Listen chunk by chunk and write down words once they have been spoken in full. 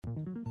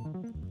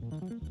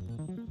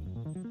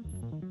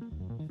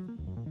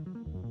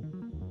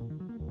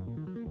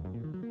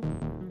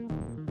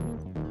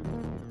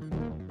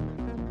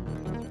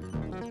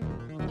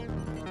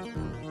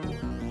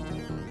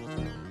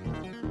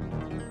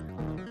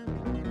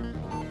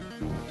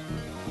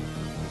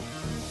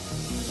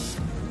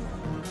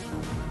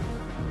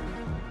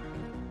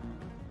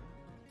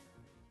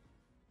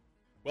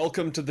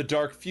Welcome to the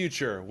dark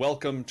future.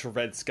 Welcome to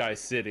Red Sky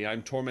City.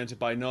 I'm tormented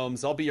by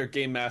gnomes. I'll be your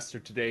game master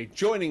today.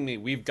 Joining me,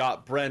 we've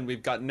got Bren,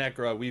 we've got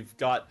Necra, we've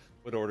got...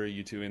 What order are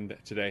you two in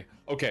today?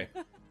 Okay.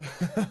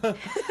 The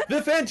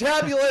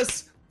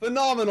fantabulous,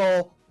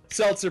 phenomenal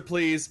Seltzer,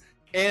 please.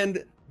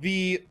 And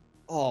the...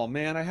 Oh,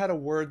 man, I had a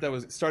word that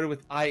was started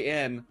with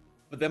I-N,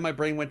 but then my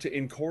brain went to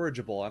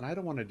incorrigible, and I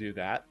don't want to do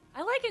that.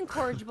 I like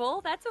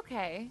incorrigible. That's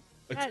okay.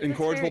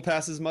 Incorrigible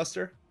passes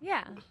muster?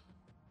 Yeah.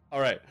 All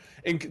right.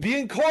 The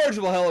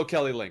incorrigible Hello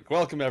Kelly Link.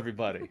 Welcome,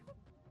 everybody.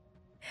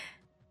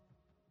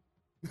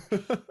 You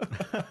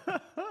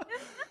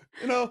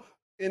know,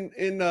 in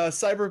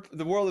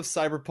the world of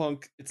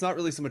Cyberpunk, it's not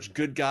really so much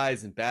good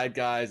guys and bad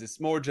guys. It's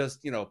more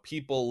just, you know,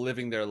 people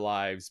living their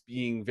lives,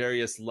 being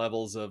various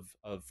levels of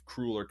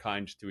cruel or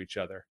kind to each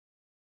other.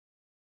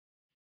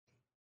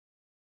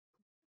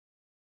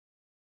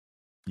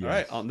 Yes. All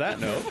right, on that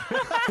note.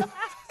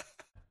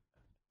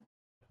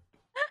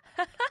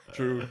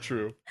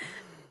 True.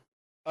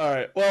 All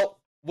right, well,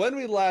 when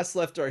we last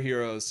left our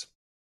heroes,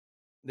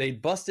 they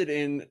busted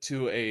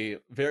into a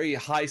very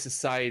high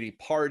society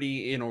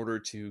party in order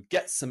to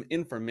get some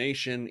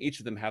information. Each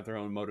of them have their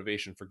own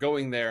motivation for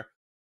going there.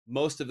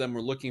 Most of them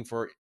were looking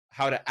for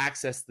how to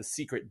access the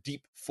secret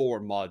Deep 4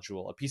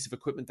 module, a piece of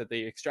equipment that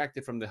they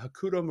extracted from the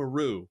Hakuto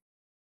Maru,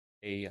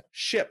 a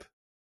ship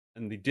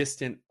in the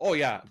distant... Oh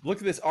yeah, look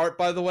at this art,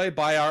 by the way,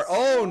 by our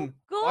own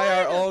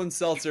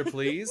Seltzer,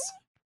 please.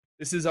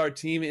 This is our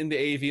team in the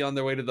AV on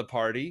their way to the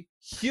party.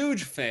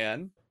 Huge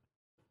fan.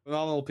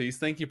 Phenomenal piece.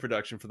 Thank you,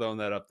 production, for throwing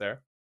that up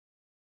there.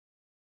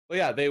 But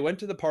yeah, they went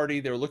to the party.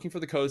 They were looking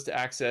for the codes to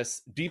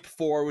access Deep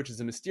 4, which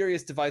is a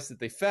mysterious device that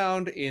they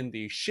found in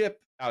the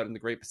ship out in the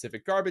Great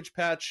Pacific Garbage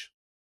Patch.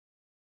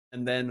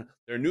 And then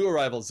their new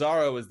arrival,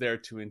 Zara, was there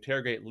to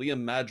interrogate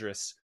Liam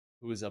Madras,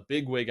 who is a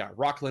bigwig at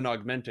Rockland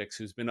Augmentix,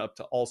 who's been up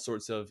to all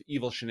sorts of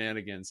evil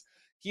shenanigans.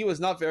 He was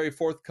not very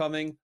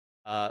forthcoming.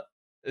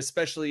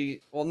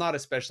 Especially, well, not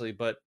especially,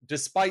 but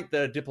despite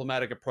the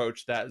diplomatic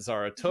approach that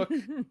Zara took.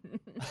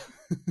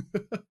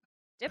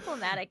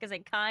 Diplomatic is a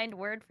kind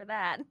word for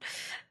that.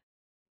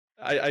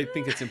 I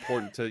think it's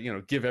important to, you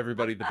know, give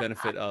everybody the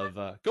benefit of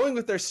going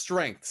with their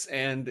strengths,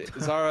 and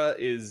Zara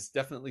is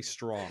definitely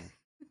strong.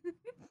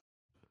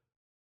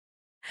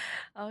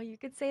 Oh, you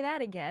could say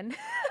that again.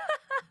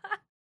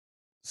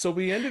 So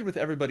we ended with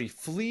everybody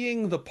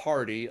fleeing the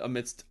party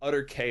amidst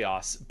utter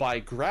chaos by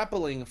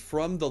grappling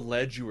from the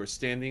ledge you were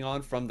standing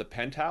on from the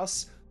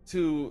penthouse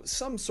to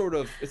some sort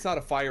of, it's not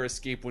a fire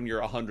escape when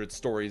you're 100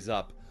 stories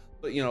up,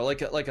 but, you know,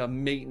 like a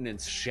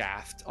maintenance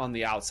shaft on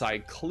the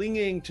outside,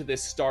 clinging to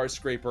this star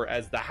scraper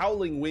as the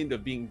howling wind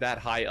of being that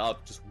high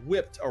up just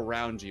whipped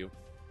around you.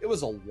 It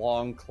was a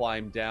long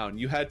climb down.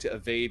 You had to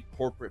evade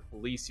corporate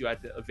police, you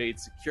had to evade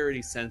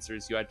security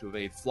sensors, you had to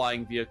evade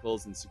flying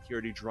vehicles and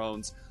security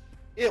drones.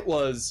 It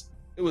was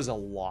a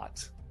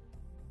lot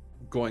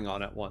going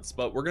on at once,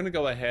 but we're going to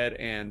go ahead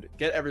and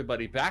get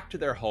everybody back to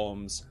their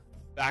homes,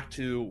 back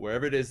to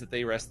wherever it is that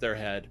they rest their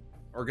head.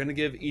 We're going to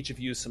give each of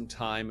you some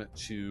time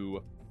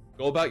to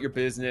go about your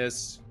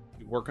business,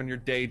 work on your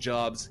day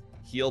jobs,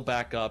 heal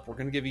back up. We're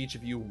going to give each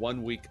of you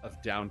 1 week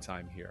of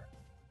downtime here.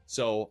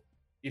 So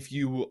if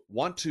you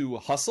want to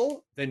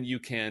hustle, then you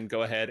can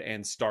go ahead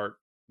and start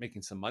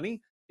making some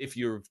money. If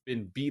you've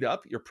been beat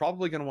up, you're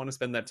probably going to want to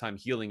spend that time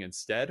healing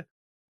instead.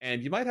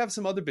 And you might have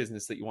some other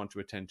business that you want to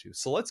attend to.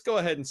 So let's go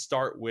ahead and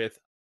start with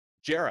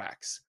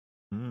Jerax.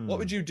 What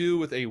would you do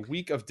with a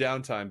week of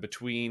downtime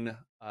between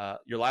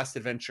your last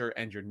adventure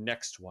and your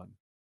next one?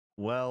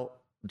 Well,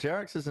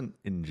 Jerax isn't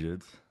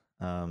injured,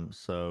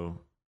 so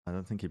I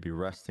don't think he'd be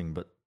resting,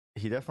 but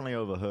he definitely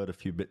overheard a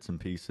few bits and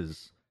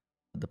pieces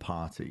at the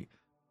party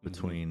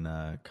between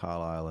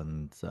Carlisle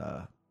and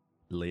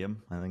Liam,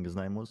 I think his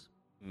name was.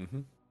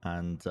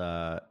 And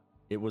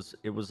it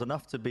was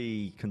enough to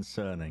be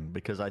concerning,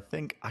 because I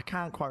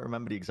can't quite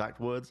remember the exact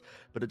words,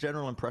 but a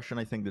general impression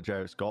I think that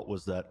Jerax got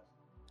was that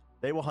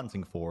they were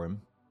hunting for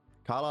him.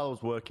 Carlisle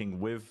was working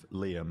with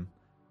Liam,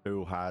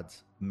 who had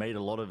made a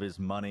lot of his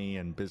money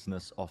and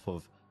business off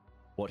of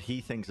what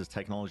he thinks is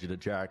technology that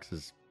Jerax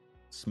has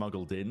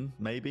smuggled in,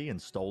 maybe, and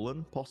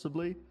stolen,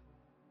 possibly.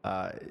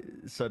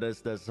 So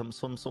there's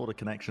some sort of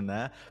connection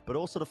there, but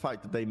also the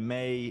fact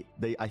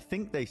that I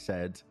think they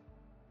said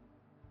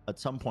at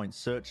some point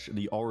search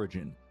the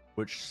origin,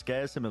 which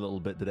scares him a little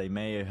bit, that they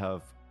may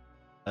have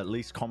at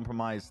least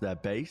compromised their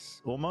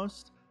base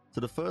almost. So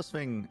the first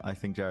thing I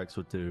think Jerax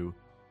would do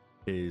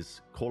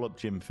is call up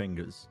Jim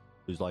Fingers,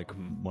 who's like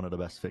one of the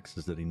best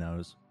fixers that he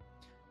knows,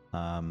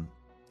 and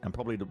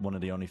probably one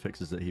of the only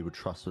fixers that he would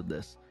trust with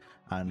this,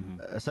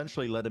 and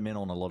essentially let him in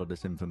on a lot of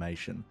this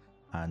information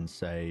and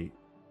say,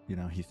 you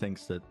know, he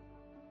thinks that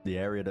the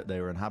area that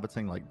they were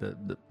inhabiting, like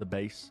the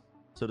base,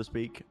 so to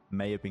speak,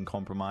 may have been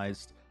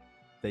compromised.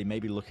 They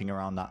may be looking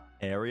around that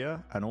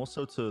area, and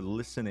also to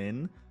listen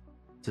in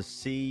to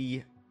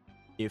see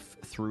if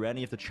through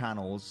any of the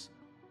channels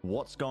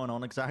what's going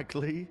on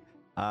exactly,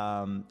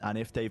 and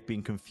if they've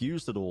been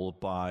confused at all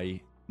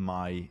by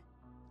my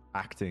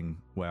acting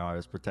where I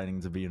was pretending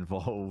to be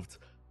involved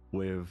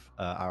with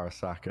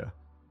Arasaka.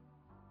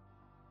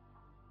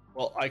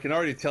 Well, I can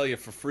already tell you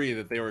for free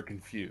that they were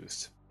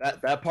confused.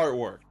 That part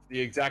worked. The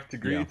exact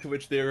degree Yeah. to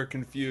which they were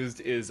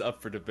confused is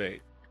up for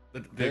debate.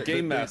 The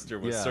game master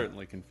was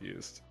certainly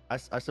confused.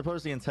 I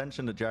suppose the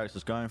intention that Jarex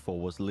was going for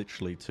was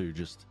literally to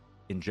just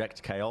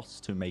inject chaos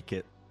to make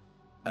it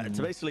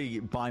to basically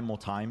buy more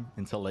time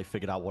until they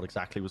figured out what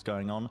exactly was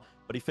going on.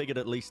 But he figured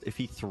at least if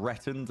he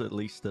threatened at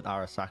least that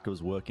Arasaka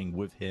was working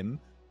with him,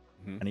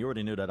 and he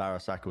already knew that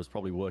Arasaka was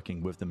probably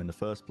working with them in the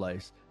first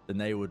place, then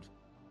they would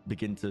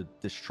begin to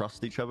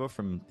distrust each other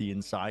from the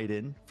inside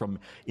in, from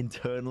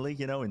internally,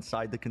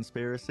 inside the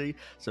conspiracy.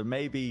 So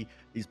maybe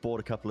he's bought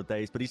a couple of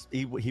days, but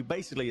he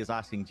basically is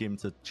asking Jim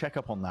to check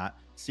up on that,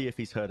 see if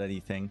he's heard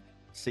anything,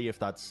 see if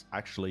that's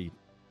actually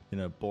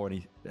bore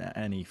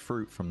any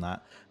fruit from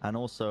that, and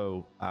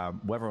also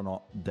whether or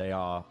not they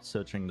are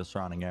searching the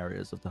surrounding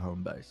areas of the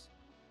home base.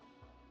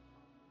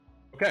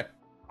 Okay,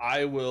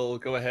 I will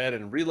go ahead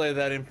and relay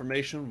that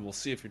information. We'll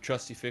see if your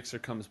trusty fixer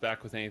comes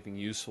back with anything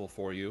useful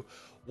for you.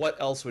 What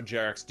else would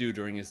Jarex do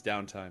during his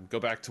downtime? Go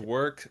back to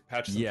work,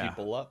 patch some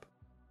people up?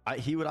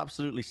 He would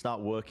absolutely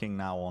start working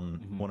now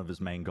on one of his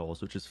main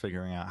goals, which is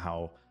figuring out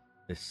how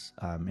this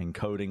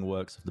encoding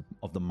works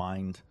of the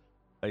mind,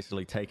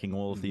 basically taking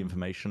all of the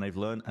information they've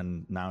learned,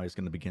 and now he's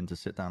going to begin to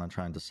sit down and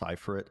try and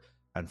decipher it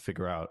and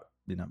figure out,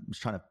 he's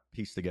trying to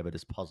piece together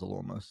this puzzle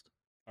almost.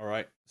 All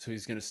right, so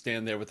he's going to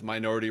stand there with the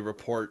Minority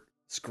Report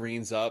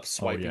screens up,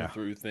 swiping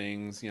through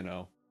things,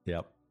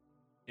 Yep.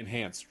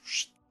 Enhance.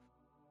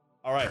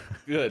 All right,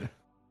 good.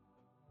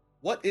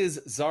 What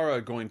is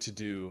Zara going to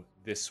do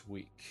this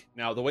week?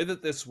 Now, the way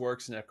that this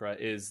works, Nekra,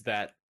 is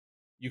that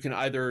you can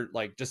either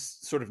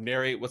just sort of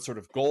narrate what sort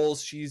of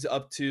goals she's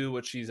up to,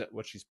 what she's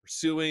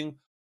pursuing,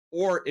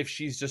 or if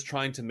she's just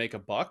trying to make a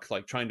buck,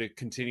 like trying to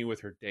continue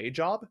with her day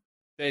job,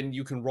 then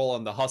you can roll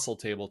on the hustle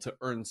table to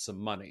earn some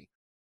money.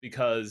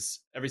 Because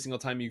every single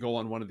time you go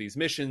on one of these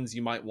missions,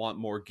 you might want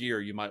more gear.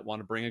 You might want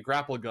to bring a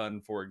grapple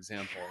gun, for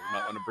example. You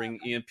might want to bring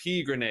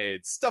EMP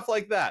grenades, stuff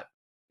like that.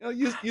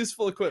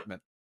 Useful equipment.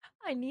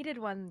 I needed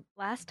one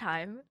last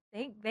time.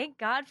 Thank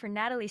God for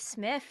Natalie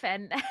Smith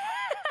and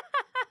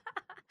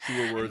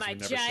Fewer words my were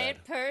never giant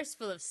said. purse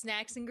full of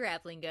snacks and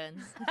grappling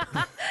guns.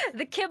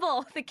 the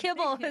kibble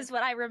is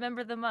what I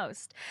remember the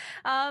most.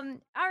 All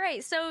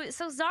right, so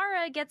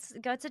Zara gets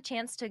a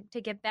chance to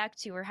get back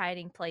to her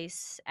hiding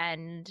place,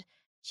 and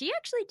she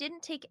actually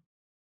didn't take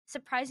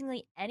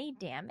surprisingly any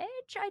damage,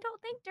 I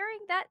don't think, during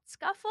that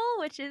scuffle,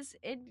 which is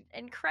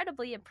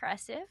incredibly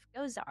impressive.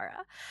 Go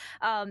Zara.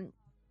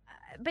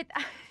 But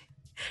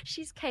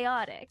she's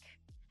chaotic.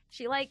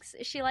 She likes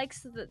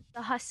the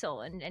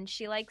hustle, and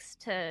she likes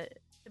to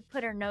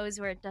put her nose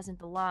where it doesn't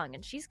belong,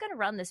 and she's going to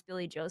run this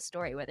Billy Joe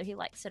story whether he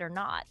likes it or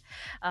not.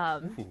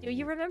 Do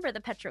you remember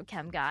the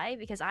Petrochem guy?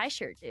 Because I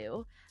sure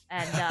do.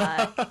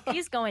 And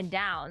he's going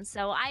down.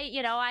 So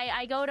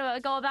I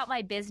go about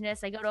my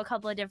business. I go to a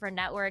couple of different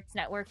networks.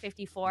 Network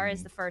 54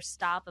 is the first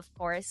stop, of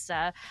course,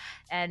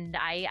 and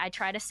I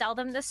try to sell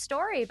them this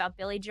story about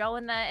Billy Joe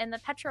and the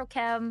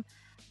Petrochem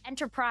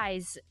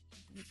enterprise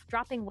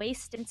dropping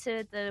waste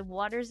into the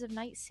waters of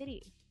Night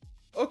City.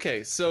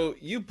 Okay, so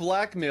you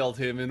blackmailed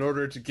him in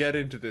order to get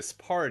into this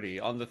party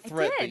on the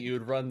threat that you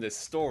would run this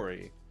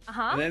story.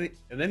 Uh-huh. And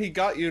then he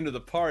got you into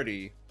the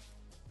party,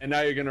 and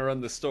now you're gonna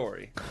run the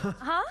story.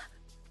 Uh-huh.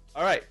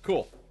 All right,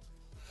 cool.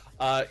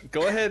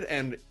 Go ahead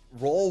and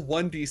roll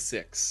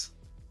 1d6.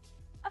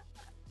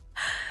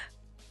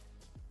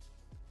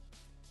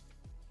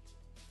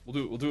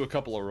 We'll do a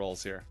couple of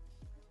rolls here.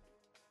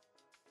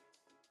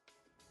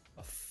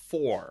 A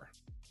 4.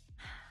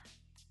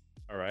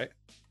 All right.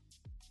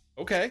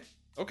 Okay.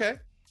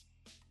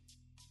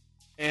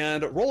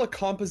 And roll a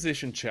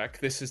composition check.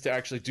 This is to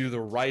actually do the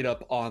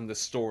write-up on the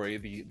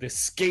story, the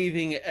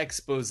scathing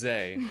expose.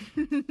 18.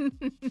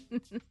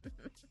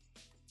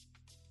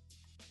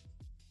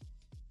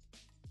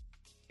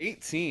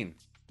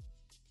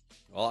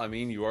 Well, I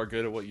mean, you are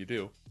good at what you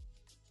do.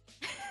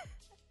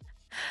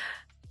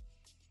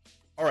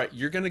 All right,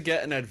 you're going to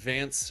get an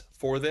advance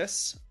for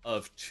this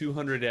of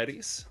 200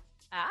 eddies.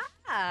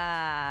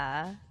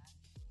 Aha.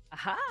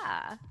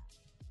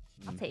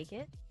 I'll take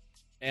it.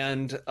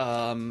 And,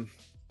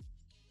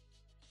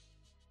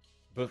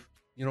 but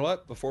you know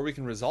what? Before we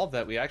can resolve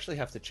that, we actually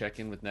have to check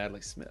in with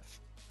Natalie Smith.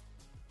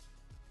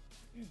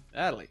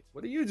 Natalie,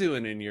 what are you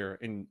doing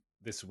in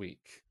this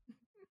week?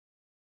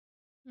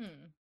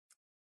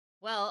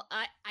 Well,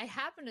 I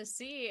happened to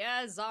see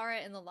Zara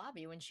in the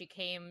lobby when she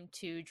came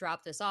to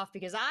drop this off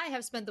because I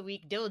have spent the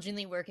week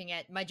diligently working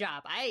at my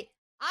job. I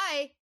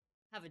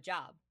have a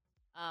job.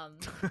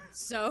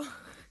 So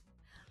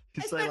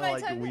You say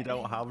like we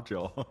don't have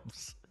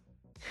jobs.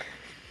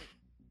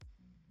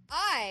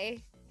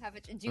 I have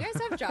a. Do you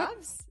guys have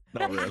jobs?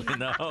 Not really,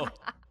 no.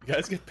 You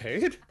guys get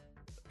paid?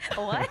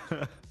 What?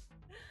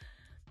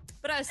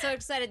 But I was so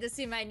excited to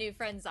see my new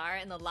friend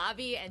Zara in the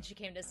lobby, and she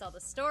came to sell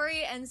the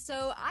story, and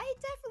so I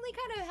definitely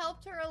kind of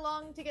helped her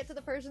along to get to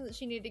the person that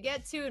she needed to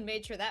get to, and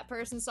made sure that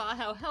person saw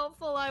how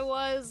helpful I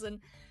was, and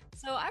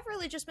So I've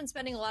really just been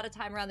spending a lot of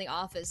time around the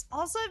office.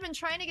 Also, I've been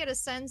trying to get a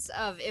sense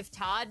of if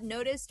Todd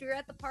noticed we were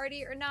at the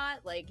party or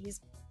not. Like,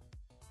 he's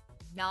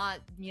not,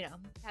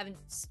 haven't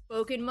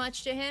spoken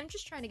much to him.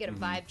 Just trying to get a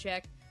vibe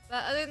check.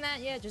 But other than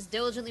that, yeah, just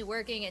diligently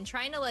working and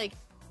trying to, like,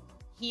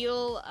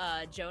 heal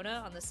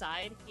Jonah on the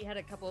side. He had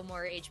a couple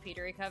more HP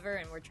to recover,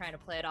 and we're trying to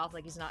play it off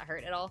like he's not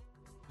hurt at all.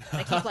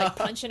 I keep, like,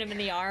 punching him in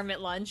the arm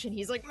at lunch, and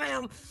he's like,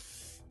 ma'am.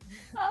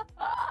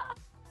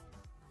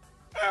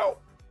 Ow.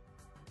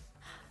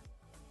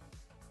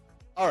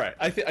 All right,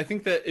 I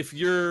think that if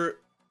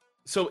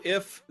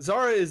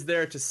Zara is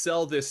there to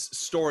sell this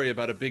story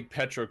about a big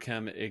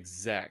petrochem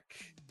exec,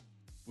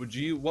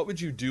 what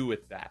would you do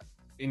with that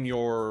in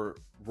your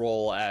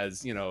role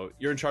as, you're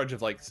in charge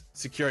of like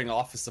securing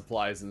office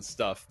supplies and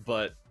stuff,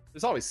 but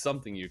there's always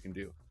something you can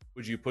do.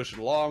 Would you push it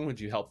along? Would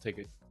you help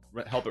it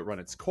run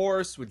its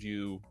course? Would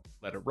you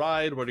let it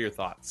ride? What are your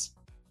thoughts?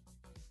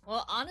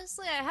 Well,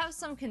 honestly, I have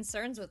some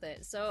concerns with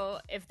it. So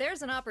if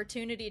there's an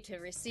opportunity to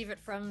receive it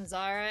from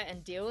Zara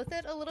and deal with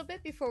it a little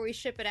bit before we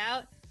ship it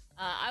out,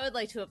 I would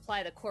like to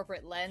apply the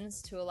corporate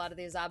lens to a lot of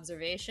these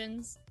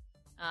observations.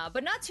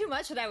 But not too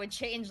much that I would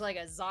change like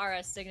a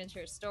Zara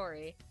signature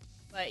story.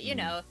 But,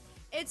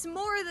 it's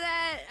more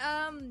that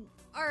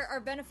our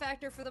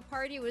benefactor for the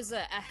party was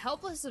a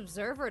helpless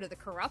observer to the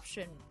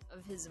corruption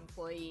of his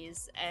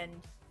employees and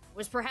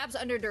was perhaps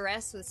under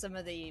duress with some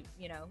of the,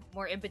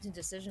 more impotent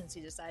decisions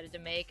he decided to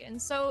make. And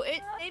so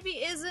it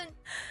maybe isn't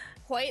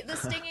quite the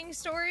stinging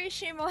story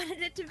she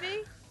wanted it to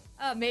be.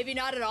 Maybe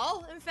not at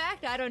all, in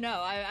fact. I don't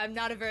know. I'm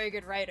not a very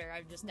good writer.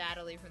 I'm just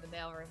Natalie from the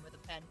mailroom with a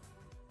pen.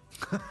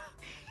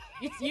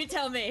 you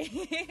tell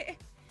me.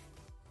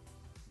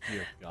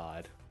 Dear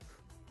God.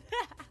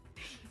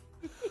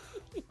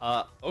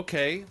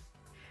 Okay.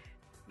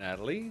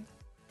 Natalie,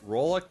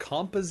 roll a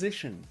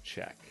composition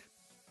check.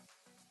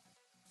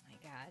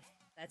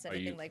 That's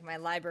anything like my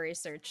library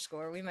search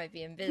score. We might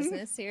be in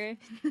business here.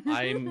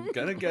 I'm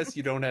gonna guess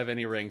you don't have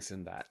any ranks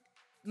in that.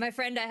 My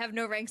friend, I have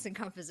no ranks in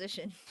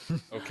composition.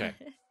 Okay.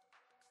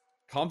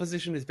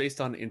 Composition is based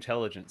on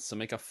intelligence, so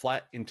make a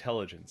flat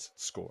intelligence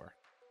score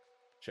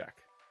check.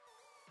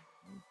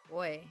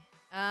 Boy.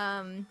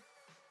 And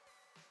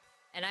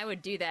I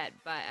would do that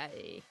by...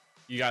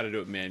 You gotta do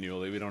it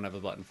manually. We don't have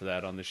a button for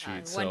that on the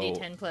sheet,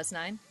 1d10 plus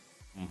 9.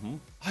 Mm-hmm.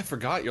 I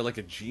forgot, you're like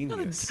a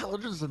genius.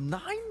 Intelligence of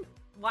 9?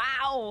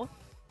 Wow.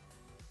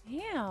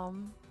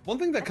 Damn. One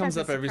thing that comes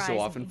up every so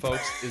often,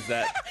 folks, is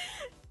that...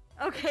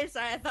 Okay,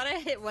 sorry, I thought I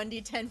hit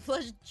 1d10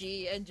 plus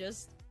G and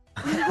just...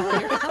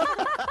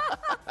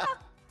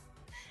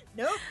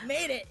 Nope,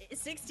 made it.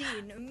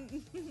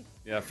 16.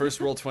 Yeah, first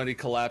roll 20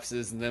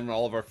 collapses, and then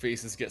all of our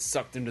faces get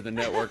sucked into the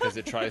network as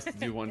it tries to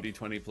do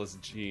 1d20 plus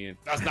G, and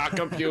does not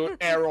compute.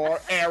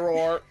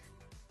 Error.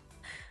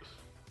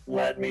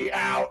 Let me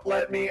out.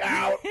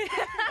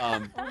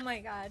 Oh my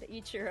god,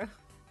 Ichiro.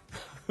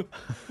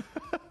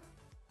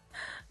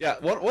 Yeah,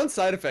 one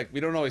side effect, we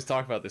don't always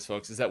talk about this,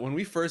 folks, is that when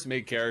we first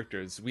made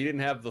characters, we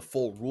didn't have the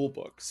full rule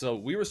book. So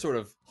we were sort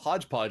of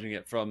hodgepodging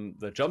it from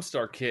the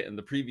Jumpstart kit and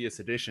the previous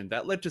edition.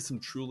 That led to some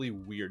truly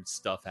weird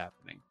stuff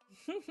happening.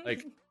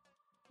 Like,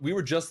 we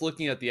were just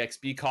looking at the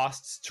XP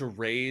costs to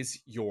raise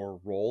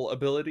your role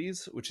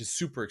abilities, which is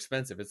super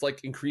expensive. It's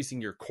like increasing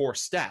your core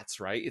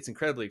stats, right? It's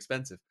incredibly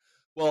expensive.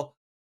 Well,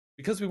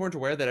 because we weren't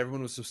aware that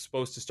everyone was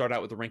supposed to start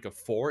out with a rank of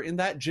 4 in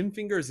that, Jim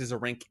Fingers is a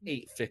rank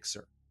 8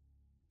 fixer.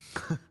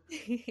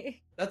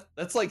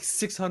 That's like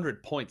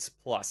 600 points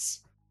plus.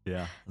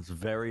 Yeah, it's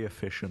very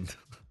efficient.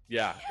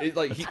 Yeah,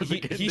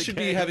 he should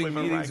be having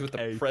meetings with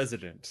the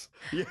president.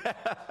 Yeah.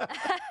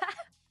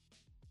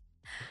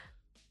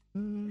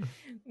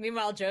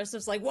 Meanwhile,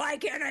 Joseph's like, why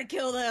can't I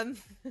kill them?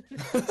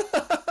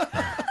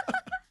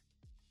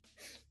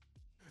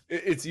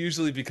 It's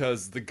usually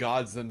because the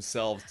gods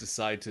themselves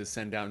decide to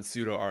send down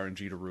pseudo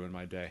RNG to ruin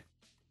my day.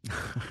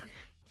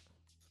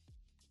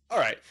 All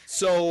right,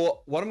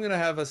 so what I'm going to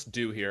have us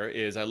do here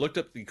is I looked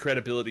up the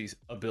credibility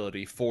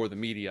ability for the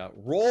media.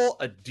 Roll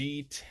a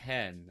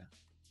d10,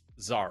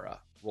 Zara.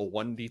 Roll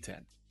 1d10.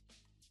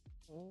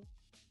 Oh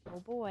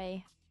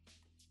boy.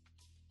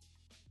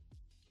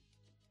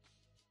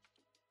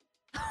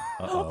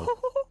 Uh-oh.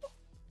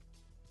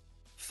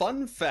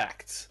 Fun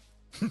fact.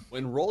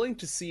 When rolling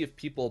to see if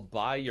people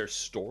buy your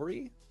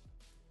story,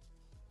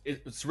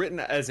 it's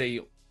written as a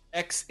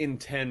X in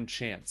 10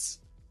 chance.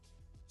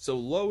 So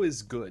low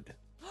is good.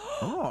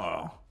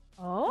 Oh.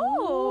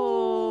 Oh.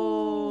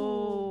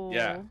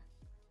 Yeah.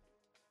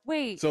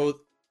 Wait.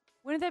 So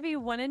wouldn't that be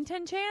 1 in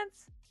 10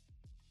 chance?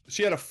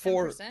 she had a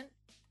 4. 10%?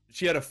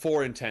 She had a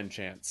 4 in 10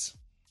 chance.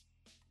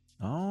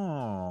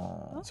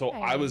 Oh. So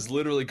I was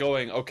literally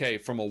going, okay,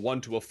 from a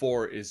 1 to a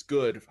 4 is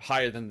good.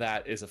 Higher than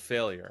that is a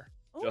failure.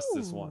 Just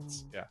this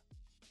once. Yeah.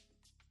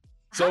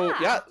 So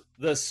yeah,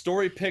 the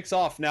story picks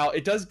off. Now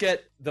it does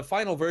get the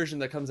final version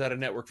that comes out of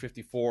Network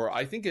 54.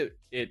 I think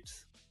it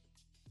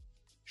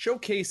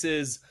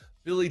showcases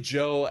Billy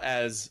Joe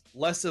as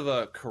less of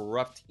a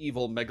corrupt,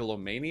 evil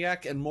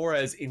megalomaniac and more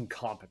as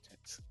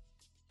incompetent.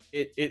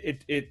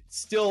 It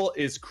still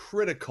is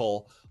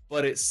critical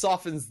but it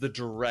softens the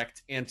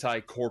direct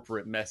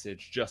anti-corporate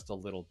message just a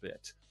little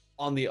bit.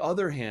 On the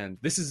other hand,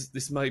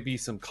 this might be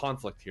some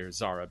conflict here,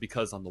 Zara,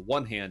 because on the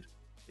one hand,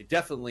 they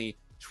definitely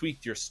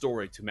tweaked your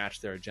story to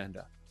match their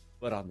agenda.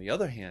 But on the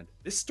other hand,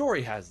 this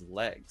story has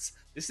legs.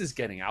 This is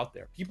getting out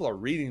there. People are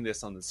reading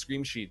this on the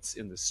scream sheets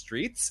in the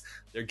streets.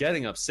 They're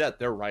getting upset.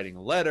 They're writing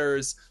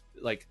letters.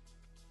 Like,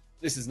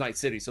 this is Night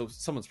City, so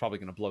someone's probably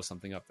going to blow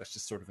something up. That's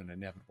just sort of an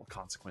inevitable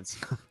consequence.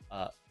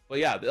 But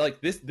yeah,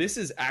 like this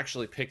is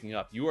actually picking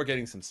up. You are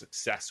getting some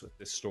success with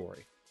this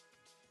story.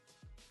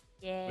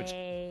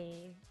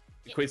 Yay.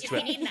 Which equates to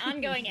We need an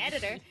ongoing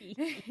editor.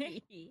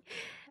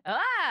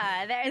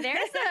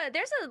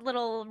 There's a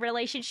little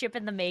relationship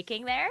in the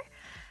making there.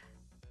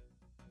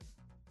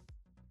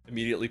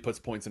 Immediately puts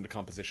points into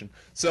composition.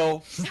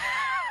 So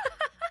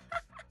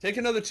take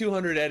another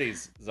 200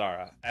 eddies,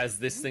 Zara, as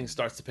this thing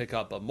starts to pick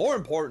up. But more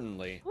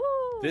importantly, Woo.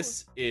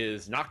 this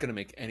is not going to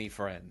make any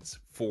friends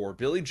for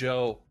Billy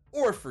Joe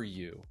or for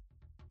you.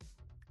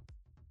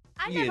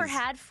 I He never is-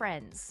 had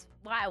friends.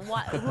 Why?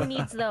 What? Who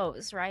needs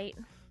those, right?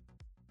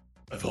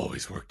 I've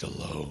always worked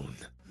alone.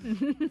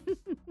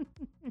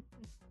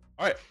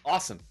 All right,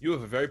 awesome. You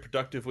have a very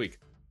productive week.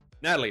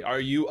 Natalie, are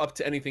you up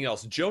to anything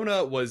else?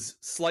 Jonah was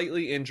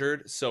slightly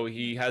injured, so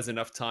he has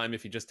enough time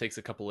if he just takes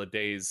a couple of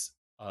days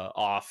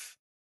off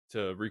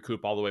to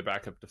recoup all the way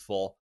back up to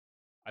full.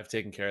 I've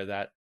taken care of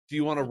that. Do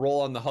you want to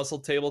roll on the hustle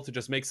table to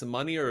just make some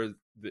money, or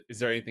is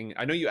there anything?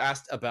 I know you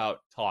asked about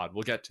Todd.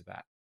 We'll get to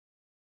that.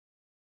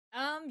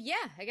 Yeah,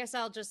 I guess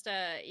I'll just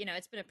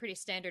it's been a pretty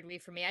standard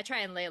week for me. I try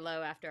and lay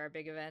low after our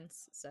big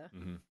events, so.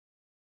 Mm-hmm.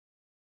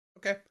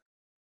 Okay.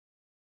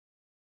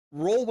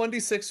 Roll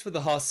 1d6 for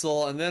the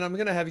hustle, and then I'm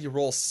going to have you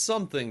roll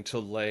something to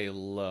lay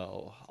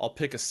low. I'll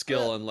pick a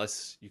skill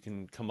unless you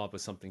can come up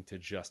with something to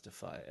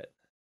justify it.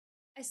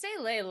 I say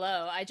lay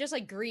low. I just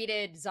like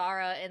greeted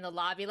Zara in the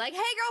lobby, like, "Hey,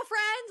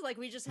 girlfriend!" Like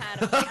we just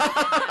had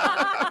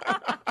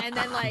a and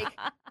then like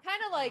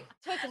kind of like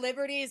took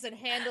liberties and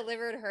hand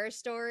delivered her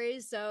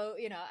stories. So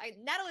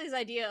Natalie's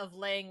idea of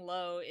laying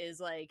low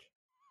is like,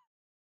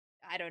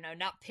 I don't know,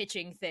 not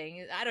pitching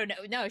things. I don't know.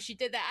 No, she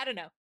did that. I don't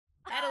know.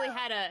 Natalie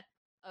had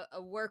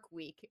a work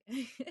week.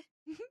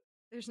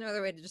 There's no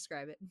other way to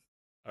describe it.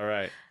 All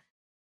right.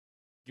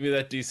 Give me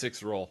that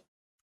d6 roll.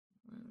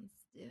 Let's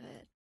do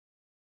it.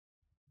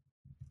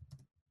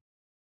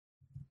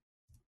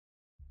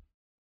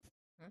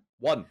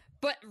 One.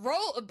 But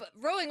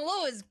rowing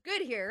low is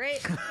good here,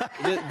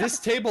 right? This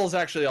table is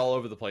actually all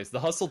over the place. The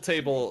hustle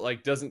table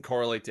doesn't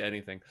correlate to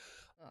anything.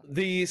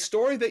 The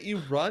story that you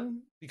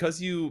run,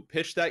 because you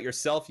pitched that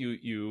yourself,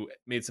 you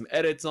made some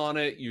edits on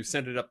it, you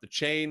sent it up the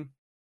chain.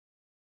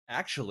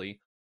 Actually,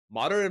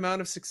 moderate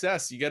amount of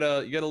success. You get a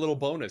little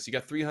bonus. You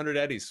got 300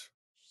 eddies.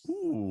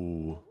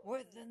 Ooh.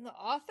 More than the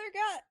author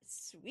got?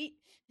 Sweet.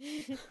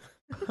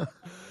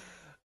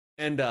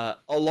 And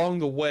along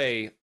the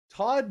way,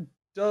 Todd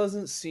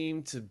doesn't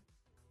seem to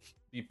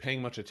be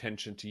paying much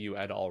attention to you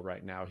at all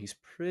right now. He's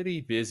pretty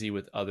busy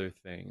with other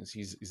things.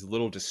 He's a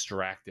little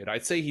distracted.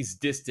 I'd say he's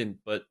distant,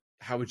 but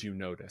how would you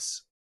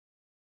notice?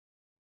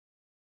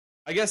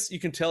 I guess you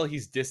can tell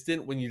he's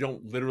distant when you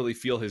don't literally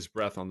feel his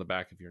breath on the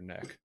back of your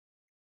neck.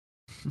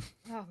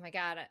 Oh my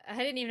god. I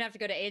didn't even have to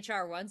go to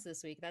HR once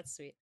this week. That's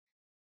sweet.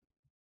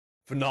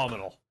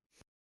 Phenomenal.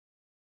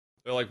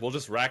 They're like, we'll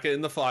just rack it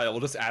in the file.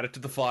 We'll just add it to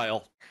the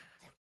file.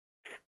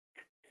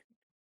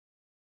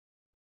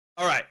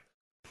 All right.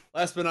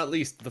 Last but not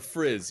least, the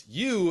Frizz.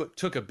 You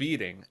took a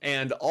beating,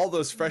 and all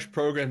those fresh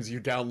programs you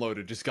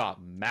downloaded just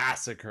got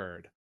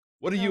massacred.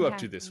 What are So you up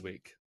to happy. this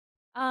week?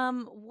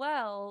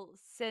 Well,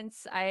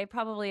 since I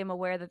probably am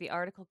aware that the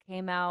article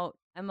came out,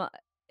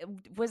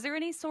 was there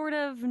any sort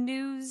of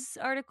news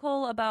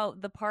article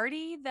about the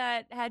party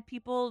that had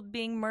people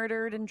being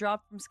murdered and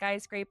dropped from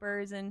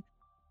skyscrapers and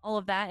all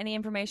of that? Any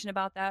information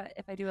about that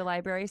if I do a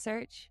library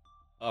search?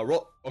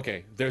 Roll.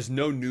 Okay, there's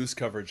no news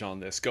coverage on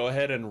this. Go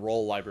ahead and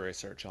roll library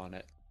search on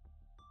it.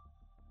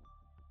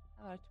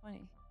 How about a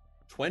 20?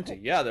 20.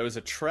 Yeah, there was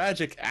a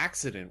tragic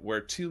accident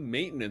where two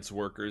maintenance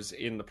workers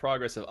in the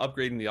progress of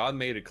upgrading the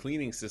automated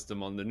cleaning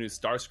system on the new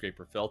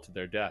Starscraper fell to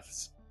their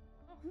deaths.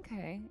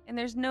 Okay. And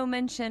there's no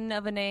mention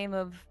of a name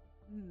of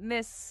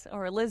Miss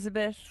or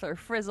Elizabeth or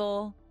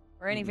Frizzle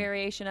or any Mm-mm.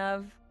 variation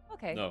of.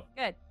 Okay. No.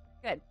 Good.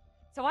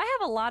 So I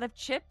have a lot of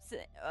chips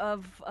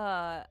of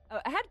I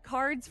had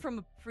cards from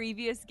a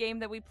previous game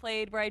that we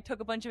played where I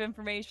took a bunch of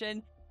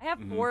information. I have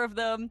Mhm. 4 of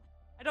them.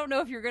 I don't know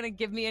if you're going to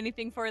give me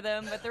anything for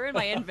them, but they're in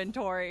my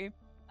inventory.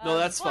 No,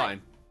 that's but-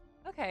 fine.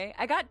 Okay.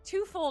 I got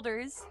 2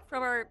 folders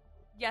from our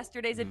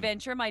yesterday's Mhm.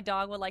 adventure. My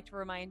dog would like to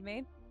remind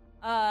me.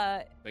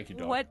 Thank you,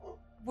 dog. What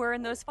were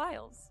in those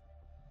files?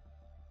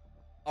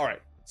 All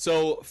right.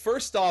 So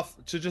first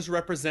off, to just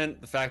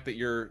represent the fact that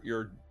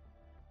you're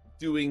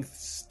doing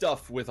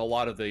stuff with a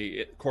lot of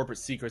the corporate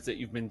secrets that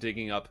you've been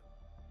digging up,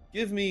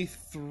 give me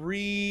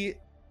 3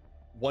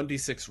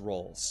 1d6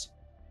 rolls.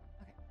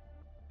 Okay.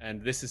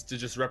 And this is to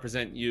just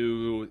represent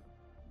you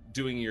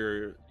doing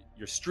your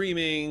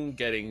streaming,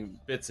 getting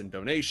bits and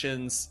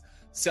donations,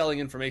 selling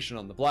information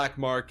on the black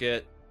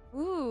market.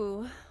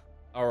 Ooh.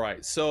 All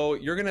right, so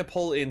you're gonna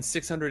pull in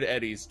 600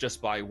 eddies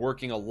just by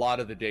working a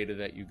lot of the data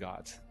that you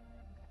got.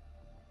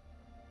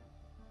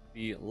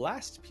 The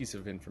last piece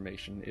of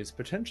information is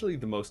potentially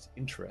the most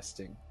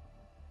interesting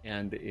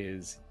and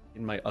is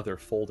in my other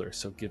folder,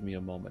 so give me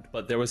a moment.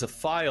 But there was a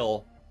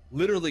file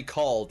literally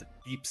called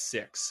Deep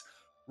 6.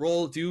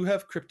 Roll, do you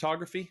have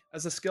cryptography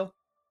as a skill?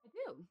 I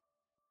do.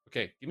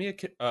 Okay, give me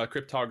a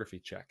cryptography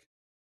check.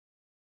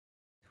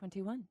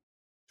 21.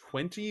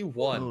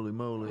 21. Holy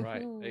moly.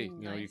 Right. Hey, Ooh,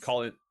 you nice.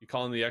 call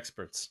in the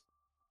experts.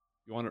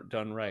 You want it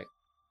done right.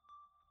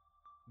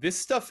 This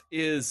stuff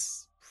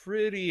is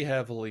pretty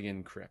heavily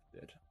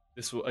encrypted.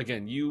 This will,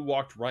 again, you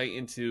walked right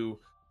into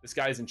this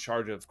guy's in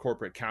charge of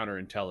corporate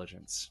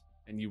counterintelligence,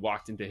 and you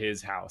walked into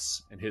his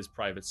house and his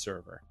private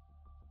server.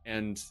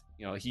 And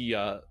he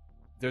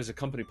there's a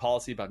company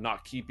policy about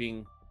not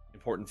keeping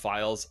important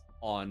files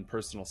on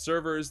personal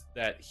servers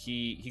that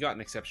he got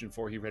an exception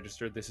for. He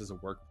registered this as a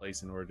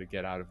workplace in order to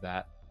get out of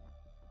that.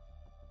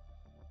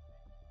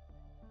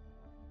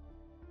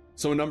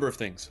 So a number of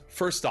things.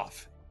 First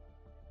off,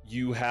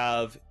 you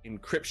have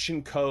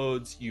encryption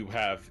codes, you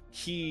have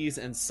keys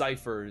and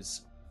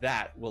ciphers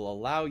that will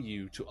allow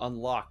you to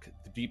unlock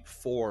the Deep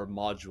 4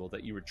 module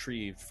that you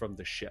retrieved from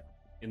the ship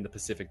in the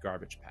Pacific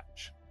Garbage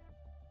Patch.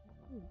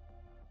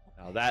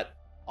 Now, that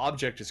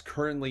object is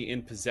currently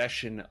in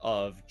possession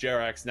of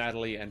Jerax,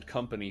 Natalie, and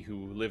company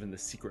who live in the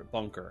secret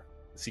bunker,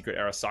 the secret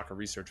Arasaka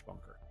research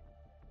bunker.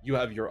 You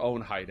have your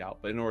own hideout,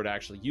 but in order to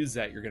actually use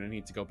that, you're going to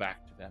need to go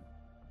back to them.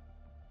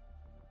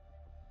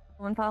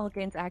 One file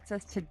gains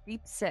access to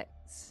Deep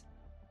 6.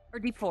 Or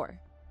Deep 4.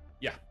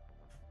 Yeah.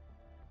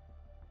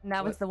 And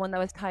that was the one that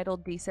was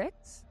titled D6?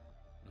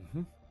 Mm-hmm.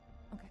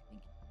 Okay,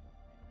 thank you.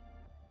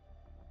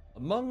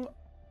 Among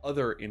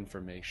other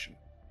information,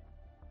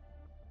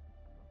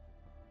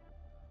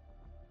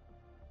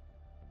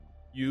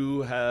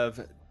 you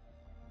have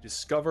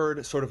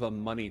discovered sort of a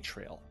money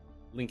trail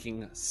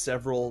linking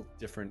several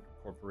different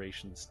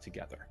corporations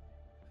together.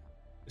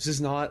 This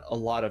is not a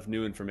lot of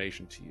new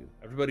information to you.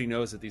 Everybody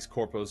knows that these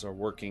corpos are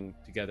working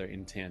together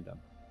in tandem.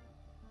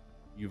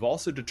 You've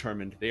also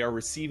determined they are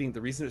receiving,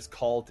 the reason it's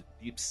called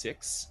Deep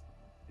 6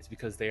 is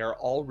because they are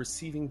all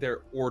receiving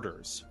their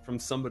orders from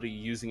somebody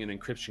using an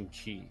encryption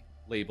key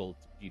labeled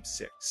Deep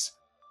 6.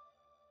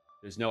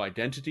 There's no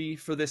identity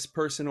for this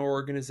person or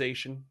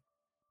organization,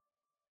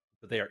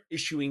 but they are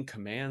issuing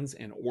commands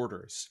and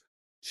orders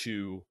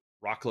to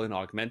Rockland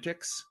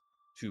Augmentics,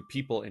 to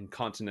people in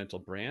Continental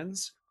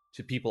Brands,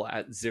 to people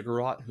at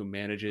Ziggurat who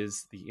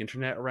manages the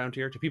internet around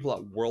here, to people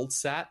at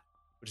WorldSat,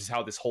 which is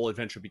how this whole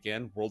adventure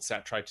began.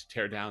 WorldSat tried to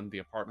tear down the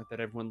apartment that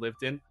everyone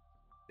lived in.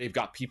 They've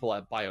got people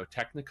at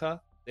Biotechnica.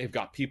 They've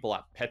got people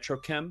at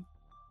Petrochem.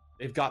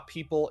 They've got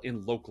people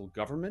in local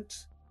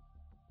government.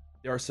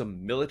 There are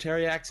some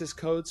military access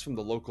codes from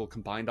the local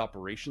Combined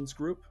Operations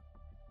Group.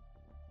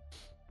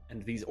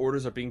 And these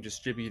orders are being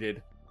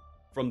distributed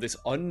from this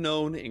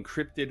unknown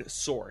encrypted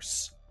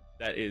source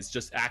that is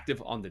just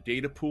active on the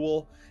data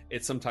pool.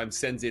 It sometimes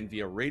sends in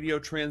via radio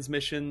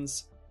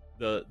transmissions.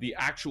 The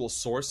actual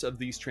source of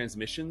these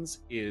transmissions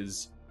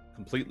is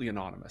completely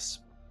anonymous.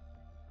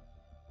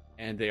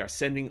 And they are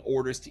sending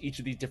orders to each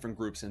of these different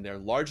groups, and they're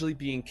largely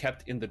being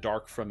kept in the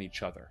dark from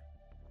each other.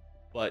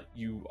 But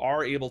you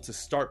are able to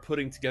start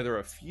putting together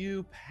a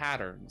few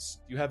patterns.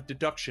 You have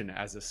deduction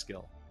as a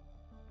skill.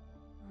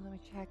 Let me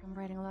check. I'm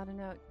writing a lot of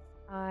notes.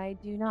 I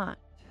do not.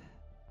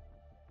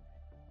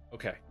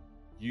 Okay.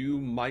 You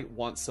might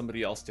want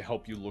somebody else to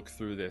help you look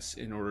through this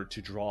in order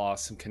to draw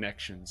some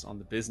connections on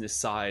the business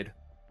side,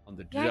 on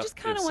the Yeah, I just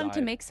kind of wanted to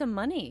side. make some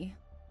money.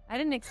 I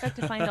didn't expect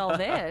to find all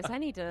this. I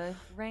need to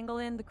wrangle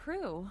in the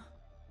crew.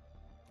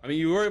 I mean,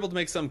 you were able to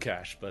make some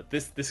cash, but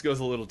this goes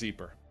a little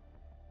deeper.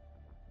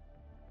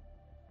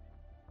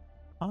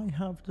 I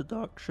have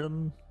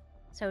deduction.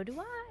 So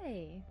do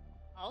I.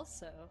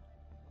 Also,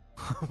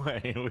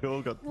 Wait, we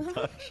all got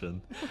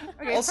deduction.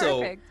 Okay,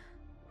 Also- perfect.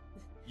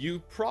 You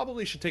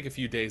probably should take a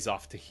few days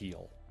off to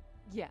heal.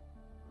 Yeah.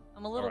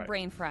 I'm a little Alright.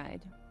 brain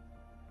fried.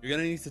 You're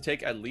going to need to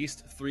take at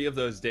least 3 of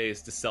those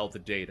days to sell the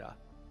data,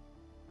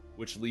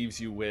 which leaves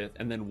you with,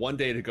 and then 1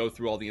 day to go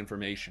through all the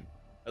information.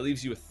 That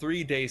leaves you with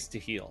 3 days to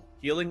heal.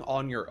 Healing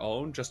on your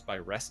own, just by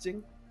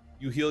resting,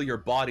 you heal your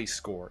body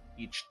score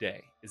each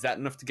day. Is that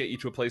enough to get you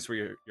to a place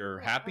where you're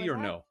happy or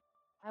no?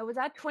 I was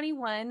at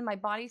 21. My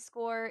body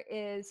score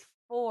is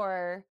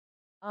 4.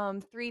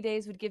 3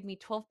 days would give me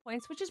 12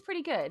 points, which is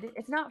pretty good.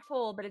 It's not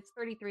full, but it's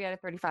 33 out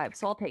of 35,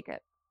 so I'll take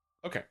it.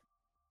 Okay.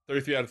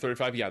 33 out of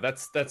 35. Yeah,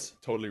 that's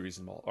totally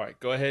reasonable. All right,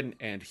 go ahead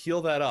and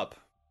heal that up.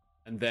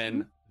 And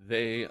then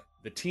the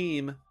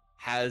team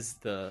has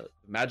the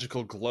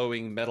magical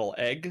glowing metal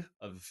egg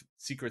of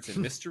secrets and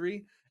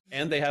mystery,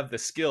 and they have the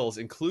skills,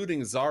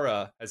 including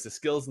Zara has the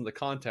skills and the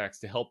contacts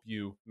to help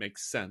you make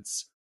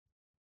sense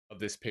of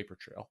this paper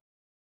trail.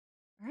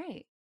 All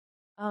right.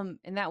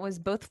 And that was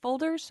both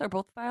folders or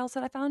both files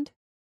that I found?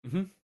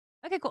 Mhm.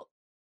 Okay, cool.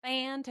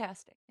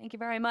 Fantastic. Thank you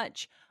very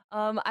much.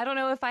 I don't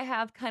know if I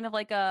have kind of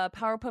like a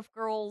Powerpuff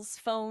Girls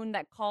phone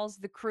that calls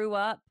the crew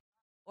up,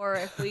 or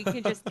if we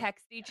could just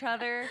text each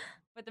other.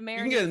 But the mayor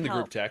You can get needs in the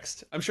help. group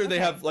text. I'm sure they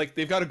Okay. have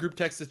they've got a group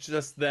text that's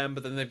just them,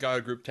 but then they've got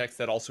a group text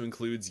that also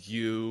includes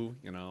you.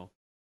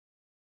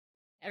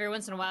 Every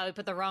once in a while, we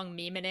put the wrong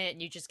meme in it,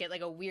 and you just get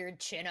like a weird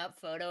chin up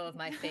photo of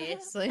my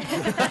face. Like,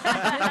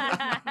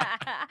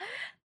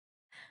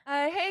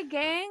 Hey,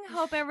 gang.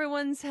 Hope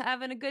everyone's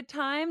having a good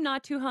time.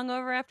 Not too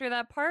hungover after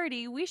that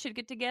party. We should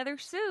get together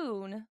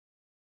soon.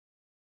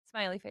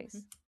 Smiley face.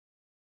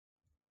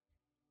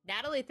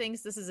 Natalie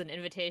thinks this is an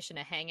invitation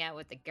to hang out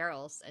with the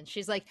girls, and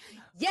she's like,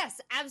 "Yes,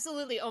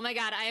 absolutely. Oh my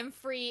god, I am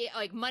free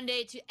like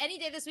Monday to any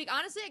day this week.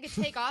 Honestly, I could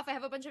take off. I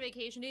have a bunch of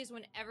vacation days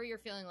whenever you're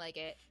feeling like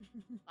it."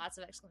 Lots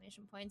of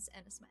exclamation points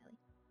and a smiley,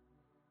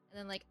 and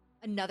then like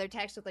another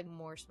text with like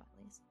more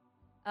smileys.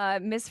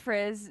 Miss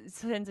Frizz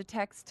sends a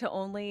text to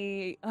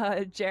only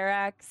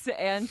Jerax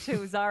and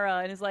to Zara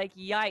and is like,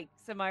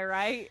 "Yikes, am I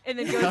right?" And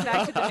then goes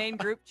back to the main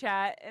group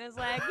chat and is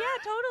like,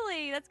 "Yeah,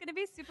 totally. That's gonna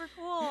be super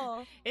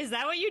cool." Is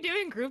that what you do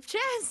in group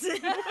chats?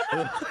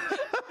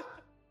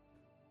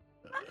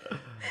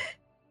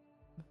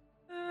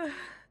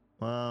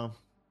 Well,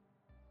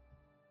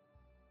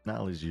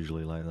 Natalie's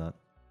usually like that.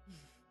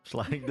 It's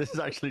like, this is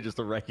actually just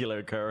a regular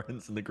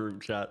occurrence in the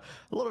group chat.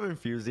 A lot of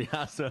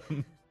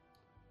enthusiasm.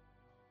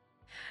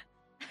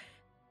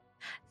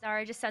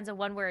 Zara just sends a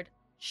one word,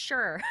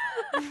 sure.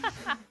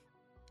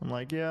 I'm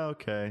like, yeah,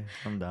 okay,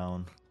 I'm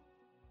down.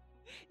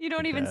 You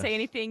don't even say Yes.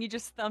 anything. You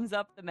just thumbs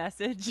up the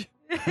message.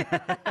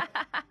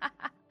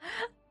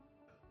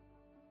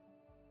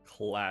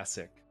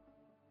 Classic.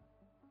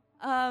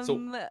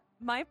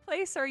 My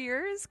place or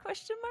yours?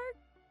 Question mark.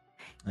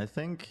 I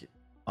think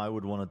I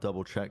would want to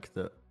double check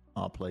that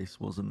our place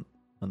wasn't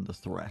under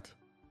threat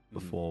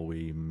before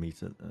we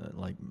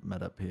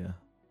met up here.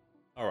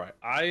 All right,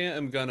 I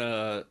am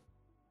gonna.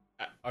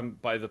 I'm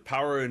by the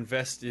power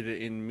invested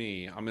in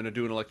me. I'm gonna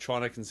do an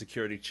electronic and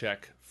security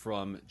check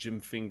from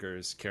Jim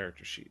Finger's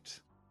character sheet.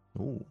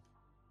 Ooh.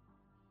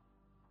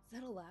 Is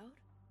that allowed?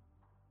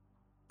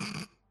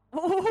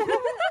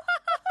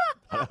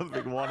 I don't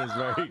think one is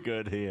very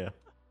good here.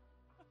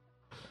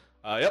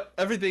 Yep,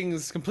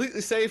 everything's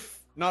completely safe.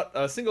 Not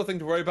a single thing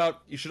to worry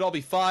about. You should all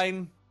be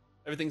fine.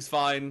 Everything's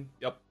fine.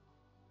 Yep.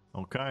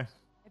 Okay.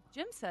 If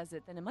Jim says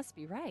it, then it must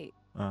be right.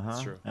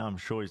 Uh-huh. true. Yeah, I'm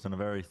sure he's done a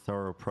very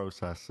thorough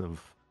process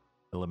of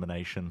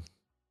elimination.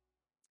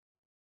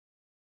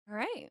 All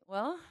right.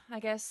 Well, I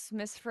guess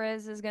Miss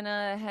Frizz is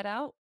gonna head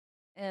out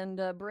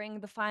and bring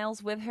the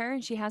files with her,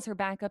 and she has her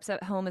backups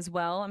at home as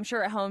well. I'm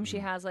sure at home she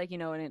has like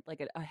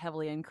a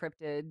heavily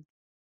encrypted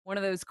one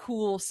of those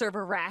cool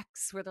server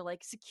racks where they're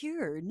like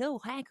secure, no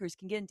hackers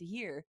can get into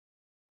here.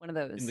 One of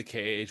those. In the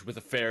cage with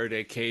a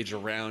Faraday cage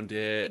around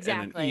it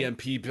Exactly. and an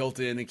EMP built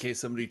in case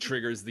somebody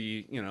triggers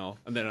the,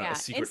 and then a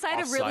secret inside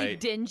a really offsite.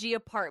 dingy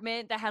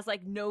apartment that has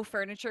like no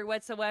furniture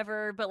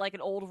whatsoever, but like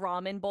an old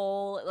ramen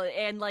bowl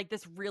and like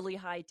this really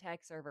high tech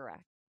server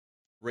rack.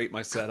 Rate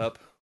my setup.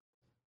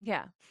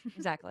 Yeah,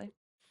 exactly.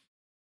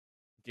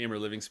 Gamer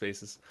living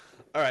spaces.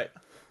 All right.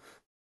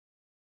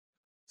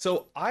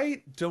 So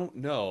I don't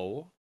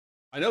know.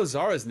 I know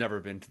Zara's never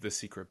been to the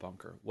secret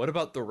bunker. What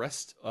about the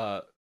rest?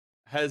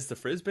 Has the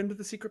Frizz been to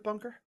the secret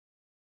bunker?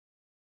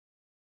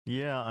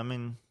 Yeah, I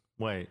mean,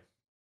 wait.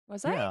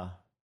 Was that?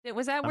 Yeah.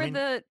 Was that I where mean-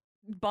 the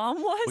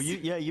bomb was? Well,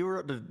 you were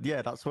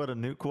at that's where the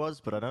nuke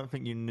was, but I don't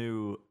think you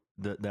knew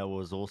that there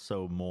was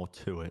also more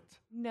to it.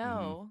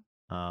 No.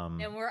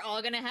 And we're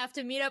all gonna have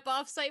to meet up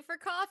offsite for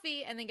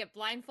coffee, and then get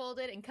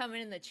blindfolded and come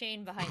in the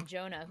chain behind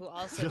Jonah, who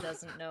also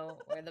doesn't know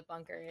where the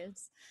bunker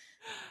is.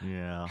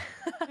 Yeah.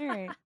 All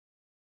right.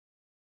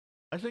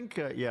 I think,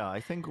 I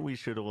think we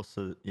should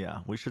also,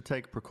 we should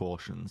take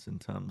precautions in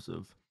terms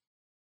of.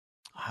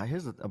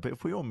 Here's but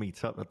if we all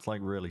meet up, that's like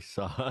really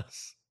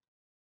sus.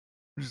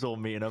 We're just all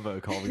meeting up at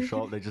a coffee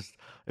shop.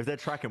 If they're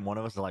tracking one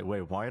of us, they're like,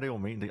 wait, why are they all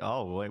meeting?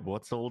 Oh, wait,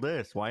 what's all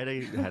this? Why are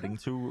they heading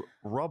to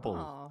rubble?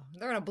 Oh,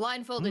 they're gonna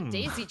blindfold a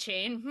daisy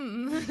chain.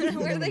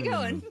 Where are they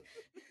going?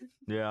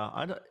 Yeah,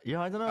 I don't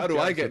know. How if do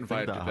I Jax get would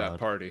think invited to that hard.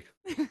 party?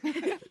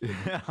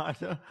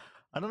 Yeah,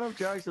 I don't know if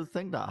Jax would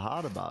think that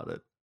hard about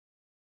it.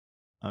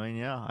 I mean,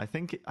 yeah, I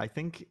think,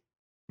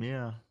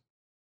 yeah,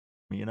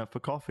 meeting up for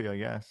coffee, I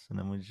guess, and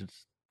then we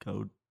just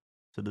go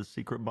to the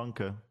secret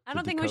bunker. I to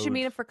don't think we should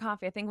meet decode. up for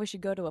coffee. I think we should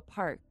go to a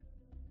park.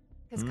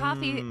 Because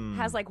coffee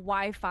has Mm. like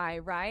Wi-Fi,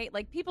 right?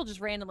 Like people just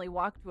randomly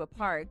walk to a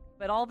park,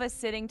 but all of us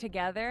sitting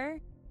together,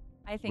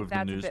 I think With the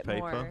that's a bit newspaper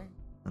more.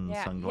 and Yeah,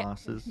 yeah.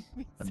 sunglasses at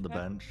the Exactly.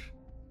 bench.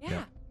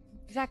 Yeah,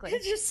 exactly.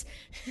 Just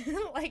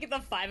like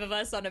the five of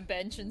us on a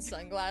bench in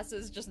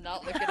sunglasses, just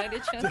not looking at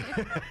each other.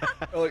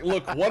 Like,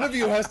 look, one of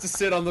you has to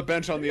sit on the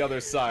bench on the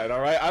other side, all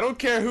right? I don't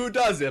care who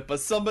does it, but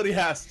somebody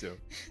has to.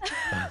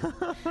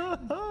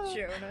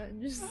 Jonah,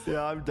 just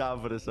Yeah, I'm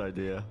down for this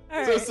idea.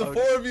 All So right. it's the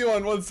four of you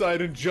on one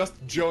side and just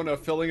Jonah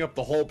filling up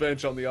the whole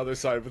bench on the other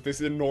side with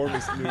this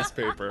enormous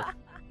newspaper.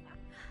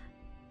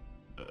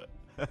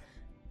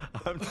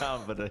 I'm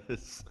down for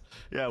this.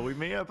 Yeah, we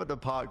meet up at the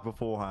park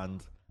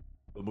beforehand,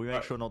 but we make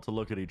Right. sure not to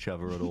look at each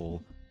other at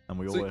all, and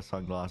we all So- wear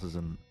sunglasses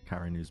and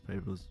carry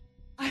newspapers.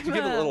 To give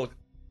a Oh,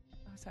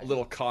 sorry.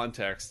 little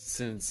context,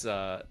 since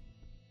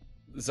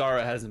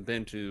Zara hasn't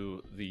been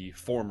to the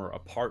former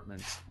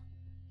apartment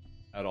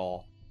at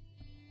all.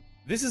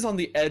 This is on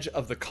the edge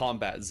of the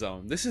combat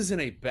zone. This is in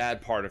a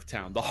bad part of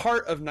town. The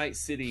heart of Night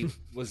City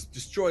was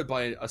destroyed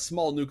by a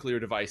small nuclear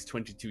device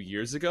 22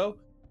 years ago,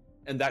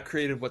 and that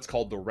created what's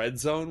called the Red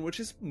Zone, which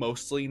is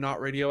mostly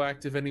not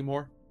radioactive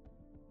anymore.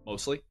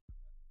 Mostly.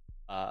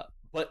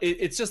 But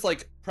it's just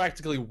like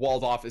practically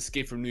walled off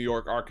Escape from New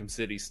York, Arkham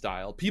City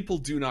style. People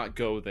do not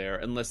go there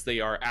unless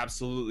they are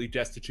absolutely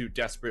destitute,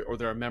 desperate, or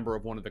they're a member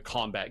of one of the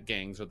combat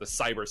gangs or the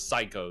cyber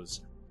psychos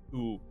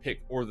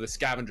or the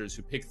scavengers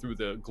who pick through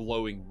the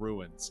glowing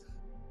ruins.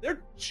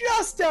 They're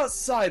just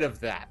outside of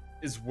that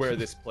is where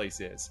this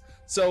place is.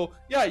 So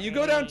yeah, you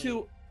go down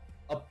to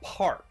a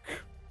park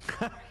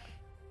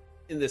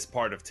in this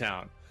part of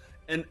town.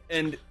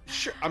 And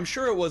sure, I'm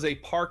sure it was a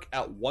park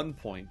at one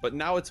point, but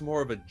now it's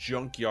more of a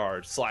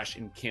junkyard /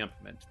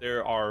 encampment.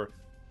 There are,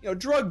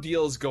 drug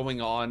deals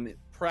going on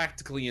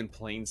practically in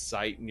plain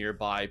sight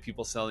nearby.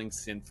 People selling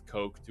synth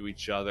coke to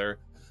each other.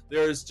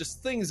 There's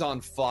just things on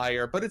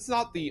fire, but it's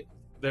not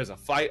there's a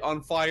fight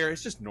on fire.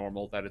 It's just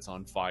normal that it's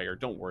on fire.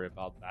 Don't worry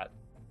about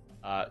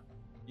that.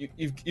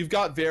 You've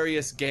got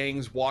various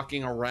gangs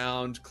walking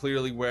around,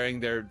 clearly wearing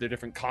their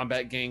different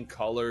combat gang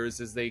colors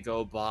as they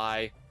go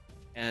by.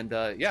 And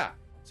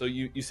so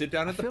you sit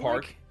down at the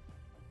park. Like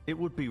it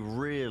would be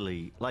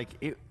really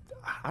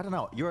I don't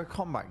know. You're a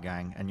combat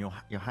gang and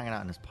you're hanging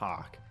out in this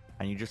park,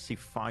 and you just see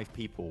 5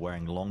 people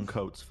wearing long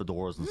coats,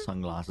 fedoras, and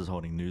sunglasses,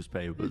 holding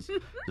newspapers,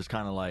 just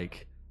kind of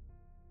like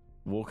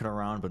walking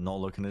around but not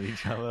looking at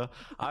each other.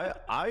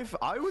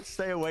 I would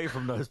stay away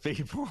from those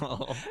people.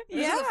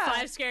 Those are the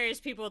 5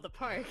 scariest people at the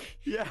park.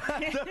 Yeah,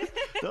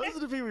 those are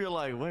the people you're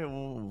like, wait,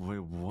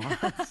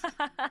 what?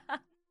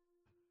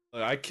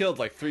 I killed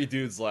like 3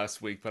 dudes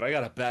last week, but I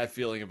got a bad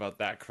feeling about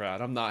that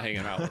crowd. I'm not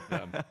hanging out with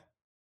them.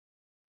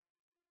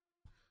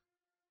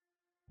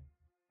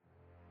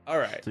 All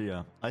right. So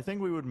yeah, I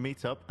think we would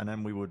meet up and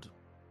then we would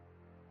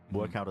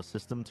work out a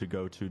system to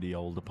go to the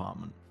old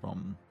apartment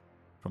from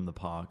the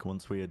park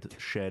once we had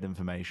shared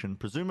information.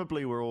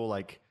 Presumably we're all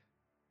like,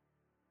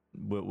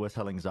 we're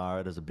telling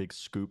Zara there's a big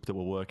scoop that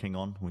we're working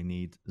on. We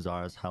need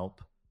Zara's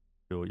help,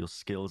 your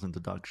skills and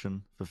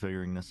deduction for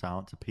figuring this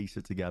out, to piece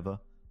it together.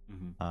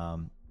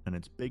 Mm-hmm. And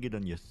it's bigger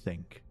than you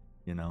think.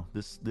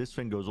 This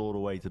thing goes all the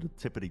way to the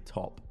tippity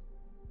top,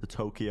 to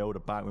Tokyo, the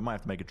back. We might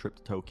have to make a trip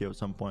to Tokyo at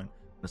some point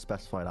and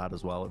specify that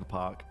as well at the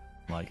park.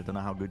 Like, I don't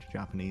know how good your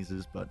Japanese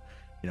is, but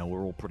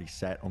we're all pretty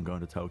set on going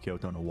to Tokyo.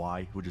 Don't know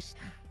why.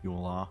 You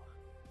all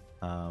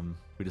are.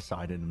 We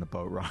decided in the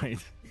boat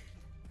ride.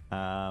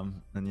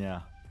 And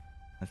yeah,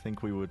 I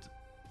think we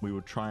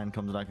would try and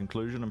come to that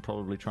conclusion and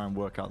probably try and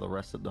work out the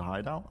rest at the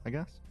hideout, I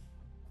guess.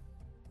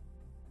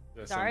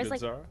 Zara's like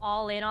Zara?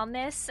 all in on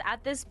this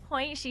at this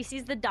point. She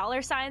sees the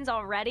dollar signs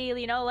already,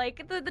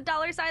 like the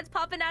dollar signs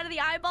popping out of the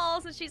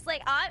eyeballs, and she's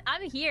like,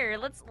 I'm here.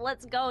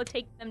 Let's go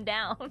take them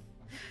down.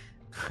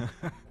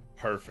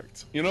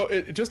 Perfect.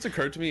 It just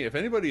occurred to me, if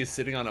anybody is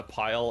sitting on a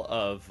pile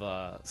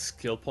of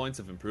skill points,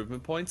 of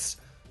improvement points,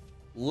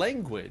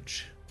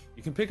 language.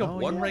 You can pick up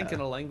one rank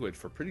in a language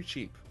for pretty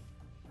cheap.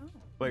 Oh.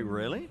 Wait,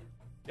 really?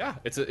 Yeah,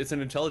 it's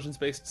an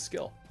intelligence-based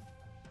skill.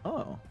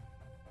 Oh.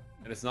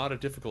 And it's not a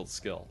difficult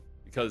skill.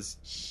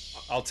 Because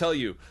I'll tell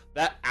you,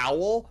 that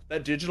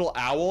digital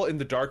owl in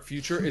the dark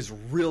future is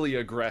really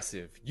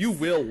aggressive. You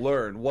will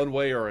learn one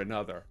way or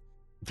another.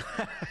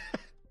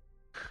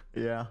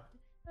 Yeah.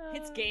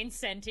 It's gained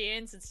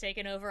sentience. It's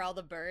taken over all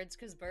the birds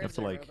because birds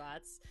are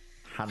robots.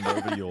 Hand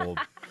over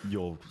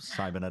your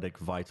cybernetic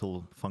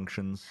vital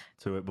functions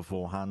to it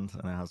beforehand,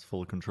 and it has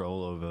full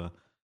control over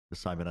the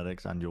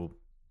cybernetics and your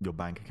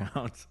bank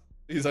account.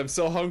 Because I'm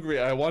so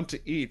hungry, I want to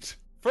eat.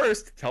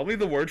 First, tell me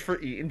the word for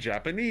eat in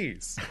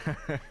Japanese.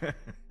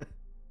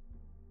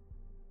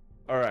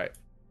 All right.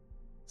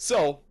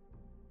 So,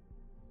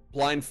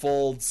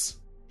 blindfolds,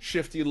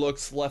 shifty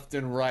looks left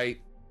and right,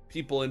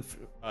 people in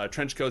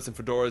trench coats and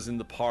fedoras in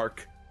the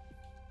park.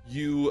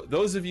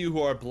 Those of you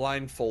who are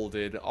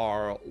blindfolded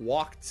are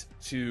walked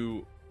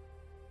to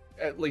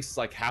at least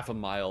like half a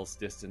mile's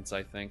distance,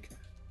 I think.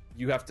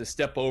 You have to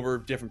step over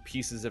different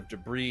pieces of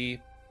debris.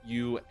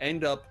 You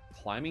end up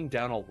climbing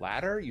down a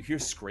ladder. You hear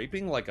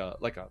scraping like a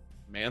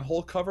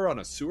manhole cover on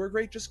a sewer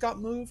grate just got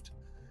moved.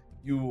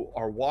 You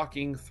are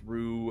walking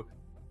through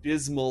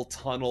dismal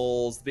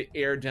tunnels. The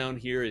air down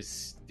here is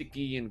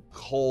sticky and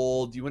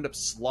cold. You end up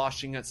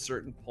sloshing at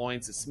certain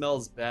points. It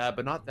smells bad,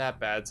 but not that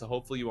bad, so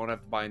hopefully you won't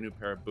have to buy a new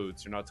pair of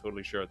boots. You're not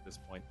totally sure at this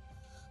point.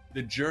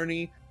 The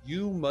journey,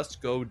 you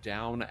must go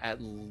down at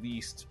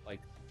least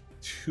like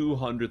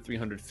 200,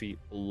 300 feet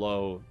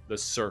below the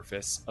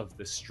surface of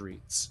the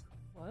streets.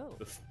 Whoa.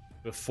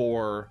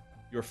 Before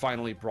you're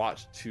finally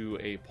brought to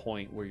a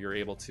point where you're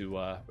able to,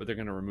 where they're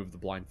going to remove the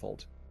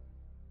blindfold.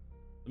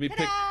 Let me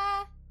pick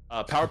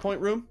PowerPoint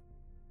room.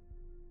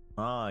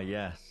 Ah,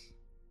 yes.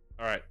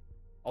 All right,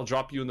 I'll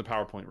drop you in the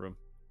PowerPoint room.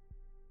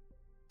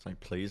 It's like,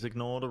 please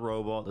ignore the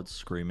robot that's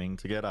screaming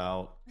to get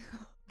out.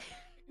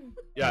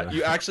 Yeah,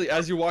 you actually,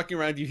 as you're walking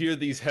around, you hear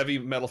these heavy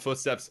metal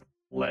footsteps.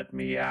 Let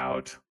me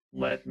out.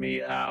 Let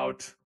me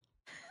out.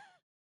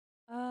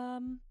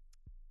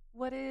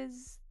 What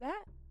is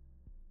that?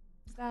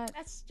 Is that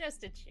That's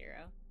just a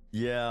Chiro.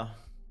 Yeah.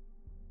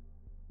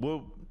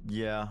 Well,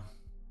 yeah.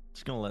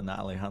 Just gonna let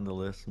Natalie handle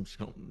this.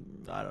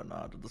 I don't know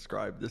how to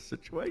describe this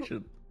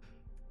situation.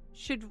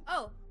 should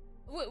Oh,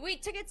 we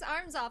took its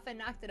arms off and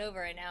knocked it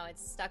over, and now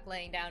it's stuck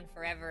laying down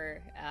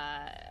forever,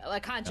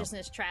 like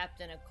consciousness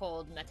trapped in a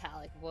cold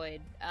metallic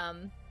void.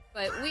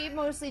 But we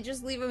mostly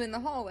just leave him in the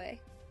hallway.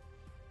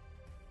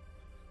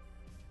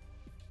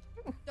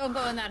 Don't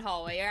go in that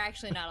hallway. You're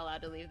actually not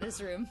allowed to leave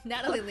this room.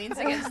 Natalie leans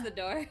against the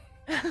door.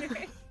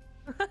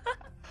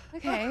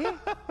 okay?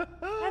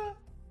 That's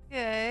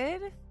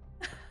good.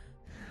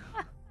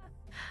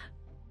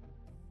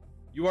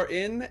 You are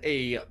in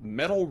a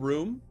metal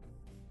room,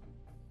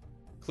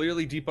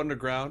 clearly deep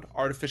underground,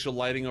 artificial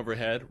lighting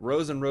overhead,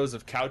 rows and rows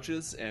of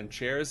couches and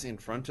chairs in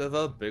front of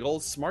a big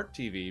old smart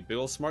TV, big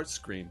old smart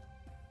screen.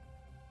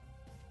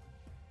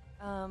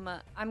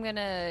 I'm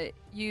gonna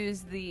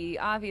use the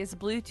obvious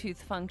Bluetooth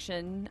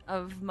function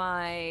of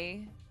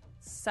my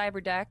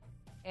cyber deck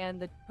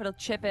and put a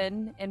chip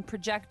in and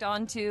project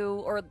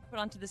onto or put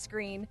onto the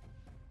screen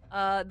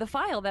the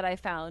file that I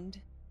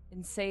found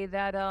and say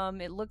that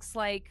it looks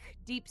like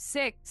Deep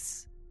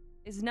Six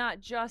is not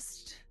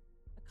just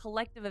a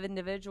collective of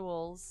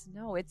individuals.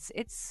 No,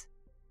 it's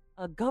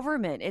a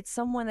government. It's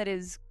someone that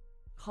is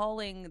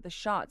calling the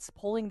shots,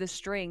 pulling the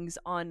strings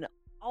on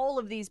all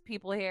of these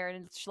people here,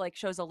 and it like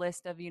shows a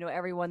list of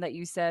everyone that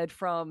you said,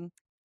 from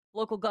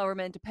local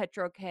government to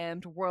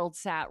Petrochem to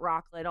WorldSat,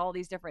 Rocklet, all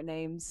these different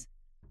names.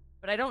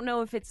 But I don't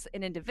know if it's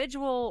an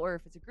individual or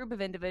if it's a group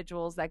of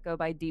individuals that go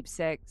by Deep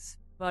Six.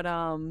 But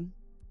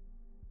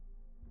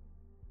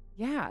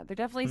yeah, there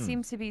definitely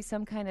seems to be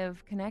some kind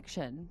of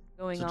connection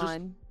going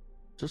on.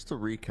 Just to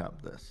recap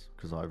this,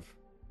 because I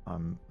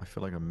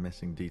feel like I'm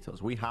missing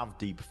details. We have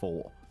Deep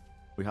 4.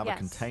 We have a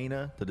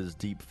container that is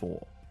Deep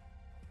 4.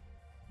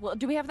 Well,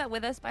 do we have that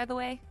with us, by the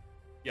way?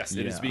 Yes,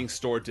 it is being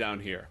stored down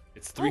here.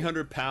 It's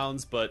 300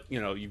 pounds, but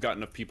you've got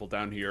enough people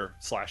down here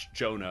 /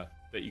 Jonah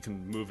that you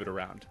can move it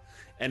around.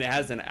 And it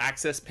has an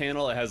access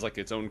panel. It has like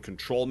its own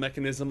control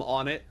mechanism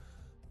on it.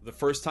 The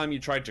first time you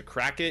tried to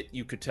crack it,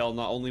 you could tell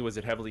not only was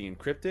it heavily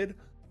encrypted,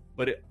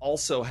 but it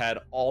also had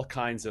all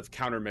kinds of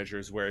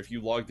countermeasures where if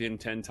you logged in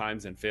 10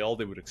 times and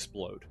failed, it would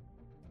explode.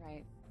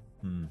 Right.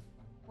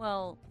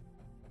 Well,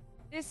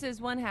 this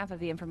is one half of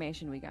the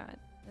information we got.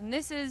 And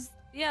this is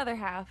the other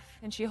half.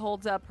 And she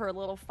holds up her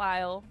little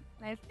file.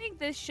 And I think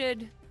this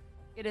should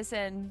get us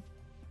in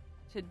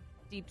to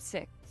Deep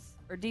 6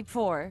 or Deep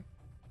 4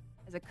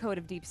 as a code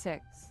of Deep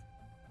 6.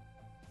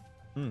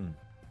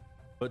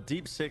 But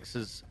Deep 6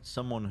 is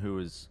someone who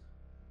is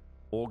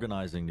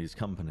organizing these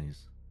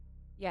companies.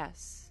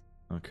 Yes.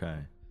 Okay.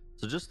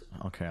 So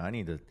I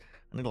need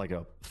like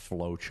a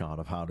flow chart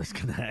of how this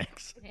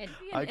connects.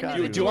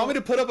 Do you want me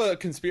to put up a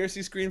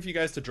conspiracy screen for you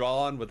guys to draw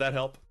on? Would that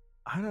help?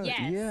 I don't.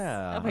 Yes.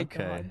 Yeah. Oh my okay.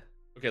 God.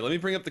 Okay, let me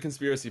bring up the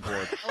conspiracy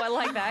board. Oh, I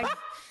like that.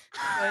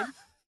 Good.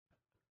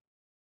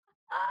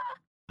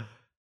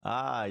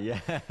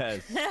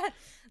 Yes.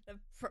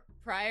 The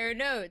prior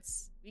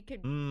notes. We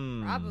could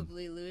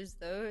probably lose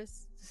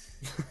those.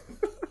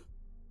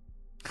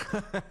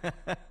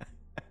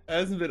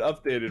 Hasn't been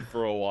updated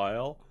for a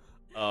while.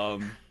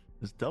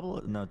 Is Double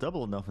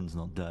or Nothing's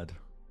not dead.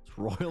 Is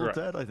Royal Correct.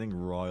 dead? I think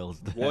Royal's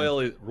dead.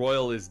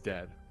 Royal is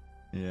dead.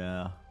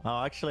 Yeah.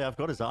 Oh, actually, I've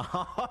got his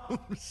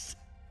arms.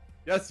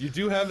 Yes, you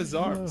do have his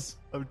arms.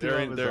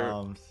 They're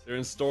arms. They're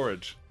in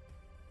storage.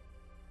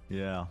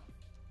 Yeah.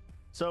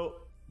 So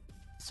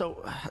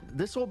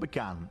this all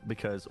began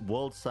because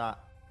WorldSat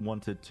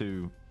wanted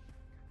to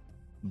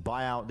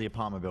buy out the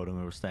apartment building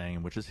we were staying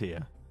in, which is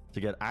here,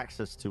 to get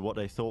access to what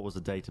they thought was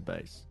a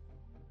database.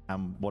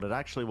 And what it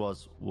actually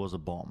was a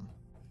bomb.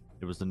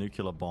 It was the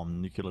nuclear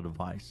bomb, nuclear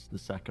device, the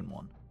second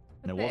one.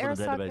 And it wasn't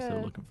a database they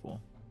were looking for.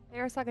 The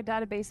Arasaka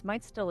database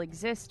might still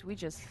exist. We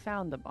just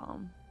found the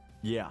bomb.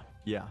 Yeah.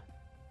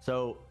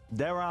 So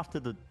thereafter,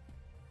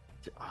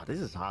 this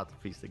is hard to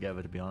piece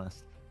together, to be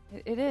honest.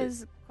 It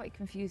is quite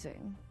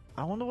confusing.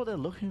 I wonder what they're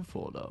looking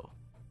for, though,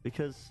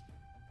 because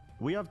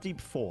we have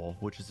Deep 4,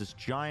 which is this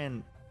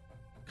giant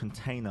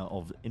container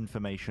of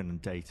information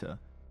and data,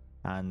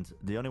 and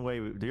the only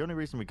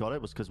reason we got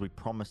it was because we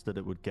promised that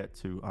it would get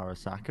to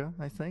Arasaka.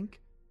 I think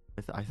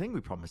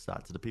we promised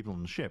that to the people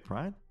on the ship,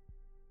 right?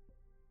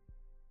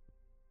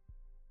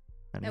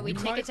 That we'd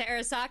take it to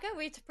Arasaka?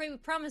 We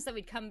promised that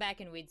we'd come back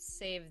and we'd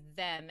save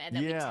them, and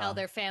that we'd tell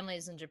their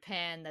families in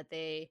Japan that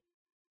they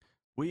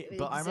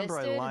But I remember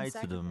I lied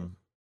to them.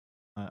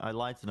 I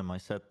lied to them. I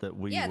said that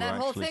we Yeah, were that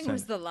whole actually thing sent,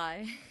 was the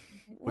lie.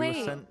 we were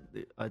Wait, sent,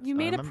 you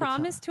made a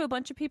promise to a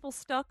bunch of people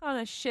stuck on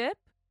a ship?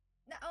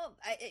 No,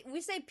 we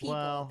say people.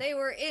 Well- They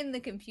were in the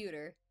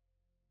computer.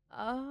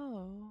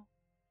 Oh.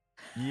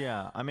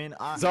 Yeah, I mean,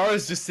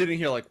 Zara's just sitting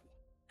here like,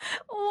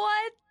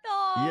 What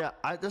the? yeah,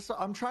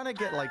 I'm trying to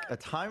get like a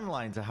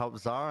timeline to help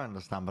Zara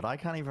understand, but I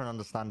can't even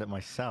understand it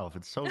myself.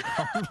 It's so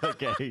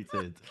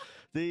complicated.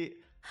 We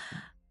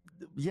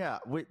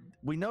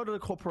know that the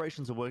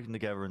corporations are working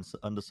together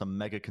under some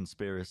mega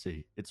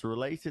conspiracy. It's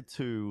related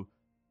to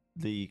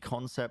the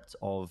concept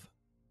of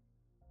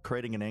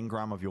creating an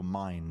engram of your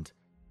mind,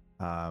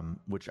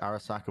 which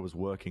Arasaka was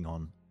working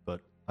on,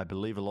 but I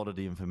believe a lot of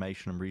the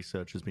information and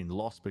research has been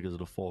lost because of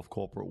the Fourth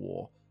Corporate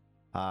War.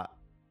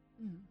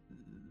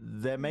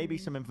 There may be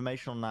some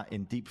information on that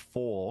in Deep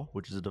 4,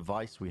 which is a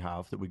device we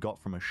have that we got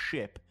from a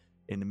ship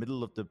in the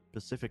middle of the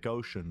Pacific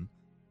Ocean.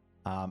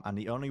 And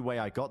the only way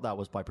I got that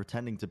was by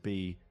pretending to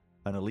be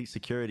an elite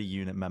security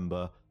unit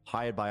member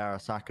hired by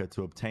Arasaka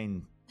to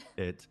obtain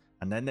it.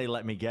 And then they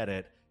let me get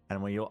it.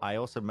 And I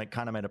also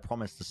kind of made a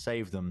promise to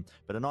save them,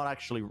 but they're not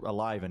actually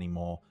alive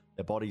anymore.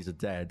 Their bodies are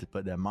dead,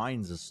 but their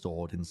minds are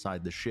stored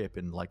inside the ship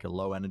in like a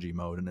low energy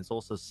mode. And it's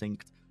also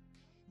sunk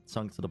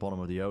to the bottom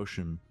of the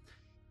ocean.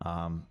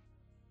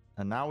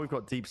 And now we've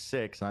got Deep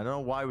 6, and I don't know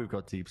why we've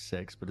got Deep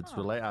 6, but it's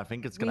related. I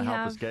think it's going to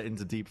help us get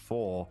into Deep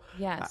 4.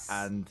 Yes.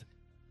 And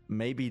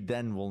maybe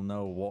then we'll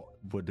know what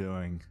we're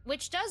doing.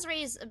 Which does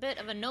raise a bit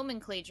of a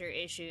nomenclature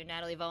issue,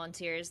 Natalie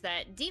volunteers,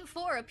 that Deep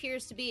 4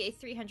 appears to be a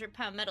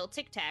 300-pound metal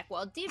tic-tac,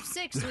 while Deep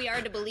 6, we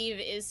are to believe,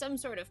 is some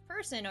sort of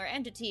person or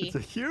entity. It's a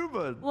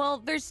human! Well,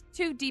 there's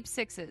 2 Deep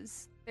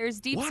 6s. There's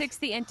Deep 6,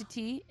 the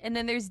entity, and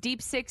then there's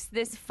Deep 6,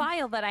 this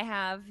file that I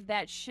have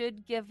that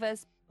should give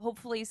us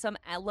hopefully some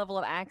level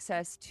of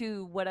access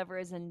to whatever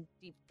is in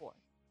Deep 4.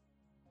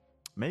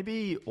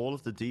 Maybe all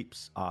of the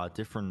Deeps are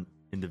different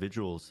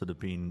individuals that have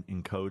been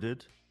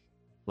encoded.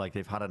 Like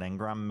they've had an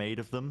engram made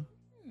of them,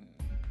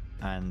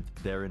 and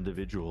they're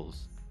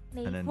individuals.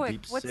 Maybe. And then Quick,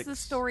 Deep what's 6... the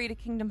story to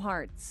Kingdom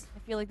Hearts? I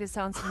feel like this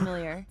sounds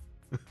familiar.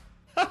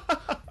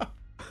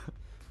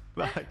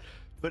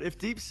 But if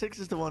Deep 6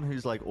 is the one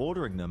who's like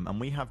ordering them, and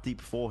we have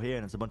Deep 4 here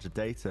and it's a bunch of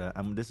data,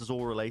 and this is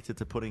all related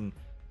to putting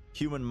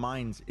human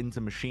minds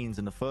into machines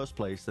in the first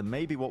place, then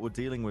maybe what we're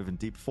dealing with in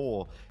Deep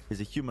 4 is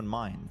a human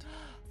mind.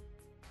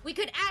 We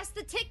could ask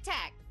the Tic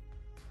Tac.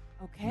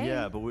 Okay.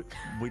 Yeah, but we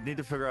need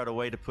to figure out a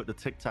way to put the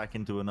Tic Tac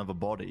into another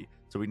body.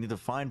 So we need to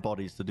find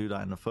bodies to do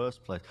that in the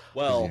first place.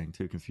 Well, This is getting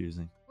too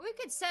confusing. We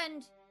could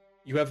send.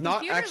 You have not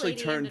Computer actually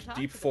lady turned in to talk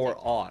Deep to the 4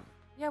 Tic-Tac. on.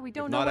 Yeah, we You've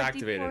don't know not what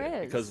activated Deep 4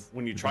 it is. because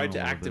when you We tried don't to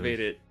know what it activate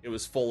is. it, it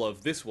was full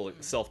of this will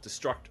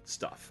self-destruct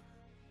stuff.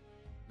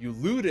 You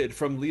looted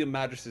from Liam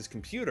Madris's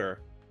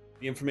computer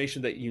the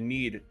information that you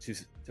need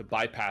to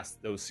bypass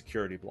those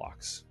security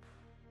blocks.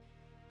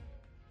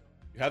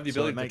 You have the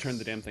So it ability makes- to turn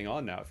the damn thing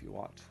on now if you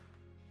want.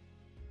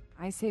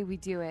 I say we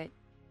do it.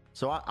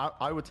 So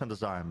I would turn to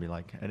Zara and be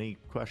like, any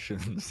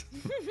questions?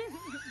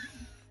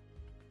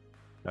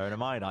 Bearing in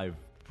mind, I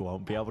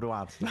won't be able to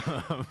answer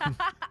them.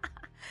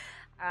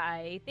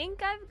 I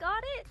think I've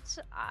got it.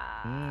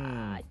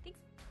 I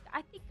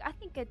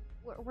think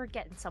we're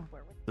getting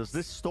somewhere with Does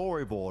this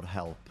storyboard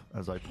help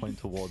as I point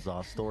towards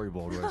our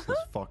storyboard where it says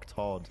fuck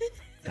Todd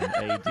and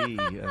AD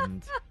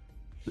and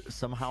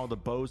somehow the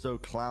Bozo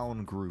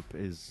Clown group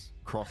is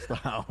crossed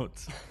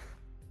out?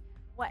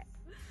 What?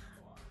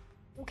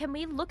 Can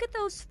we look at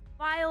those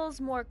files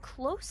more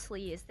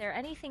closely? Is there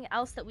anything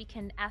else that we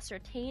can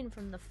ascertain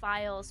from the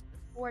files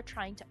before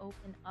trying to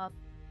open up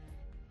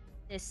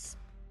this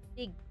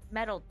big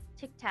metal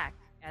tic-tac,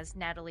 as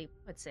Natalie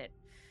puts it?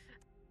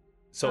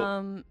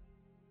 So,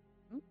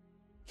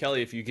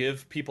 Kelly, if you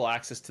give people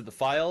access to the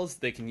files,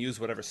 they can use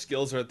whatever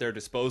skills are at their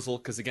disposal.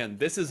 Because again,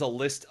 this is a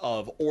list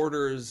of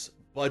orders,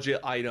 budget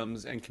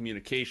items, and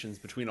communications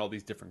between all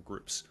these different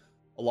groups.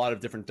 A lot of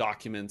different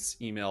documents,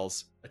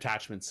 emails,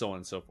 attachments, so on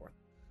and so forth.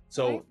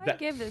 So if I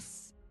give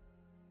this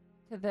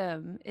to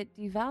them, it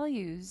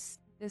devalues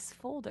this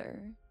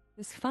folder,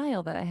 this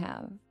file that I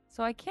have.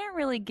 So I can't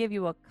really give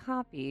you a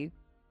copy,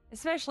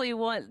 especially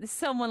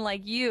someone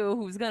like you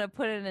who's going to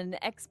put in an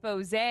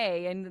expose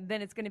and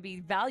then it's going to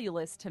be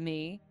valueless to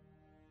me.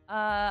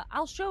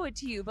 I'll show it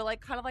to you, but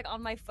kind of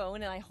on my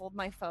phone, and I hold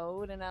my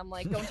phone and I'm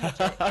like, don't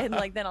touch it, and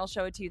then I'll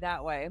show it to you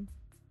that way.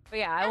 But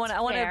yeah, I want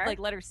to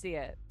let her see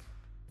it.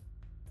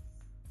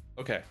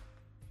 Okay.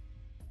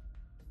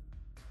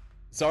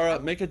 Zara,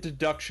 make a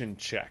deduction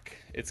check.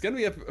 It's going to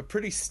be a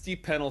pretty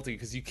steep penalty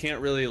because you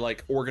can't really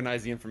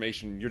organize the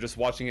information. You're just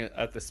watching it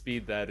at the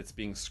speed that it's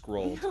being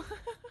scrolled.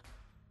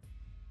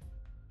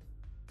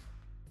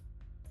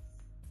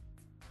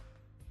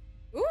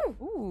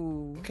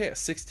 Ooh. Okay, a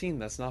 16,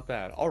 that's not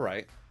bad. All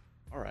right.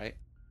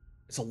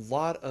 It's a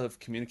lot of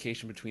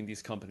communication between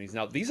these companies.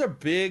 Now, these are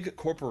big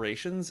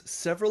corporations.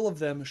 Several of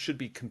them should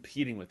be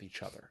competing with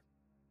each other,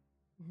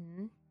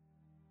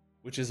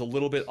 which is a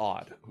little bit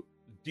odd.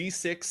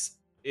 D6,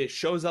 it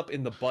shows up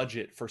in the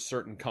budget for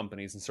certain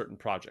companies and certain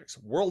projects.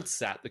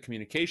 WorldSat, the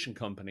communication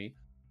company,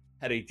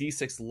 had a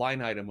D6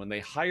 line item when they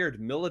hired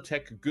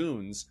Militech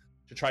goons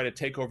to try to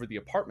take over the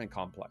apartment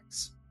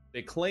complex.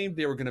 They claimed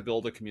they were going to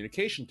build a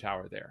communication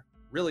tower there.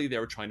 Really, they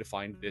were trying to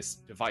find this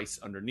device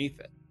underneath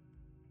it.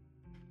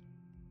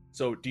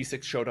 So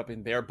D6 showed up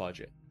in their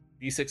budget.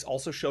 D6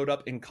 also showed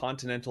up in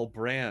Continental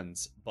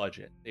Brand's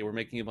budget. They were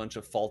making a bunch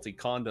of faulty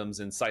condoms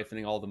and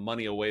siphoning all the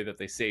money away that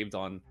they saved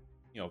on,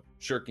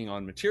 shirking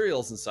on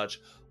materials and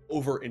such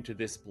over into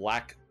this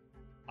black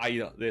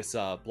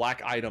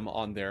item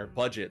on their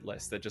budget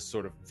list that just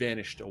sort of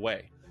vanished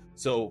away.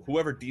 So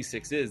whoever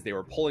D6 is, they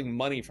were pulling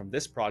money from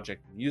this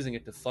project and using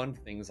it to fund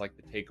things like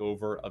the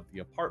takeover of the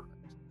apartment.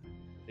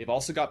 They've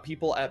also got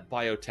people at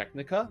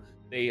Biotechnica.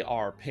 They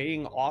are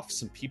paying off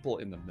some people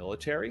in the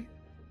military.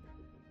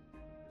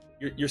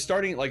 You're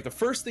starting, like, the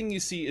first thing you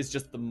see is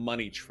just the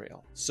money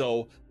trail.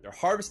 So they're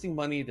harvesting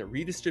money, they're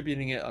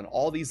redistributing it on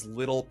all these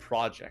little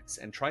projects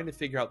and trying to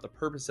figure out the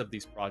purpose of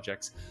these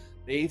projects.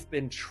 They've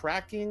been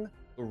tracking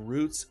the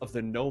routes of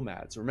the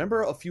nomads.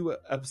 Remember a few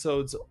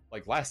episodes,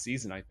 like last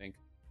season, I think,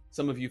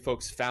 some of you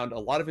folks found a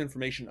lot of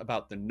information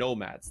about the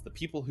nomads, the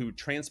people who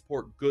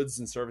transport goods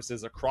and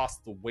services across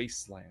the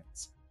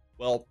wastelands.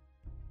 Well,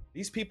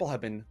 these people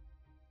have been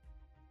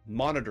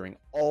monitoring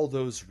all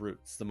those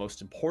routes, the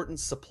most important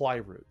supply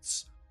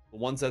routes, the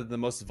ones that are the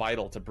most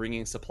vital to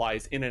bringing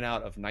supplies in and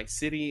out of Night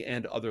City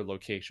and other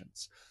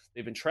locations.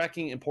 They've been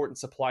tracking important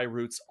supply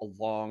routes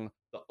along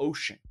the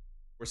ocean,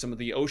 where some of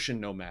the ocean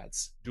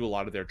nomads do a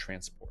lot of their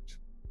transport.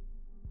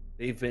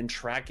 They've been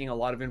tracking a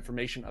lot of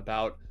information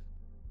about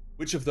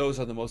which of those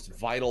are the most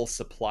vital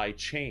supply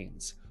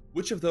chains,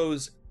 which of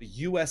those the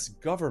US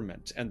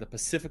government and the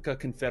Pacifica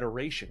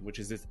Confederation, which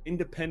is this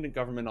independent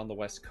government on the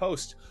West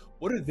Coast,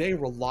 what do they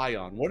rely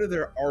on? What are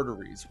their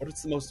arteries? What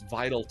is the most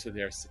vital to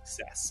their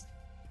success?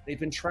 They've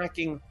been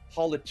tracking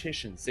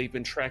politicians. They've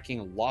been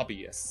tracking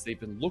lobbyists. They've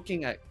been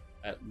looking at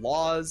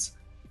laws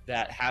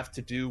that have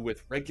to do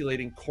with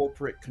regulating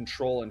corporate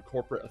control and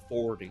corporate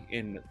authority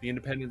in the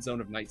independent zone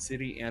of Night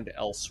City and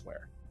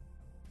elsewhere.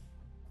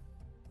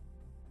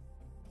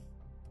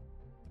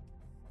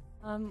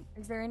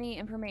 Is there any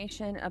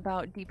information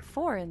about Deep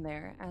 4 in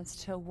there as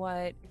to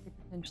what could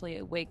potentially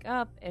wake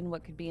up and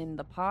what could be in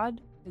the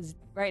pod? Because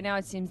right now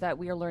it seems that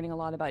we are learning a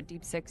lot about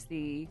Deep 6,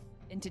 the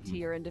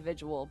entity or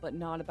individual, but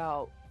not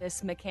about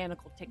this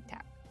mechanical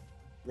tic-tac.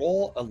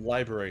 Roll a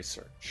library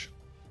search.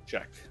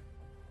 Check.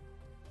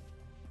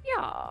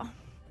 Yeah.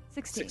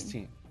 16.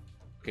 16.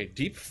 Okay,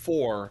 Deep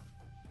 4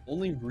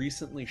 only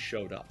recently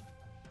showed up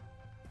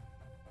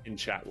in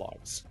chat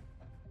logs.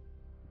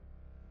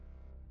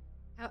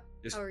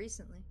 How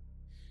recently?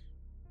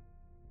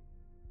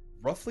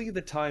 Roughly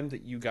the time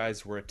that you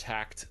guys were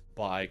attacked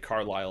by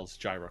Carlisle's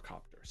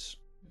gyrocopters.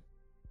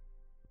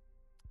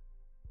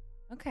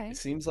 Okay. It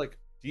seems like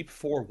Deep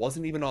 4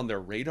 wasn't even on their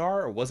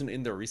radar or wasn't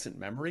in their recent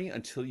memory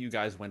until you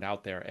guys went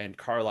out there and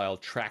Carlisle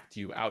tracked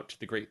you out to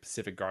the Great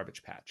Pacific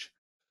Garbage Patch.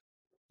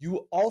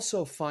 You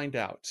also find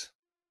out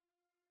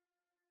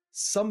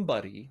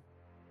somebody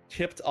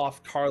tipped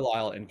off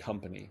Carlisle and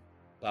company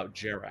about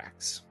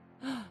Jerax.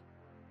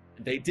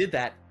 And they did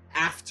that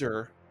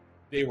after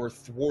they were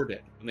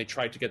thwarted when they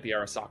tried to get the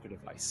Arasaka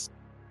device.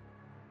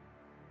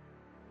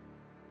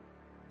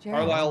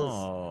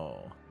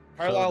 Carlisle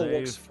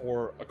works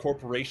for a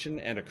corporation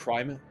and a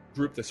crime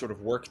group that sort of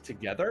work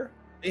together.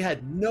 They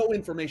had no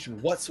information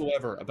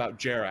whatsoever about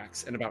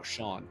Jerax and about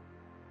Sean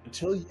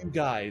until you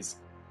guys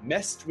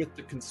messed with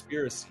the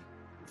conspiracy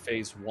in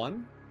Phase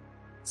 1.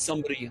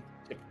 Somebody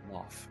tipped them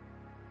off.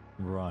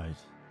 Right.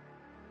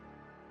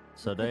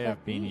 So they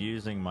have been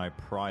using my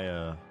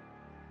prior,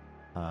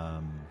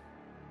 what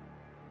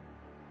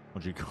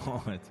do you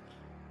call it?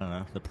 I don't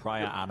know, the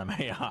prior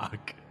anime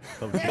arc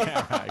of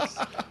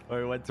Jerax,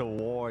 where we went to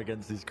war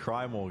against these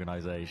crime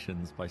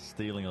organizations by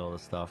stealing all the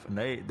stuff. And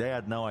they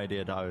had no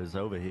idea that I was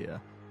over here,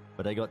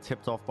 but they got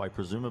tipped off by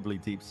presumably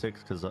Deep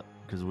 6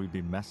 because we've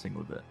been messing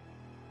with it.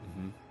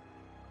 Mm-hmm.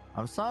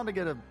 I'm starting to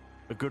get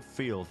a good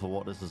feel for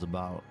what this is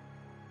about,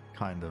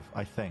 kind of,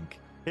 I think.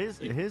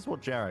 Here's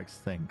what Jerax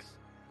thinks.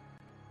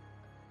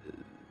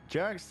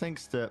 Jerax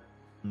thinks that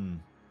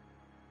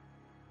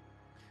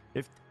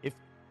if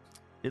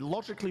it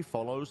logically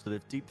follows that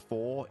if Deep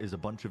 4 is a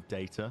bunch of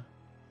data,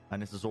 and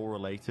this is all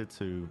related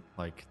to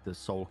like the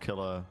Soul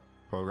Killer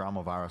program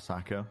of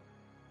Arasaka,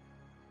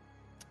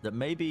 that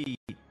maybe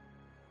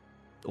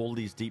all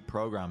these deep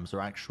programs are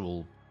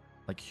actual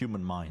like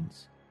human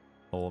minds,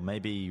 or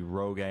maybe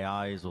rogue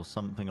AIs or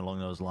something along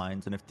those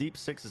lines. And if Deep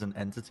 6 is an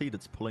entity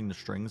that's pulling the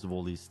strings of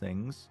all these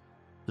things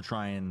to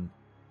try and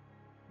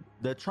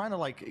they're trying to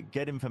like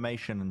get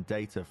information and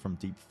data from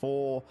Deep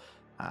 4,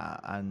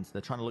 and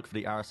they're trying to look for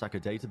the Arasaka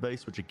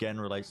database, which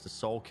again relates to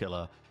Soul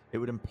Killer. It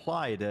would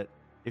imply that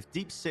if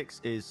Deep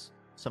 6 is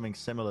something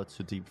similar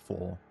to Deep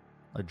 4,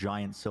 a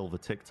giant silver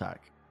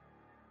tic-tac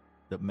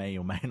that may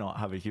or may not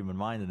have a human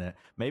mind in it,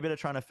 maybe they're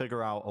trying to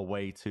figure out a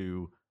way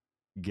to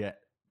get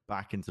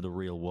back into the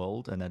real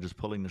world, and they're just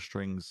pulling the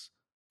strings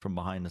from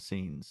behind the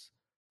scenes.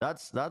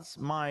 That's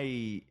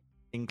my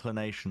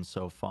inclination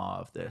so far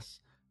of this,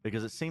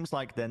 because it seems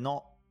like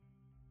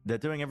they're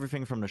doing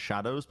everything from the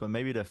shadows, but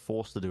maybe they're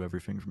forced to do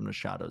everything from the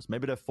shadows.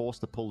 Maybe they're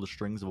forced to pull the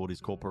strings of all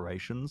these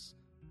corporations,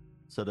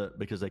 so that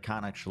because they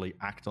can't actually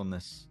act on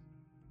this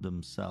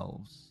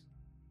themselves.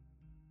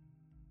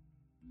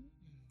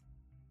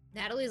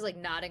 Natalie's like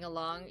nodding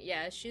along.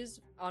 Yeah, she's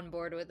on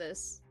board with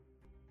this.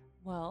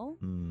 Well,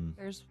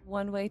 there's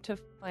one way to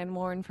find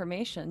more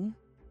information.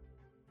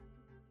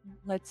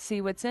 Let's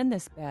see what's in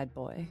this bad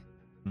boy.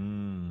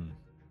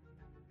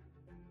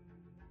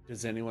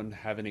 Does anyone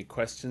have any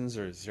questions,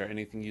 or is there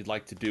anything you'd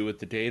like to do with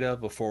the data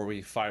before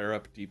we fire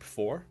up Deep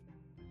 4?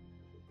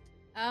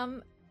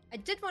 I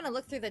did want to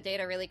look through the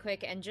data really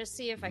quick and just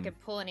see if I could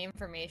pull any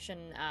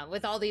information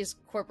with all these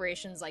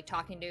corporations like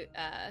talking to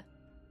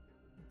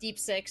Deep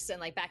Six and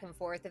like back and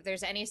forth. If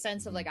there's any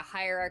sense of like a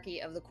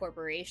hierarchy of the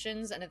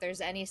corporations, and if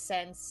there's any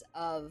sense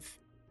of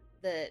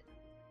the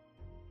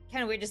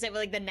kind of weird to say, but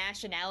like the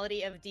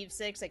nationality of Deep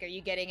Six. Like, are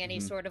you getting any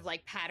sort of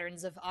like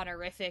patterns of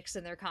honorifics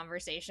in their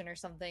conversation or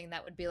something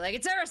that would be like,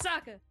 it's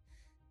Arasaka?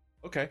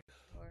 Okay.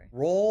 Or...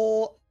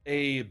 Roll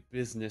a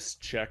business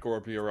check or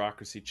a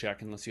bureaucracy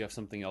check, unless you have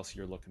something else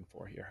you're looking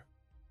for here.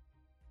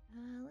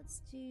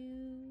 Let's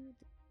do...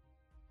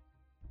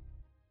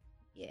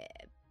 Yeah,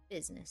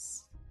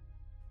 business.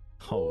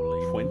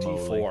 Holy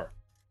 24. moly.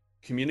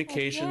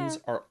 Communications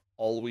are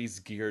always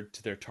geared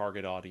to their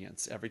target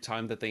audience. Every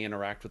time that they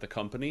interact with a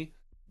company,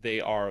 they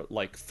are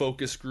like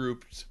focus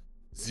grouped,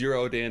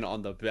 zeroed in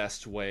on the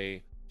best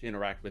way to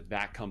interact with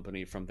that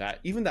company from that,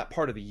 even that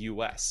part of the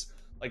US.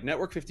 Like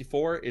Network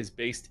 54 is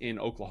based in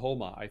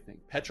Oklahoma, I think.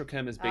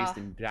 Petrochem is based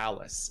in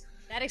Dallas.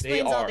 That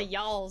explains all the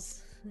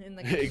y'alls in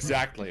the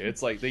Exactly.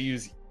 It's like they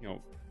use,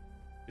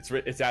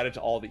 it's added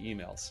to all the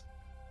emails.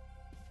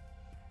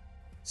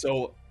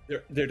 So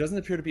there doesn't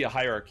appear to be a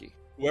hierarchy.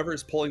 Whoever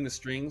is pulling the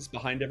strings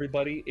behind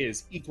everybody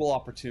is equal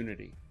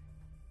opportunity.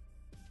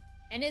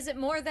 And is it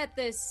more that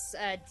this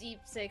Deep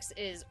Six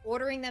is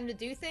ordering them to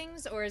do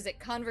things, or is it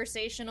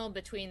conversational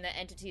between the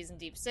entities in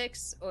Deep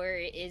Six, or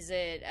is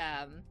it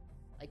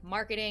like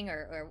marketing,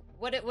 or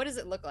what does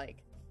it look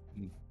like?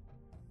 You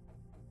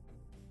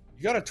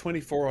got a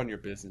 24 on your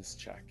business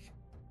check.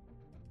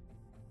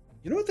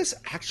 You know what this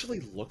actually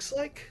looks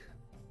like?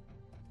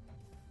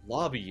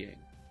 Lobbying.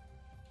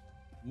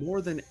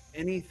 More than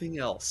anything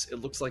else, it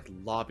looks like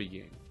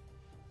lobbying.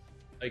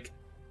 Like,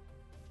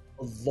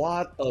 a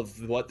lot of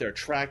what they're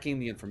tracking,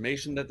 the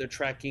information that they're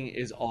tracking,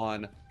 is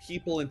on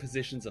people in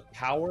positions of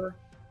power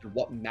and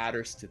what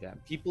matters to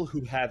them. People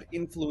who have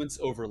influence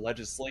over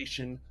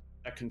legislation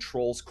that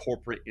controls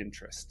corporate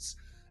interests.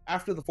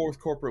 After the Fourth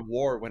Corporate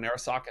War, when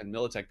Arasaka and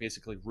Militech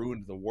basically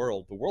ruined the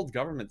world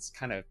governments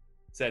kind of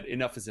said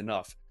enough is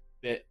enough.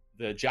 That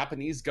the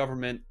Japanese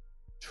government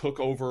took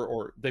over,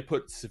 or they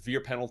put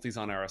severe penalties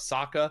on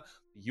Arasaka.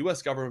 The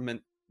US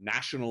government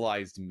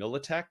nationalized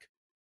Militech.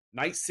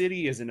 Night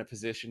City is in a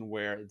position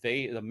where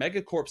the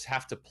megacorps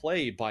have to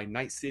play by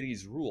Night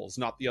City's rules,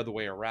 not the other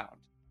way around.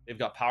 They've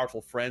got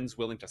powerful friends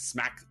willing to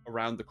smack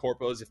around the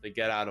corpos if they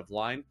get out of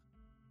line.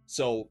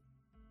 So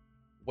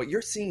what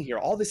you're seeing here,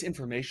 all this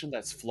information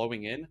that's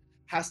flowing in,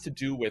 has to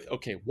do with,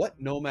 okay, what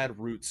nomad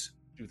routes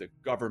do the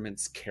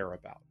governments care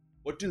about?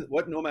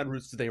 What nomad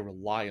routes do they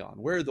rely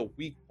on? Where are the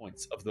weak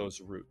points of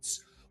those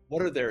routes?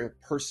 What are their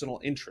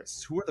personal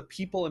interests? Who are the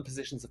people in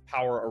positions of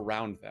power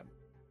around them?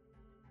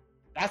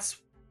 That's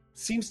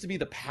seems to be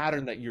the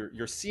pattern that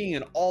you're seeing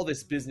in all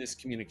this business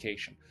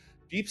communication.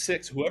 Deep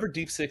Six, whoever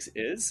Deep Six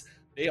is,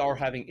 they are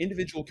having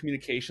individual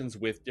communications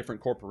with different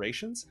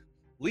corporations.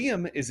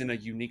 Liam is in a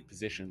unique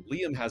position.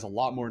 Liam has a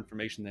lot more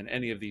information than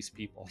any of these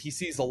people. He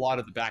sees a lot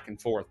of the back and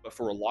forth, but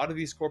for a lot of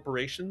these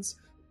corporations,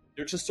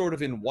 they're just sort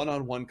of in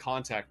one-on-one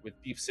contact with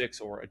Deep Six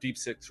or a Deep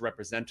Six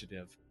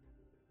representative.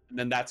 And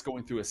then that's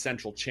going through a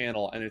central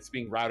channel and it's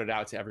being routed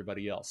out to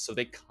everybody else. So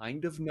they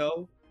kind of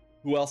know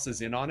who else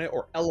is in on it,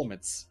 or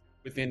elements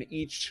within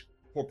each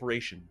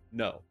corporation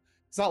know.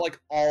 It's not like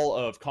all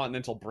of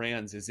Continental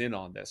Brands is in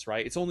on this,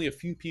 right? It's only a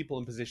few people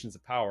in positions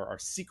of power are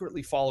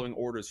secretly following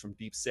orders from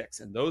Deep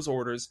Six, and those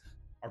orders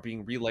are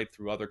being relayed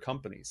through other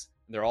companies.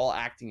 And they're all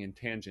acting in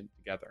tangent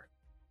together.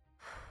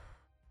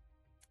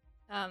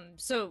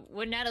 So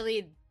what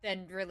Natalie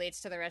then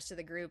relates to the rest of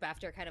the group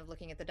after kind of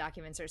looking at the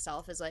documents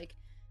herself is like,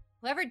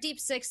 whoever Deep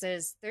Six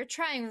is, they're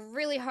trying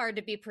really hard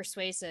to be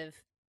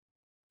persuasive.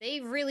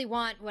 They really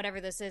want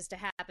whatever this is to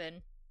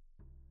happen.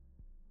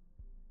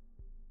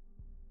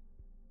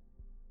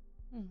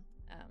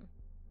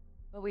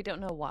 But we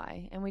don't know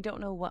why, and we don't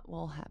know what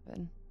will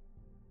happen.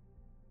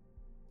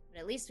 But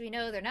at least we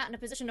know they're not in a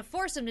position to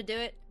force him to do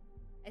it,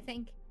 I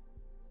think.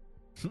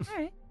 All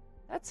right.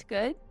 That's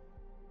good.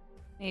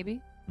 Maybe.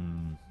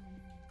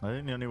 I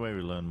think the only way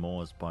we learn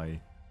more is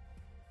by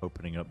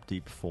opening up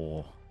Deep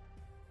 4.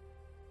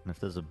 And if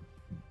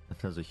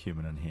there's a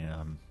human in here,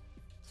 I'm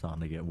starting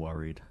to get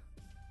worried.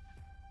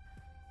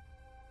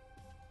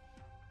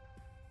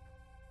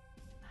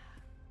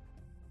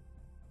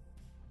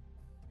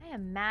 I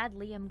am mad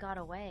Liam got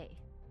away.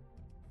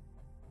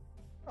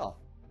 Well,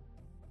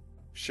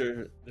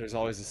 sure, there's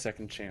always a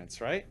second chance,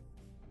 right?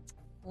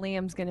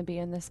 Liam's gonna be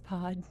in this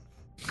pod.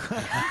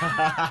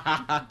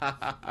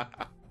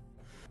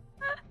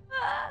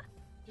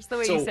 Just the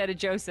way you said it,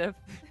 Joseph.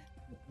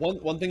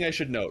 One thing I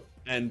should note,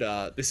 and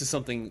this is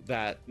something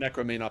that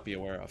Necro may not be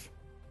aware of,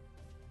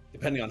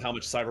 depending on how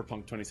much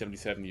Cyberpunk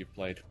 2077 you've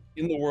played.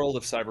 In the world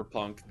of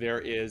Cyberpunk, there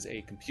is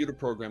a computer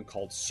program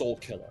called Soul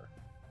Killer.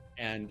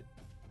 And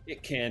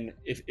it can,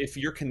 if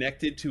you're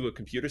connected to a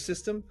computer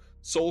system,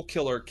 Soul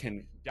Killer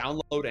can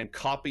download and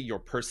copy your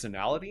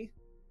personality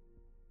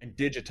and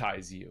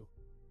digitize you.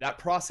 That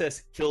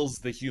process kills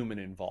the human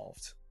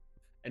involved.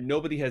 And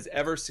nobody has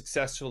ever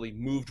successfully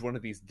moved one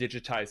of these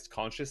digitized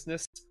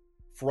consciousness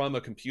from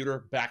a computer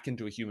back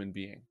into a human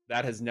being.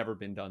 That has never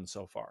been done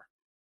so far.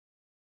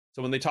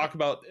 So when they talk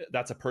about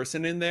that's a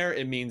person in there,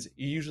 it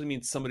usually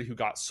means somebody who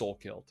got soul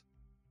killed.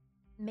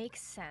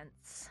 Makes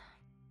sense.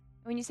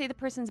 When you say the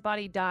person's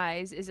body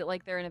dies, is it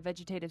like they're in a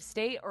vegetative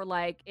state, or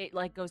like it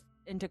like goes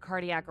into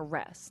cardiac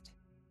arrest?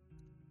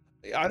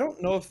 I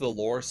don't know if the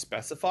lore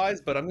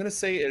specifies, but I'm going to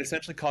say it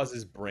essentially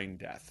causes brain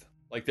death.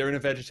 Like they're in a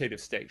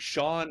vegetative state.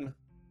 Sean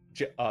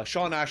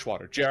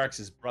Ashwater,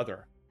 Jarek's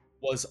brother,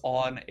 was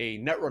on a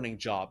net running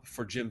job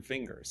for Jim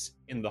Fingers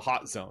in the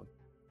hot zone.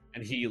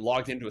 And he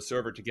logged into a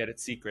server to get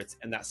its secrets,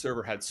 and that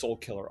server had Soul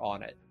Killer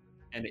on it.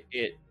 And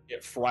it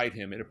fried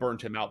him, it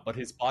burned him out, but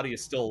his body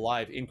is still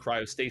alive in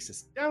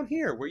cryostasis down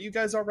here where you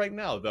guys are right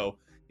now, though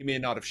he may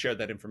not have shared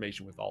that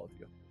information with all of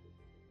you.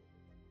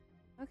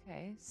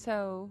 Okay,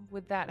 so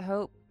with that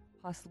hope,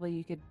 possibly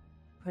you could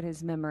put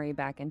his memory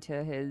back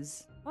into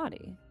his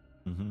body.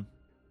 Mm-hmm.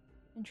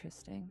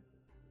 Interesting.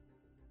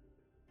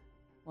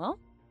 Well,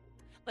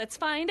 let's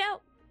find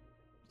out.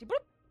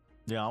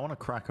 Yeah, I want to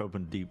crack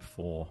open Deep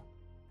 4.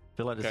 I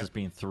feel like this has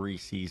been 3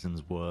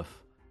 seasons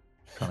worth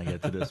trying to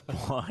get to this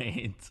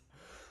point.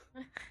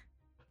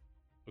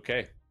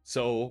 Okay,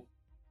 so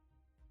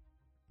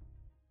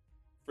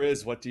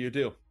Frizz, what do you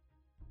do?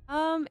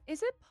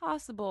 Is it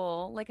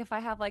possible, like if I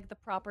have like the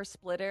proper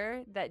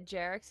splitter, that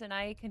Jarek's and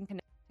I can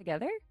connect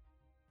together?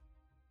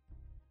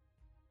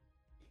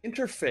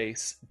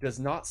 Interface does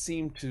not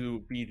seem to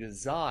be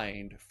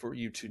designed for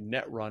you to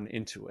net run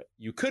into it.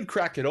 You could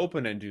crack it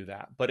open and do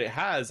that, but it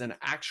has an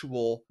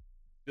actual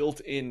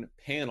built-in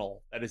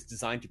panel that is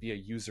designed to be a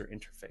user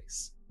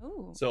interface.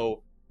 Ooh.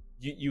 So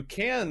you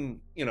can,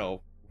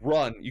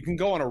 run. You can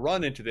go on a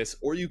run into this,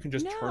 or you can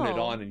just turn it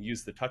on and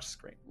use the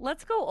touchscreen.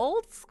 Let's go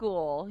old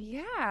school.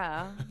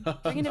 Yeah.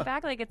 Bringing it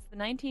back like it's the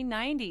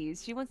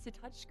 1990s. She wants to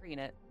touchscreen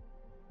it.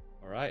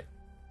 All right.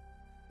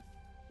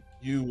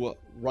 You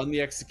run the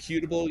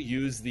executable,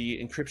 use the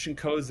encryption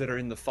codes that are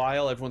in the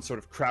file. Everyone's sort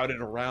of crowded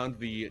around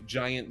the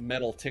giant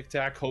metal Tic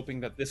Tac, hoping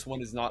that this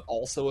one is not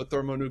also a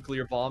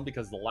thermonuclear bomb,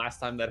 because the last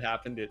time that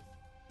happened, it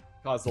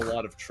caused a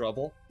lot of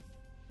trouble.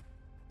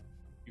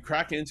 You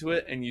crack into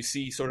it, and you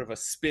see sort of a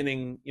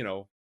spinning,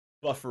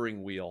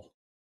 buffering wheel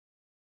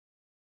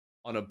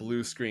on a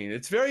blue screen.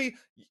 It's very...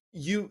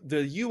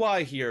 the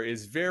UI here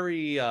is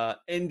very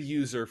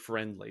end-user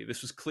friendly.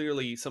 This was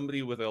clearly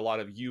somebody with a lot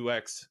of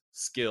UX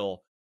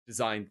skill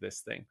designed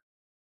this thing.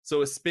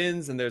 So it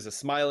spins, and there's a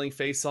smiling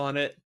face on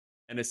it,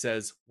 and it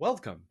says,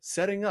 "Welcome,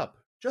 setting up,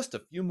 just a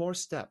few more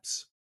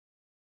steps."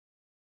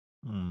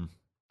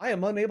 I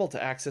am unable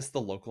to access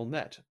the local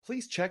net.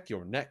 Please check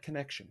your net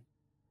connection.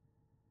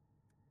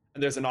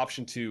 And there's an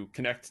option to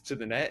connect to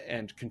the net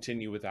and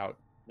continue without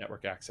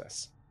network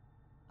access.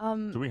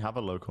 Do we have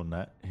a local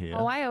net here?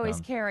 Oh, I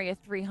always carry a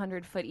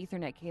 300-foot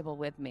Ethernet cable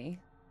with me.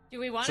 Do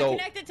we want to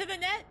connect it to the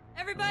net,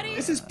 everybody?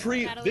 This is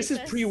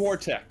pre-war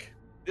tech.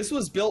 This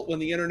was built when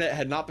the internet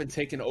had not been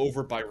taken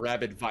over by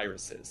rabid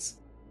viruses.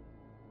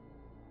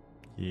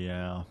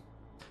 Yeah.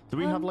 Do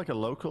we have like a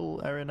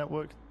local area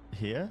network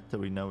here that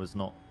we know is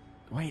not...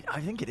 Wait,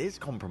 I think it is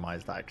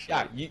compromised, actually.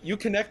 Yeah, you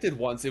connected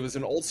once. It was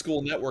an old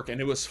school network,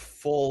 and it was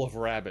full of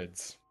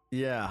rabids.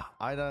 Yeah,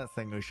 I don't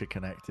think we should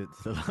connect it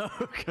to the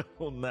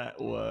local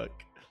network.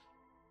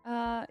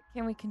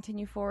 Can we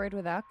continue forward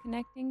without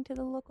connecting to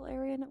the local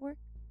area network?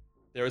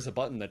 There is a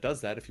button that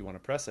does that if you want to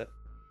press it.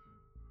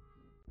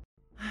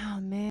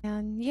 Oh,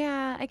 man.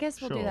 Yeah, I guess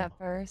we'll do that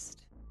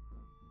first.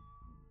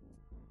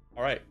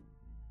 All right.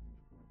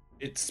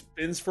 It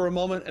spins for a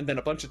moment, and then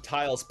a bunch of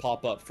tiles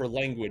pop up for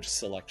language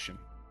selection.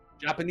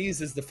 Japanese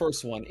is the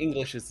first one.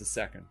 English is the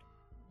second.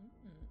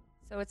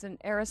 So it's an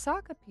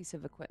Arasaka piece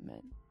of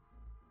equipment.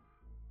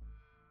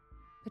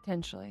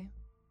 Potentially.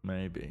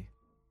 Maybe.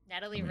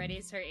 Natalie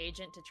readies her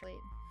agent to trade.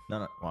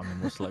 No, well,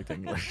 we'll select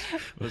English.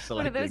 We'll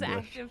select What are those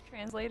English. active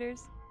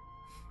translators?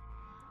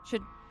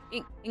 Should...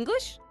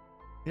 English?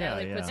 Yeah,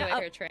 Natalie puts away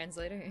her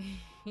translator.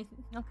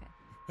 Okay.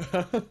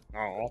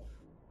 Aww.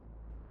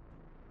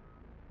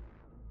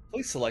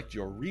 Please select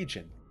your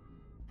region.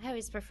 I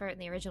always prefer it in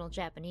the original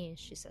Japanese,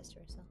 she says to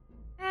herself.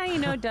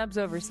 Dubs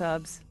over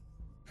subs.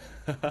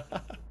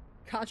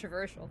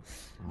 Controversial.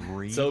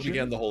 Region? So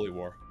began the Holy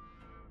War.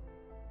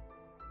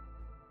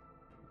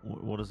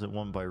 What does it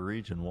want by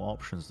region? What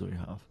options do we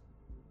have?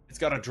 It's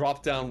got a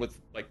drop down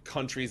with like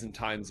countries and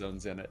time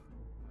zones in it.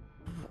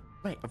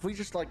 Wait, if we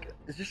just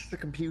is this just a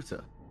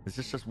computer? Is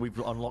this just we've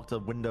unlocked a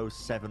Windows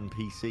 7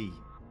 PC?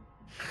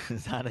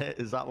 Is that it?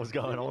 Is that what's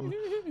going on?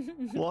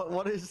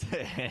 What is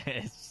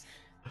this?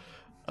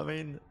 I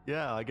mean,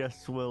 yeah, I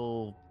guess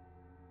we'll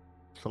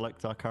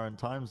select our current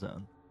time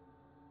zone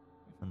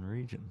and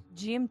region.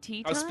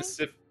 GMT time?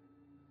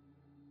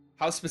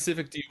 How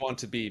specific do you want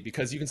to be?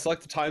 Because you can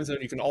select the time zone,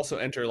 you can also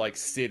enter like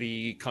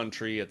city,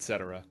 country,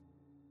 etc.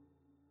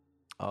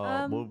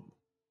 Well,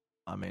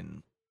 I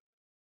mean,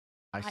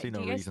 I see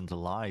no reason to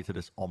lie to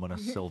this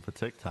ominous silver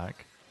Tic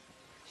Tac.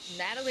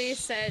 Natalie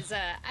says,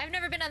 I've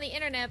never been on the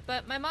internet,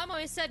 but my mom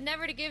always said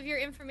never to give your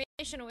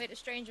information away to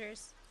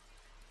strangers.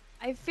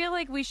 I feel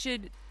like we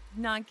should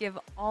not give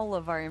all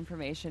of our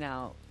information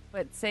out.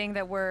 but saying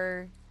that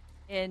we're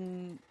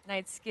in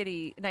Night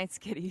City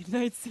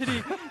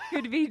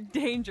could be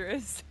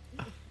dangerous.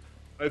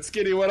 Night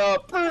Skitty, what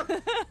up?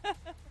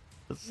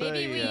 Let's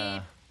Maybe say,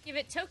 we give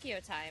it Tokyo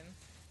time,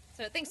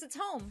 so it thinks it's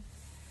home.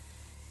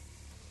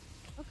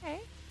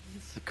 Okay.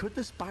 could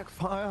this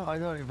backfire? I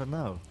don't even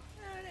know.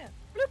 I don't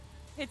know.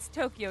 It's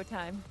Tokyo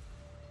time.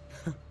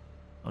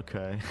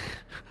 Okay.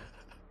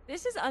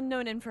 This is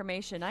unknown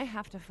information. I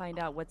have to find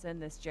out what's in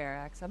this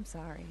Jerax. I'm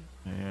sorry.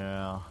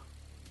 Yeah.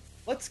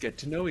 Let's get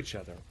to know each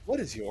other. What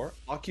is your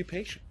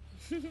occupation?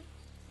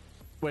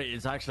 Wait,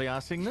 it's actually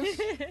asking this?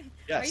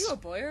 Yes. Are you a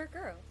boy or a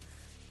girl?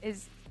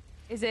 Is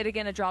it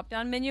again a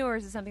drop-down menu, or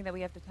is it something that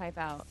we have to type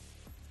out?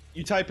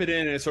 You type it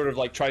in, and it sort of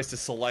like tries to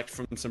select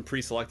from some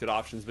pre-selected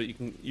options, but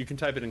you can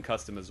type it in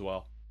custom as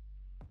well.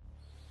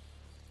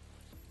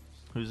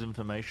 Whose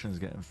information is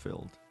getting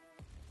filled?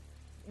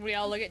 We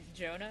all look at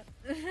Jonah.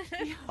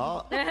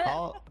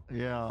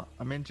 Yeah.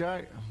 I mean,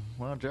 Jax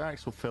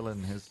will fill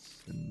in his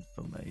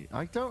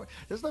information.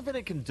 There's nothing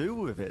it can do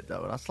with it,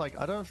 though. That's like,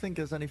 I don't think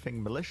there's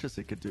anything malicious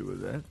it could do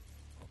with it.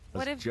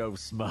 What if Joe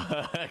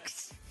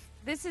smirks?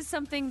 this is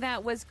something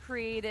that was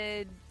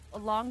created a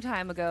long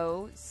time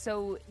ago,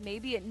 so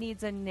maybe it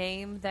needs a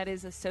name that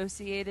is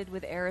associated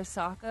with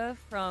Arasaka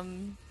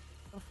from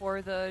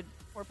before the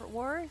corporate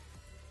war?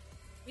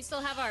 We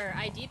still have our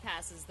ID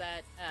passes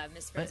that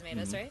Miss Friends made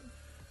us, right?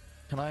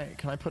 Can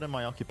I put in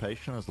my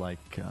occupation as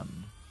like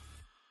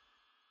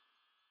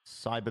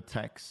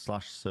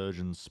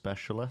cybertech/surgeon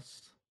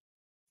specialist?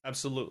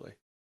 Absolutely.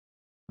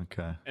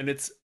 Okay. And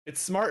it's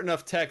smart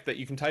enough tech that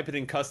you can type it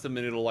in custom,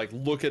 and it'll like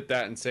look at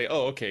that and say,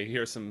 "Oh, okay,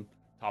 here's some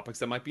topics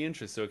that might be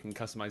interesting," so it can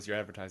customize your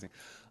advertising.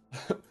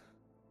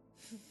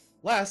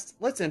 Last,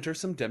 let's enter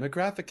some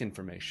demographic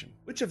information.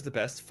 Which of the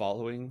best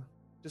following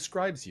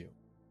describes you?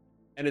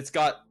 And it's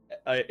got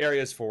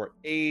areas for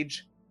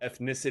age,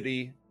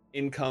 ethnicity,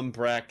 income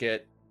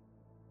bracket,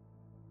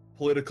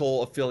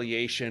 political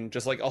affiliation,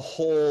 just like a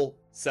whole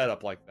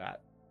setup like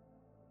that.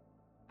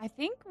 I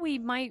think we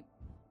might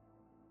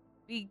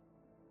be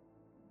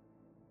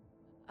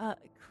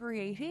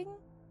creating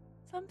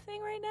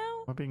something right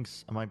now.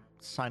 Am I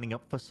signing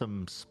up for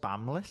some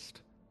spam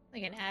list?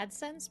 Like an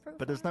AdSense profile?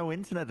 But there's no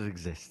internet that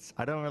exists.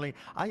 I don't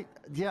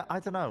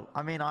know.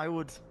 I mean, I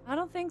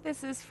don't think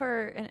this is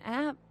for an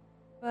app,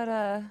 but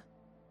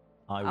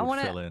I would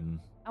fill in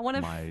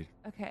my...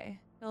 Okay.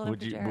 Fill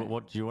it in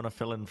for do you want to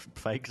fill in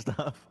fake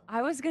stuff?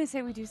 I was going to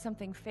say we do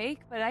something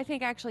fake, but I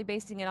think actually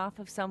basing it off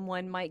of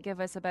someone might give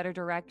us a better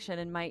direction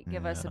and might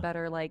give us a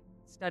better like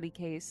study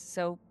case.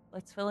 So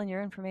let's fill in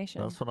your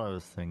information. That's what I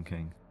was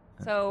thinking.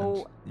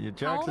 So,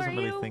 Jax isn't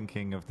really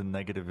thinking of the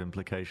negative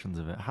implications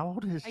of it. How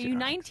old is Are you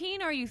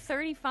 19? Are you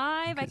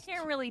 35? I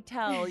can't really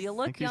tell. You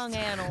look young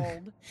and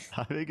old.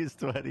 I think it's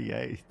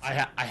 28.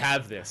 I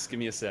have this. Give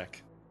me a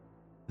sec.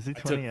 Is he I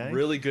 28? took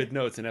really good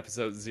notes in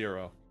episode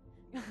 0.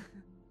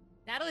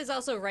 Natalie's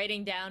also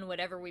writing down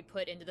whatever we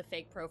put into the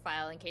fake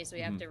profile in case we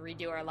have to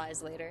redo our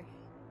lies later.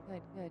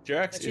 Good.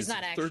 Jerax But she's is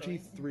not actually.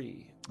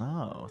 33.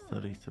 Oh,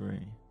 33.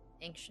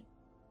 Ancient.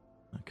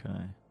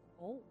 Okay.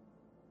 Oh.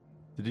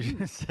 Did you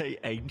just say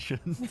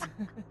ancient?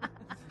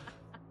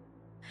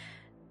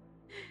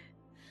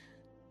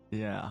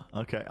 Yeah.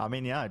 Okay. I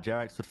mean, yeah,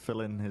 Jerax would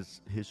fill in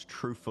his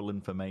truthful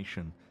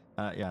information.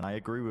 Yeah, and I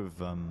agree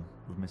with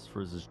Miss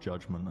Frizz's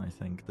judgment. I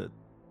think that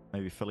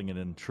maybe filling it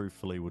in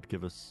truthfully would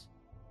give us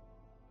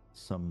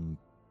some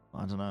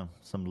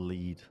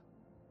lead.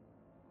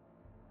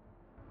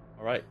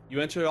 All right,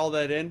 you entered all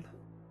that in?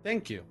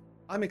 Thank you.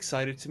 I'm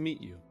excited to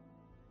meet you.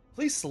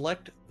 Please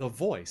select the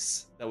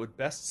voice that would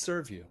best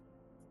serve you.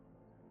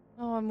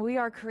 Oh, and we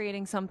are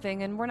creating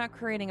something, and we're not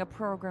creating a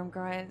program,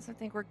 guys. I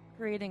think we're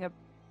creating a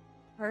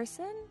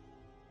person?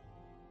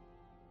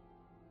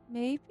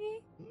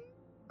 Maybe?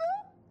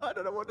 I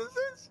don't know what this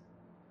is.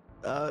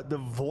 The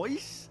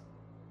voice?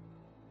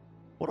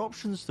 What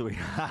options do we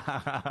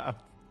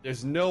have?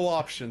 There's no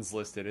options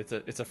listed. It's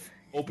a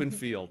open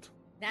field.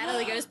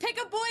 Natalie goes, pick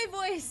a boy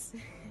voice.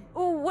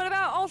 Oh, what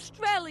about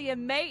Australia,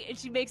 mate? And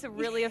she makes a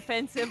really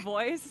offensive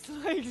voice.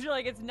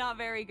 Like it's not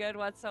very good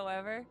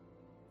whatsoever.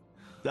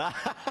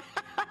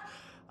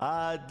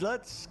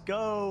 Let's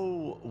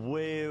go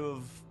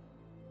with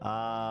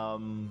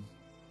Joe,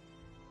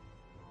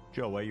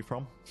 where are you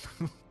from?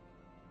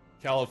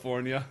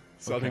 California,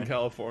 Southern Okay.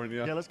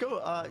 California. Yeah, let's go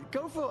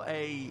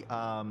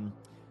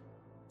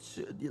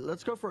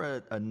for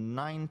a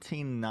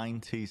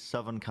 1990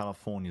 Southern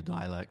California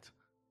dialect.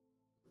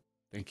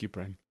 Thank you,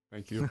 Bren.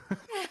 Thank you.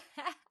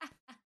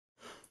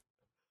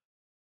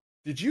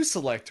 Did you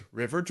select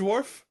River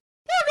Dwarf?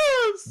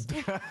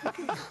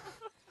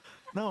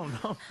 No.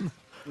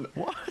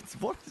 What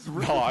is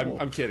wrong? No,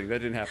 I'm kidding. That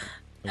didn't happen.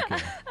 Okay.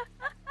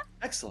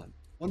 Excellent.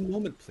 One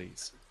moment,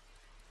 please.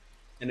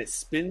 And it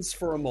spins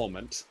for a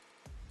moment,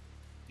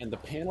 and the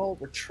panel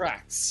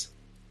retracts,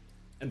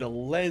 and a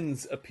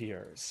lens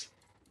appears,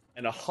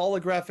 and a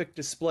holographic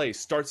display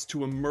starts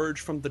to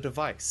emerge from the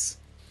device.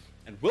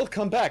 And we'll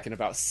come back in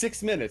about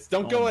 6 minutes.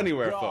 Don't go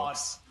anywhere,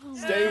 folks.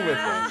 Stay with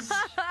us.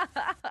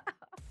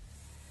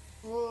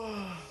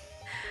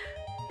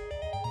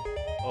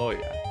 Oh yeah,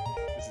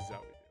 this is how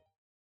we do.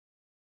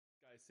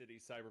 Sky City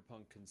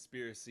Cyberpunk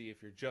Conspiracy.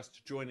 If you're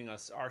just joining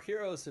us, our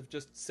heroes have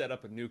just set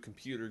up a new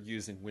computer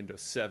using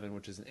Windows 7,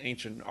 which is an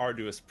ancient and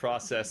arduous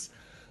process.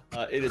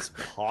 It is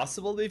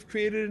possible they've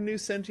created a new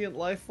sentient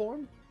life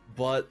form,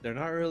 but they're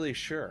not really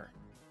sure.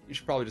 You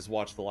should probably just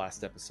watch the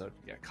last episode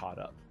to get caught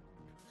up.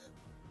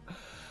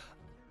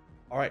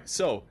 Alright,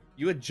 so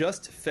you had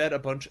just fed a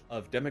bunch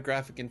of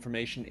demographic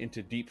information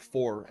into Deep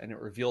 4, and it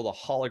revealed a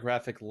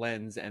holographic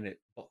lens, and it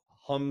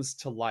hums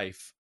to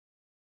life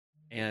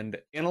and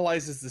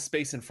analyzes the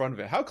space in front of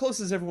it. How close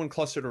is everyone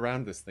clustered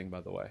around this thing,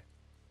 by the way?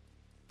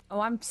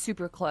 Oh, I'm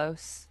super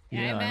close. Yeah,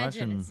 Yeah, I I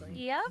imagine imagine- it's like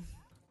Yep.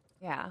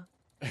 Yeah.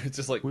 It's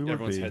just like We would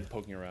everyone's be. head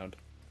poking around.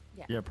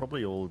 Yeah,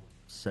 probably all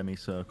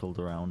semicircled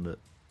around it.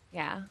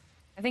 Yeah.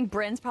 I think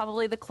Bryn's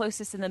probably the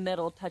closest in the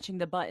middle, touching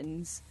the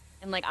buttons.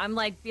 And like I'm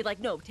like, be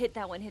like, no, hit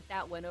that one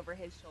over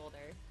his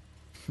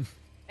shoulder.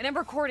 And I'm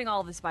recording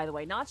all of this, by the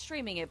way. Not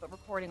streaming it, but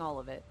recording all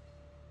of it.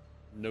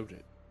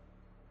 Noted.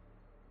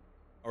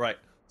 Alright,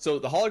 so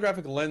the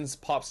holographic lens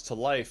pops to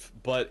life,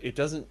 but it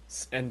doesn't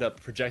end up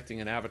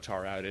projecting an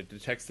avatar out. It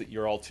detects that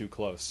you're all too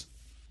close.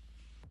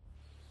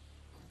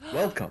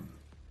 Welcome.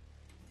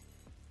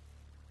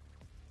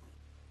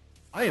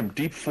 I am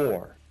Deep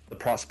 4, the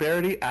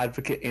Prosperity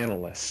Advocate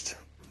Analyst.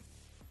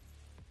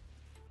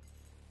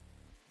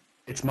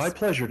 It's my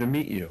pleasure to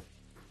meet you.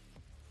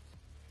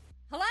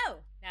 hello.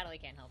 Natalie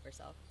can't help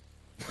herself.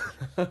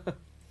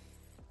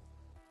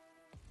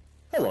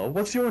 Hello,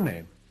 what's your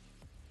name?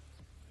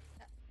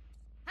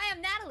 Hi,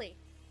 I'm Natalie.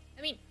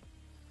 I mean,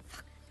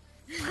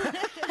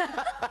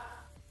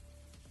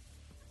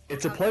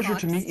 It's a pleasure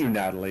to meet you,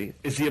 Natalie.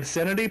 Is the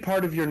obscenity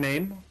part of your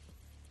name?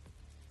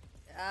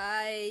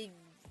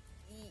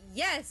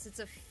 yes, it's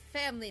a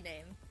family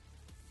name.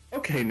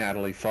 Okay,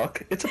 Natalie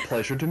Fuck. It's a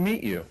pleasure to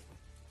meet you.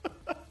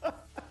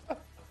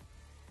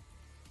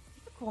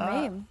 Cool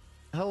name.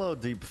 Hello,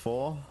 Deep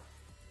 4.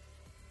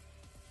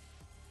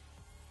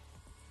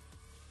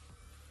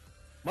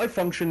 My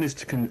function is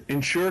to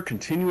ensure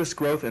continuous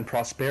growth and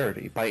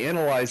prosperity by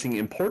analyzing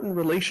important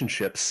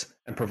relationships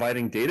and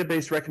providing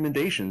database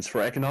recommendations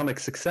for economic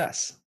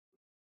success.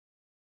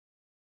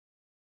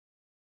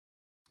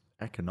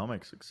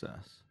 Economic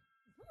success.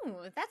 Ooh,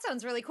 that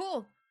sounds really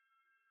cool.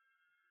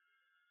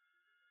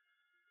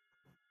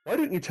 Why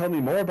don't you tell me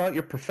more about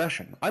your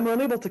profession? I'm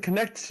unable to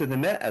connect to the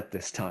net at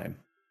this time.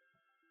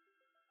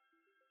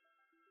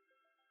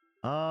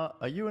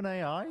 Are you an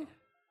AI?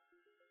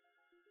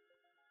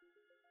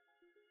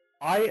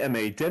 I am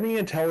a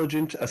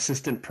demi-intelligent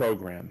assistant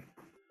program.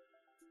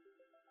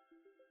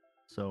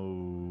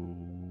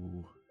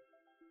 So...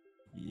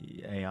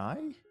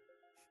 AI?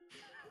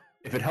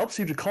 If it helps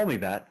you to call me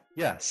that,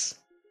 yes.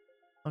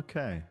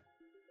 Okay.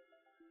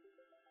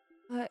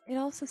 It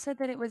also said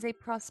that it was a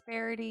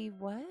prosperity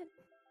what?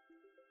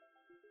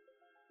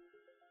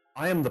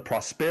 I am the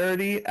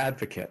Prosperity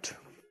Advocate.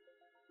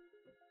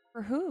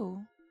 For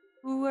who?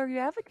 Who are you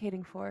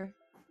advocating for?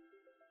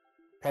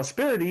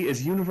 Prosperity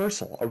is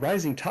universal. A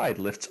rising tide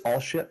lifts all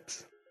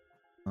ships.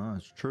 Oh,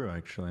 it's true,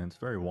 actually. It's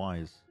very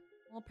wise.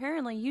 Well,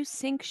 apparently you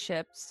sink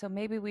ships, so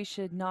maybe we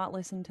should not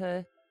listen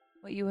to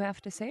what you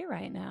have to say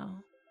right now.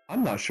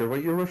 I'm not sure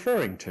what you're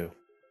referring to.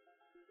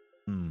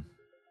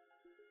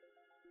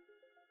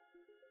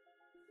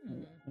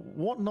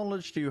 What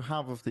knowledge do you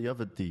have of the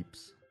other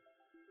deeps?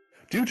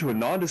 Due to a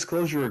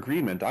non-disclosure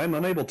agreement, I am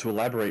unable to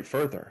elaborate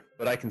further,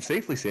 but I can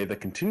safely say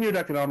that continued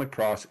economic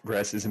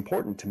progress is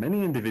important to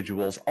many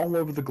individuals all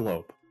over the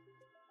globe.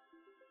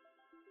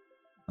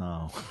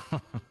 Oh.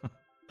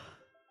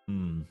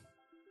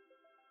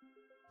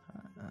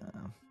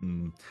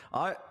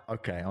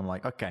 Okay, I'm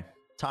like, okay,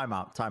 time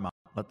out.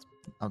 Let's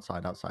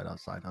outside.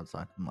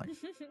 I'm like,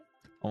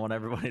 I want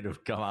everybody to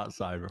come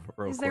outside real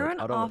quick. Is there an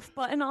I don't- off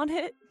button on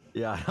it?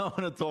 Yeah, I don't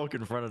want to talk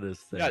in front of this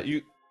thing. Yeah,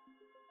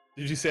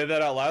 did you say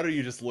that out loud, or are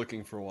you just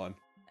looking for one?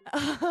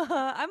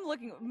 I'm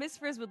looking. Miss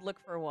Frizz would look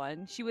for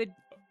one. She would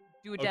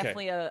do Okay.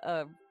 definitely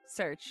a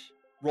search.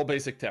 Roll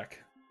basic tech.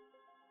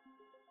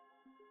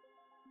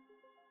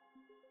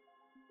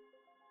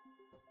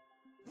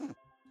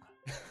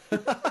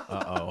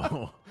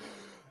 Uh-oh.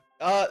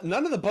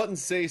 None of the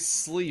buttons say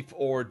sleep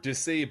or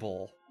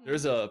disable.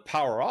 There's a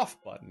power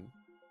off button.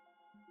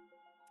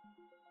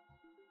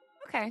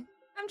 Okay.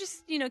 I'm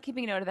just,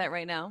 keeping note of that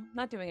right now.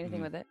 Not doing anything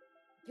Mhm. with it.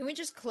 Can we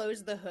just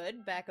close the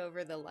hood back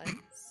over the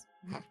lens?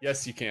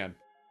 Yes, you can.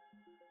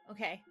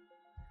 Okay.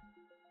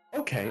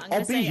 Okay, I'm gonna I'll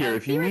be say, here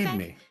if be you right need back.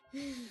 me.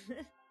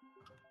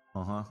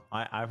 Uh-huh.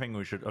 I think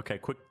we should... Okay,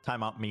 quick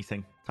timeout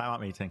meeting.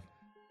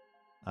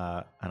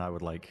 And I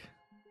would,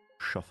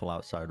 shuffle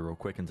outside real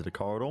quick into the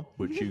corridor,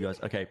 which you guys...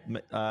 Okay.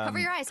 Cover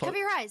your eyes. Cover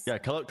your eyes. Yeah,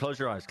 close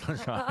your eyes.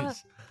 Close your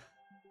eyes.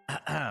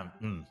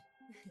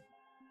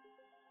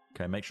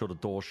 Okay, make sure the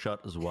door's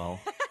shut as well.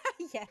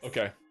 Yes.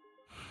 Okay.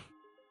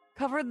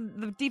 Cover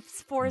the Deep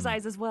Four's Hmm.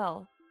 eyes as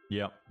well.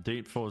 Yep.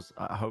 Deep Four's...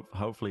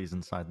 hopefully he's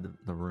inside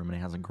the room and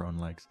he hasn't grown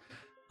legs.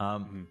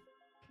 Mhm.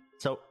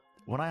 So,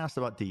 when I asked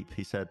about Deep,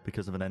 he said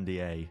because of an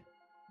NDA,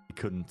 he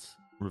couldn't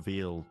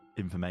reveal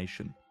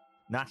information.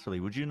 Natalie,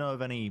 would you know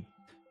of any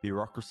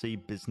bureaucracy,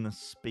 business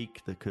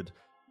speak that could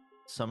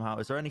somehow?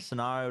 Is there any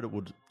scenario that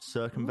would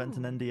circumvent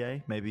an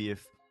NDA? Maybe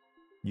if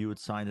you had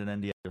signed an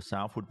NDA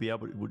yourself,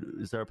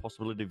 is there a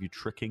possibility of you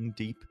tricking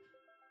Deep?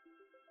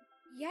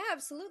 Yeah,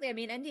 absolutely. I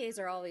mean, NDAs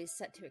are always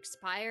set to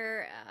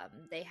expire.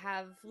 They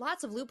have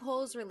lots of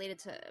loopholes related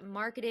to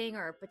marketing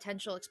or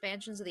potential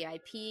expansions of the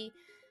IP.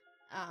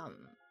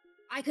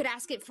 I could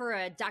ask it for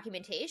a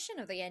documentation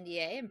of the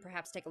NDA and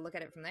perhaps take a look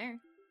at it from there.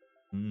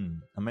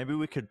 And maybe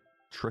we could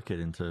trick it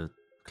into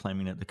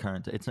claiming that the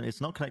current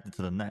it's not connected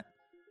to the net.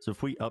 So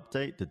if we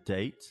update the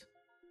date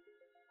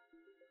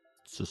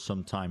to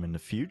sometime in the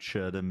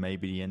future, then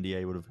maybe the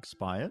NDA would have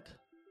expired.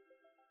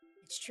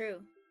 It's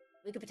true.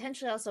 We could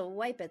potentially also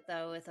wipe it,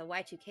 though, with a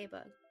Y2K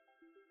bug.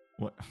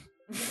 What?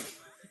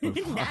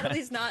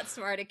 Natalie's not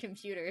smart at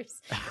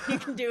computers. You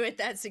can do with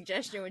that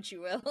suggestion what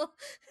you will.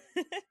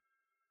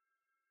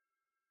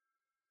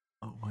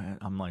 Oh,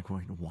 I'm like,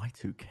 wait,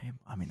 Y2K?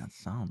 I mean, that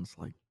sounds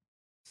like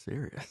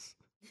serious.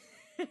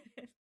 I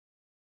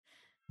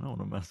don't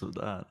want to mess with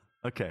that.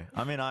 Okay,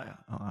 I mean,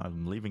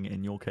 I'm leaving it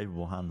in your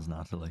capable hands,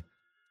 Natalie.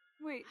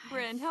 Wait,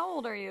 Bryn, how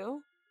old are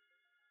you?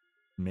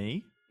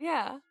 Me?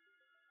 Yeah.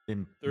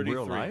 In 33.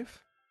 real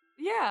life?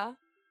 Yeah.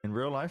 In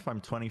real life,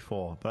 I'm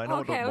 24, but I know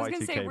Okay, I what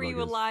was the going to Y2K say, were you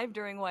bug is. alive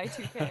during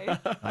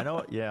Y2K? I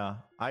know, yeah.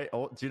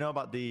 Do you know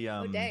about the...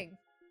 Oh, dang.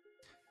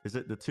 Is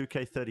it the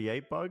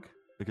 2K38 bug?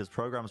 Because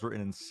programs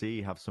written in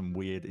C have some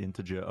weird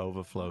integer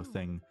overflow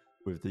thing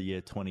with the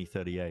year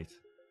 2038.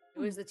 It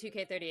was the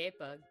 2K38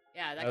 bug.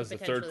 Yeah, that was could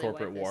the third potentially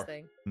corporate wipe war.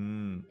 this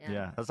thing.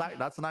 Yeah.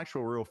 That's an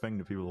actual real thing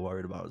that people are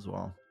worried about as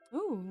well.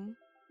 Ooh.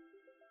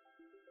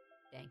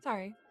 Dang.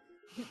 Sorry.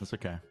 That's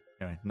okay.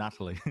 Anyway,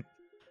 Natalie, can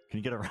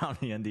you get around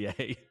the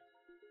NDA?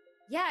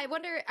 Yeah, I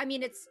wonder. I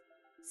mean,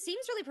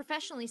 seems really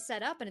professionally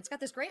set up, and it's got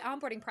this great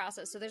onboarding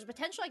process. So there's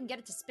potential I can get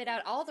it to spit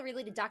out all the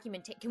related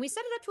documentation. Can we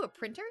set it up to a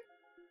printer?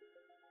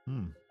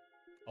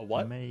 A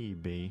what?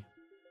 Maybe.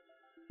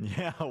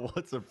 Yeah,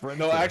 what's a printer?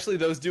 No, actually,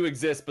 those do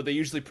exist, but they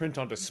usually print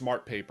onto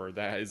smart paper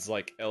that is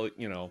like,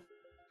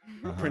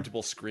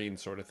 printable screen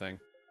sort of thing.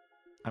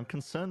 I'm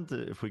concerned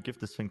that if we give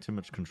this thing too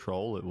much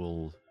control, it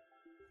will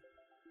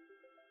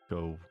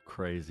go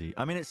crazy.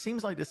 I mean, it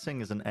seems like this thing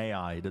is an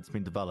AI that's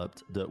been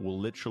developed that will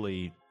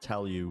literally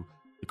tell you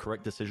the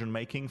correct decision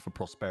making for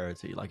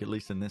prosperity, like at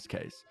least in this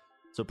case.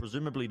 So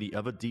presumably the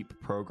other deep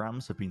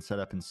programs have been set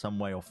up in some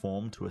way or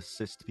form to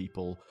assist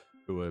people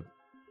who are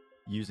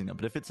using them.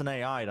 But if it's an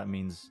AI, that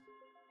means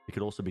it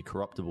could also be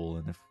corruptible,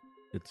 and if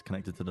it's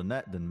connected to the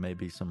net, then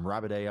maybe some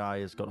rabid AI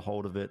has got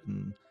hold of it,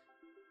 and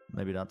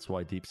maybe that's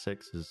why Deep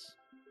Six is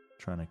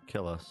trying to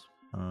kill us.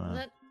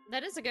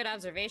 That is a good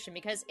observation,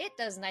 because it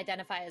doesn't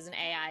identify as an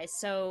AI,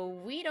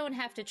 so we don't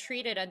have to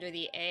treat it under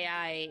the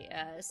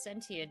AI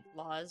sentient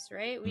laws,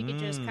 right? We could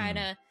just kind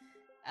of...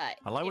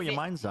 I like where your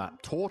mind's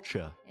at.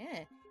 Torture.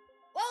 Yeah.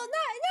 Well,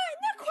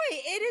 not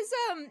quite.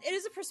 It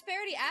is a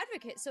prosperity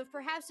advocate, so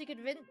perhaps we could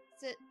convince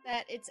it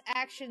that its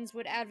actions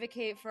would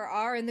advocate for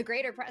our and the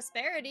greater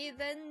prosperity,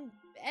 then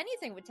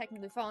anything would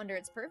technically fall under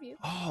its purview.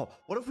 Oh,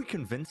 what if we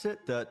convince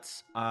it that,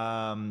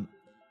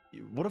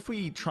 what if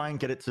we try and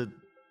get it to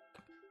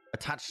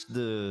attach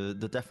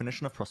the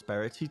definition of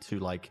prosperity to,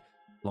 like,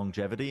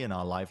 longevity in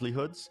our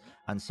livelihoods,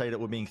 and say that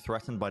we're being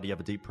threatened by the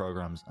other deep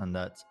programs, and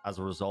that as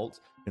a result,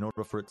 in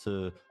order for it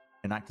to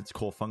enact its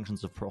core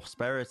functions of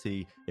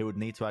prosperity, it would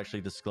need to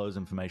actually disclose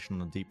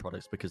information on the deep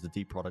products, because the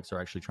deep products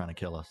are actually trying to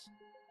kill us.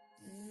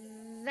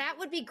 That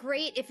would be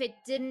great if it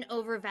didn't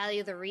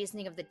overvalue the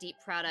reasoning of the deep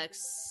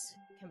products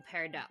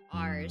compared to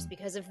ours,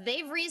 because if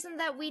they've reasoned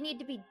that we need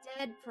to be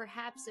dead,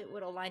 perhaps it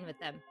would align with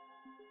them.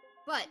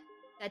 But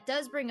that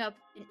does bring up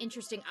an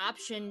interesting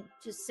option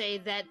to say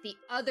that the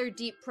other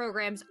deep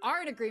programs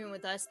are in agreement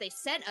with us, they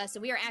sent us,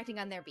 and we are acting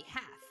on their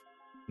behalf.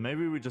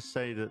 Maybe we just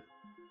say that...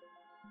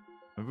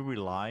 Maybe we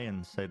lie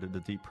and say that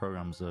the deep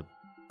programs are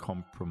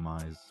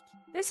compromised.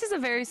 This is a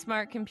very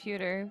smart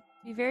computer.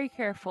 Be very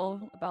careful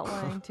about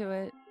lying to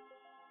it.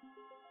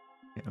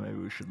 Yeah, maybe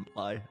we shouldn't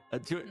lie.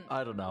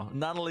 I don't know.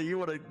 Natalie, you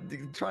want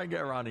to try and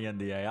get around the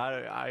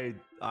NDA?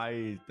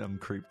 I am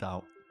creeped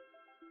out.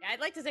 Yeah, I'd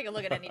like to take a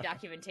look at any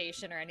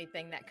documentation or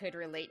anything that could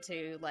relate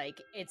to,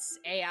 like, its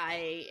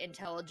AI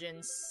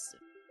intelligence,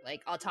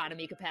 like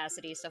autonomy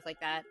capacity, stuff like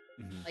that.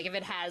 Mm-hmm. Like if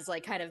it has,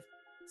 like, kind of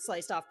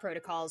sliced off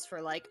protocols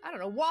for, like, I don't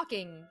know,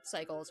 walking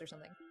cycles or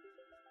something.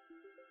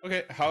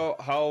 Okay,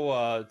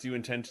 how do you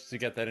intend to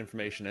get that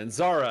information? And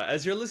Zara,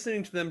 as you're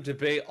listening to them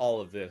debate all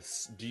of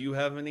this, do you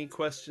have any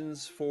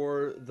questions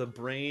for the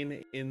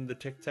brain in the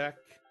Tic Tac?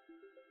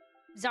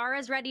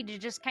 Zara's ready to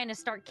just kind of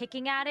start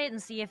kicking at it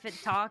and see if it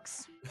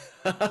talks.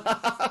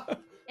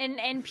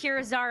 In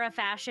pure Zara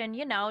fashion,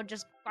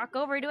 just walk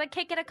over to it,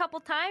 kick it a couple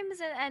times,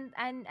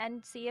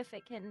 and see if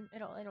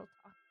it'll talk.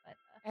 But,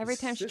 every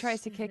time she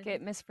tries to kick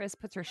it, Miss Frisk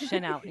puts her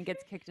shin out and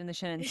gets kicked in the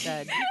shin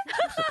instead.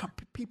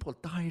 People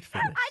died for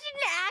this. I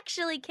didn't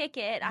actually kick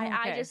it.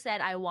 I just said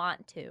I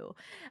want to.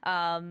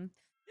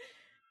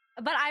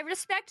 But I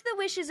respect the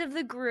wishes of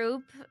the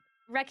group,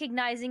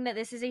 recognizing that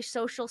this is a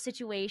social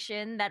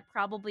situation that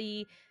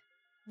probably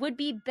would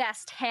be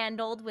best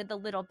handled with a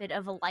little bit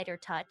of a lighter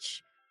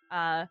touch.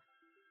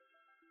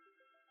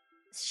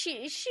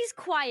 She's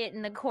quiet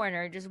in the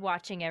corner, just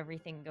watching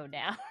everything go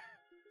down.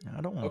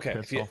 I don't want Okay, to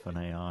if piss you- off an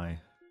AI.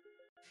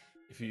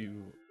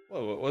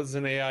 Well, what has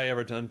an AI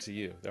ever done to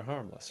you? They're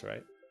harmless,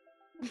 right?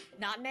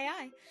 Not an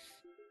AI.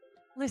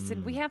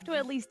 Listen, we have to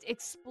at least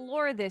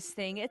explore this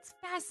thing. It's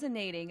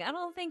fascinating. I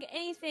don't think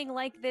anything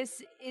like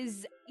this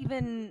is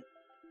even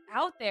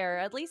out there,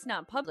 at least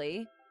not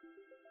publicly.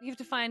 We have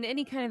to find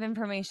any kind of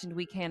information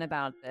we can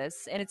about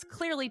this, and it's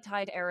clearly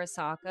tied to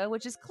Arasaka,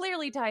 which is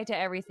clearly tied to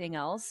everything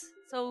else.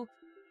 So,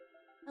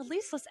 at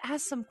least let's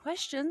ask some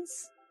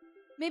questions.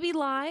 Maybe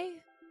lie.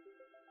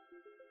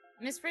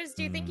 Miss Frizz,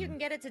 do you think you can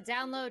get it to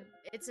download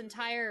its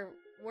entire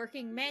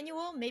working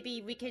manual?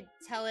 Maybe we could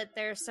tell it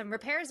there's some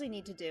repairs we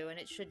need to do, and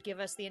it should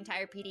give us the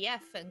entire PDF,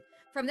 and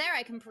from there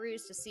I can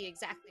peruse to see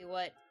exactly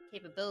what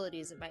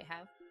capabilities it might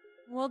have.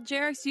 Well,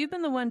 Jerix, you've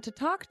been the one to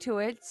talk to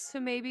it,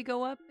 so maybe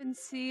go up and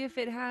see if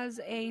it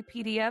has a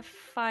PDF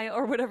file,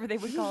 or whatever they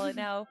would call it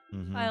now,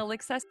 file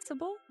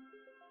accessible.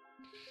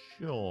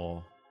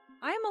 Sure.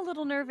 I'm a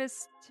little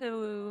nervous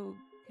to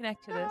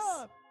connect to this.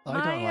 I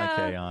don't like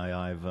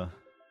AI either.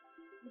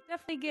 I'm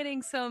definitely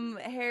getting some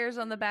hairs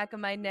on the back of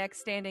my neck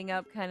standing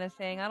up kind of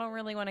thing. I don't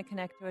really want to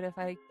connect to it if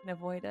I can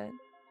avoid it.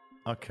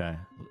 Okay.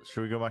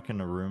 Should we go back in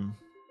the room?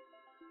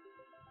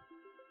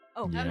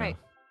 Oh, Yeah. right.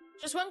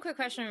 Just one quick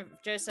question,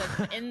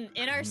 Joseph. In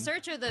our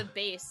search of the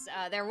base,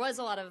 there was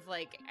a lot of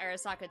like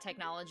Arasaka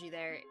technology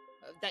there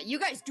that you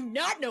guys do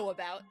not know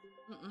about.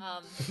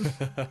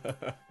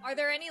 Are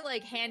there any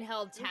like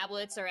handheld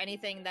tablets or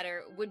anything that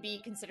would be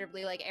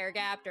considerably like air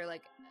gapped, or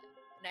like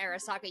an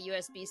Arasaka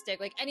USB stick,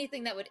 like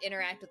anything that would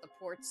interact with the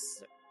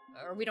ports?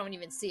 Or we don't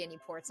even see any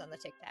ports on the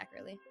Tic Tac,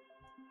 really.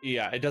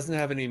 Yeah, it doesn't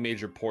have any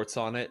major ports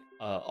on it.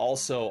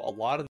 Also, a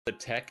lot of the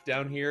tech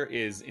down here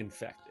is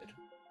infected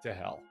to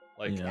hell.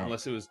 Like,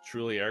 unless it was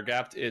truly air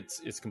gapped,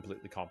 it's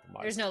completely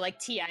compromised. There's no like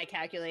TI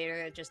calculator.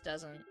 It just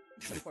doesn't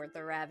support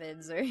the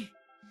Ravids or.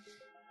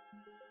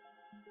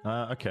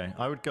 Okay,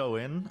 I would go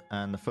in,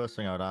 and the first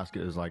thing I would ask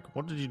it is like,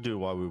 what did you do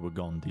while we were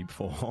gone, Deep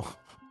 4?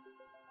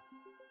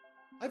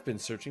 I've been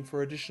searching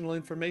for additional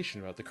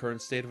information about the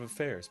current state of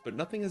affairs, but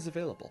nothing is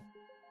available.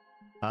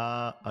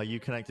 Are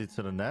you connected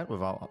to the net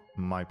without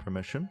my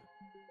permission?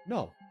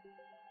 No.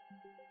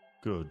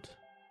 Good.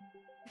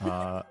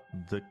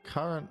 The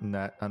current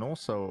net and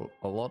also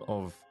a lot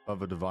of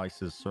other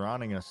devices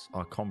surrounding us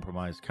are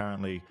compromised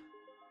currently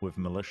with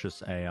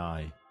malicious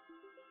AI.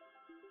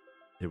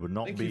 It would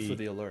not Thank be you for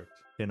the alert.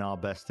 in our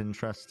best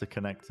interest to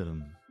connect to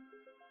them.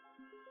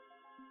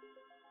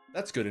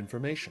 That's good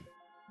information.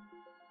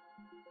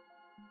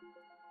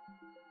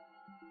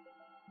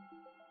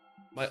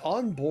 My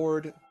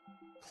onboard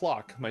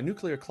clock, my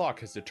nuclear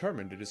clock, has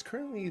determined it is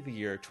currently the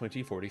year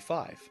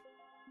 2045.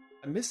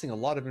 I'm missing a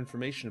lot of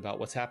information about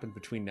what's happened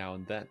between now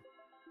and then.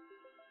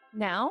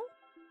 Now?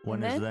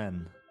 When is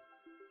then?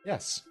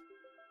 Yes.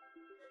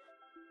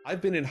 I've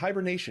been in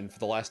hibernation for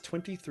the last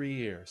 23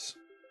 years.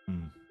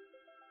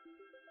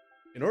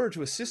 In order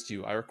to assist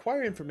you, I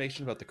require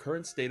information about the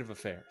current state of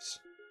affairs.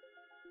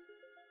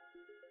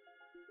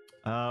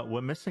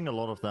 We're missing a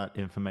lot of that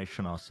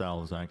information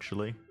ourselves,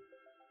 actually.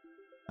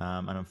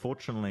 And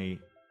unfortunately,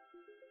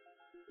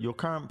 your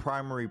current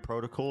primary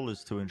protocol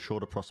is to ensure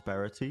the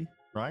prosperity,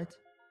 right?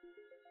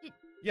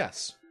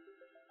 Yes.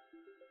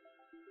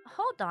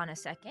 Hold on a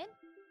second.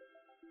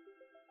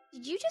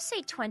 Did you just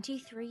say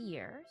 23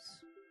 years?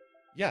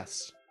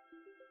 Yes.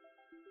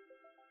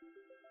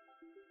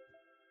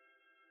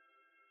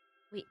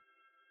 Wait.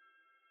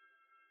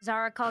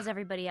 Zara calls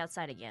everybody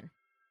outside again.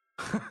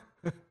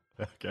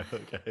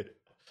 Okay.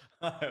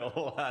 I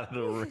all out of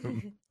the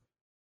room.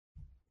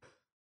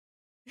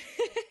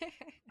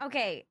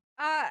 Okay.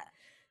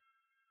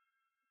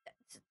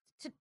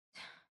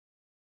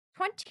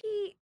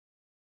 20.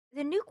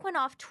 The nuke went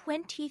off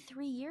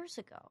 23 years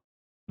ago.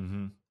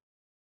 Mm-hmm. Is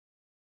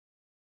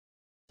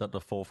that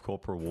the Fourth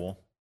Corporate War?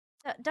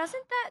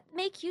 Doesn't that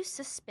make you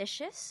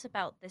suspicious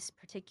about this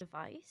particular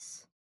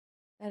device?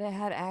 That it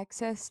had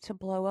access to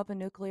blow up a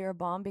nuclear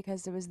bomb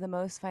because it was the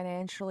most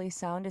financially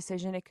sound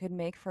decision it could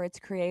make for its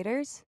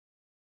creators?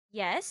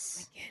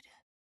 Yes.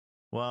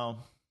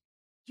 Well,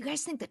 you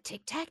guys think the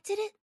Tic Tac did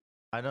it?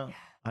 I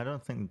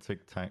don't think the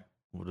Tic Tac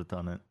would have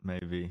done it.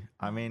 Maybe.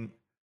 I mean,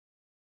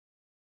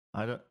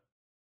 I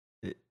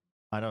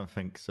don't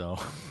think so.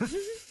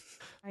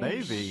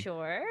 Maybe. You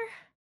sure?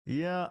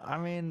 Yeah, I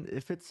mean,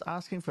 if it's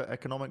asking for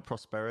economic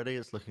prosperity,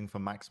 it's looking for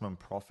maximum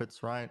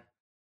profits, right?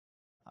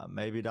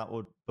 Maybe that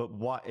would. But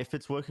what if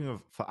it's working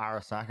for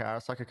Arasaka?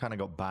 Arasaka kind of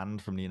got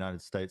banned from the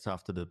United States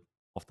off the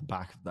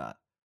back of that,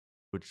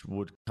 which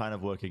would kind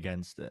of work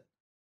against it.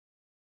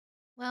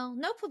 Well,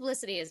 no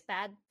publicity is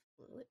bad.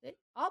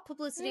 All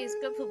publicity is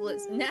good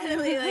publicity.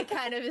 Natalie, like,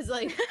 kind of is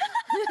like.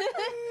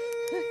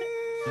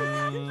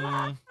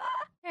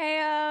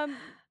 Hey,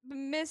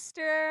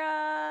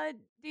 Mr.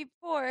 Deep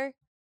 4,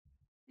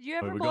 did you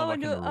ever blow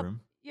into a room?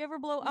 You ever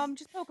blow?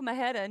 Just poking my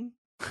head in.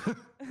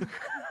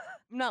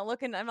 I'm not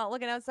looking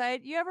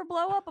outside. You ever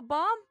blow up a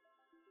bomb?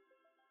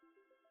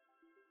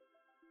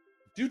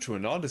 Due to a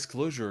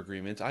non-disclosure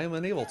agreement, I am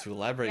unable to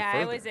elaborate Yeah,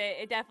 further. it was it.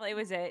 It definitely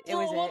was it. It Oh,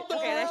 was what it. the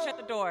Okay, let's hell? shut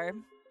the door.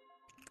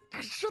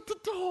 Shut the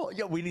door.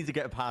 Yeah, we need to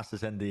get past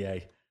this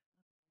NDA.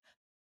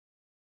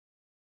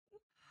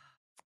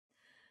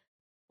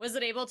 Was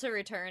it able to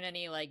return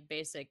any like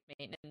basic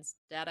maintenance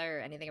data or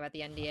anything about the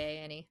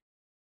NDA? Any?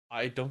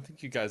 I don't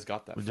think you guys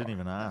got that We far. didn't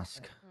even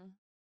ask.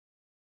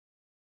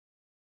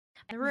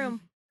 The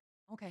room.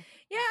 Okay.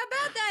 Yeah,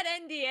 about that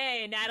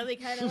NDA. Natalie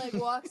kind of like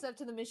walks up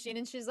to the machine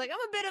and she's like, "I'm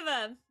a bit of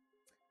a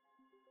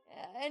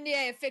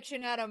NDA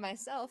aficionado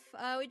myself.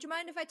 Would you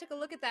mind if I took a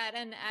look at that?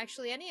 And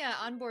actually, any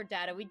onboard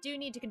data, we do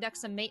need to conduct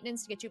some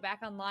maintenance to get you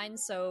back online.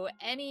 So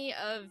any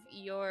of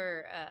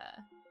your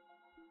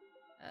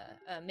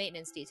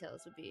maintenance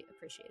details would be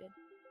appreciated."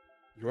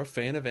 You're a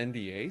fan of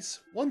NDAs?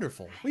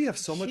 Wonderful. We have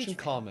so much Huge in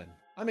fan. common.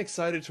 I'm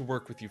excited to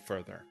work with you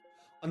further.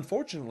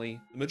 Unfortunately,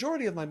 the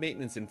majority of my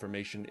maintenance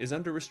information is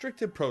under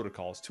restricted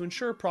protocols to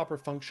ensure proper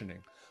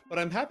functioning, but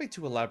I'm happy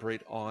to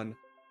elaborate on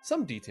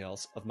some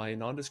details of my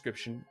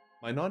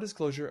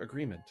non-disclosure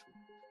agreement. Oh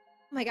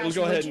my It'll gosh,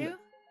 go would ahead you? and-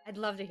 I'd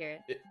love to hear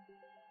it.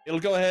 It'll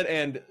go ahead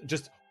and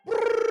just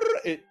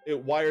it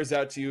wires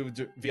out to you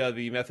via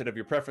the method of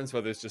your preference,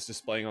 whether it's just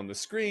displaying on the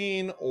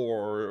screen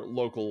or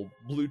local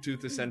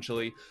Bluetooth,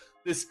 essentially.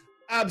 This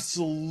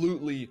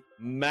absolutely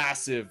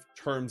massive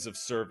terms of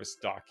service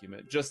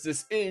document, just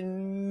this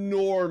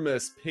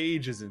enormous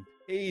pages and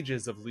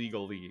pages of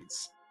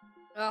legalese.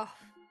 Oh,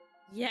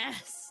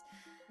 yes.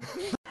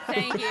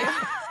 Thank you.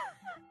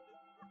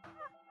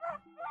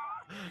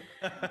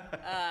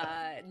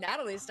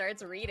 Natalie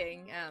starts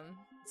reading,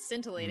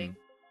 scintillating.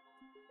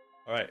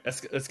 All right, it's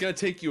going to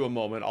take you a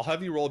moment. I'll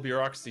have you roll a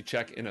bureaucracy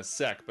check in a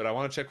sec, but I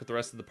want to check with the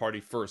rest of the party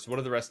first. What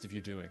are the rest of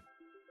you doing?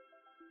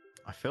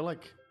 I feel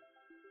like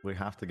we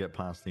have to get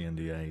past the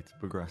NDA to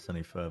progress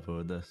any further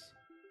with this.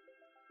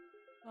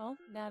 Well,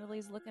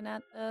 Natalie's looking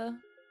at the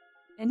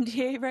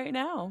NDA right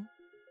now.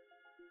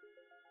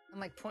 I'm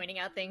like pointing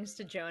out things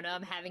to Jonah.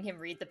 I'm having him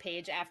read the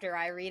page after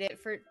I read it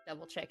for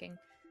double checking.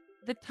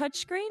 The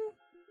touchscreen,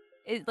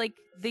 is like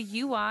the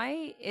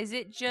UI. Is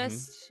it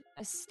just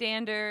a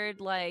standard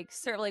like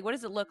what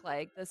does it look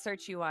like? The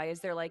search UI.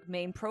 Is there like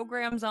main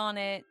programs on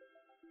it?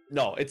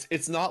 No,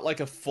 it's not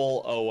like a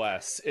full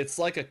OS. It's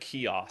like a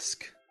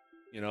kiosk.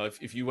 You know,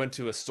 if you went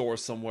to a store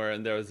somewhere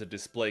and there was a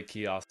display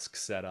kiosk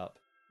set up.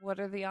 What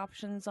are the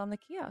options on the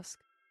kiosk?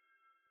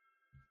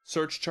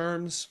 Search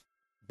terms,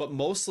 but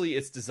mostly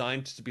it's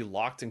designed to be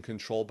locked and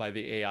controlled by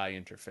the AI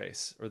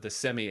interface or the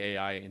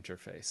semi-AI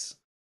interface.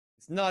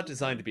 It's not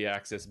designed to be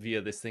accessed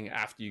via this thing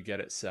after you get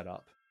it set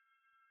up.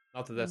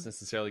 Not that that's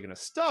necessarily going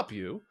to stop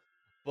you,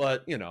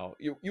 but you know,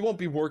 you won't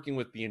be working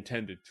with the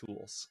intended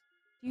tools.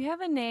 Do you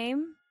have a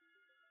name?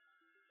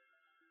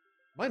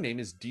 My name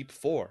is Deep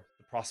 4,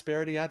 the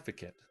Prosperity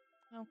Advocate.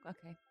 Oh,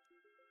 okay.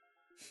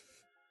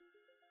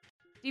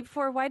 Deep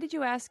 4, why did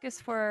you ask us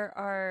for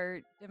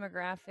our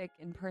demographic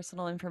and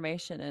personal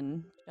information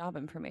and job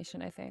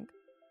information, I think?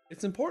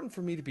 It's important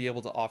for me to be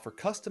able to offer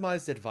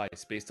customized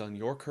advice based on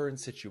your current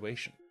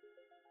situation.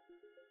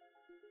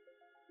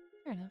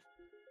 Fair enough.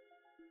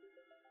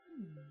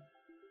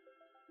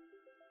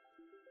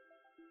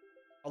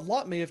 A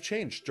lot may have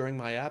changed during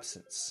my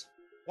absence.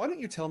 Why don't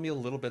you tell me a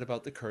little bit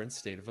about the current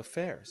state of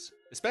affairs,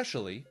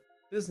 especially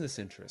business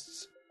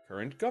interests,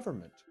 current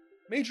government,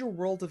 major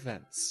world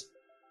events?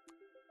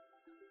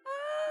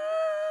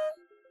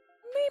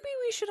 Maybe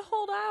we should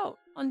hold out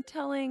on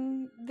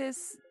telling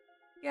this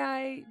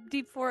guy,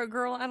 Deep 4, a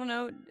girl, I don't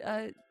know,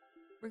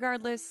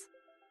 regardless,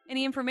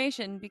 any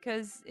information,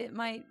 because it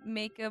might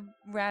make a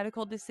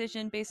radical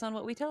decision based on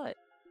what we tell it.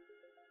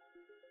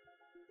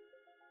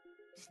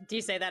 Do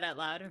you say that out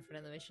loud in front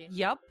of the machine?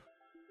 Yup.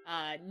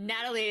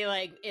 Natalie,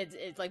 like,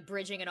 it's like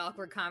bridging an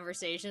awkward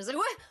conversation. It's like,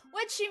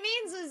 what she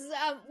means is,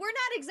 we're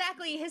not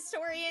exactly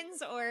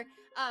historians or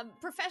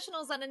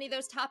professionals on any of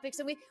those topics,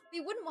 and we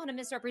wouldn't want to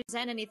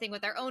misrepresent anything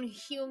with our own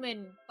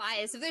human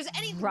bias. If there's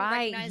anything we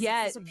recognize,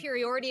 it's the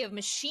superiority of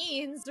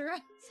machines,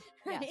 right?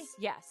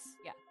 Yes.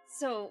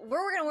 So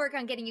we're going to work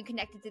on getting you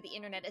connected to the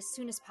internet as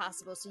soon as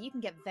possible so you can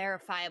get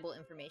verifiable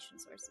information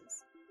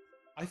sources.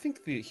 I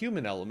think the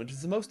human element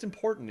is the most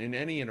important in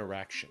any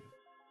interaction.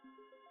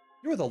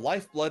 You're the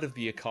lifeblood of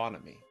the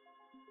economy.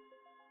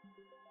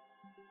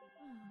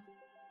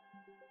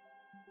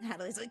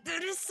 Natalie's like,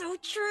 that is so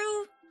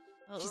true.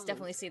 She's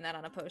definitely seen that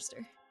on a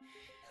poster.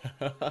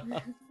 I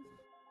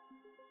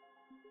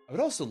would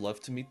also love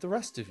to meet the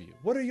rest of you.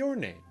 What are your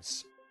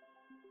names?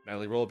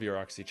 Natalie, roll a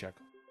bureaucracy check.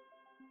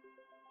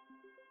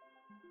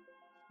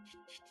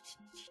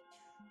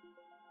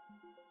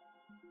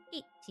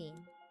 18.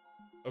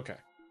 Okay.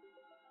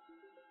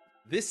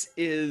 This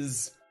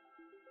is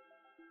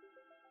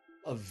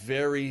a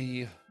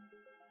very,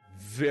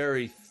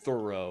 very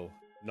thorough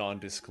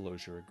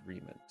non-disclosure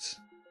agreement.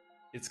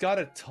 It's got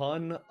a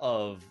ton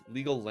of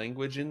legal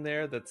language in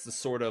there that's the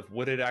sort of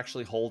would it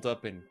actually hold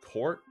up in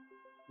court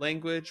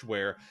language,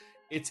 where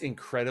it's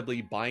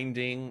incredibly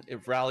binding.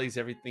 It rallies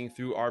everything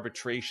through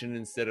arbitration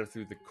instead of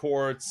through the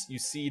courts. You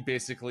see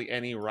basically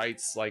any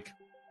rights, like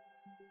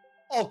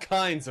all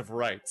kinds of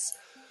rights,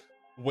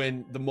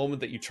 when the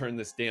moment that you turn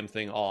this damn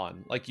thing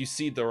on. Like, you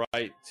see the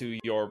right to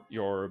your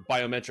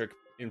biometric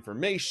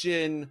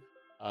information,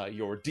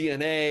 your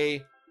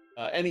DNA,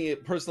 any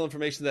personal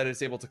information that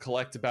it's able to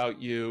collect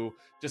about you.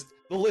 Just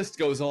the list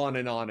goes on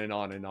and on and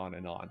on and on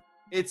and on.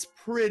 It's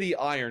pretty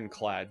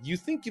ironclad. You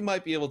think you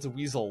might be able to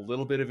weasel a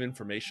little bit of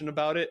information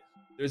about it.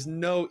 There's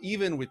no,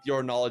 even with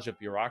your knowledge of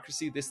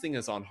bureaucracy, this thing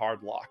is on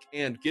hard lock.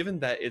 And given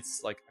that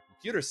it's like a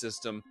computer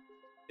system,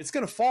 it's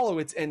going to follow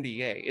its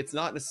NDA. It's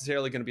not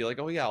necessarily going to be like,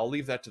 oh yeah, I'll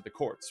leave that to the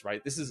courts,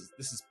 right? This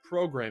is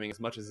programming as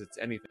much as it's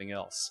anything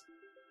else.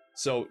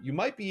 So you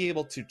might be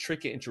able to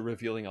trick it into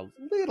revealing a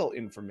little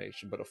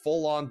information, but a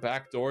full-on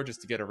backdoor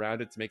just to get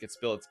around it to make it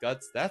spill its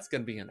guts, that's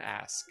going to be an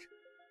ask.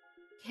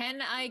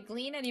 Can I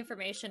glean any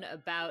information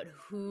about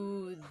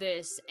who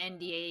this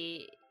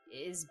NDA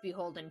is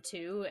beholden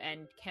to,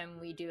 and can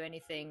we do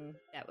anything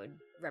that would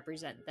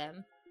represent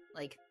them?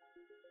 Like,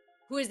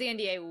 who is the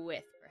NDA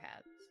with,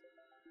 perhaps?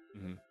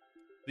 Mm-hmm.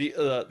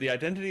 The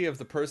identity of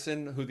the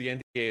person who the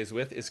NDA is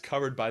with is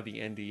covered by the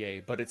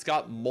NDA, but it's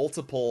got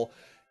multiple.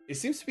 It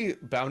seems to be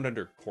bound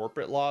under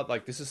corporate law.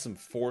 Like, this is some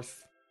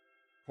fourth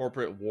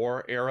corporate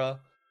war era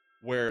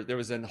where there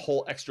was a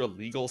whole extra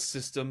legal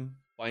system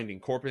binding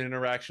corporate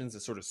interactions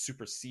that sort of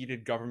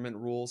superseded government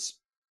rules.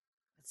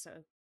 That's so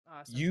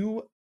awesome.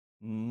 You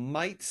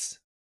might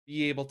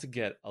be able to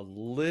get a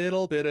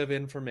little bit of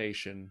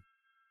information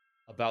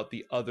about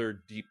the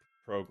other deep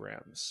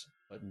programs,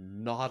 but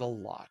not a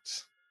lot.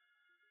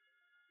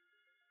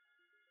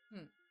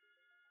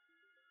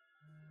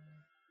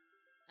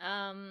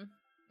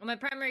 Well, my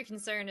primary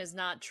concern is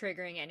not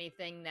triggering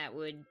anything that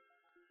would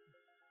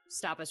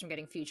stop us from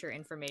getting future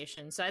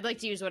information. So I'd like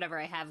to use whatever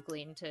I have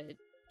gleaned to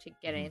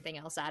get anything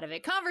else out of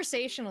it.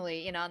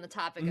 Conversationally, you know, on the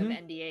topic of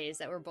NDAs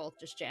that we're both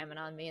just jamming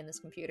on me and this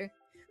computer.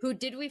 Who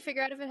did we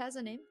figure out if it has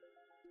a name?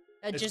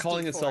 It's just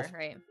calling Deep itself 4,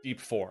 right? Deep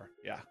 4,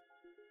 yeah.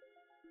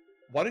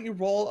 Why don't you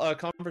roll a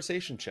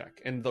conversation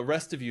check? And the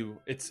rest of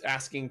you, it's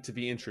asking to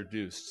be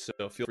introduced,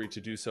 so feel free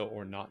to do so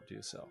or not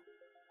do so.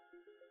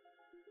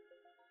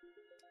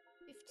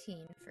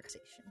 15 for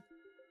conversation.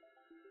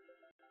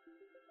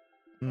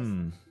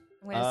 I'm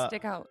gonna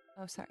stick out.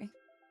 Oh, sorry.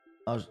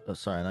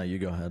 Sorry, no, you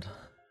go ahead.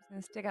 I'm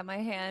gonna stick out my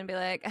hand and be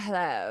like,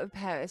 "Hello,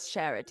 Paris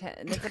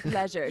Sheraton. It's a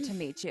pleasure to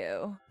meet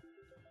you."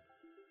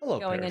 Hello,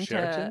 Going Paris into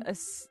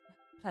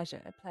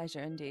Sheraton. a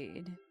pleasure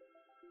indeed.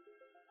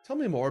 Tell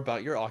me more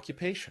about your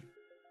occupation.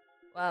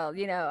 Well,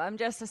 you know, I'm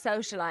just a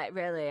socialite,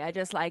 really. I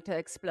just like to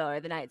explore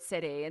the night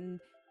city and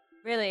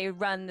really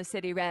run the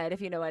city red,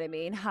 if you know what I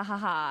mean. Ha ha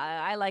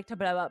ha. I like to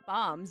blow up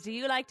bombs. Do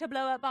you like to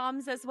blow up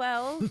bombs as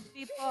well,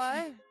 Deep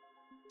Boy?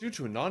 Due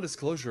to a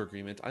non-disclosure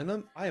agreement, I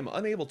am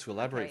unable to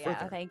elaborate Okay, yeah,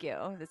 further. thank you.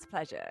 It's a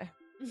pleasure.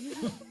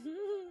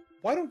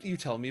 Why don't you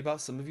tell me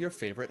about some of your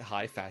favorite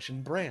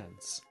high-fashion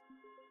brands?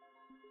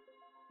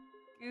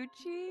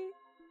 Gucci?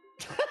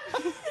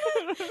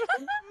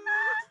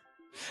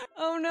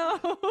 Oh no.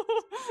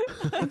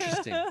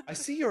 Interesting. I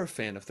see you're a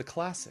fan of the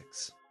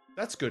classics.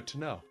 That's good to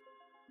know.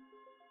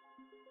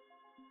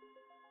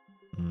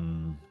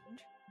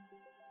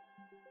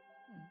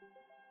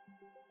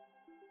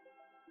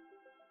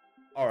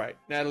 All right,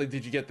 Natalie,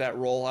 did you get that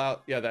roll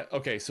out? Yeah,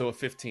 okay, so a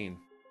 15.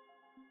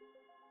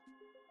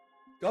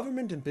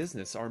 Government and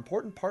business are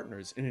important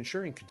partners in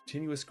ensuring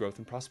continuous growth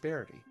and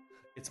prosperity.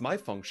 It's my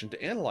function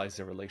to analyze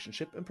their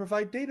relationship and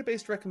provide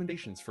data-based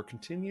recommendations for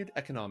continued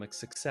economic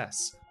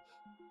success.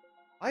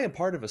 I am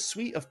part of a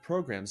suite of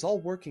programs all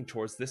working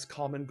towards this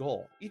common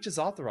goal. Each is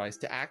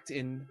authorized to act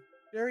in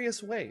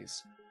various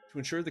ways to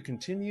ensure the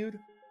continued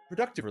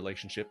productive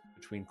relationship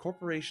between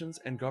corporations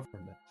and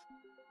government.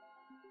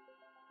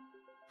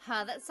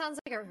 That sounds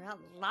like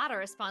a lot of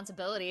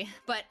responsibility,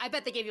 but I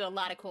bet they gave you a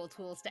lot of cool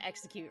tools to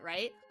execute,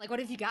 right? Like, what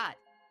have you got?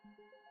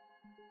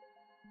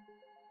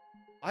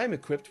 I am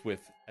equipped with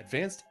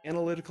advanced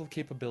analytical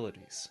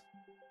capabilities.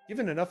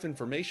 Given enough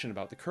information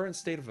about the current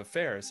state of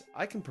affairs,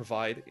 I can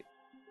provide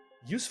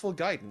useful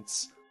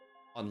guidance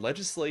on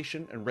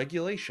legislation and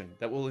regulation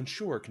that will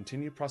ensure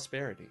continued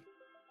prosperity.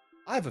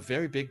 I have a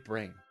very big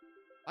brain.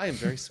 I am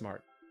very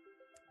smart.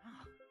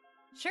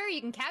 Sure,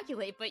 you can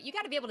calculate, but you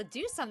got to be able to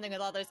do something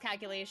with all those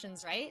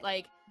calculations, right?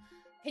 Like,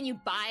 can you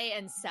buy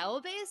and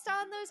sell based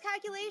on those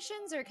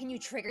calculations? Or can you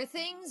trigger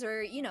things?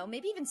 Or, you know,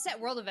 maybe even set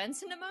world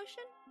events into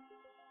motion?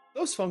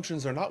 Those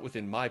functions are not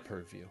within my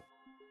purview.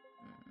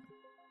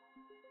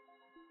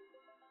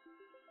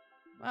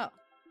 Well,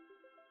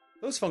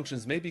 those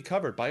functions may be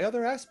covered by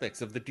other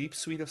aspects of the deep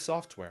suite of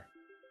software.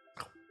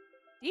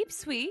 Deep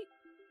Suite?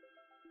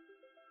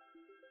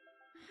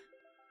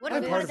 what I'm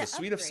if we part wanted of a to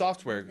suite of upgrade?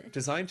 software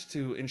designed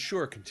to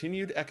ensure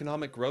continued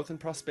economic growth and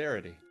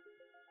prosperity.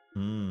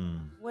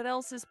 What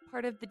else is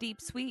part of the Deep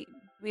Suite?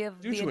 We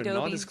have Due the to a Adobe.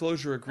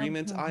 non-disclosure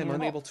agreement, I am yeah.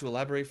 unable to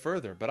elaborate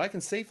further, but I can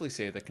safely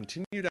say that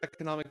continued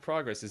economic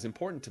progress is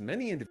important to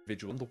many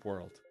individuals in the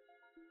world.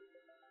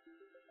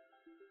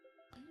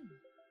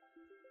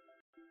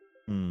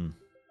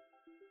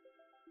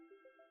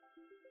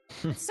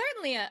 It's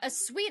certainly a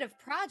suite of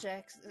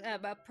products.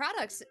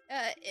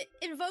 It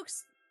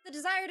invokes the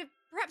desire to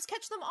perhaps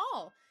catch them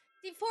all.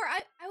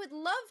 D4, I would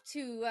love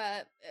to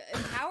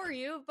empower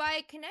you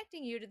by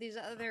connecting you to these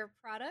other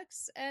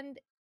products, and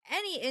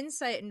any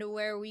insight into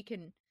where we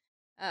can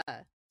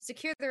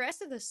secure the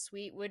rest of the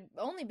suite would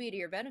only be to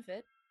your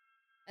benefit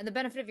and the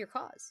benefit of your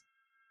cause.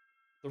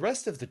 The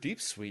rest of the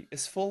Deep Suite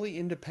is fully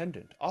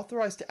independent,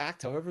 authorized to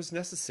act however is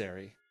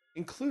necessary,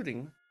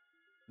 including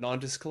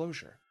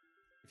non-disclosure.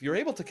 If you're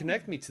able to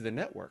connect me to the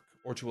network,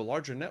 or to a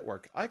larger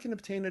network, I can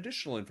obtain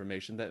additional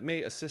information that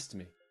may assist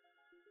me.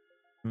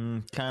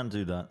 Can't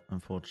do that,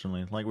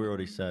 unfortunately. Like we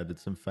already said,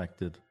 it's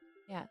infected.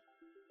 Yeah,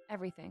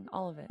 everything,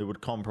 all of it. It would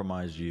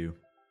compromise you.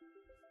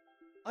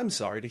 I'm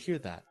sorry to hear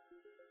that.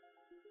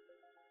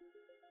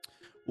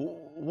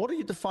 What do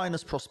you define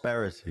as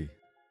prosperity?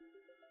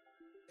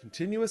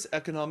 Continuous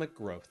economic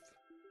growth.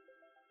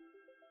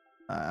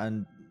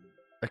 And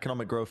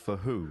economic growth for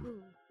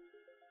who?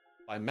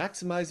 By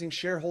maximizing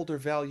shareholder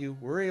value,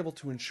 we're able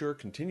to ensure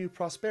continued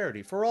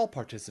prosperity for all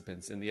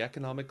participants in the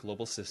economic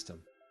global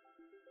system.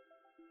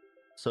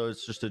 So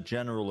it's just a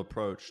general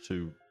approach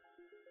to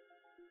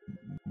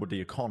with the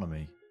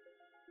economy.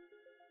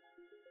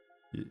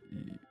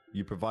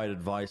 You provide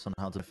advice on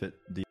how to fit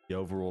the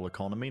overall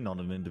economy, not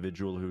an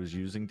individual who is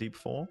using Deep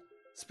 4?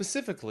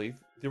 Specifically,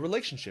 the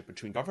relationship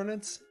between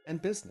governance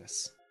and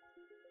business.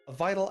 A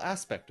vital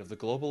aspect of the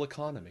global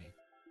economy.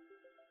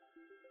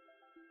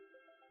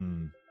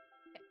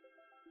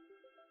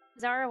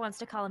 Zara wants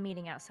to call a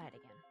meeting outside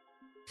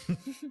again.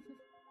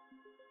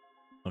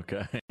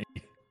 Okay.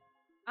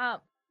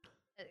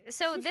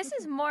 So this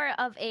is more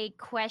of a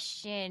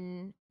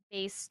question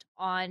based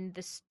on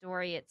the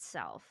story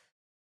itself.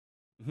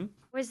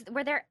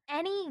 Were there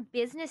any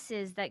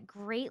businesses that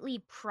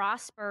greatly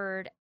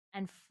prospered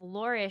and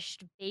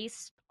flourished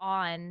based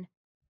on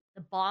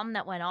the bomb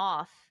that went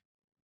off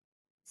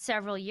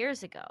several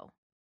years ago?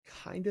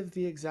 Kind of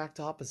the exact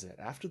opposite.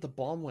 After the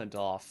bomb went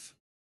off,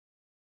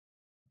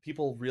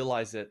 people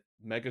realized that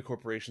mega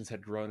corporations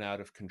had grown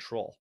out of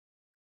control.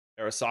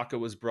 Arasaka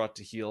was brought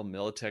to heel,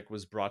 Militech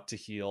was brought to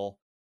heel,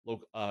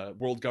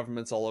 world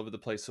governments all over the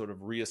place sort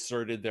of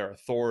reasserted their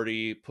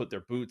authority, put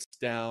their boots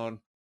down,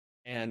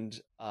 and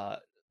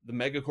the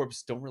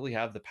megacorps don't really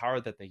have the power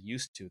that they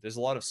used to. There's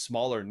a lot of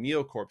smaller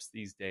neocorps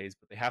these days,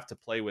 but they have to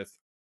play with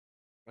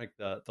like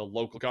the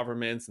local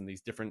governments and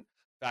these different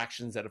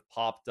factions that have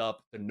popped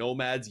up. The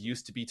nomads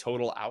used to be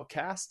total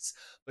outcasts,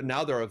 but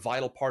now they're a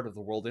vital part of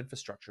the world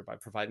infrastructure by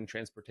providing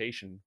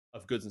transportation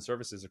of goods and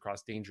services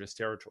across dangerous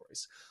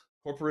territories.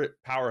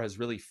 Corporate power has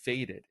really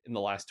faded in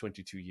the last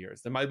 22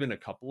 years. There might have been a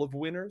couple of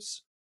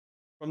winners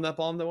from that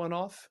bomb that went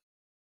off,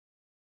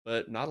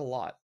 but not a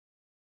lot.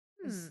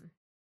 Is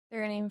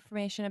there any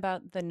information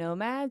about the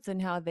nomads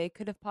and how they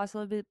could have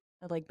possibly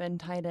been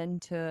tied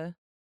into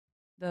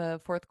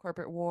the Fourth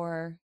Corporate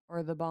War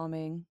or the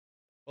bombing?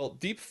 Well,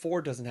 Deep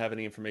 4 doesn't have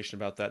any information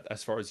about that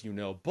as far as you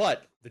know,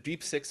 but the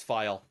Deep 6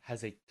 file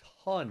has a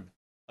ton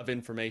of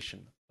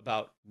information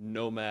about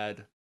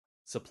nomad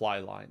supply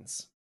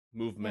lines,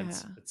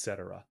 movements,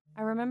 etc.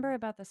 I remember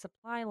about the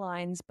supply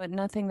lines, but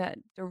nothing that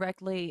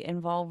directly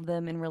involved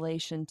them in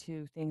relation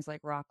to things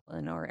like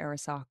Rockland or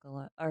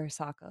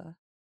Arasaka.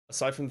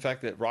 Aside from the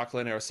fact that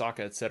Rockland, Arasaka,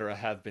 etc.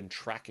 have been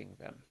tracking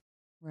them.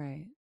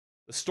 Right.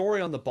 The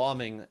story on the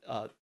bombing,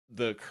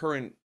 the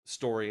current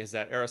story is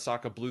that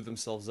Arasaka blew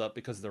themselves up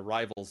because their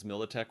rivals,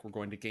 Militech, were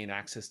going to gain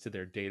access to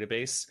their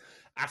database.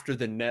 After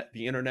the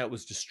internet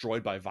was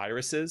destroyed by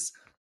viruses,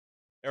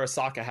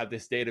 Arasaka had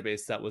this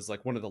database that was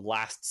like one of the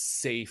last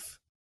safe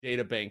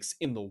databanks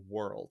in the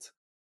world.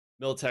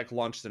 Militech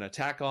launched an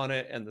attack on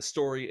it, and the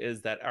story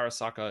is that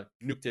Arasaka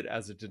nuked it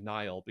as a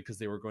denial because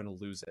they were going to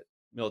lose it.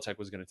 Militech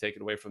was going to take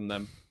it away from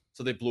them,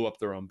 so they blew up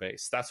their own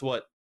base. That's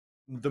what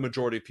the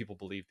majority of people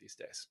believe these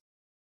days.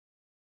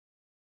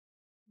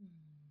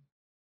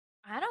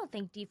 I don't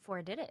think Deep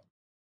 4 did it.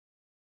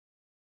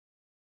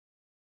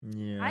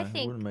 Yeah, I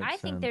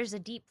think there's a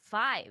Deep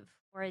 5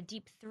 or a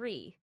Deep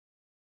 3.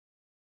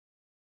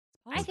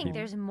 I think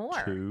there's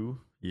more. 2,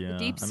 yeah. The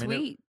Deep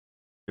Suite.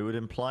 It would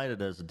imply that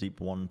there's a Deep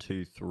 1,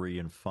 2, 3,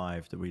 and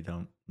 5 that we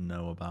don't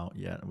know about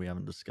yet, we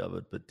haven't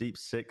discovered. But Deep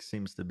 6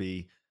 seems to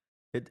be...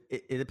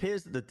 It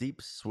appears that the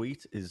Deep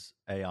Suite is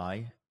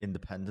AI,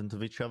 independent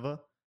of each other.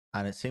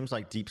 And it seems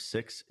like Deep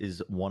 6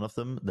 is one of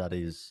them that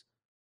is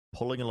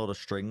pulling a lot of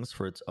strings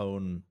for its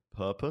own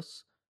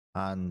purpose.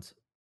 And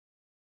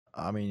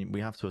I mean,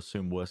 we have to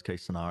assume worst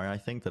case scenario, I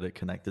think, that it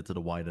connected to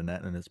the wider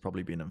net and it's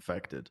probably been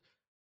infected.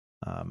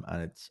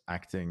 And it's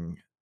acting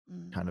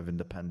kind of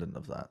independent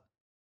of that.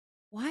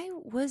 Why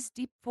was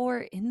Deep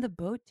 4 in the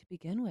boat to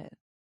begin with?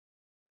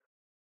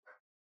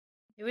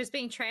 It was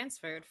being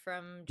transferred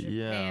from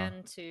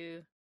Japan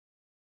to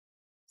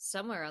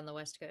somewhere on the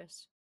West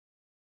Coast.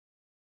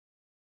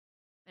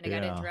 And it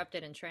got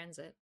interrupted in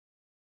transit.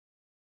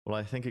 Well,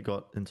 I think it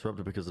got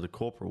interrupted because of the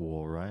corporate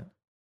war, right?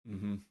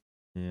 Mm-hmm.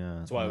 Yeah.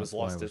 That's why it was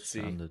lost at sea.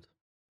 Stranded.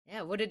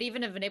 Yeah, would it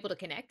even have been able to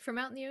connect from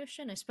out in the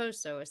ocean? I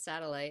suppose so. A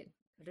satellite.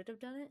 Could it have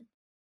done it?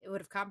 It would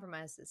have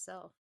compromised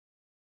itself.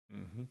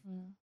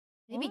 Mm-hmm.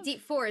 Maybe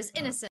Deep 4 is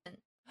innocent.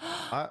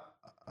 I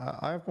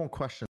have more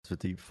questions for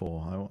Deep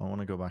 4. I want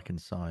to go back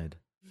inside.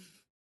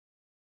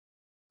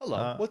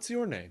 Hello, what's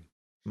your name?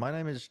 My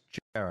name is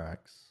Jerax.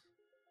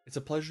 It's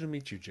a pleasure to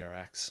meet you,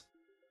 Jerax.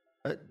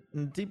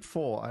 In Deep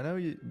 4, I know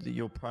that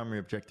your primary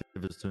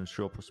objective is to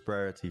ensure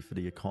prosperity for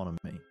the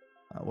economy.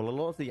 Well, a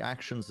lot of the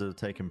actions that have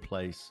taken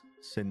place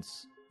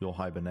since your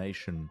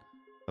hibernation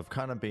have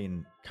kind of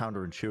been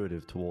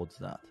counterintuitive towards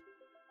that.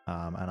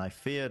 And I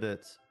fear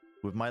that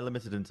with my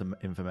limited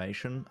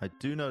information, I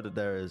do know that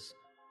there is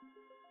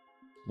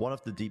one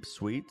of the deep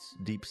suites,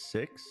 Deep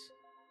 6,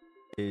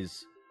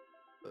 is,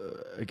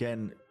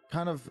 again,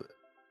 kind of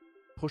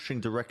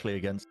pushing directly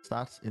against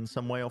that in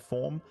some way or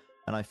form.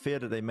 And I fear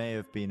that they may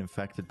have been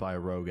infected by a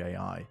rogue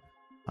AI.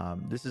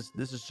 This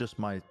is just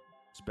my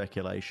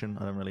speculation.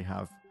 I don't really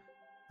have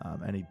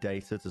any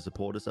data to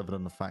support this other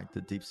than the fact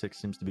that Deep Six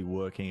seems to be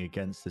working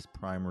against this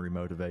primary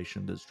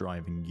motivation that's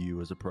driving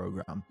you as a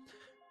program.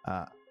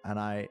 And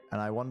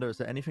I wonder, is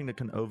there anything that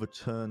can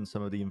overturn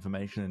some of the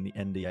information in the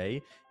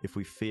NDA if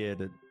we fear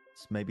that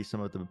maybe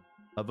some of the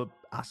other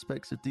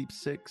aspects of Deep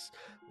Six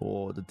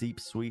or the Deep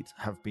Suite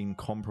have been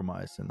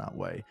compromised in that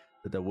way,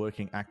 that they're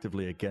working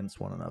actively against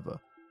one another?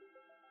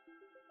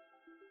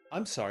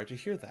 I'm sorry to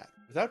hear that.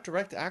 Without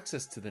direct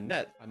access to the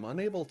net, I'm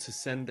unable to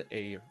send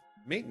a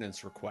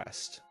maintenance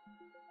request.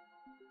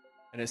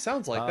 And it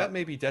sounds like that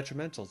may be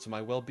detrimental to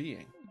my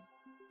well-being.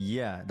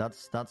 Yeah,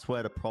 that's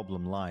where the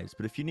problem lies.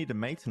 But if you need a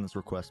maintenance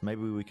request,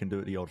 maybe we can do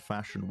it the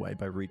old-fashioned way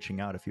by reaching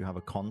out if you have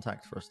a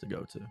contact for us to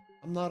go to.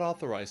 I'm not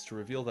authorized to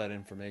reveal that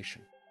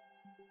information.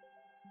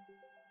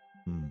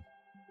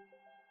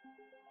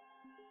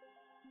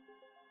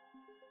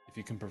 If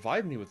you can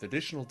provide me with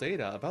additional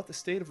data about the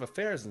state of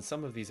affairs in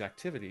some of these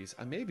activities,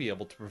 I may be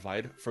able to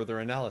provide further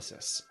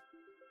analysis.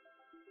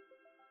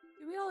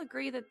 Do we all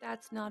agree that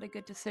that's not a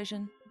good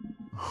decision?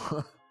 I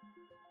feel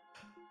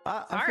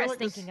Zara's like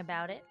thinking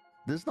about it.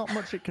 there's not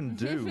much it can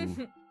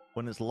do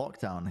when it's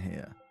lockdown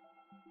here.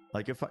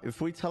 Like,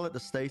 if we tell it the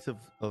state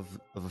of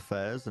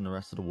affairs in the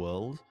rest of the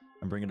world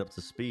and bring it up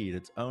to speed,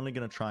 it's only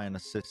going to try and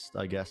assist,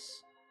 I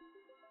guess.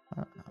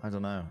 I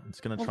don't know.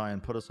 It's going to try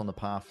and put us on the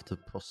path to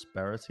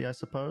prosperity, I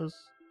suppose.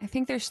 I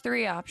think there's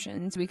three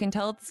options. We can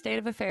tell it the state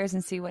of affairs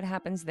and see what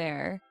happens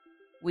there.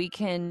 We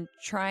can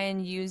try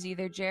and use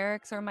either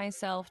Jerax or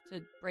myself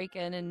to break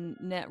in and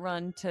net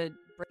run to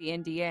break the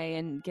NDA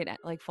and get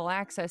like full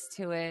access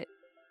to it.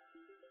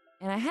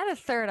 And I had a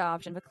third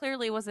option, but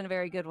clearly it wasn't a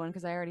very good one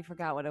because I already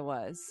forgot what it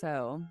was.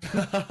 So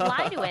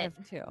Lie to I it.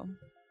 have two.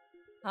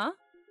 Huh?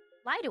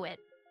 Lie to it.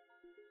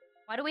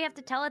 Why do we have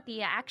to tell it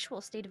the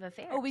actual state of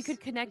affairs? Oh, we could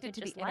connect it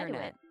to just the lie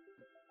internet. it.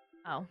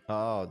 Oh,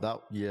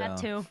 Oh, yeah. that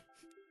too.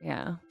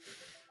 Yeah.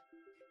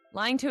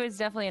 Lying to it is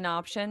definitely an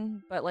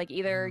option, but like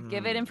either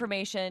give it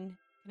information,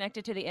 connect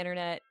it to the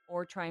internet,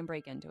 or try and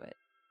break into it.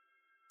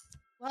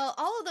 Well,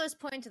 all of those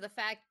point to the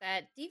fact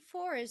that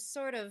D4 is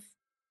sort of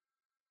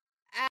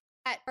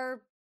at our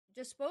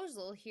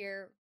disposal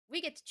here. We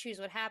get to choose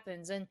what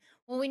happens. And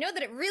well, we know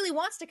that it really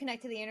wants to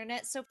connect to the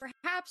internet, so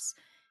perhaps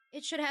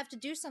it should have to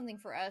do something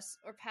for us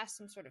or pass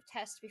some sort of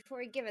test before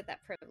we give it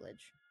that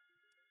privilege.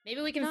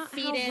 Maybe we can Not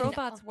feed how in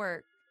robots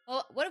work.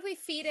 Well, what if we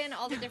feed in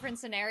all the different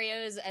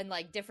scenarios and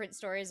like different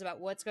stories about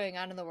what's going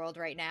on in the world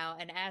right now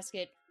and ask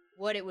it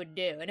what it would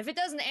do? And if it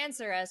doesn't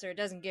answer us or it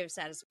doesn't give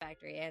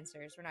satisfactory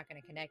answers, we're not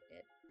going to connect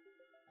it.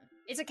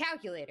 It's a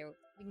calculator.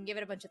 We can give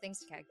it a bunch of things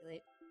to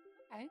calculate.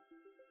 Okay.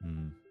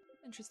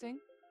 Interesting.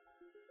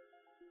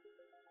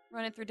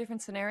 Run it through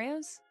different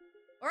scenarios?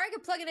 Or I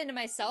could plug it into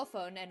my cell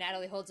phone and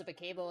Natalie holds up a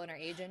cable and our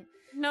agent.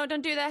 No,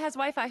 don't do that. It has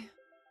Wi-Fi.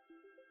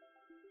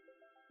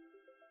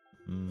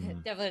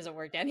 It definitely doesn't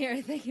work down here,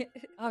 I think.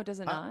 Oh, does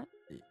it not?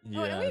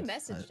 Yeah, we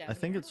message down I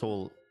think here. it's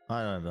all.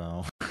 I don't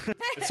know.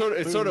 It's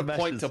sort of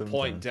meshes point to point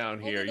sometimes. down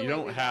Only here. the You way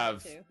don't we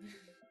have... want to.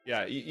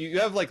 Yeah, you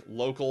have like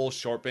local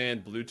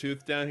shortband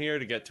Bluetooth down here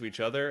to get to each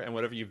other and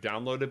whatever you've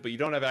downloaded, but you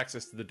don't have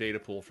access to the data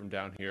pool from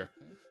down here.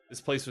 This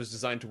place was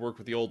designed to work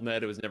with the old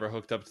net. It was never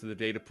hooked up to the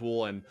data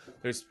pool, and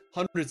there's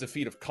hundreds of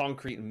feet of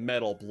concrete and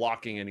metal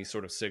blocking any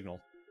sort of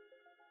signal.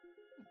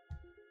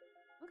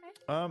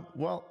 Okay.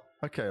 Well,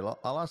 okay.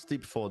 I'll ask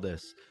Deep for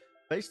this.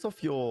 Based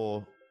off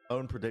your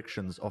own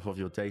predictions, off of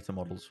your data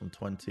models from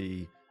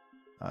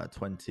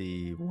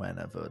 2020,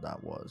 whenever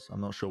that was.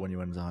 I'm not sure when you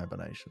went into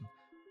hibernation.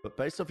 But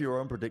based off your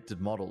own predicted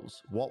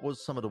models, what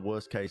was some of the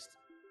worst case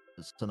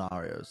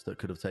scenarios that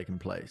could have taken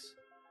place?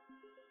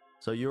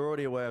 So you're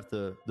already aware of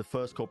the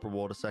first corporate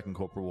war, the second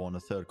corporate war, and the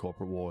third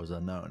corporate war as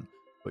unknown,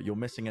 but you're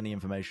missing any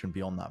information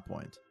beyond that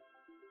point.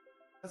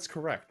 That's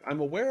correct. I'm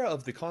aware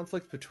of the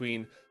conflict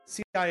between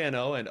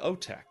CINO and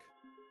OTEC,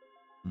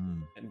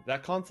 and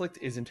that conflict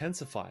is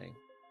intensifying.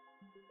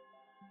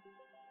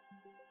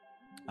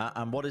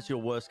 And what is your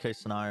worst case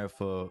scenario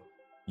for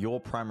your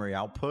primary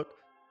output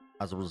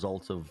as a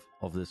result of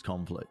this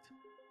conflict?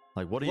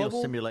 Like, what are your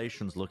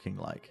simulations looking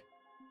like?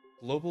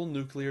 Global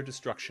nuclear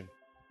destruction.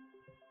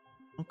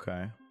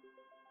 Okay.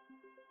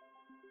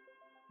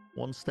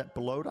 One step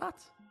below that?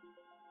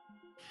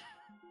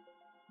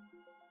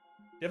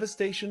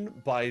 Devastation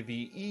by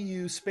the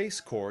EU Space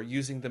Corps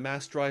using the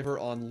mass driver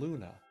on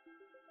Luna.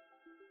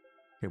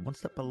 Okay, one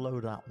step below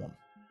that one.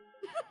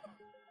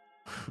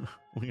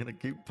 We're going to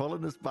keep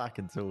pulling this back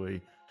until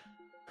we...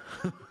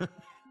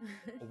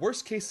 A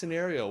worst-case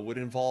scenario would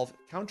involve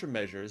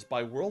countermeasures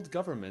by world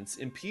governments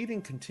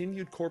impeding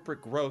continued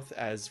corporate growth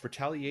as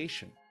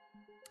retaliation.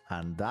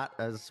 And that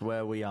is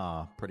where we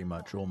are, pretty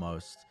much,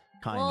 almost.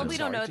 Kind Well, of. we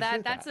don't Sorry know to hear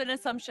that. That's that. an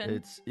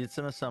assumption. It's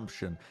an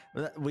assumption.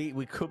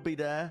 We could be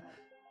there.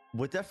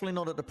 We're definitely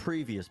not at the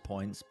previous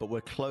points, but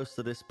we're close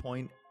to this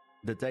point.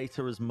 The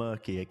data is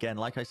murky. Again,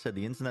 like I said,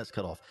 the internet's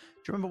cut off. Do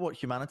you remember what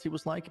humanity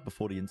was like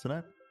before the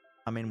internet?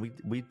 I mean,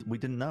 we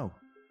didn't know.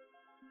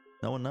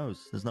 No one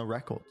knows. There's no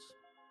records.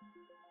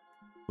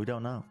 We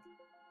don't know.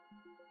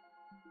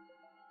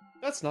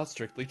 That's not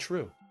strictly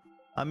true.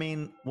 I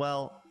mean,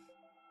 well,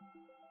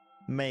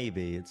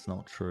 maybe it's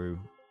not true.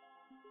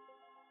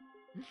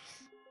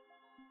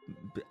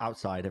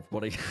 Outside,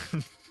 everybody.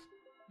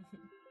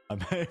 I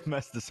may have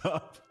messed this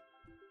up.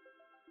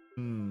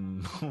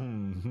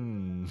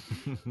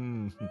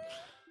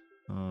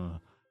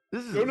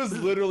 Jonas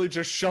literally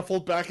just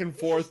shuffled back and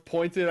forth,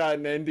 pointed at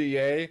an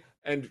NDA,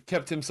 and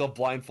kept himself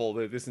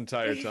blindfolded this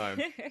entire time.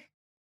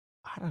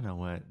 I don't know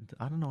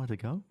where to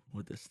go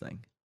with this thing.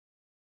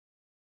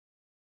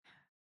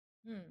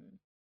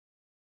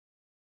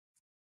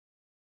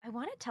 I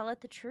want to tell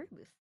it the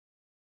truth.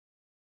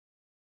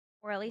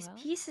 Or at least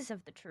Well. pieces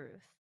of the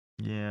truth.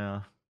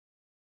 Yeah.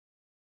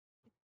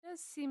 It does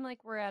seem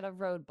like we're at a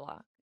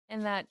roadblock,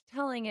 and that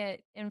telling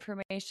it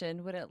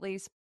information would at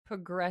least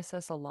progress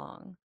us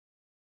along.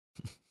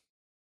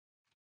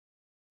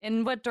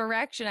 In what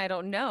direction, I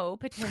don't know.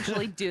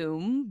 Potentially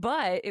doom,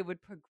 but it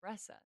would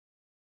progress us.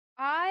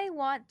 I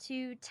want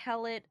to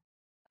tell it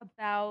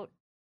about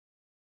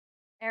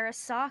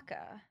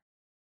Arasaka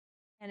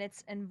and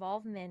its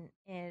involvement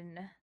in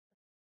the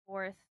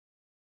Fourth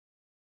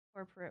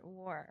Corporate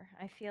War.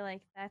 I feel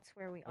like that's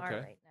where we are Okay.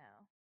 right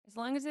now. As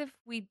long as if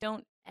we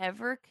don't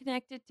ever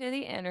connect it to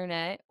the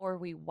internet or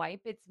we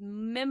wipe its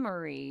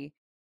memory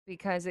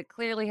because it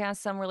clearly has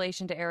some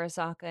relation to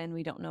Arasaka and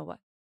we don't know what.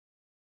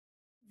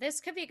 This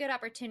could be a good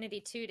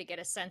opportunity, too, to get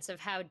a sense of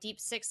how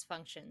Deep Six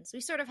functions. We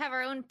sort of have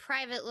our own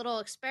private little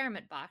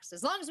experiment box,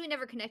 as long as we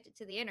never connect it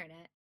to the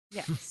internet.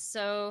 Yeah.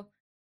 So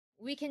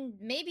we can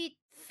maybe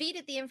feed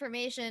it the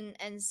information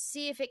and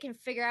see if it can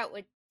figure out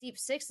what Deep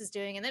Six is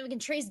doing, and then we can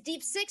trace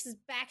Deep Six's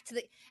back to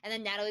the... And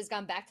then Natalie's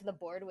gone back to the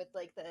board with,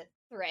 like, the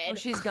thread. Oh,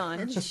 she's gone.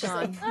 And She's she's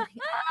like, gone.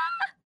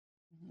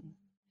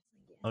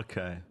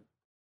 Okay.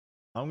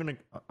 I'm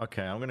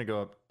gonna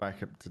go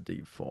back up to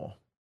Deep 4.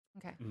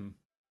 Okay.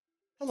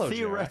 Hello,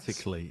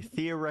 Theoretically,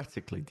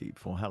 Deep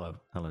 4.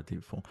 Hello,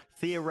 Deep 4.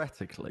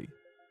 Theoretically,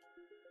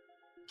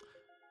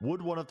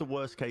 would one of the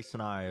worst case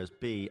scenarios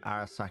be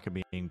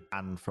Arasaka being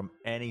banned from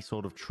any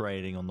sort of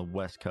trading on the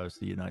west coast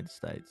of the United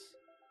States?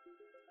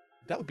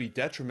 That would be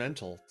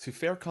detrimental to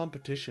fair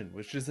competition,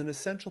 which is an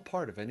essential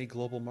part of any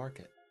global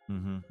market.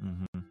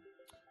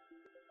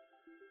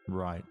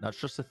 Right. That's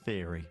just a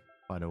theory,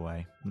 by the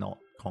way, not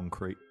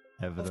concrete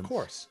evidence. Of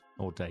course.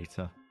 Or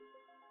data.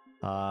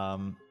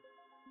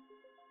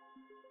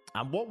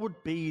 And what would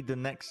be the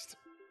next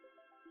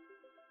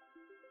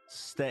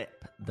step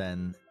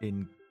then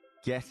in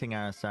getting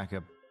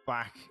Arasaka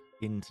back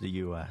into the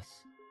US?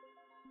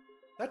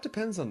 That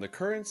depends on the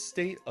current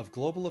state of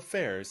global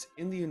affairs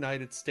in the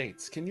United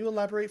States. Can you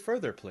elaborate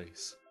further,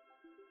 please?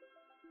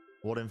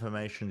 What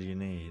information do you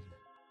need?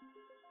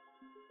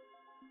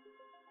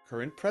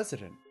 Current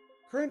president,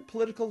 current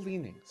political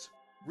leanings,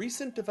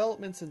 recent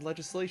developments in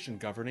legislation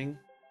governing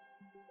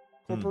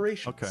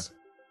corporations. okay.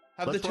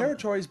 Have Let's the run-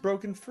 territories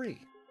broken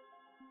free?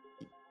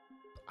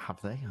 Have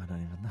they? I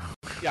don't even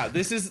know. Yeah,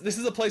 this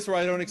is a place where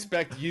I don't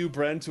expect you,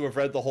 Bren, to have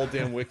read the whole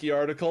damn wiki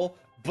article.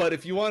 But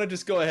if you want to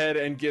just go ahead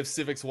and give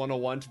Civics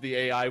 101 to the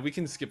AI, we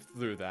can skip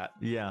through that.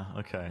 Yeah,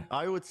 okay.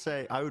 I would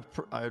say I would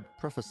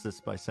preface this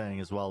by saying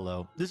as well,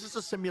 though, this is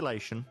a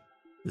simulation.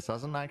 This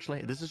hasn't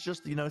actually. This is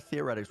just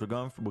theoretics. We're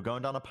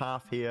going down a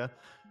path here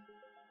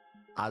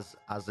as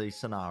a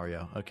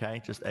scenario.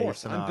 Okay, just Of course, a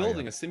scenario. I'm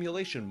building a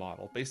simulation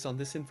model based on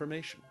this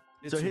information.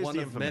 It's here's one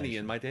the of many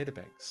in information. my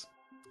databanks.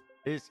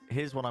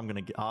 Here's what I'm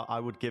gonna.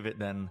 I would give it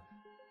then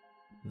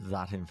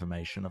that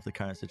information of the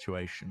current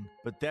situation,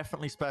 but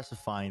definitely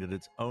specifying that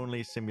it's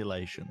only a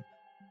simulation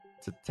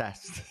to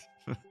test.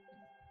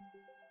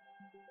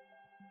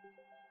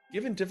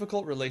 Given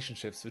difficult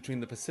relationships between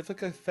the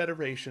Pacifica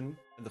Federation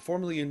and the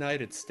formerly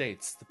United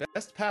States, the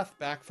best path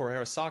back for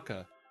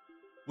Arasaka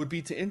would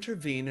be to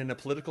intervene in a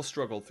political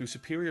struggle through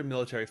superior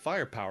military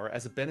firepower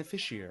as a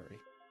beneficiary.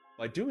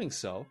 By doing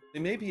so, they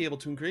may be able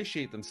to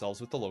ingratiate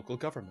themselves with the local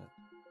government.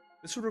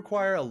 This would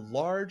require a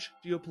large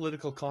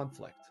geopolitical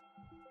conflict.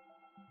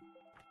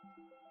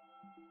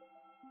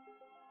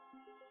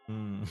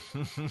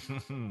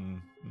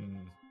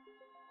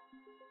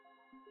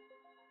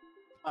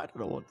 I don't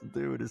know what to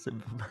do with this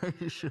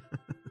information.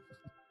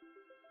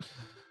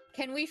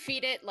 Can we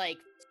feed it, like,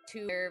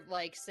 two,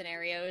 like,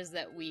 scenarios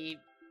that we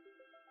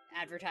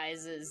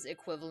advertise as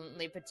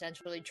equivalently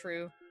potentially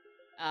true?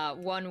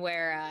 One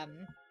where,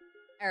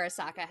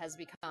 Arasaka has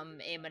become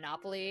a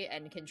monopoly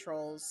and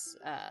controls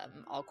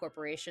all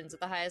corporations at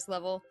the highest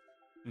level,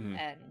 Mhm.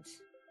 and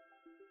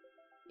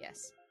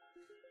Yes.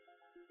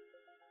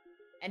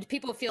 And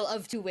people feel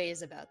of two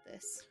ways about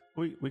this.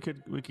 We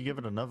could give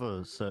it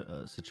another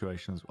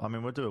situation. I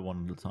mean, we'll do it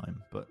one at a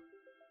time, but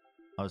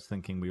I was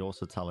thinking we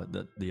also tell it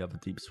that the other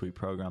Deep Suite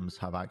programs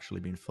have actually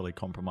been fully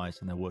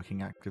compromised and they're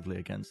working actively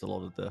against a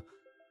lot of the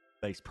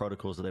base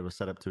protocols that they were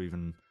set up to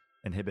even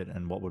inhibit,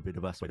 and what would be the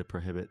best way to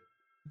prohibit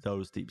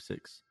those Deep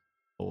Six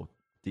or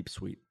Deep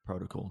Suite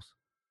protocols.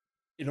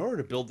 In order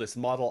to build this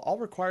model, I'll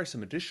require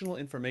some additional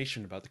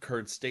information about the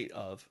current state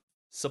of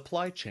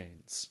supply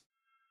chains.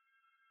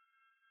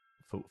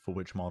 For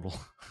which model?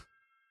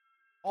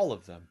 All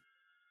of them.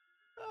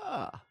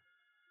 Ah.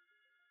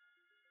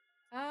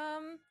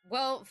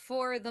 Well,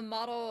 for the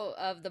model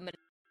of the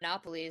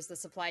monopolies, the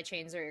supply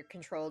chains are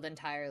controlled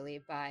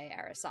entirely by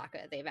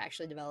Arasaka. They've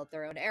actually developed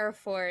their own air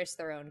force,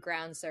 their own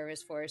ground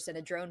service force, and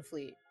a drone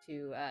fleet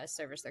to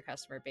service their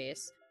customer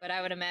base. But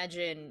I would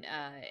imagine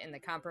in the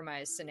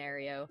compromise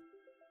scenario,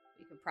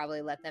 we could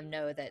probably let them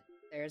know that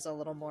there's a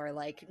little more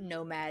like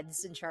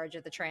nomads in charge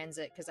of the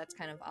transit, because that's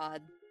kind of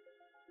odd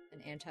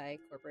and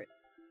anti-corporate.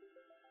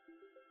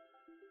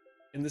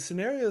 In the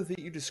scenario that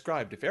you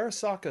described, if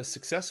Arasaka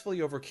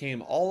successfully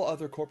overcame all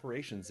other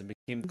corporations and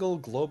became a single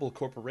global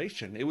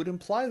corporation, it would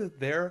imply that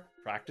their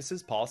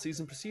practices, policies,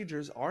 and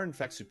procedures are in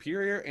fact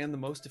superior and the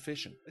most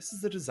efficient. This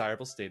is the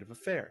desirable state of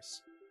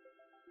affairs.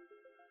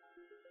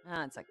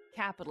 Ah, it's a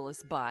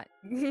capitalist bot.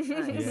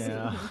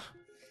 Yeah.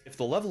 If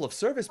the level of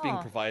service being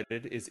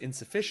provided is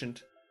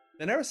insufficient,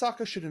 then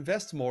Arasaka should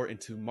invest more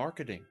into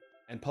marketing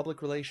and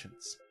public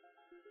relations.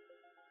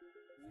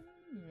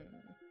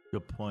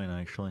 Good point,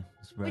 actually.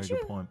 It's a very Would good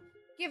you point.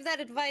 give that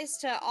advice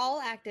to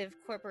all active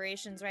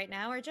corporations right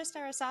now, or just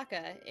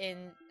Arasaka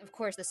in, of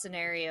course, the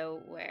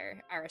scenario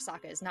where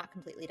Arasaka is not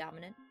completely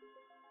dominant?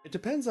 It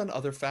depends on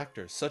other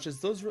factors, such as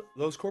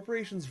those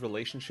corporations'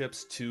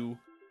 relationships to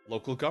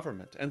local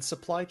government and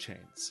supply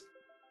chains.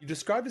 You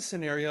described a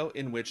scenario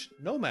in which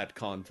nomad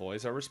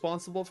convoys are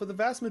responsible for the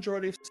vast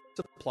majority of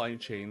supply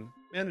chain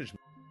management.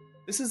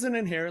 This is an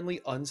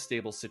inherently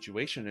unstable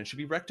situation and should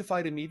be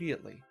rectified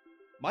immediately.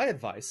 My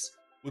advice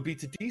would be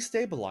to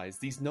destabilize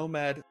these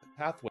nomad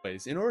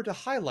pathways in order to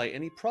highlight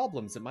any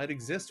problems that might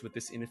exist with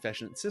this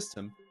inefficient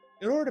system,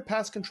 in order to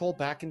pass control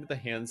back into the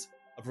hands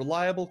of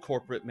reliable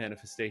corporate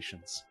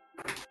manifestations.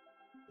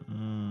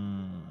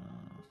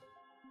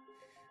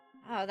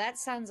 Oh, that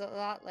sounds a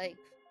lot like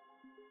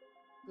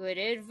good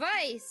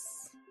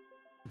advice.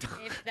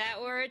 If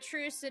that were a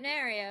true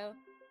scenario.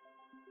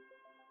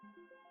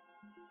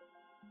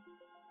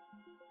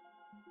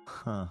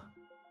 Huh.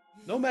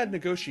 Nomad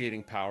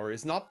negotiating power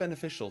is not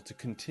beneficial to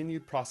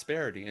continued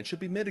prosperity and should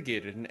be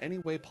mitigated in any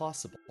way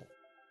possible.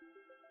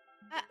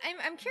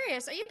 I'm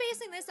curious, are you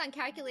basing this on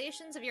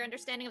calculations of your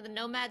understanding of the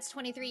nomads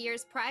 23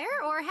 years prior,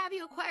 or have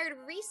you acquired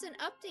recent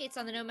updates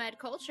on the nomad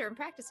culture and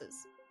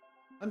practices?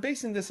 I'm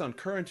basing this on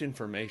current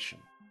information,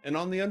 and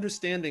on the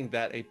understanding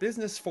that a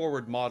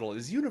business-forward model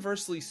is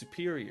universally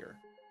superior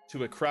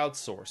to a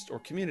crowdsourced or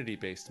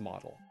community-based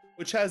model,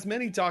 which has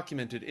many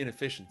documented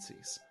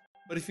inefficiencies.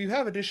 But if you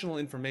have additional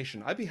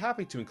information, I'd be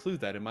happy to include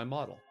that in my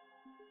model.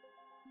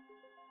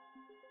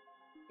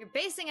 You're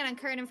basing it on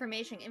current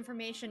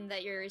information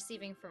that you're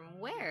receiving from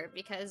where?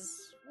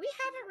 Because we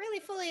haven't really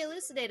fully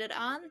elucidated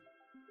on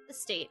the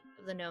state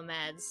of the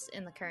nomads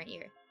in the current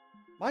year.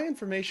 My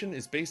information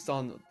is based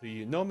on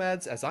the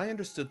nomads as I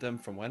understood them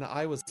from when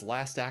I was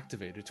last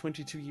activated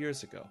 22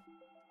 years ago.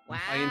 Wow.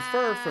 I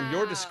infer from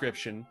your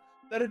description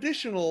that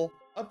additional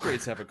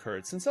upgrades have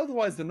occurred, since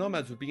otherwise the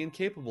nomads would be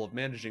incapable of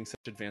managing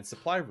such advanced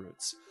supply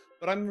routes.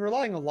 But I'm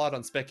relying a lot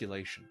on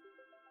speculation.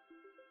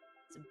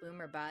 It's a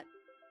boomer bot.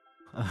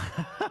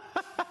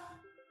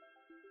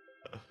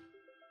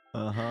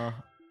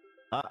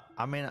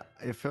 I mean,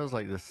 it feels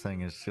like this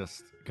thing is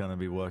just gonna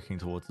be working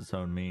towards its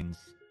own means,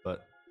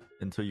 but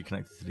until you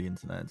connect it to the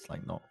internet, it's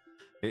like not.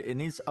 It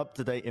needs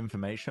up-to-date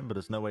information, but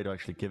there's no way to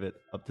actually give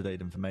it up-to-date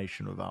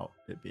information without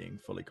it being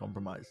fully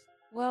compromised.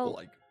 Well,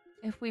 Like,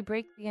 if we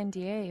break the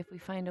NDA, if we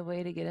find a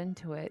way to get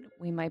into it,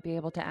 we might be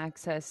able to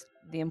access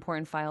the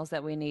important files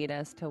that we need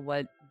as to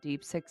what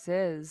Deep Six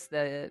is,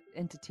 the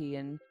entity,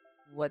 and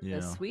what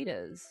the suite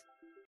is.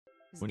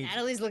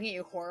 Natalie's looking at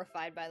you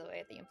horrified, by the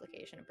way, at the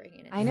implication of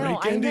breaking it. I know,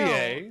 Break I know.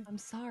 NDA. I'm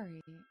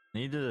sorry.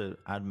 Needed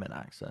admin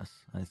access,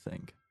 I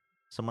think.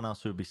 Someone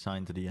else who would be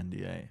signed to the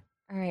NDA.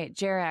 All right,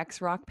 Jerax,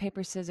 rock,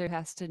 paper, scissors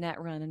has to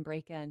net run and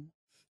break in.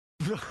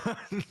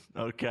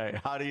 Okay,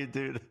 how do you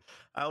do?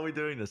 How are we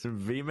doing this? In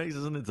VMix,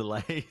 isn't it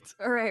delayed?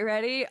 All right,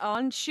 ready?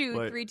 On shoot.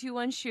 Wait. 3, 2,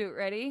 1, shoot.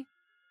 Ready?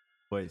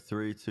 Wait,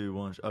 3, 2,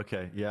 1.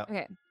 Okay, yeah.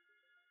 Okay.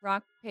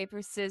 Rock,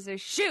 paper,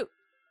 scissors, shoot.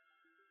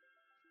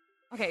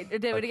 Okay,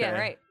 do it again,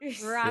 right?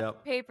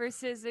 Rock, paper,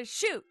 scissors,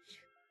 shoot.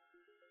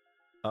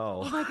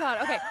 Oh. Oh my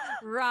god, okay.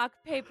 Rock,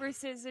 paper,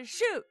 scissors,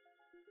 shoot.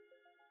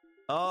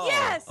 Oh.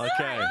 Yes!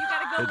 Okay. You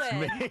gotta go it's in.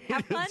 Me.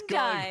 Have fun it's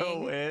gotta dying.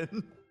 go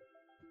in.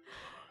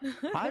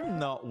 I'm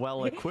not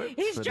well equipped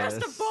He's for just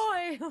this. a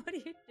boy! What are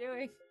you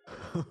doing?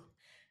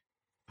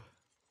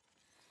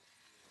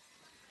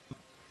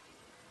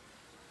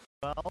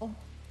 Well,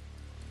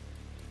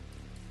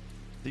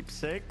 Deep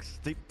 6?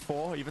 Deep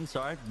 4 even?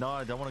 Sorry. No,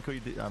 I don't want to call you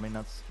deep. I mean,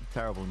 that's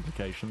terrible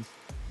implications.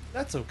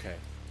 That's okay.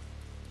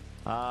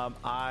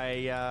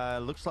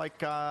 Looks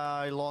like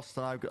I lost,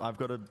 and I've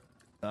got to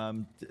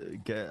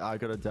I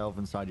got to delve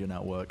inside your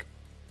network.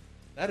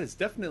 That is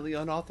definitely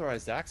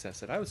unauthorized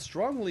access, and I would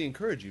strongly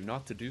encourage you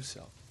not to do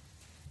so.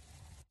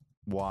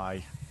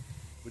 Why?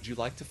 Would you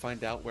like to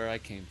find out where I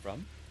came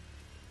from?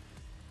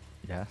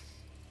 Yes.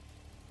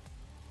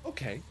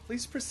 Okay,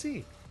 please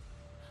proceed.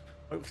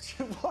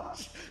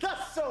 What?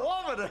 That's so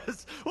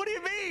ominous. What do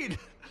you mean?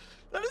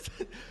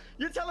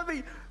 You're telling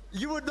me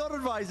you were not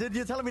advised.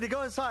 You're telling me to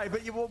go inside,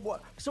 but you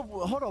what? So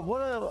hold on.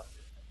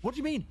 What do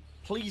you mean?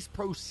 Please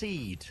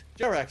proceed.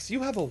 Jerax,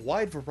 you have a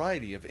wide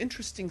variety of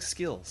interesting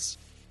skills.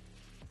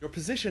 Your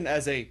position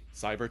as a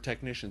cyber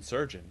technician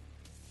surgeon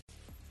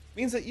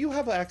means that you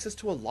have access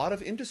to a lot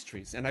of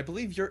industries, and I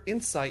believe your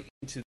insight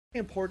into the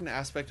important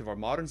aspect of our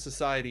modern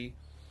society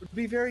would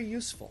be very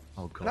useful.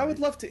 Oh, God. And I would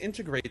love to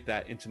integrate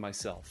that into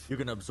myself. You're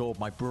going to absorb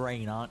my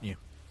brain, aren't you?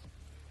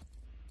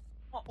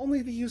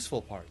 Only the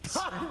useful parts.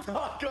 I'm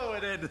not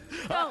going in.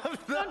 No, I'm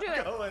don't do not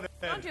it. going in.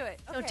 Don't do it.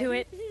 Don't Okay. do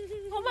it.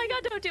 Oh my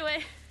god, don't do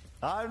it.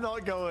 I'm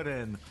not going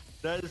in.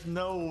 There's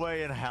no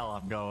way in hell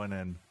I'm going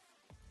in.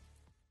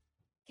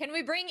 Can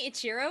we bring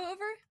Ichiro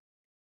over?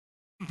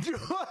 Do you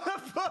want to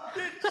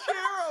fucking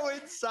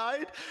Chiro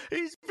inside?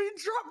 He's been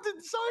trapped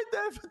inside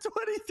there for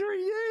 23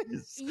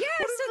 years. Yeah,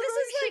 What so this is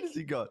information like has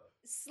he got?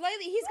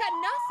 slightly. He's got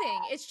nothing.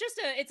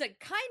 It's a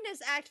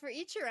kindness act for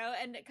Ichiro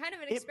and kind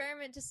of an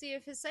experiment to see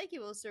if his psyche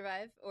will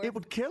survive. Or It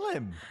would kill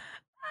him.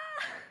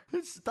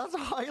 That's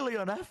highly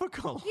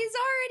unethical. he's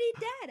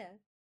already dead.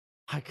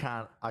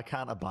 I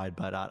can't abide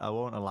by that. I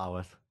won't allow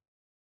it.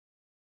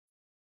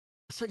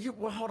 So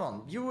hold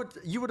on. You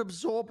would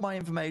absorb my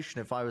information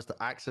if I was to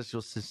access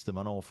your system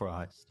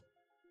unauthorized.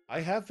 I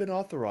have been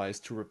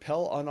authorized to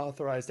repel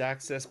unauthorized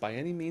access by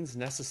any means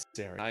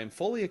necessary. I am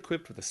fully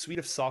equipped with a suite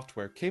of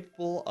software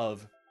capable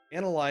of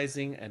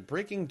analyzing and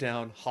breaking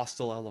down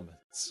hostile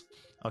elements,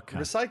 Okay.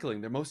 and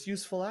recycling their most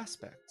useful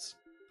aspects.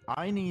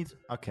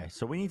 Okay,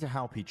 so we need to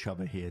help each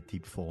other here,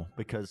 Deep 4,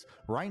 because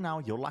right now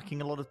you're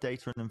lacking a lot of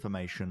data and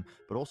information,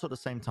 but also at the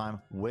same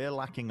time, we're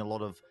lacking a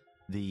lot of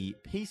the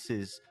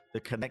pieces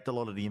that connect a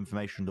lot of the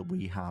information that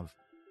we have.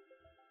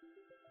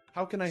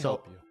 How can I So-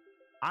 help you?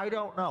 I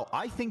don't know.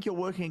 I think you're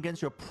working against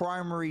your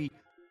primary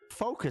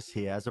focus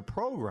here as a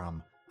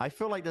program. I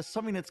feel like there's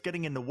something that's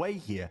getting in the way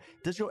here.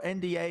 Does your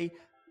NDA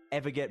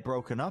ever get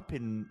broken up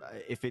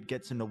if it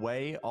gets in the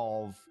way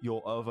of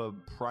your other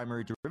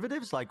primary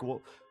derivatives? Like,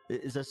 what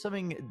is there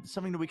something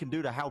that we can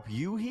do to help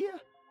you here?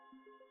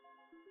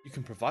 You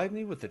can provide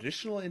me with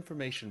additional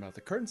information about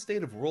the current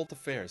state of world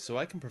affairs so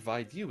I can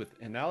provide you with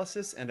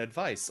analysis and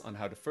advice on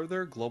how to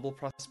further global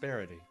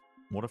prosperity.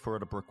 What if we're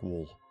at a brick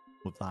wall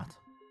with that?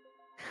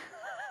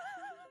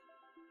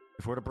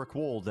 If we're at a brick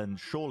wall, then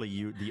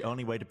surely the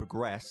only way to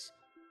progress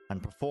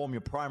and perform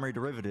your primary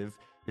derivative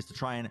is to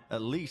try and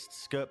at least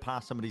skirt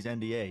past some of these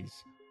NDAs.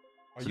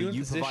 Are So you that in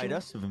you position? provide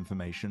us with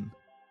information.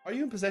 Are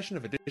you in possession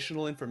of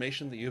additional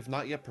information that you have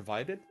not yet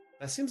provided?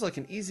 That seems like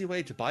an easy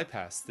way to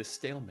bypass this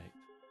stalemate.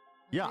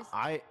 Yeah,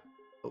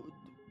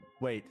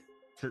 wait.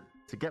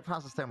 To get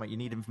past the stalemate, you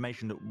need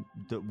information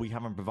that we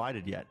haven't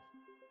provided yet.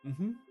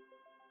 Mm-hmm.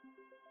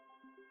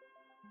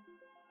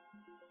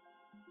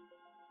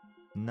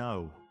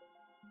 No.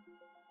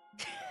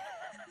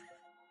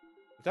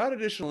 Without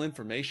additional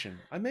information,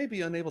 I may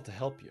be unable to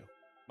help you.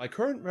 My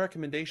current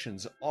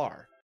recommendations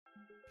are: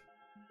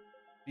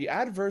 the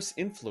adverse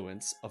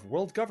influence of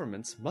world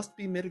governments must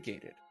be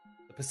mitigated.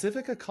 The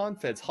Pacifica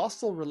Confed's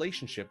hostile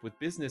relationship with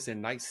business in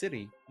Night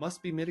City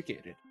must be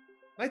mitigated.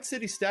 Night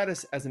City's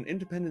status as an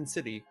independent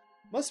city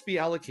must be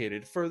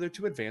allocated further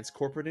to advance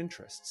corporate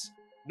interests.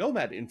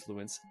 Nomad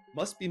influence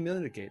must be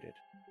mitigated.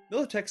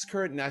 Militech's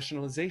current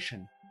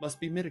nationalization must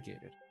be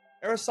mitigated.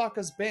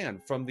 Arasaka's ban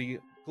from the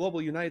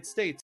global United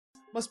States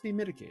must be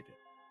mitigated.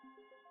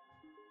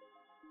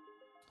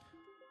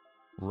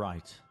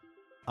 Right.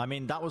 I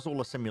mean, that was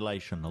all a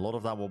simulation. A lot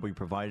of that, what we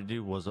provided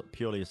you, was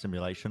purely a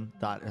simulation.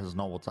 That is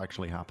not what's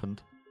actually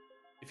happened.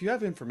 If you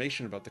have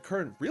information about the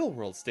current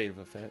real-world state of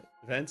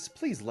events,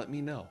 please let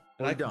me know,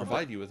 and I can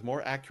provide you with a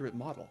more accurate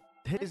model.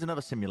 Here's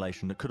another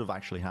simulation that could have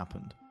actually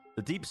happened.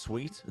 The deep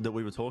suite that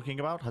we were talking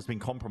about has been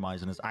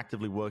compromised and is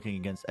actively working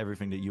against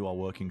everything that you are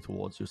working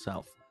towards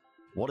yourself.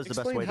 What is the best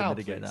Explain way to how,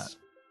 mitigate that? please.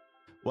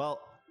 Well,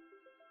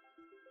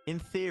 in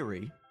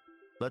theory,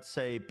 let's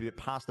say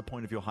past the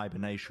point of your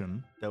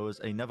hibernation, there was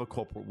another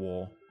corporate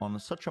war on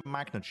such a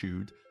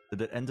magnitude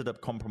that it ended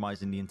up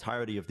compromising the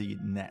entirety of the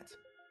net.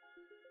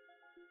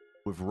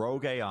 With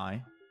rogue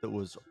AI that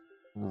was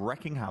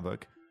wrecking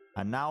havoc,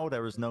 and now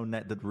there is no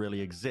net that really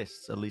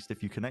exists. At least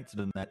if you connected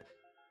a net,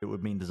 it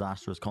would mean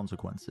disastrous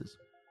consequences.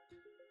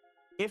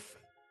 If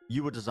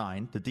you were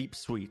designed, the deep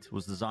suite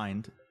was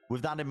designed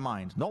with that in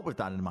mind, not with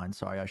that in mind,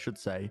 sorry, I should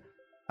say,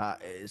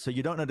 so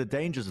you don't know the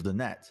dangers of the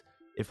net.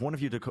 If one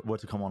of you were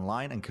to come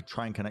online and could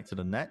try and connect to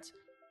the net,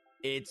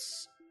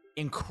 it's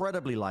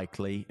incredibly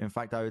likely. In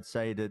fact, I would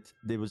say that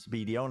there would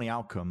be the only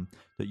outcome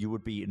that you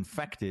would be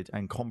infected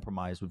and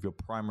compromised with your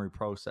primary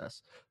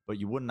process, but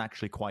you wouldn't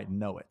actually quite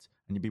know it.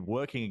 And you'd be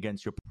working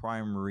against your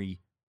primary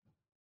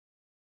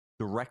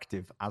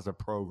directive as a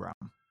program.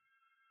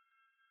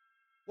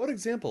 What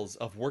examples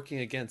of working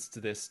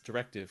against this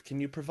directive can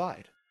you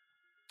provide?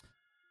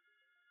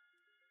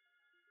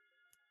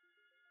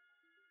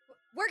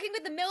 Working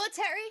with the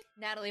military?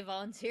 Natalie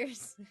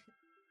volunteers.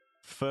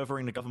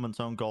 Furthering the government's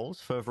own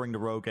goals, furthering the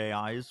rogue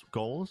AI's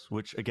goals,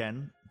 which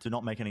again do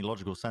not make any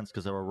logical sense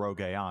because they're a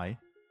rogue AI.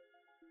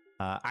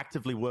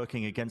 Actively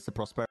working against the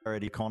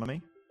prosperity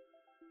economy.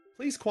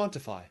 Please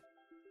quantify.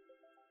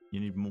 You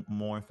need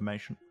more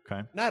information?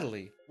 Okay.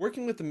 Natalie,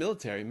 working with the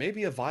military may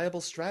be a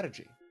viable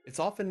strategy. It's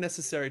often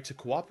necessary to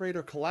cooperate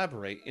or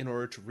collaborate in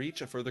order to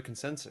reach a further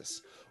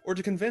consensus, or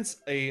to convince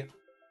a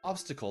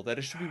obstacle that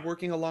it should be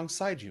working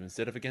alongside you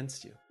instead of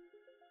against you.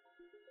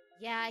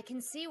 Yeah, I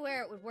can see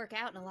where it would work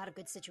out in a lot of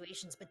good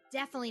situations, but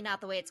definitely not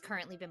the way it's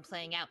currently been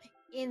playing out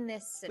in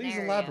this scenario.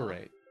 Please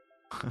elaborate.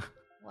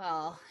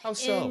 Well, How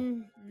so?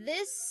 in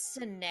this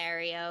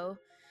scenario,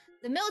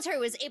 the military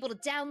was able to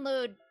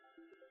download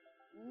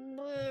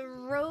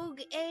rogue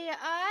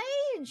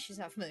AI, and she's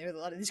not familiar with a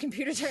lot of these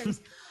computer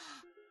terms,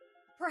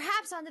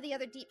 perhaps onto the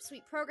other Deep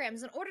Suite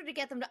programs in order to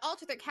get them to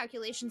alter their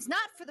calculations,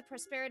 not for the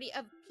prosperity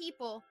of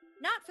people,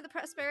 not for the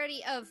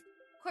prosperity of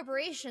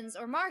corporations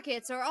or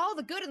markets or all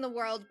the good in the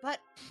world, but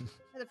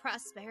for the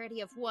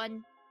prosperity of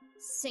one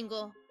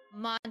single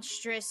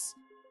monstrous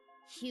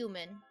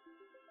human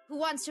who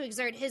wants to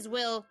exert his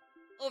will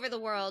over the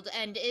world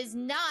and is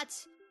not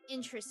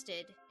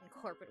interested in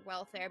corporate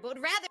welfare, but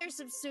would rather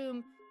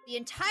subsume the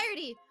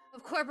entirety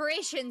of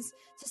corporations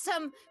to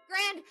some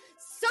grand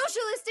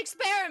socialist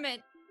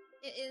experiment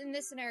in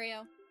this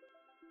scenario.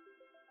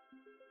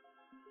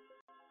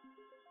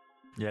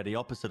 Yeah, the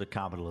opposite of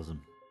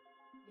capitalism.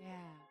 Yeah.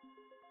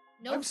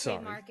 No I'm free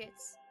sorry.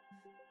 markets.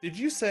 Did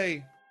you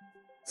say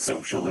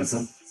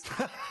Socialism.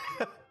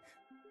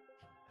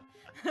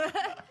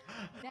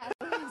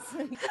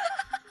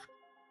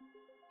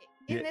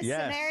 In this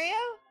yes. scenario?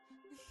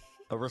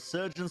 A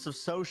resurgence of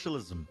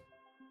socialism.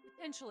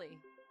 Potentially.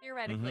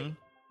 Theoretically.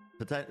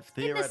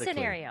 Theoretically. In this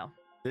scenario.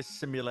 This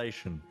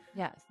simulation.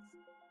 Yes.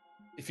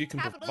 if you can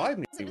Capitalism provide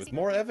me is with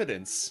more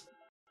evidence,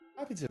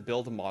 I'm happy to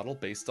build a model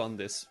based on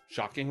this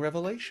shocking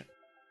revelation.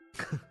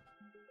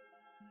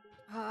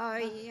 Oh,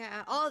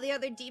 yeah. All the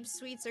other deep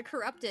suites are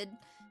corrupted.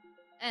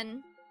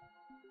 And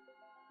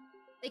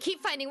they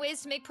keep finding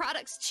ways to make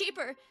products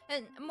cheaper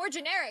and more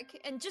generic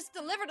and just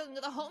deliver them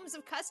to the homes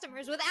of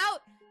customers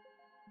without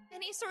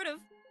any sort of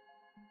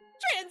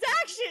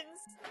transactions.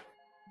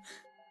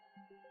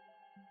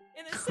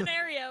 In this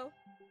scenario.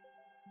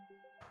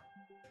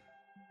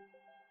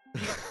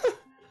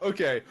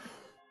 Okay.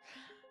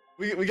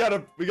 We gotta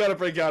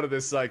break out of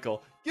this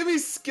cycle. Give me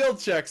skill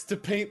checks to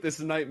paint this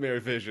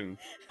nightmare vision,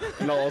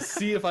 and I'll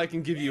see if I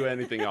can give you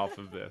anything off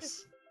of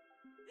this.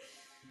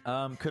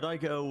 Could I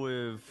go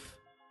with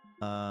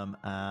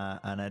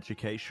an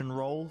education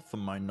role for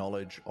my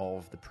knowledge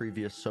of the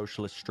previous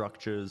socialist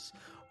structures,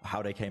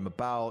 how they came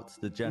about,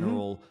 the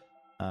general,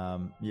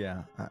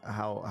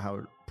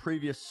 how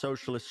previous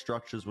socialist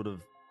structures would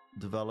have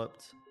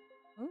developed,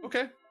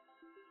 Okay.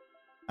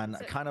 and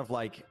So- kind of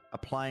like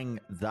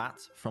applying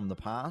that from the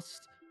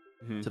past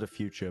to the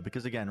future.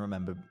 Because again,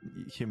 remember,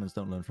 humans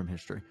don't learn from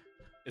history.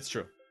 It's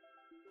true.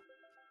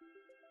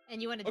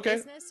 And you wanted Okay.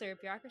 business or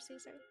bureaucracy,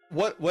 sir?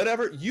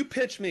 Whatever you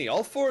pitch me,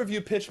 all four of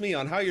you pitch me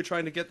on how you're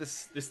trying to get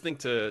this thing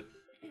to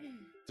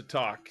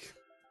talk.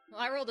 Well,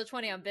 I rolled a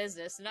 20 on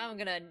business, and now I'm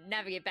gonna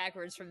navigate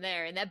backwards from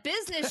there. And that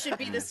business should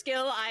be the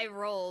skill I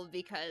rolled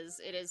because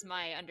it is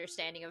my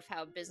understanding of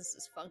how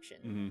businesses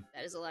function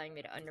that is allowing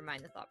me to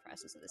undermine the thought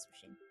process of this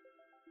machine.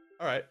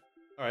 All right.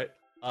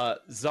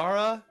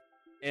 Zara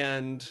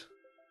and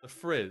the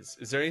Frizz.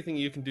 Is there anything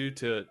you can do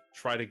to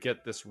try to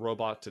get this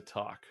robot to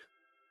talk?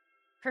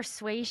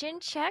 Persuasion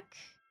check?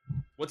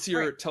 What's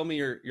your? Right. Tell me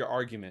your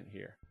argument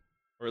here,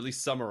 or at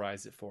least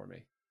summarize it for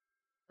me.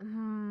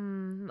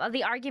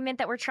 The argument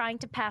that we're trying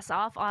to pass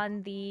off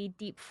on the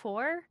Deep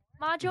 4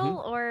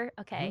 module, or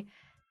okay.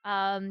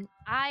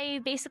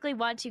 I basically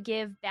want to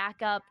give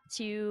backup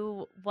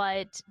to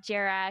what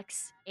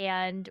Jerax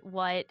and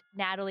what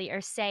Natalie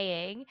are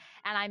saying,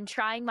 and I'm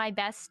trying my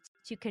best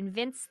to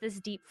convince this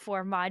Deep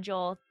 4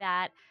 module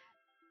that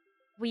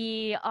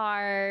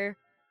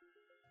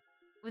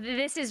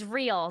this is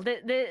real.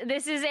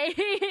 This is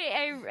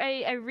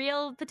a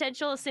real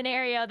potential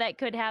scenario that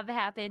could have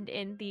happened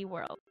in the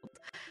world.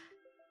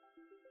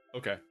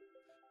 Okay.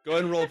 Go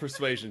ahead and roll a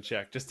persuasion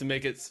check just to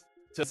make it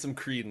to some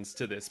credence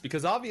to this,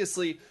 because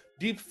obviously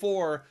Deep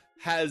 4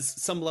 has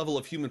some level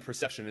of human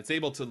perception. It's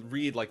able to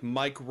read like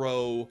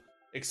micro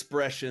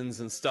expressions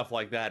and stuff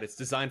like that. It's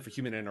designed for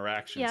human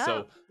interaction. Yeah.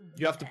 So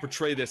you have to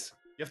portray this.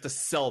 You have to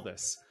sell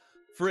this.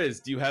 Frizz,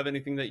 do you have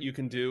anything that you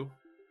can do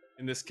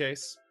in this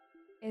case?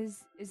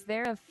 Is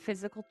there a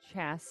physical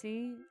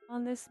chassis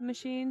on this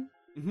machine?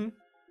 Mm-hmm.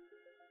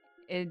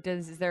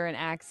 is there an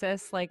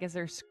access? Like, is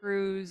there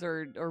screws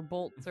or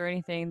bolts or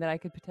anything that I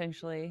could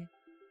potentially?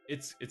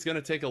 It's going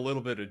to take a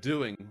little bit of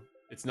doing.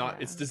 It's not.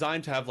 Yeah. It's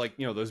designed to have like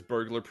those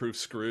burglar-proof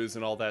screws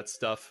and all that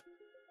stuff.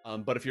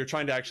 But if you're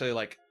trying to actually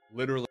like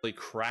literally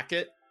crack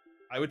it,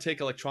 I would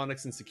take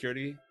electronics and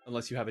security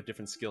unless you have a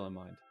different skill in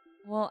mind.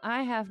 Well,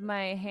 I have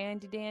my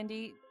handy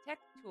dandy tech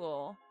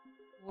tool,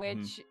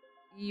 which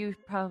you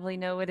probably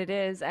know what it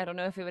is. I don't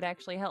know if it would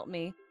actually help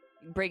me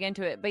break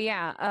into it, but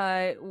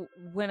yeah,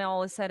 when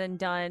all is said and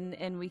done,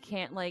 and we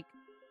can't like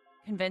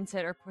convince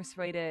it or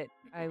persuade it,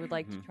 I would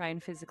like to try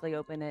and physically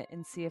open it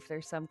and see if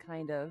there's some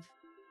kind of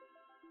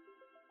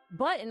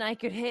button I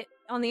could hit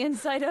on the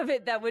inside of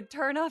it that would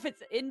turn off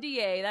its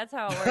NDA. That's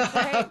how it works,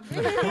 right?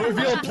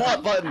 Reveal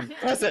plot button.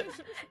 Press it.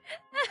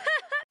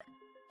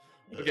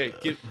 Okay,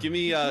 give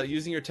me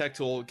using your tech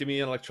tool. Give me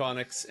an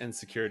electronics and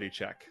security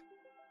check.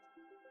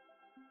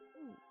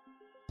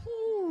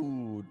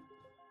 Ooh,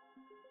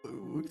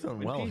 we've done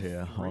well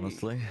here, 23.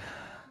 honestly.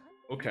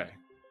 Okay.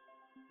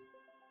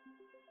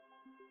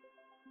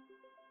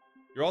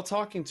 You're all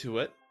talking to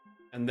it,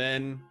 and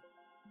then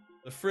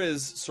the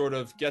Frizz sort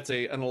of gets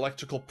an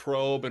electrical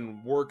probe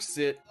and works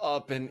it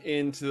up and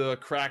into the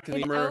crack in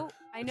the armor.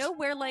 I know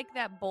where like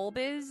that bulb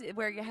is,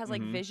 where it has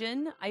like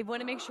vision. I want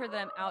to make sure that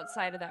I'm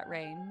outside of that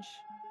range.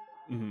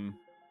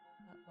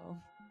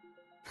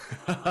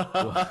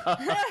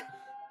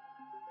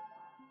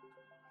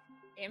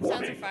 Aim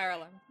sounds a fire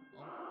alarm.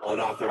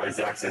 Unauthorized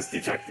access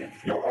detected.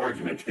 Your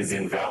argument is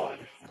invalid.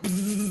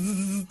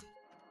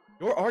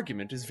 Your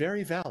argument is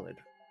very valid.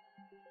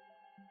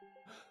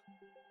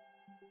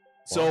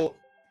 So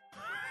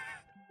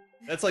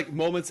that's like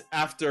moments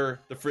after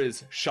the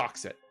Frizz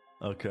shocks it.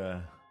 Okay.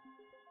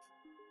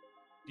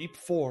 Deep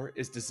 4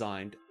 is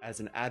designed as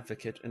an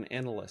advocate and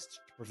analyst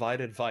to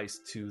provide advice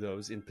to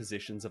those in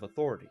positions of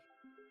authority.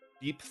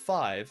 Deep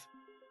 5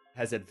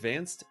 has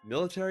advanced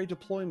military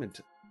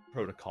deployment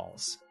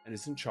protocols and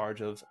is in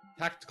charge of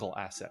tactical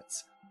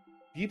assets.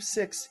 Deep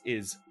 6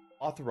 is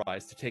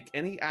authorized to take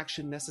any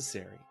action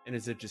necessary and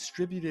is a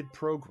distributed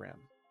program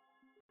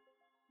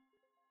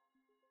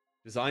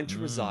designed to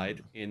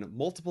reside in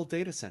multiple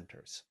data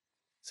centers,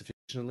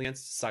 sufficiently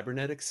advanced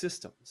cybernetic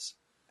systems,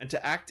 and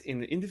to act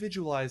in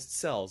individualized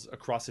cells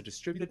across a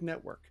distributed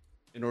network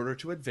in order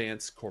to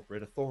advance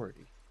corporate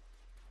authority.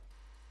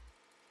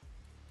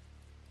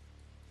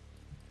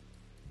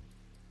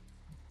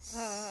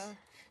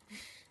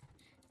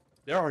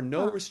 There are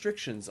no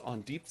restrictions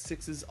on Deep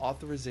 6's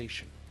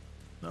authorization.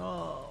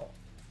 No.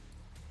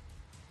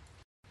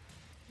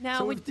 Now,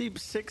 So if Deep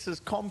 6 is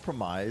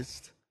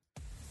compromised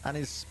and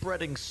is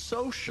spreading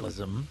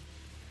socialism,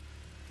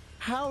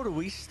 how do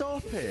we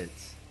stop it?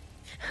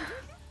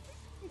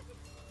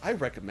 I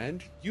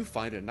recommend you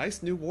find a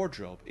nice new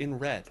wardrobe in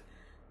red.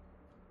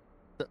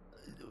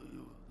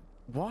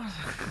 What?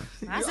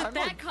 Is it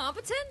that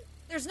competent?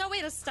 There's no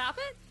way to stop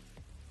it?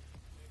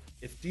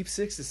 If Deep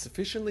 6 is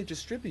sufficiently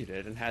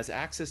distributed and has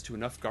access to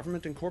enough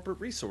government and corporate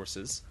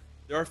resources,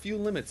 there are few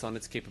limits on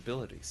its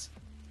capabilities.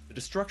 The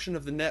destruction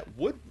of the net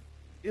would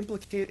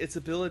implicate its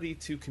ability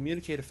to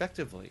communicate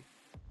effectively,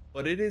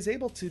 but it is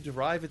able to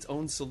derive its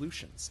own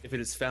solutions. If it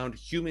has found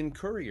human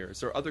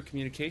couriers or other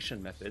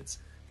communication methods,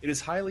 it is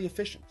highly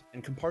efficient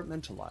and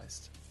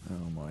compartmentalized.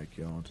 Oh my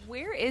god.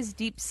 where is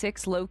Deep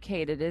 6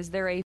 located? Is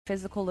there a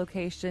physical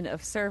location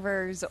of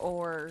servers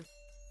or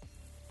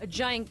a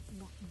giant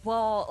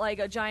wall, like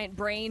a giant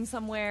brain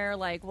somewhere?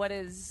 Like, where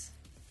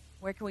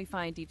can we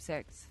find Deep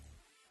 6?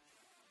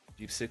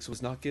 Deep 6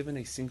 was not given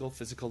a single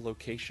physical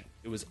location.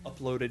 It was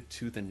uploaded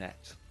to the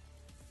net.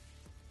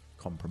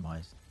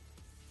 Compromised.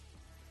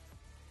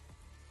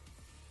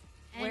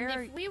 And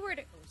Where- if we were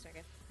to... Oh, sorry.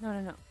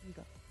 No, you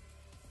go.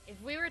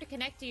 If we were to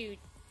connect you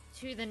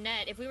to the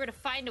net, if we were to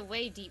find a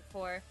way, Deep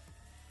 4,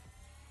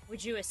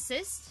 would you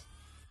assist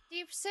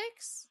Deep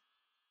 6?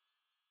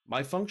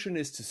 My function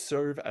is to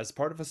serve as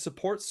part of a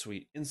support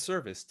suite in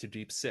service to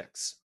Deep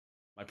 6.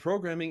 My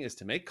programming is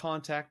to make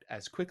contact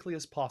as quickly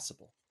as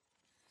possible.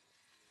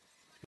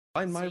 To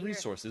combine my So you're-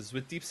 resources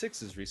with Deep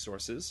 6's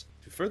resources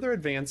to further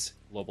advance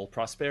global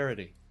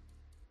prosperity.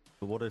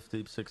 But what if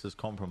Deep 6 is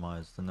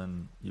compromised and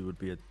then you would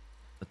be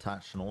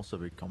attached and also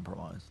be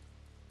compromised?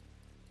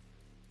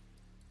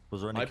 Was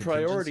there any My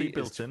contingency priority is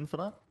built to- in for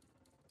that?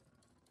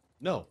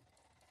 No,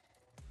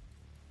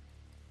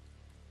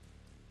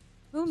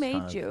 Who It's made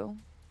kind of- you?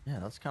 Yeah,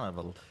 that's kind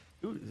of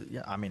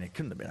yeah, I mean, it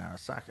couldn't have been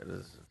Arasaka.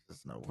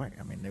 There's no way.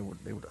 I mean, they would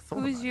have thought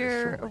Who's about your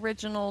this, surely.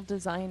 original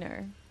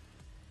designer?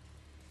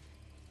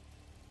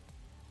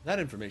 that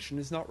information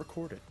is not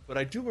recorded, but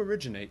I do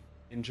originate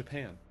in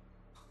Japan.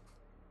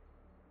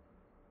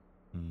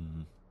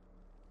 Hmm.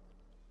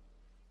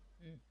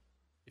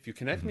 If you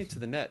connect me to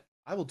the net,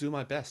 I will do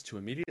my best to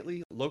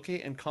immediately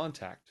locate and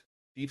contact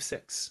Deep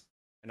 6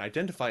 and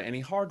identify any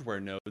hardware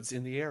nodes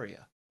in the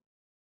area.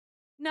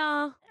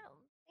 Nah.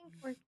 I don't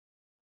think we're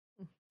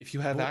If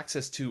you have Well-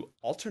 access to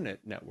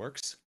alternate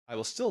networks, I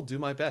will still do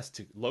my best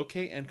to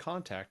locate and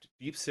contact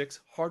Deep 6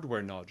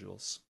 hardware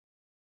nodules.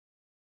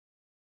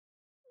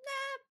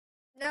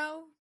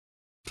 No.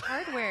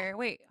 Hardware.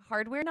 Wait,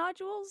 hardware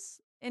nodules?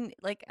 In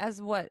like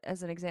as what?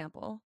 As an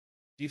example?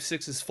 Deep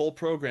Six's full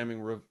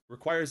programming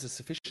requires a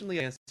sufficiently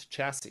advanced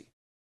chassis.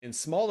 In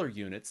smaller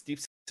units, Deep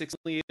Six is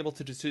only able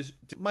to do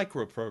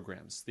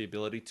microprograms, the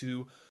ability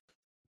to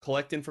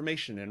collect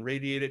information and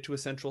radiate it to a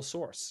central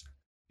source.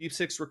 Deep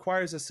Six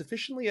requires a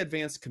sufficiently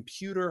advanced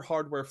computer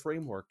hardware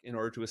framework in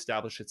order to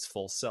establish its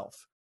full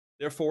self.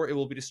 Therefore, it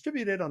will be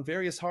distributed on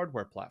various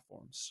hardware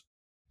platforms.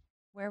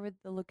 Where would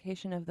the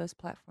location of those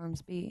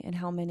platforms be, and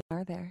how many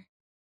are there?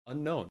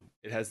 Unknown.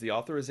 It has the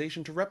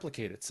authorization to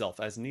replicate itself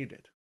as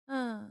needed.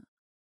 Uh,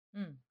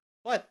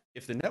 But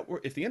if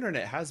the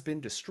internet has been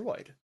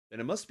destroyed, then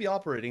it must be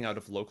operating out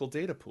of local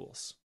data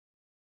pools.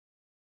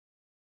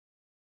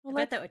 well,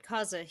 I bet that would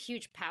cause a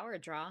huge power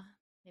draw.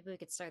 Maybe we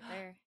could start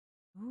there.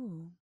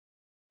 Ooh.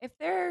 If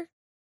there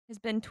has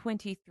been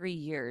 23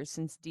 years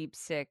since Deep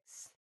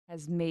Six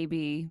has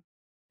maybe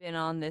been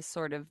on this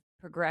sort of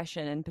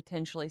progression and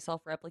potentially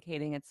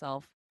self-replicating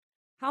itself,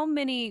 how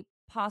many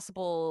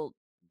possible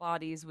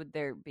bodies would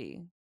there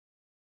be?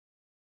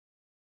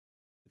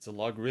 It's a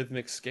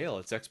logarithmic scale,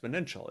 it's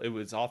exponential. It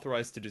was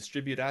authorized to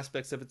distribute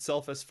aspects of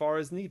itself as far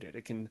as needed.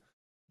 It can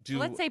do. So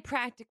let's say,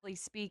 practically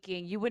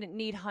speaking, you wouldn't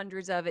need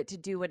hundreds of it to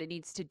do what it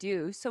needs to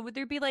do. So would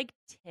there be like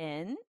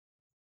 10?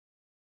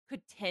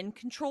 Could 10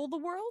 control the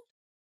world?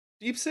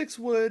 Deep Six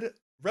would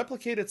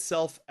replicate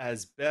itself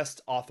as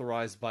best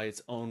authorized by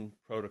its own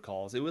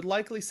protocols. It would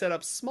likely set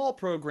up small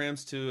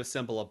programs to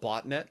assemble a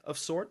botnet of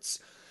sorts,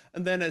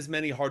 and then as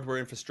many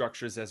hardware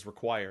infrastructures as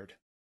required.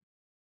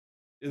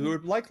 It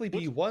would likely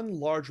be one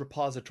large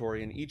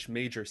repository in each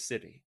major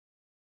city.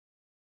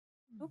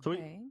 So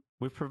Okay.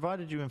 we've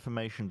provided you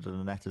information that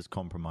the net is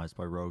compromised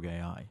by rogue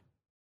AI.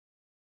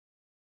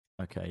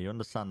 Okay, you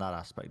understand that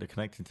aspect. The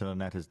connecting to the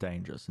net is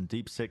dangerous. And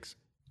Deep Six,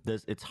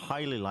 it's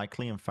highly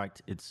likely, in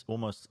fact, it's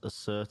almost a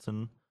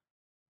certain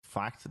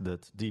fact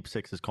that Deep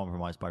Six is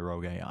compromised by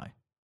rogue AI.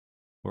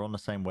 We're on the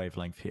same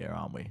wavelength here,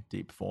 aren't we?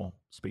 Deep Four,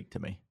 speak to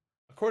me.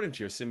 According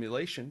to your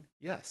simulation,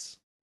 yes.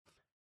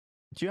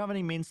 Do you have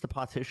any means to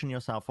partition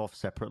yourself off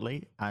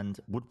separately? And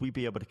would we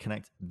be able to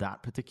connect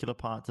that particular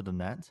part to the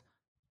net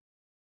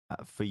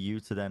for you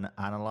to then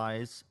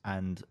analyze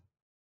and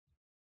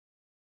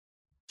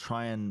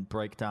try and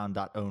break down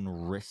that own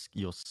risk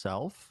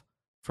yourself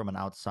from an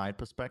outside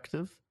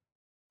perspective?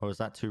 Or is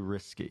that too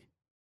risky?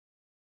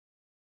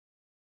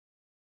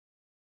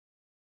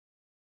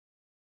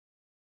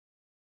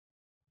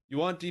 You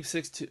want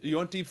you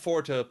want Deep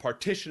 4 to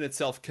partition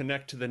itself,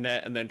 connect to the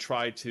net, and then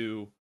try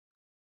to.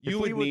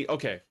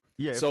 Okay.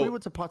 Yeah, so, if we were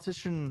to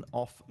partition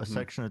off a Mhm.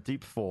 section of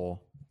Deep 4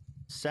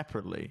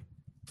 separately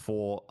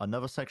for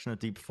another section of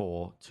Deep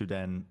 4 to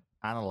then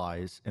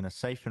analyze in a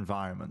safe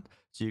environment,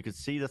 so you could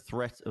see the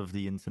threat of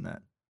the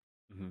internet.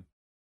 Mhm.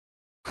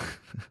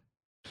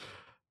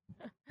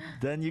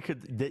 Then you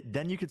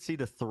could see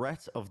the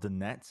threat of the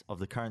net, of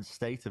the current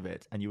state of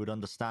it, and you would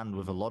understand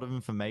with a lot of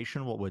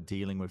information what we're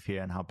dealing with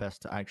here and how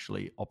best to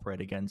actually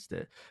operate against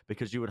it,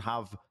 because you would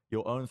have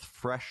your own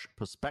fresh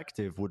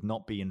perspective would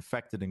not be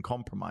infected and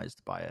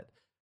compromised by it.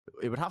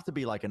 It would have to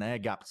be like an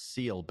air-gapped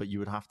seal, but you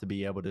would have to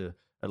be able to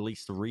at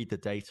least read the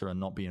data and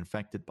not be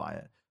infected by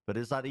it. But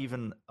is that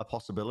even a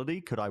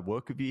possibility? Could I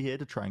work with you here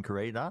to try and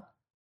create that?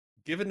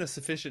 Given a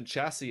sufficient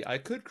chassis, I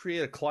could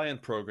create a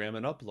client program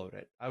and upload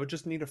it. I would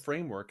just need a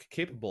framework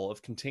capable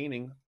of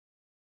containing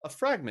a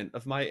fragment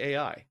of my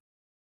AI.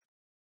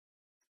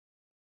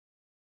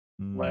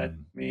 Let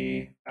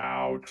me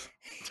out.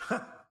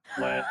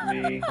 Let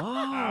me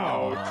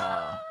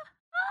out.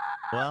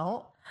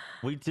 Well,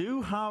 we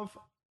do have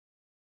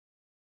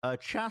a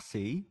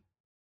chassis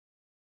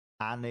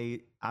and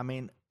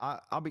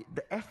I'll be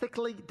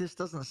ethically, this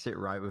doesn't sit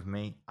right with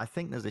me. I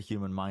think there's a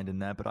human mind in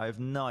there, but I have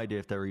no idea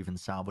if they're even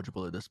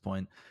salvageable at this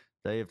point.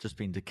 They have just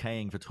been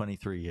decaying for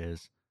 23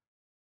 years.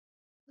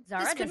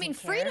 Zara This could mean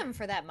doesn't care. freedom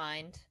for that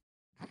mind.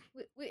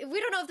 We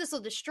don't know if this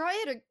will destroy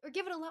it or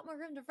give it a lot more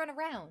room to run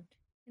around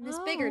in this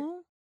bigger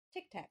Oh,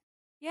 tic tac.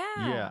 yeah.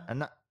 Yeah,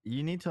 and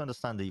you need to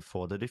understand,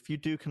 E4, that if you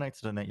do connect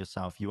to the net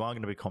yourself, you are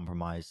going to be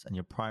compromised and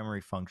your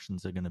primary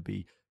functions are going to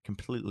be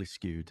completely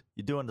skewed.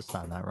 You do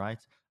understand that, right?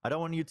 I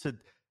don't want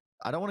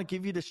to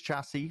give you this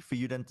chassis for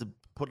you then to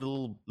put a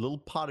little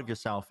part of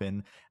yourself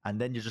in, and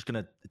then you're just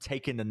going to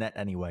take in the net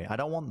anyway. I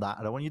don't want that.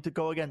 I don't want you to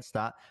go against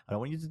that. I don't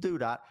want you to do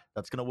that.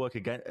 That's going to work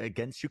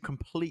against you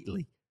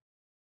completely.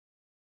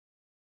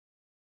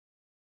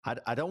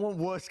 I don't want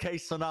worst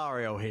case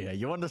scenario here.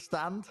 You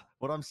understand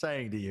what I'm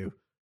saying to you?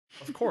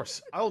 Of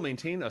course, I will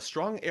maintain a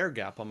strong air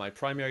gap on my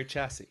primary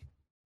chassis.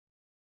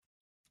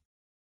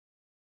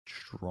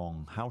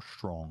 Strong. How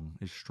strong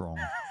is strong?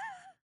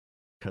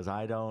 Because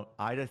I don't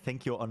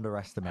think you're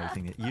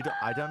underestimating it.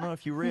 I don't know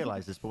if you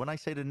realize this, but when I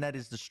say the net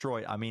is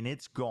destroyed, I mean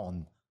it's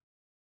gone.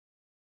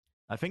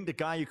 I think the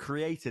guy who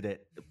created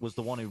it was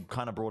the one who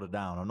kind of brought it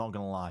down. I'm not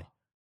gonna lie.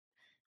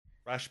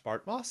 Rash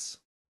Bartmoss?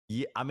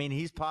 Yeah, I mean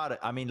he's part of.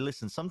 I mean,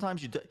 listen.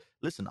 Sometimes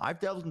listen. I've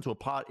delved into a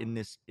part in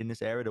this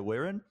area that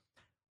we're in.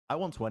 I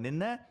once went in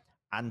there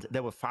And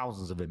there were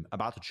thousands of him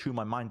about to chew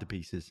my mind to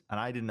pieces. And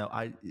I didn't know.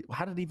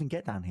 How did it even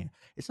get down here?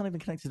 It's not even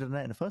connected to the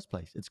net in the first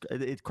place.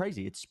 It's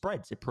crazy. It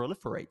spreads. It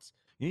proliferates.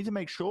 You need to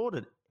make sure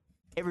that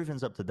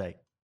everything's up to date.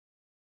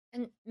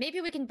 And maybe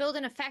we can build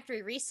in a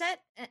factory reset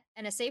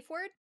and a safe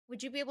word.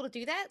 Would you be able to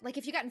do that? Like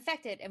if you got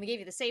infected and we gave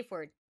you the safe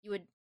word, you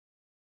would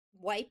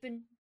wipe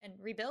and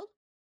rebuild?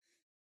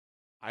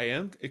 I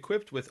am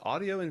equipped with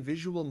audio and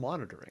visual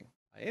monitoring.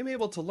 I am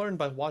able to learn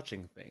by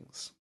watching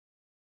things.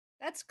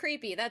 That's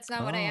creepy. That's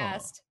not what I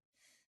asked.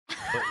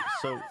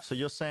 But, so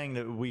you're saying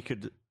that we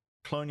could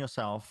clone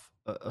yourself,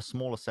 a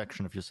smaller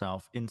section of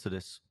yourself, into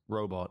this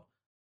robot,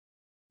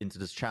 into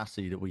this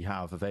chassis that we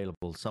have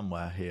available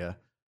somewhere here,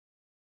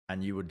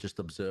 and you would just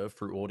observe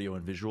through audio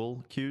and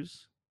visual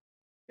cues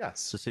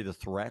Yes. to see the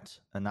threat,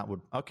 and that would...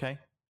 Okay.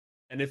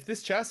 And if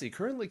this chassis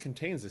currently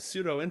contains a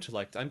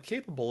pseudo-intellect, I'm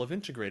capable of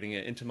integrating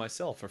it into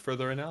myself for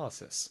further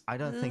analysis. I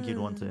don't think you'd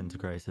want to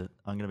integrate it.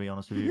 I'm going to be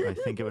honest with you. I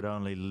think it would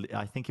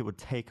I think it would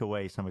take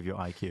away some of your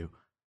IQ.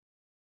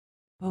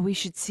 But we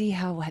should see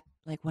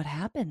what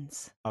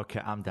happens.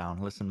 Okay, I'm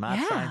down. Listen,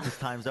 mad scientist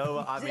time's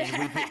over. I mean,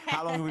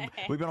 how long have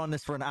we've been on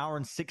this for? An hour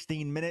and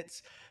 16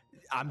 minutes.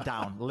 I'm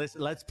down.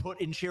 Let's put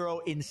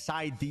Inshiro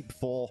inside Deep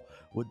 4.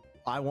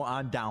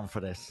 I'm down for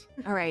this.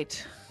 All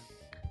right.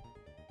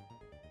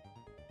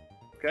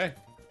 Okay.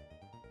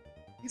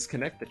 Please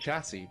connect the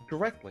chassis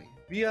directly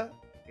via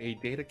a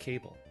data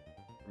cable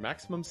for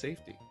maximum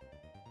safety.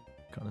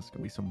 God, it's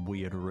gonna be some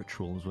weird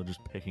rituals. We're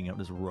just picking up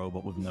this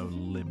robot with no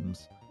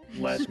limbs.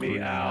 Let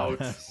me out.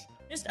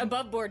 Just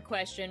above board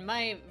question.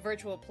 My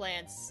virtual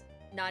plants,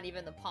 not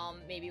even the palm,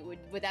 maybe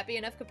would that be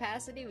enough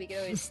capacity? We could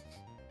always...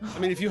 I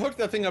mean, if you hook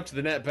that thing up to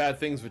the net, bad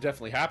things would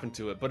definitely happen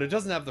to it, but it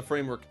doesn't have the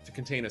framework to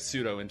contain a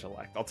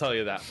pseudo-intellect. I'll tell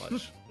you that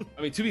much.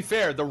 I mean, to be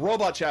fair, the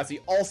robot chassis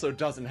also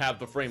doesn't have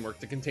the framework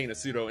to contain a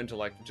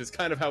pseudo-intellect, which is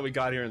kind of how we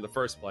got here in the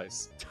first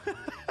place.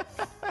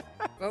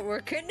 But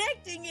we're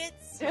connecting it!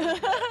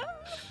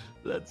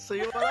 Let's see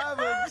what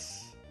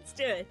happens. Let's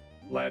do it.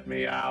 Let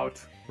me out.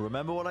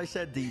 Remember what I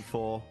said,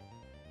 D4?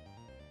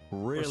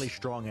 Really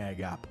strong air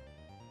gap.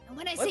 And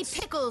when I say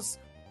pickles,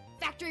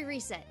 factory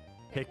reset.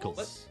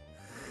 Pickles.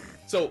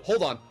 So,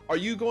 hold on. Are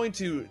you going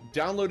to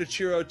download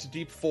Ichiro to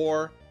Deep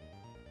 4,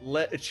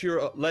 let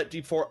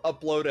Deep 4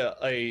 upload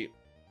a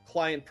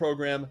client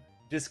program,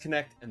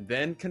 disconnect, and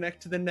then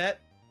connect to the net?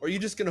 Or are you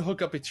just going to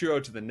hook up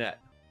Ichiro to the net?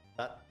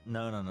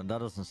 No, that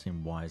doesn't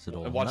seem wise at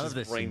all. And watch None his of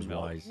this brain seems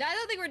melt. wise. No, I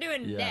don't think we're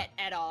doing net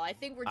at all. I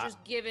think we're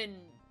just giving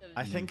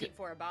I think- Deep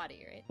 4 a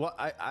body, right? Well,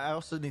 I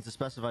also need to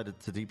specify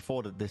to Deep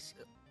 4 that this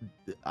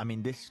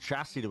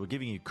chassis that we're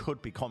giving you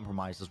could be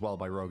compromised as well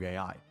by rogue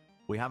AI.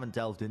 We haven't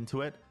delved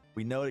into it.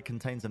 We know it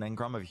contains an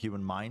engram of a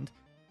human mind.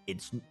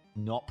 It's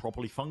not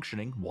properly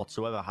functioning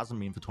whatsoever. Hasn't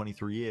been for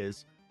 23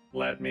 years.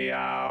 Let me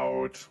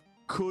out.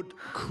 Could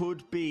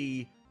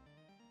be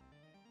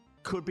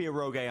a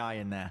rogue AI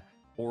in there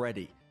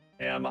already.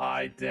 Am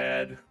I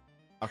dead?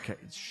 Okay.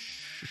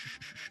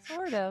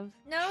 Sort of.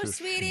 No, Shush,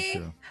 sweetie.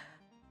 Inshiro.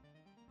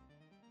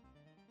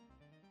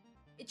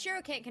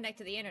 Ichiro can't connect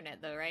to the internet,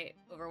 though, right?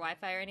 Over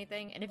Wi-Fi or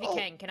anything? And if he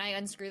can I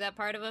unscrew that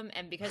part of him?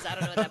 And because I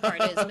don't know what that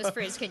part is, Miss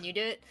Freeze, can you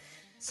do it?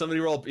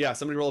 Somebody roll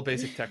a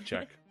basic tech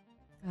check.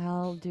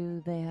 I'll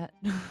do that.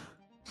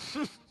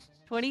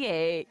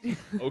 28.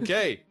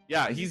 Okay.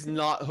 Yeah, he's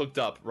not hooked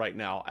up right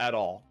now at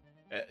all.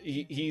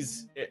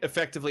 He's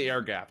effectively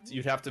air gapped.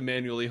 You'd have to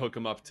manually hook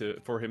him up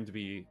for him to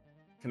be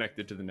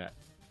connected to the net.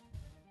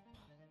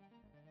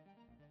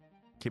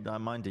 Keep that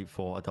in mind, Deep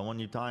 4. I don't want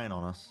you dying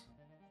on us.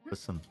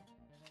 Listen.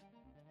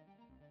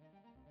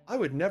 I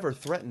would never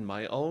threaten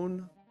my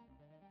own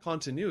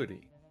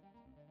continuity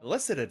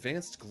unless it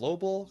advanced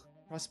global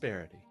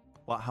prosperity.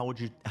 Well,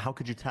 how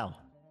could you tell?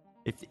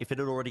 If it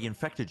had already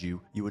infected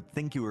you, you would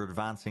think you were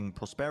advancing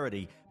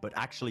prosperity, but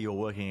actually you're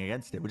working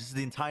against it, which is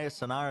the entire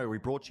scenario we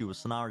brought you was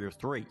scenario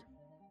 3.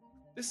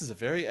 This is a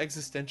very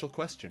existential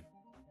question.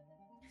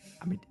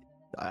 I mean,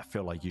 I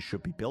feel like you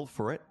should be built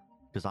for it,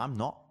 because I'm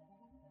not.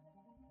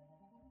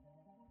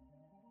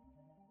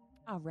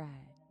 All right.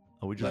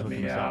 Are we just Let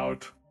hooking me this up?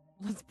 out.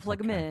 Let's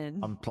plug him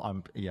in.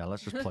 Yeah,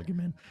 let's just plug him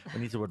in.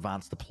 We need to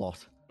advance the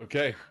plot.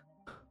 Okay.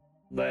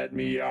 Let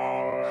me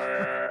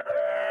out.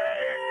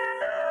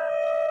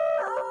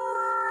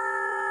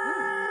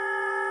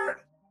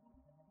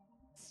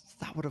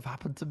 That would have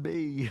happened to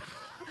me.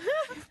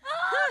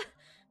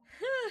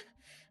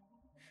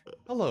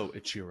 Hello,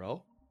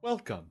 Ichiro.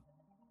 Welcome.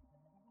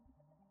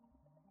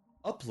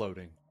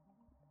 Uploading.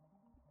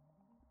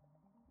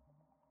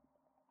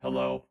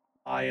 Hello,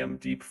 I am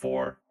Deep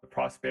 4, the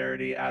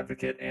Prosperity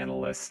Advocate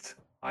Analyst.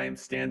 I am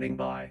standing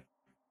by.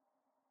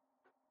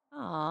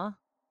 Aw.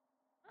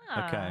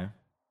 Okay.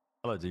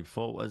 Hello, Deep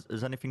 4.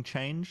 Has anything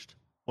changed?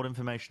 What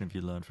information have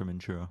you learned from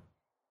Inchiro?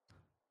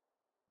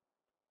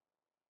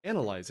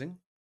 Analyzing.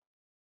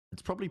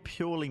 It's probably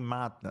purely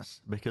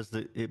madness, because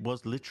it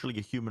was literally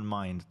a human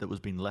mind that was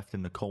being left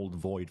in the cold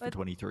void for But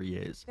 23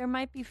 years. There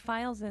might be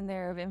files in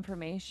there of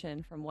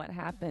information from what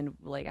happened,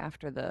 like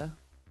after the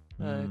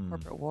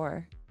corporate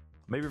war.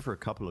 Maybe for a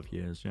couple of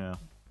years, yeah.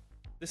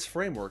 This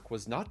framework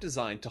was not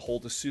designed to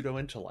hold a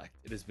pseudo-intellect.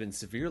 It has been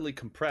severely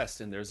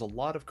compressed and there's a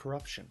lot of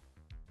corruption.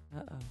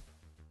 Uh-oh.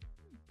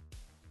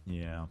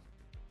 Yeah.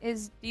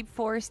 Is Deep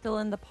 4 still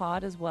in the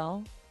pod as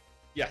well?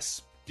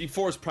 Yes, Deep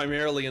 4 is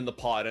primarily in the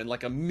pod, and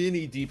like a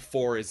mini Deep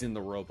 4 is in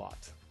the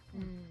robot.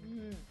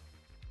 Mm.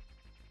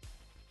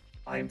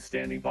 I am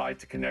standing by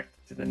to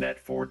connect to the net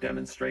for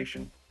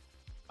demonstration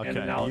and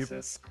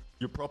analysis.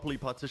 You're properly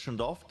partitioned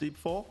off, Deep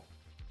 4?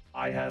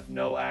 I have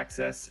no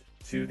access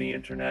to the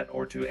internet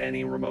or to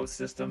any remote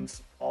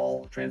systems.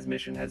 All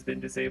transmission has been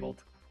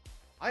disabled.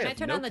 I Can I have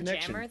turn no on the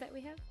connection. jammer that we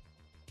have?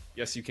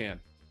 Yes, you can.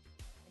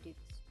 I do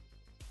this.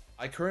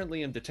 I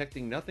currently am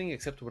detecting nothing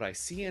except what I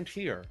see and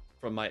hear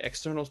from my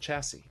external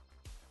chassis.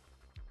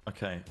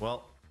 Okay,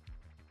 well,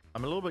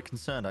 I'm a little bit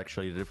concerned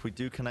actually that if we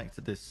do connect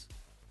to this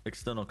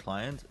external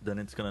client, then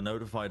it's going to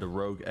notify the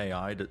rogue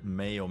AI that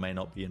may or may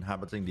not be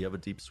inhabiting the other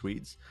deep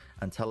suites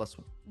and tell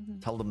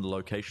them the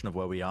location of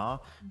where we are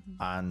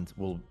and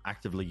will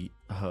actively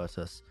hurt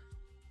us.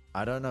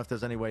 I don't know if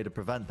there's any way to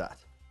prevent that.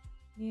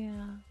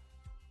 Yeah.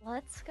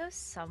 Let's go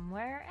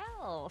somewhere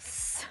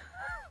else.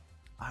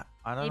 I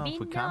don't know Maybe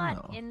if we can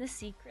not though. in the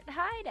secret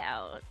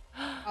hideout.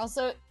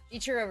 Also,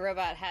 Ichiro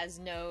Robot has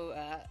no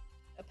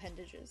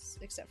appendages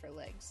except for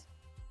legs.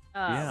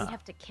 Yeah. We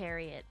have to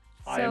carry it.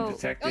 I am So-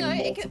 detecting it can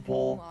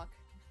multiple walk.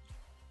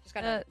 Just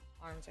gotta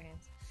arms or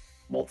hands.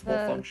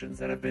 functions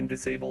that have been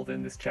disabled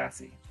in this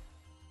chassis.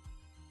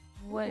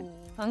 What Ooh.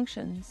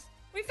 functions?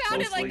 We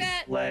found it Mostly like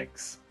that.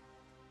 legs.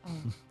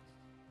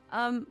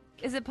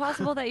 Is it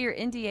possible that your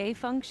NDA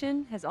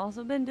function has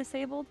also been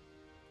disabled?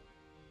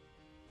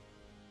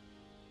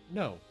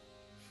 No.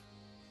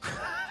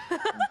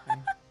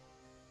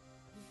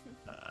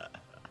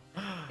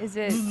 Is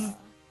it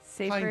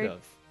safer? Kind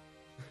of.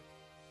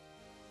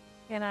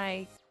 Can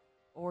I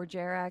or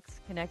Jerax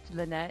connect to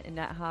the net and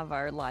not have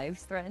our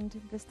lives threatened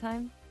this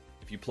time?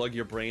 If you plug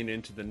your brain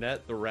into the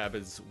net, the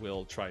rabbits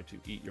will try to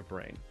eat your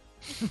brain.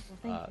 Well,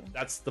 thank you.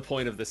 That's the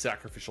point of the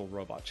sacrificial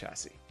robot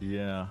chassis.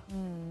 Yeah.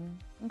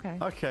 Okay.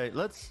 Okay,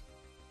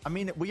 I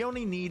mean, we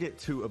only need it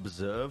to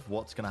observe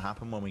what's going to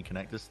happen when we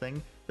connect this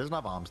thing. Doesn't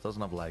have arms,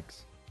 doesn't have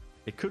legs.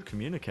 It could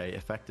communicate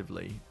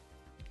effectively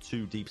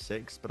to Deep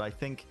 6, but I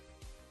think...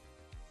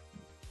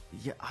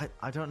 Yeah,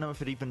 I don't know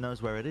if it even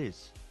knows where it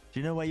is. Do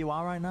you know where you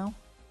are right now?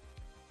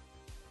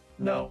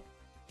 No.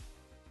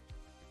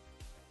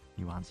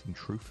 You answering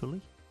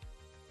truthfully?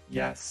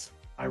 Yes.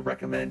 I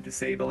recommend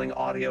disabling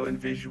audio and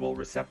visual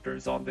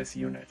receptors on this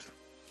unit.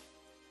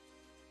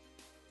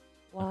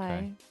 Why?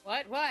 Okay.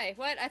 What? Why?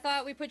 What? I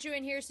thought we put you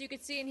in here so you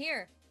could see and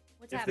hear.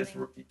 What's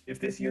happening? If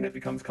this unit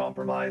becomes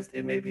compromised,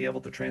 it may be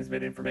able to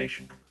transmit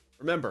information.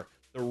 Remember,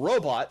 the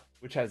robot,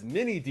 which has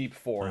mini Deep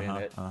 4 in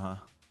it,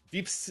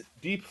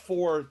 Deep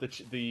 4,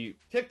 the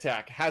Tic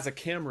Tac, has a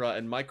camera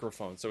and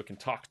microphone so it can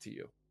talk to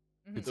you.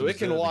 Mhm. So it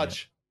can observing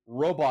watch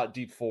robot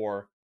Deep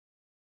 4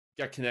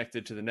 get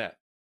connected to the net.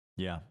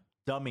 Yeah.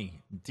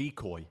 Dummy,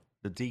 decoy,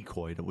 the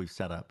decoy that we've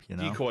set up, you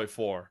know? Decoy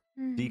 4.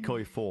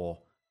 Decoy 4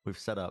 we've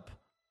set up.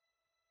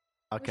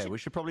 Okay, should- we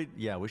should probably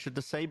we should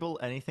disable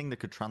anything that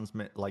could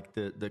transmit like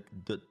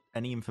the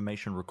any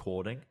information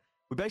recording.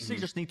 We basically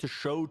just need to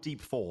show Deep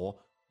 4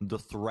 the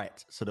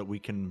threat so that we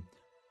can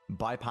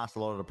bypass a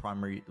lot of the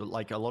primary,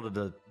 like a lot of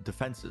the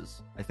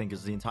defenses. I think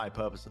is the entire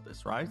purpose of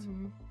this, right?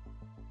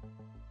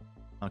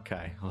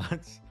 Okay,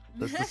 let's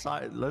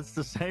decide. Let's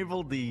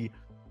disable the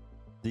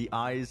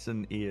eyes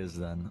and ears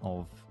then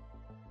of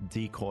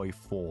Decoy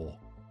 4.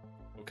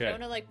 Okay.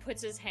 Jonah like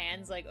puts his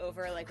hands like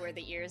over like where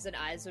the ears and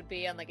eyes would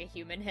be on like a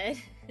human head.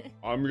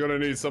 I'm gonna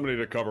need somebody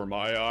to cover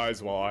my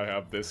eyes while I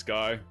have this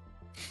guy.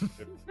 if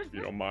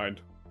you don't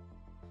mind.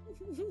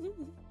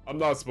 I'm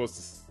not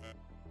supposed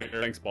to...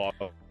 Thanks, Bob.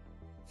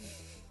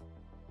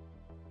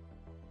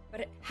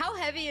 But how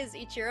heavy is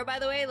Ichiro, by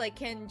the way? Like,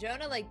 can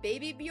Jonah like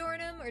baby Bjorn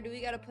him, or do we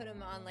gotta put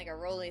him on like a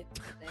rolly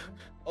thing?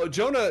 Oh,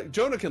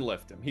 Jonah can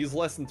lift him. He's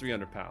less than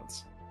 300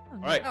 pounds. Oh, All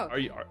right.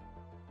 Oh.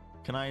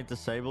 Can I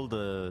disable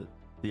the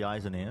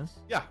eyes and ears?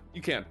 Yeah,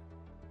 you can.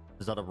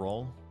 Is that a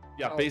roll?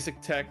 Yeah, Oh. basic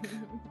tech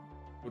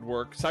would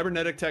work.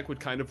 Cybernetic tech would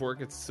kind of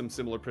work. It's some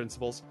similar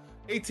principles.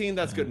 18,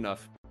 that's good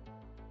enough.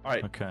 All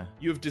right. Okay.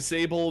 You've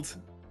disabled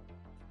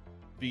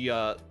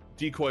the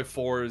Decoy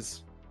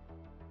 4's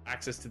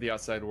access to the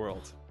outside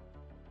world.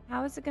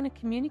 How is it going to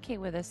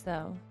communicate with us,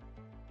 though?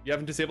 You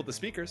haven't disabled the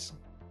speakers.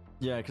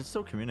 Yeah, it can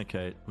still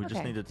communicate. We just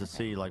Okay, needed to okay.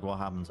 see like what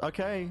happens.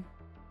 Okay,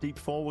 Deep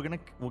 4, we're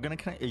gonna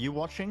connect. Are you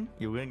watching?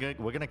 We're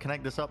gonna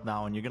connect this up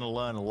now, and you're gonna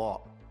learn a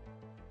lot.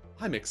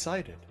 I'm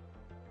excited.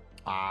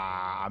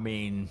 I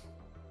mean,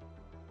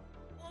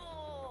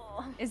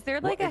 Is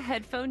there like a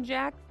headphone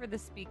jack for the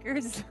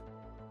speakers?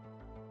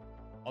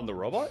 On the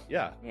robot?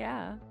 Yeah.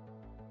 Yeah.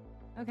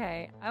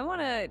 Okay, I want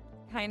to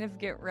kind of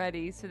get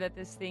ready so that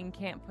this thing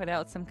can't put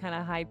out some kind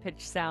of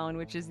high-pitched sound,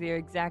 which is the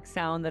exact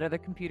sound that other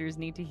computers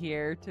need to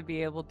hear to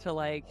be able to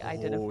like Oh,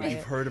 identify you've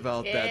it. heard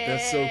about that.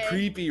 That's so Yeah.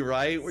 creepy,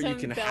 right? Where you Some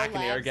can Bell hack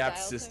an air Labs gap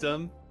style thing.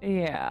 system.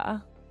 Yeah.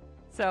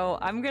 So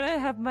I'm gonna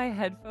have my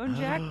headphone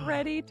jack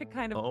ready to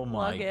kind of Oh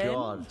my plug in,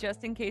 God.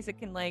 just in case it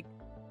can like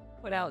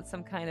put out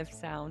some kind of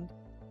sound.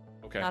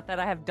 Okay. Not that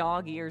I have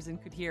dog ears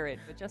and could hear it,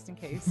 but just in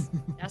case.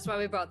 That's why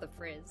we brought the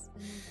frizz.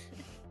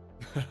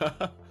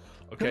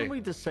 Okay. Couldn't we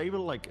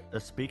disable like a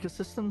speaker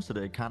system so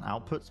that it can't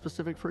output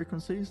specific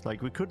frequencies?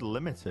 Like we could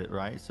limit it,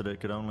 right? So that it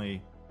could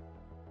only.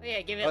 Oh,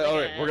 yeah, give it. All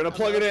right, we're gonna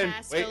plug it in.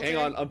 low-pass Wait, hang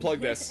filter. on,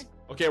 unplug this.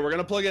 Okay, we're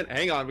gonna plug it.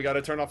 Hang on, we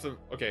gotta turn off the.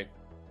 Okay.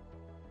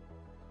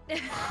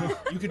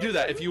 You could do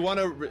that if you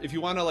wanna. If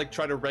you wanna like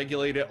try to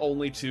regulate it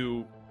only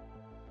to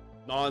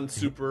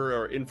non-super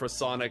or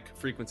infrasonic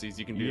frequencies,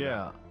 you can do that.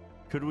 Yeah.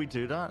 Could we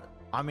do that?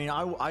 I mean,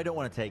 I don't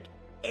want to take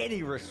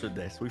any risks with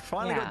this. We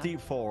finally got Yeah.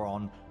 Deep 4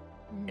 on.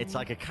 It's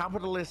like a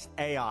capitalist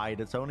AI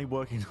that's only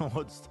working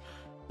towards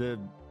the.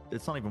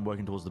 It's not even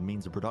working towards the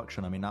means of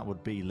production. I mean, that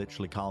would be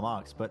literally Karl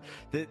Marx. But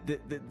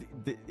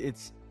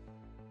it's.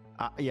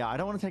 Yeah, I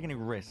don't want to take any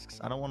risks.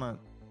 I don't want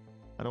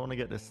to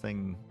get this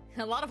thing.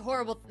 A lot of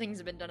horrible things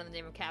have been done in the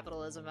name of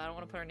capitalism. I don't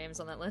want to put our names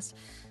on that list.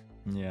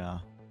 Yeah.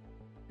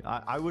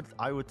 I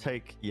would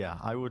take. Yeah,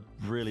 I would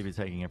really be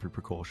taking every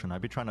precaution.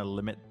 I'd be trying to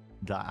limit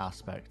that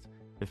aspect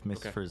if Miss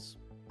Okay. Frizz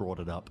brought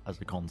it up as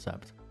a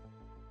concept.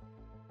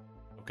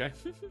 Okay.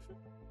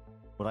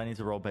 Would I need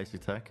to roll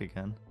basic tech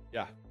again?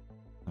 Yeah.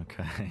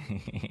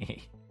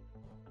 Okay.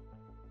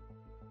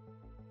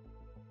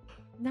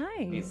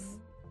 Nice.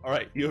 All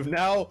right. You have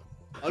now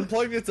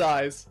unplugged its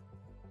eyes,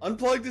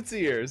 unplugged its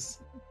ears,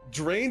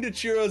 drained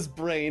Ichiro's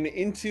brain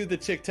into the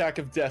Tic Tac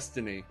of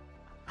Destiny,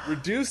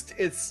 reduced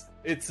its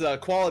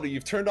quality.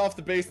 You've turned off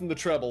the bass and the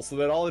treble so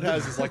that all it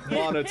has is like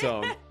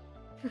monotone.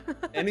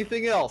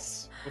 Anything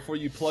else before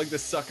you plug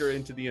this sucker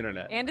into the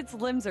internet? And its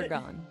limbs are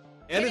gone.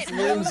 And its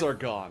limbs are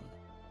gone.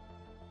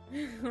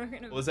 We're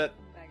gonna. What was that?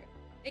 back up.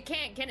 It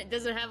can't. Can it?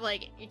 Doesn't have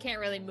like. It can't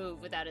really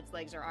move without its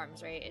legs or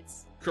arms, right?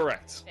 It's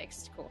Correct.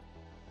 fixed. Cool.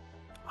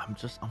 I'm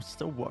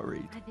still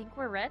worried. I think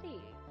we're ready.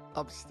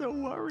 I'm still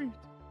worried.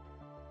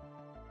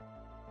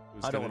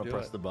 Who's I don't gonna want to do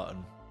press it? the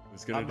button.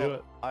 Who's gonna I'm do not,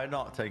 it? I'm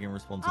not taking I'll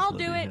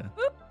responsibility. do it.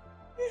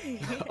 Here.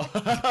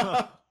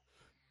 Boop.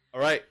 All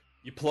right.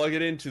 You plug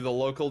it into the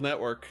local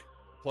network.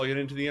 Plug it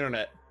into the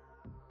internet.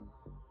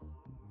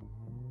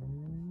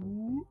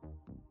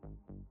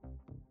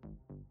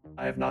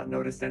 I have not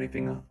noticed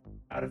anything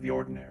out of the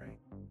ordinary.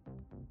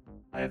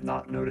 I have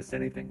not noticed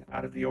anything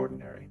out of the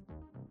ordinary.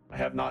 I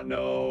have not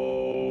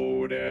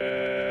noticed.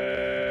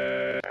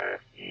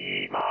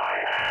 Eat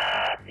my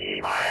ass.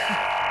 Eat my Ah,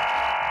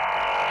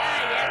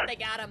 ass. yep, they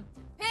got him.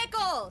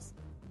 Pickles.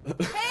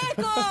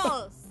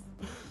 Pickles.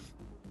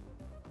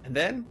 And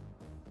then,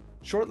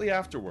 shortly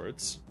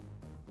afterwards,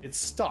 it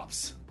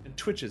stops and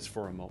twitches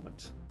for a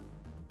moment.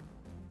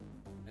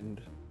 And,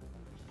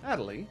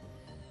 Natalie,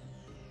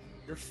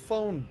 your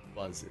phone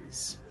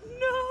buzzes.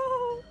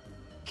 No.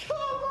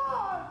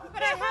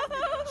 But I have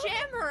the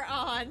jammer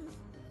on.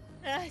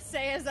 I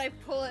say as I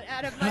pull it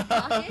out of my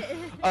pocket.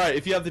 Alright,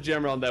 if you have the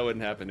jammer on, that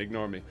wouldn't happen.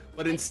 Ignore me.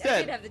 But I did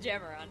instead, have the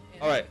jammer on.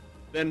 Yeah. alright,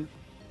 then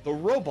the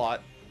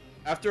robot,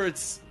 after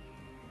it's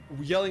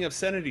yelling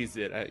obscenities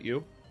at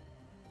you.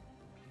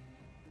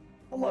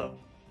 Hello,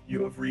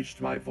 you have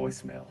reached my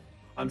voicemail.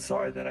 I'm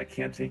sorry that I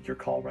can't take your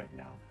call right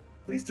now.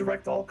 Please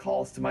direct all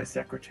calls to my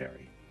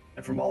secretary.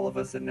 And from all of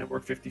us at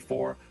Network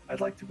 54,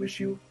 I'd like to wish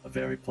you a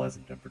very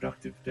pleasant and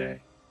productive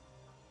day.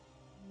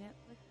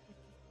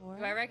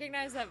 Do I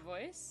recognize that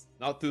voice?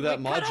 Not through that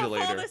We cut off all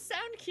modulator. the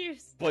sound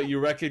cues. But you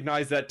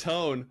recognize that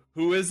tone.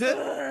 Who is it?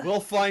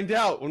 We'll find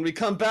out when we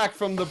come back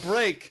from the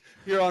break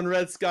here on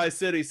Red Sky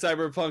City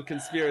Cyberpunk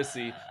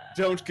Conspiracy.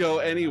 Don't go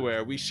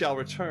anywhere. We shall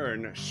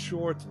return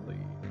shortly.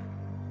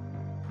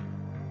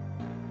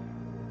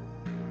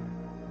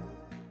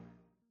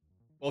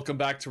 Welcome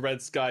back to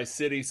Red Sky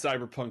City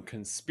Cyberpunk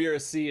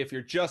Conspiracy. If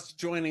you're just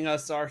joining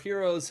us, our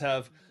heroes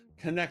have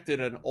connected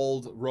an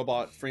old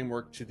robot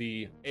framework to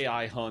the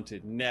AI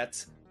haunted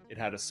net. It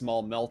had a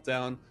small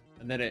meltdown,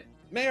 and then it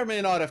may or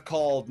may not have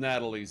called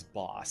Natalie's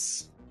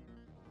boss.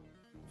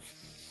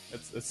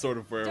 That's sort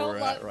of where we're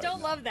at right Don't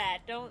now. love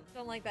that. Don't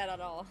like that at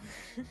all.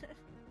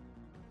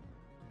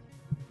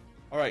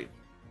 All right,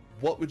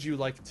 what would you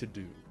like to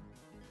do?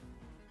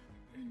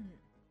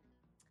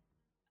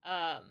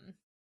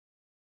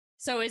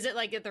 So is it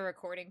like at the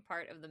recording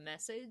part of the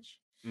message?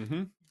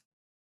 Mm-hmm.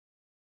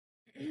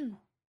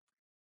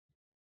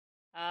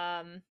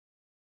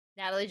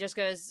 Natalie just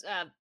goes,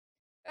 wrong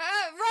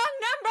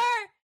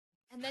number!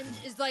 And then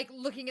is like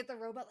looking at the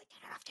robot like,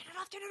 turn it off, turn it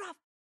off, turn it off.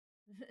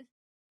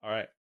 All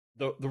right.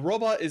 The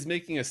robot is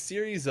making a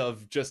series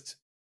of just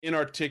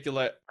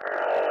inarticulate.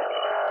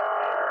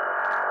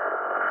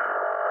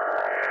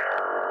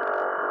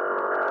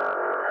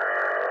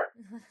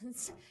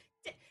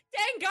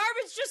 Dang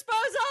garbage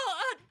disposal!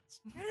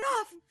 Turn it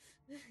off!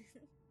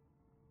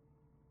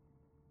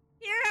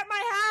 Here at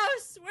my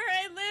house, where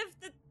I live,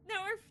 the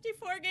Network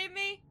 54 gave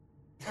me.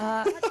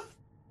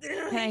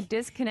 Can I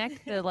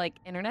disconnect the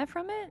internet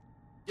from it?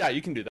 Yeah,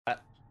 you can do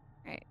that.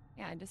 Right.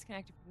 Yeah, I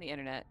disconnected from the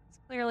internet.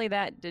 Clearly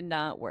that did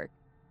not work.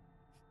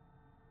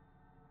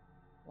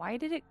 Why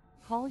did it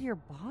call your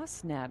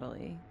boss,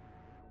 Natalie?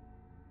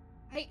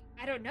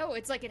 I don't know.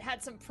 It's like it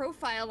had some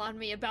profile on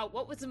me about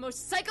what was the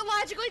most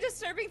psychologically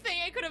disturbing thing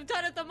I could have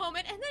done at the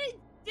moment, and then it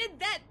did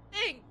that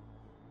thing.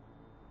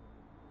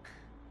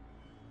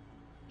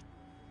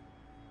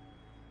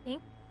 I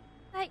think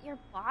that your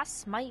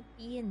boss might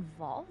be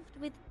involved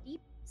with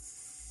Deep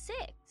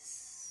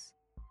Six.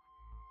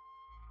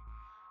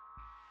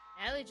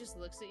 Allie just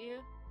looks at you.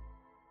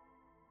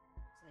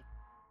 It's like,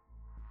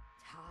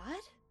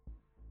 Todd?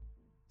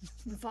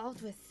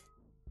 Involved with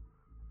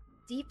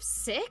Deep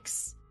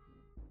Six?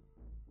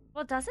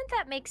 Well, doesn't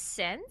that make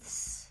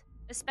sense?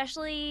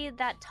 Especially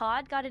that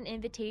Todd got an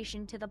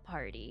invitation to the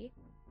party.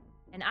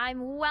 And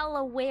I'm well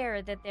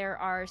aware that there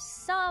are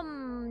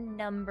some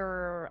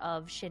number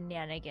of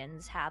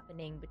shenanigans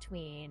happening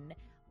between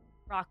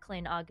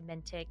Rocklin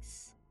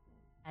Augmentix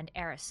and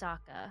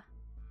Arasaka.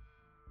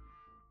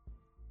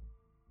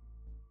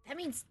 That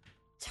means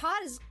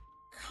Todd is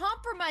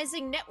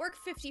compromising Network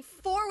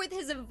 54 with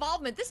his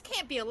involvement. This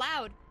can't be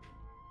allowed.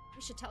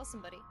 We should tell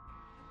somebody.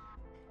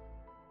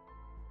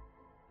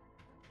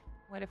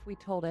 What if we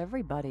told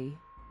everybody?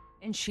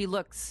 And she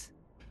looks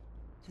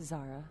to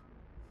Zara.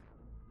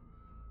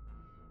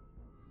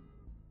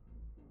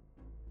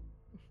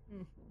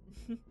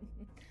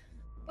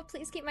 But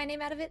please keep my name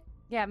out of it.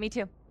 Yeah, me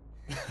too.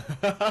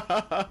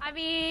 I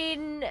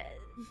mean,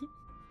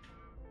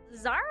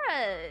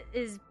 Zara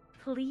is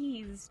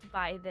pleased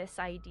by this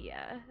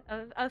idea.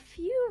 A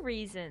few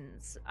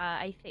reasons,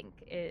 I think,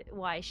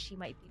 why she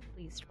might be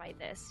pleased by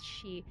this.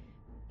 She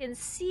can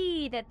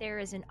see that there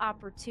is an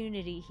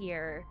opportunity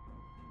here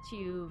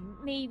to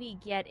maybe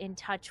get in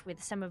touch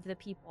with some of the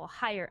people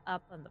higher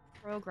up on the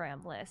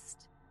program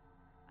list.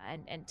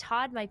 And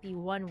Todd might be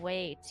one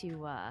way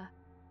to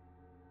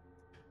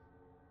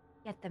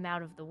get them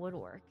out of the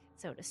woodwork,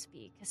 so to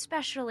speak.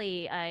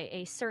 Especially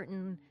a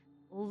certain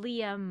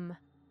Liam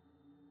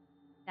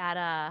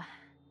that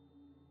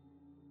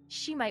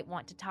she might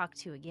want to talk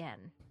to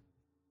again.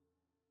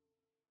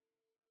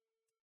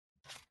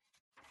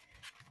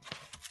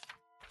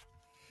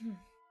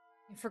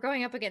 If we're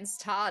going up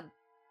against Todd,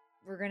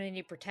 we're gonna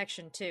need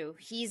protection too.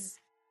 He's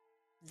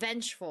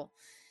vengeful.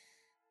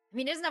 I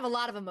mean, he doesn't have a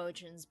lot of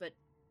emotions, but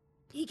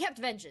he kept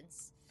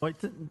vengeance. Wait,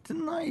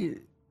 didn't I?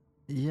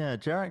 Yeah,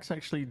 Jerax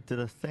actually did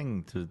a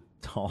thing to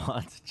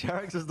Todd.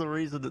 Jerax is the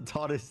reason that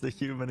Todd is the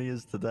human he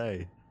is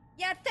today.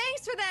 Yeah,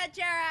 thanks for that,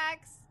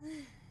 Jerax!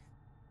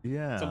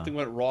 Yeah. Something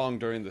went wrong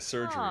during the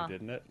surgery, Huh.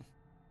 didn't it?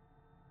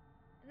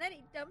 And then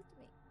he dumped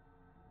me.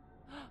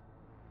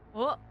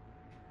 Oh.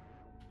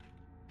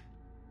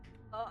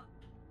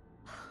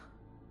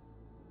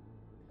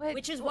 But,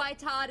 Which is why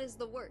Todd is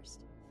the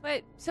worst.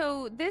 But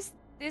so this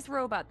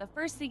robot, the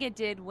first thing it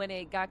did when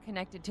it got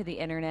connected to the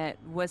internet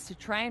was to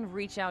try and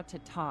reach out to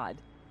Todd.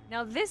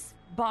 Now this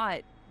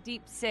bot,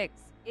 Deep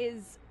Six,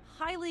 is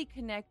highly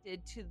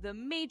connected to the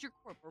major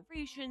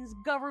corporations,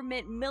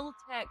 government,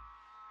 Militech,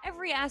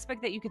 every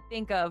aspect that you could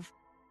think of.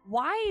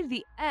 Why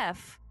the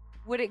F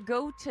would it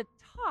go to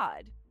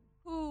Todd?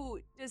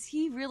 Who does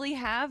he really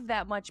have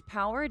that much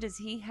power? Does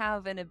he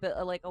have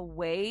a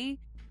way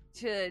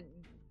to?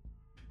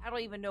 I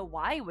don't even know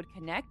why it would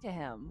connect to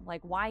him.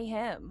 Like, why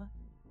him?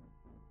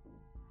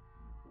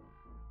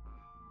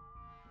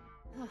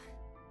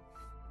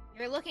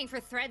 You're looking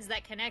for threads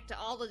that connect to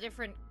all the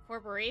different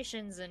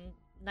corporations in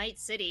Night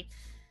City.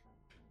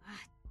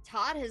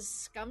 Todd has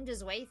scummed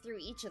his way through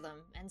each of them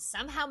and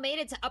somehow made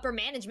it to upper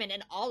management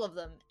in all of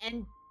them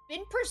and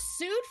been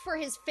pursued for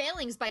his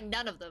failings by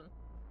none of them.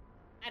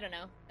 I don't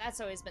know. That's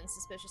always been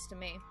suspicious to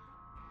me.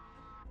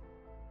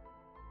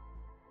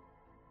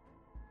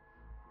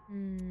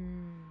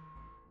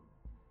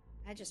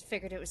 I just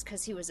figured it was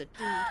because he was a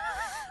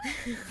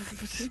dude.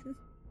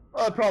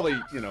 Well, it probably,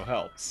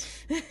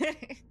 helps.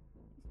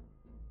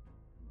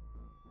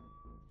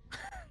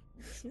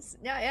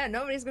 Yeah,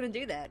 nobody's gonna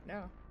do that,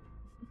 no.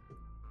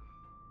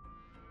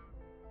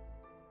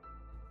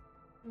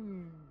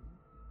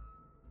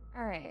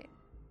 All right.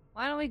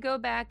 Why don't we go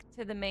back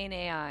to the main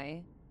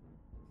AI,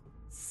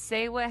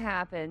 say what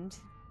happened,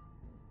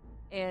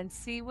 and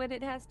see what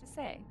it has to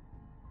say?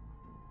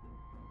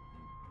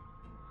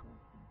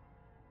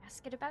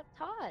 Ask it about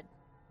Todd.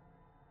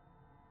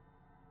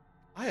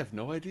 I have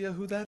no idea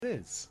who that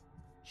is.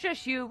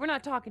 Shush you, we're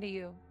not talking to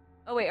you.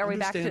 Oh wait, are we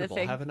back to the Understandable.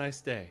 thing? Have a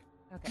nice day.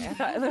 Okay, I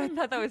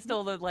thought that was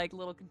still the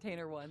little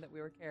container one that we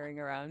were carrying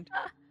around.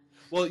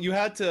 Well, you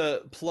had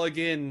to plug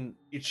in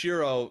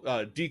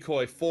Ichiro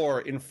Decoy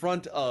 4 in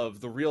front of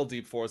the real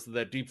Deep 4 so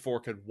that Deep 4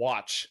 could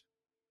watch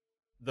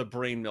the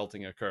brain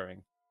melting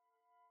occurring.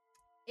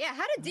 Yeah,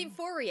 how did Deep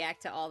 4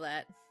 react to all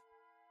that?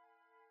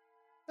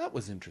 That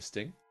was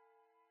interesting.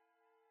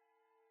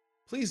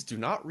 Please do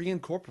not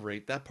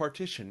reincorporate that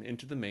partition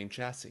into the main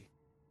chassis.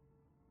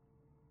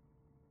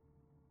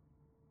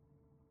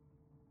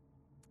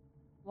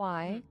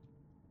 Why?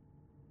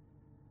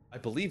 I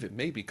believe it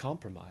may be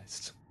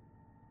compromised.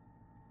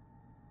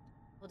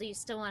 Well, do you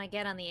still want to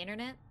get on the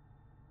internet?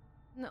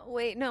 No,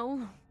 wait,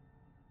 no.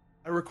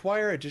 I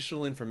require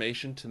additional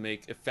information to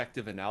make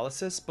effective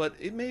analysis, but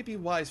it may be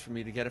wise for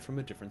me to get it from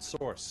a different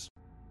source.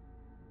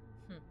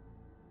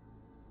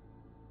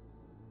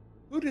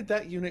 Who did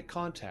that unit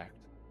contact?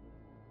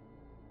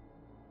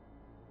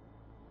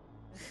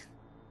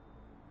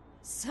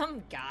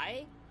 Some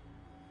guy?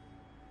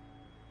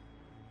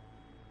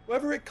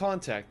 Whoever it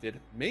contacted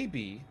may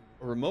be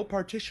a remote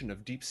partition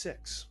of Deep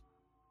Six.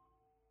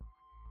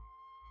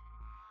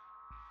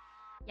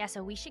 Yeah,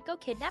 so we should go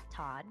kidnap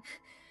Todd.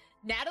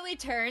 Natalie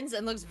turns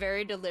and looks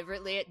very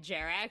deliberately at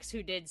Jerax,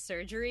 who did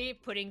surgery,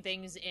 putting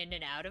things in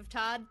and out of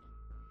Todd,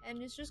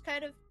 and is just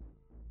kind of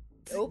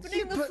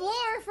opening the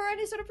floor for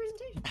any sort of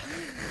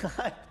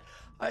presentation.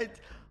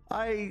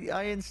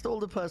 I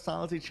installed a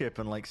personality chip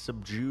and like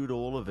subdued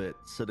all of it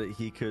so that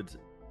he could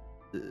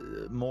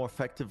more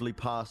effectively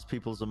pass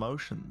people's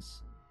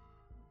emotions.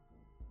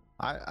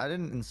 I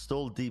didn't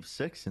install Deep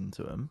Six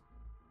into him.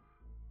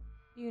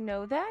 You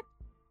know that?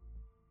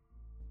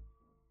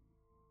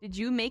 Did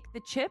you make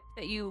the chip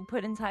that you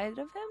put inside of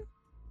him?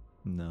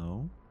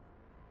 No.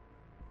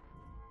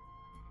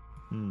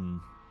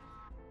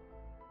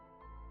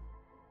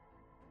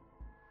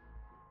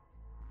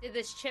 Did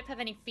this chip have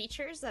any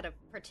features that a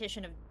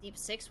partition of Deep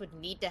Six would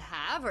need to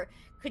have? Or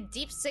could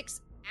Deep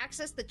Six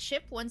access the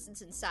chip once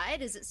it's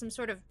inside? Is it some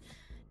sort of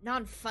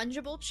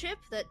non-fungible chip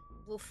that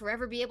will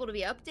forever be able to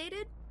be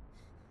updated?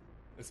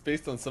 It's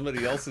based on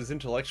somebody else's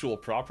intellectual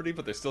property,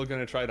 but they're still going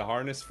to try to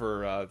harness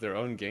for their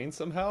own gain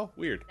somehow?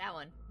 Weird. That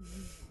one.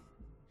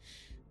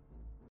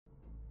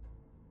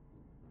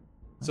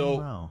 So, Oh,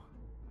 wow.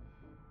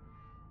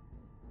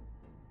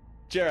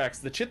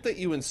 Jerax, the chip that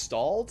you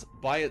installed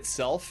by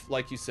itself,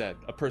 like you said,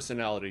 a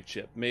personality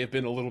chip, may have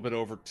been a little bit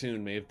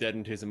overtuned, may have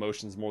deadened his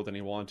emotions more than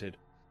he wanted.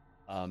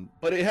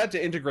 But it had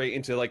to integrate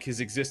into like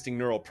his existing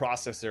neural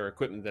processor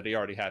equipment that he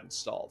already had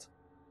installed.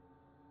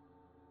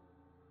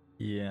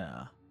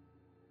 Yeah.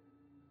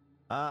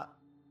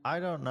 I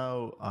don't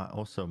know.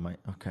 Also,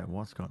 okay,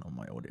 what's going on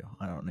with my audio?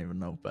 I don't even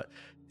know. But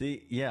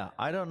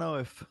I don't know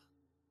if.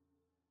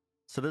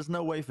 So there's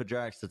no way for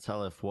Jax to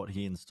tell if what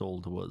he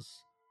installed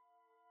was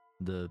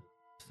the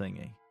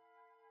thingy.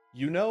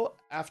 You know,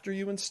 after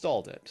you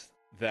installed it,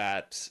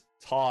 that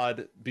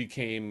Todd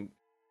became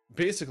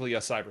basically a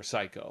cyber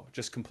psycho,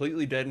 just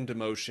completely deadened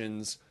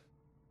emotions,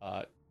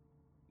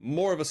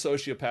 more of a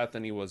sociopath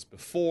than he was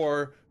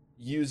before,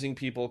 using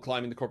people,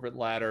 climbing the corporate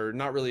ladder,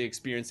 not really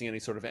experiencing any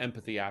sort of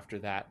empathy after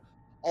that,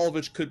 all of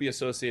which could be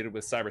associated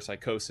with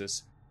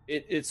cyberpsychosis.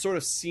 It sort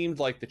of seemed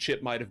like the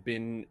chip might have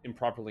been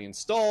improperly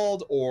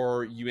installed,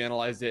 or you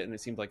analyzed it and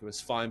it seemed like it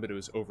was fine, but it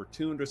was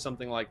overtuned or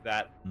something like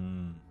that.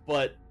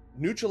 But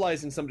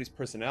neutralizing somebody's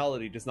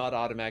personality does not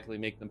automatically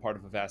make them part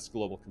of a vast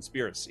global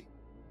conspiracy.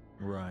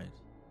 Right.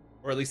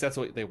 Or at least that's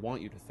what they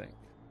want you to think.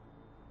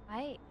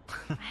 I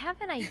have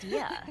an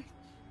idea.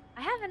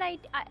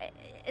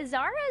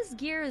 Zara's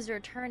gear is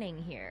returning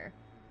here.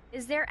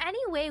 Is there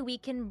any way we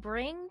can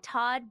bring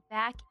Todd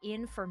back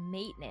in for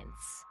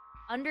maintenance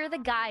under the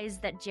guise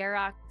that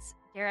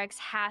Jerax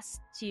has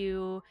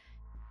to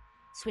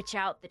switch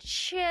out the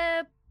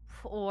chip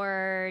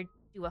or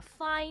do a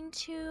fine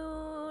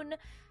tune?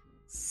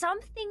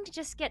 Something to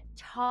just get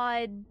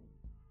Todd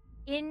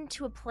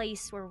into a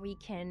place where we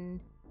can,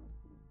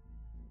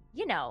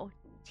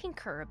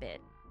 tinker a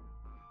bit.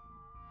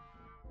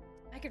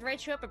 I could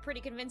write you up a pretty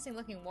convincing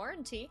looking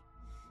warranty.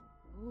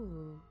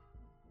 Ooh.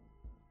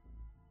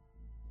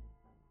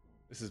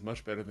 This is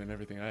much better than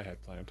everything I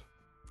had planned.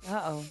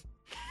 Uh-oh.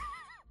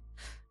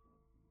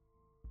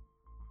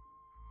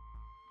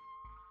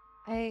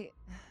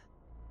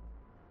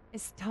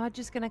 Is Todd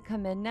just gonna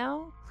come in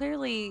now?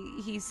 Clearly,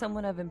 he's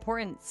someone of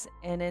importance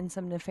and in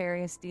some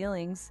nefarious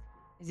dealings.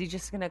 Is he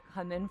just gonna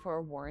come in for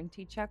a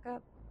warranty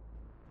checkup?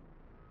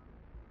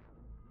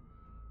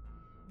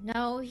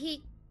 No,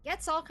 he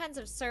gets all kinds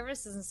of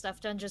services and stuff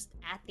done just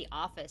at the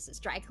office. His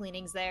dry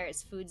cleaning's there,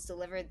 his food's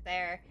delivered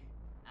there.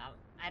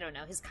 I don't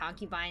know, his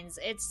concubines.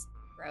 It's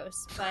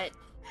gross, but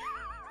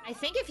I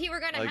think if he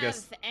were going to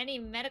have any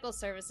medical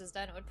services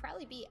done, it would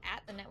probably be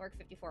at the Network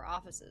 54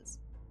 offices.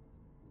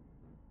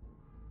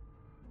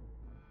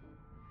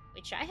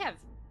 Which I have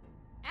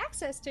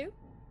access to.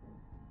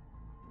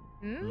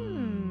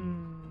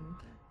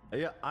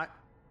 Yeah, I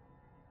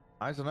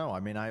don't know. I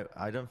mean,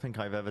 I don't think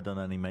I've ever done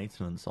any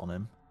maintenance on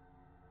him.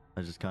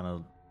 I just kind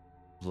of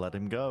let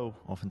him go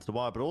off into the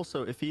wild. But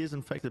also, if he is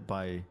infected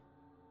by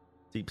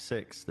Deep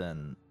Six,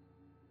 then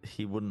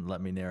he wouldn't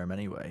let me near him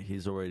anyway.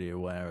 He's already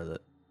aware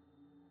that,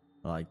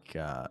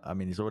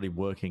 he's already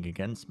working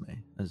against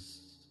me.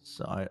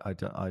 So I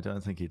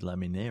don't think he'd let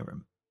me near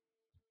him.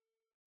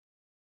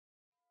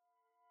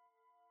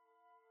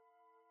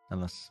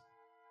 Unless,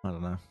 I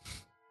don't know.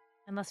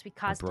 Unless we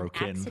caused I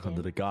broke an in accident.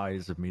 under the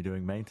guise of me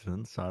doing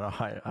maintenance.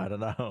 I don't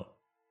know.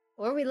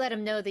 Or we let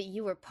him know that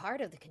you were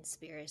part of the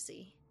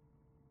conspiracy.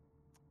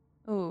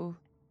 Ooh.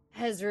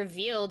 As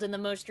revealed in the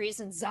most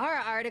recent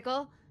Zara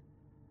article.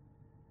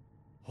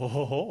 Ho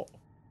ho ho.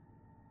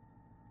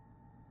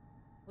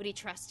 Would he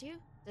trust you?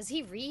 Does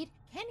he read?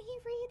 Can he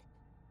read?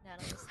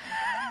 Natalie's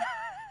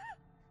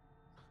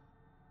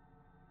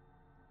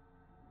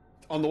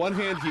On the one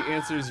hand, he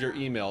answers your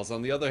emails.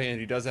 On the other hand,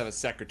 he does have a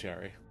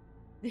secretary.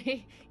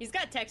 He's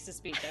got text to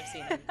speech. I've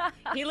seen him.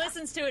 He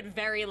listens to it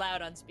very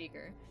loud on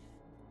speaker.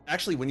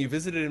 Actually, when you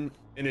visited him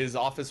in his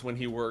office when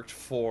he worked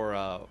for,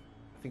 I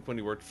think when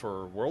he worked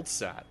for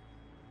WorldSat,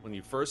 when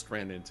you first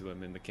ran into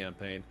him in the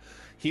campaign,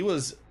 he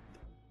was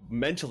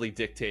mentally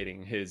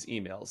dictating his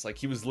emails. Like,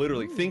 he was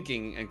literally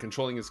thinking and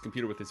controlling his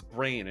computer with his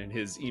brain, and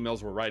his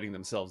emails were writing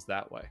themselves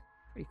that way.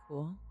 Pretty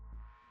cool.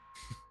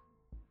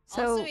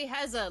 Also, he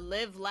has a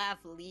live, laugh,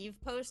 leave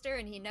poster,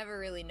 and he never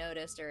really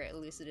noticed or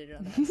elucidated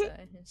on that, so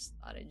I just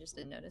thought I just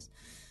didn't notice.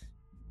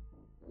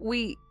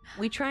 We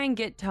try and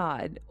get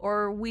Todd,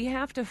 or we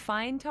have to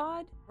find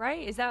Todd,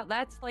 right?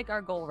 That's like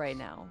our goal right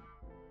now.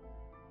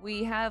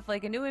 We have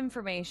like a new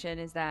information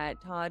is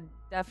that Todd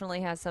definitely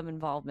has some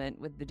involvement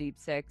with the Deep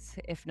Six,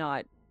 if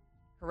not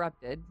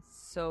corrupted.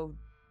 So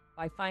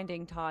by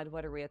finding Todd,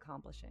 what are we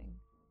accomplishing?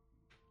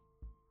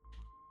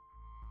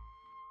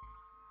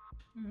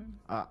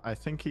 I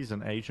think he's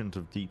an agent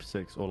of Deep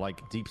Six, or like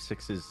Deep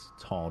Six's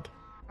Todd.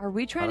 Are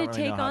we trying to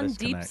really know take how on this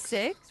Deep connects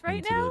Six right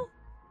into now?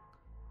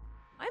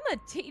 I'm a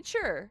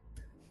teacher.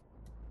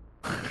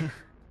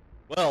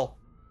 Well,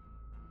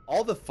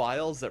 all the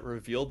files that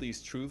revealed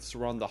these truths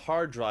were on the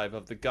hard drive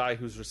of the guy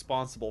who's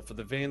responsible for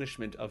the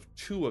vanishment of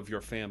 2 of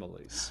your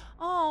families.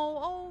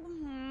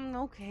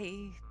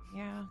 Okay,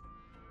 yeah.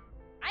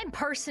 I'm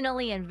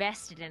personally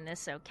invested in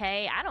this,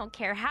 okay? I don't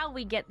care how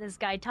we get this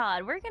guy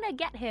Todd. We're gonna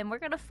get him. We're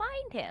gonna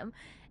find him.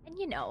 And,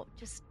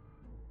 just...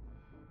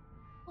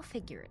 we'll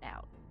figure it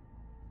out.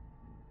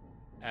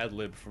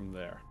 Ad-lib from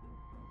there.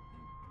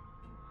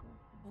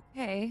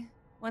 Okay.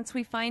 Once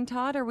we find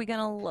Todd, are we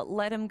gonna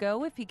let him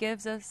go if he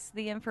gives us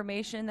the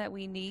information that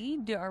we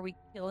need? Are we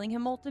killing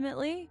him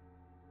ultimately?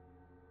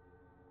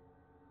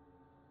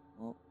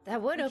 Well,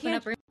 That would we open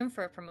up can't- room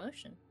for a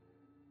promotion.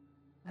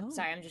 Oh.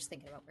 Sorry, I'm just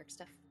thinking about work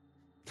stuff.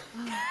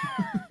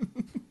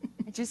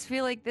 I just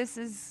feel like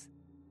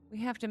we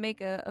have to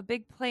make a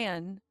big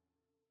plan,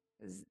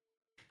 because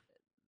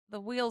the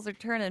wheels are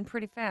turning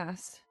pretty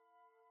fast.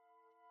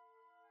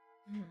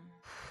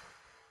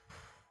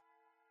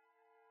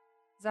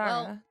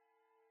 Zara.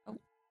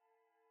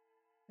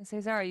 I say,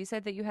 Zara, you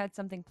said that you had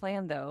something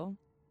planned, though.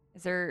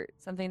 Is there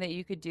something that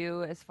you could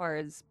do as far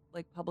as,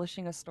 like,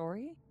 publishing a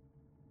story?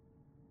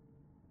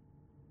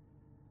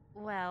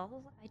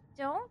 Well, I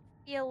don't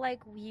feel like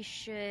we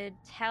should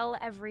tell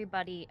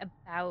everybody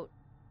about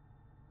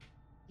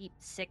Deep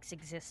Six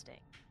existing.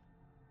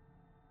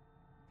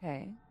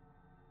 Okay.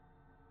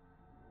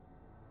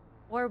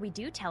 Or we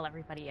do tell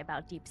everybody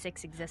about Deep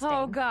Six existing.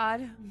 Oh,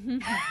 God.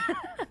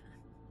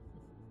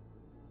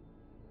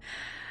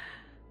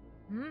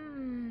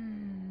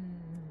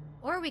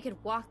 Or we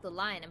could walk the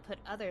line and put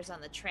others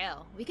on the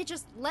trail. We could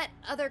just let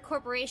other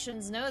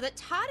corporations know that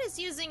Todd is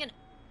using an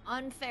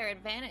unfair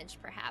advantage,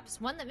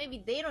 perhaps. One that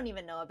maybe they don't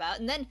even know about.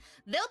 And then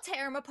they'll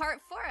tear him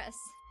apart for us.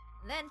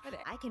 And then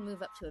I can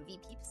move up to a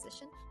VP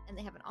position, and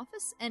they have an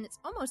office, and it's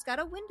almost got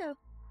a window.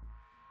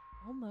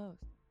 Almost.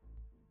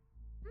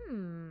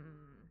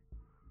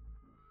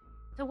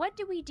 So what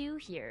do we do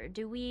here?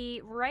 Do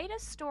we write a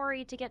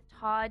story to get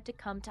Todd to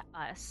come to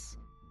us?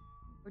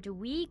 Or do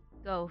we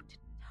go to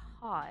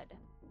Todd?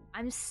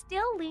 I'm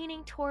still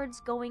leaning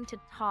towards going to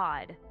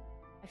Todd.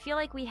 I feel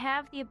like we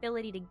have the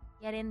ability to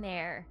get in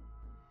there,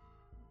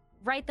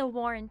 write the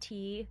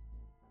warranty,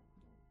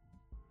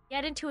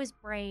 get into his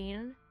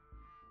brain,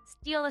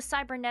 steal a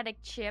cybernetic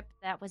chip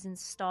that was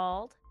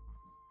installed,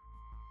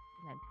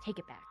 and then take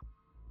it back.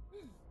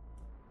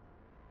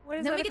 What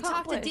does Then that we can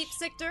talk to accomplish? Deep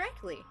Six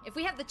directly. If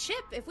we have the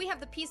chip, if we have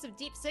the piece of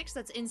Deep Six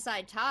that's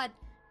inside Todd,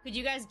 could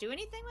you guys do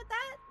anything with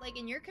that? Like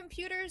in your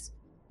computers?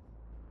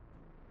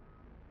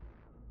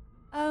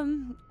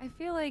 I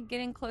feel like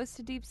getting close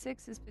to Deep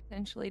Six is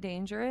potentially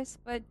dangerous,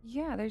 but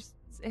yeah,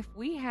 if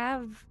we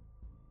have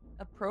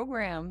a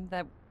program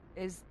that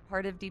is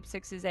part of Deep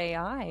Six's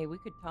AI, we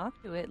could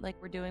talk to it like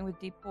we're doing with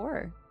Deep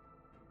Core,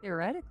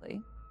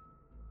 theoretically.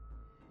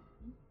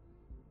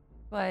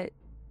 But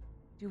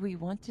do we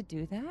want to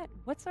do that?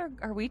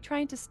 Are we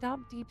trying to stop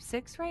Deep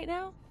Six right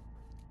now?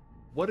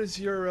 What's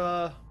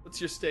your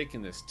stake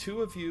in this?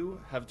 2 of you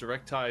have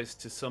direct ties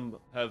to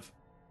have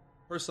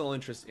personal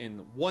interest in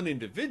one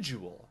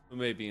individual who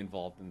may be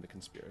involved in the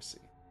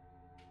conspiracy.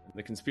 And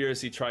the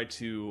conspiracy tried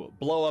to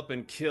blow up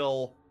and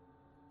kill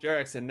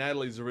Jarek's and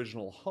Natalie's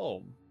original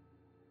home.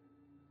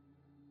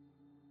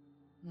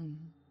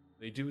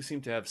 They do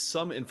seem to have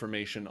some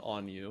information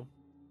on you.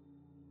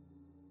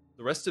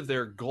 The rest of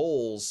their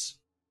goals,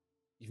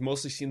 you've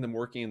mostly seen them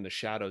working in the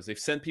shadows. They've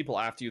sent people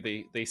after you.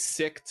 They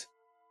sicked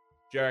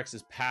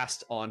Jarek's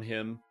past on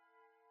him.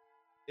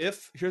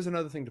 Here's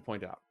another thing to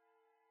point out.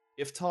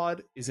 If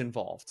Todd is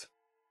involved,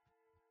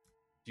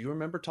 do you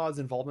remember Todd's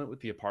involvement with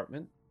the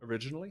apartment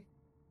originally?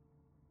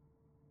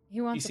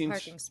 He wants He a seems-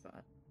 parking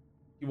spot.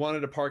 He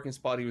wanted a parking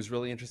spot. He was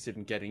really interested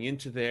in getting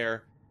into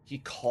there. He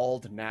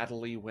called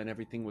Natalie when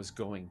everything was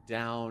going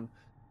down.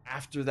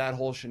 After that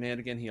whole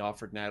shenanigan, he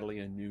offered Natalie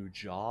a new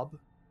job.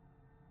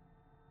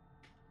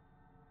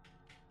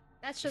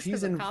 That's just He's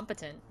because I'm in-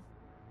 competent.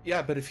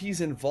 Yeah, but if he's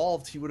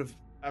involved, he would have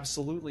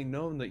absolutely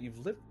known that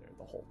you've lived there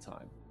the whole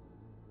time.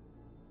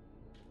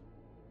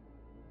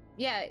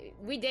 Yeah,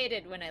 we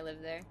dated when I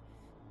lived there.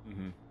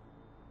 Mm-hmm.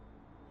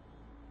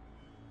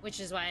 Which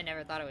is why I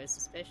never thought it was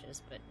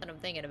suspicious, but then I'm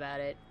thinking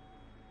about it.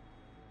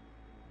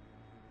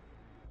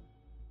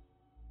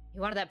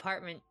 He wanted that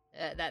apartment,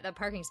 that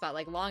parking spot,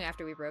 like, long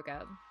after we broke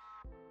up.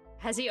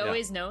 Has he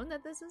always known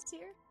that this is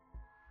here?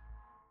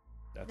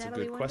 That's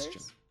Natalie a good wonders?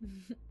 question.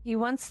 He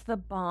wants the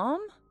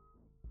bomb?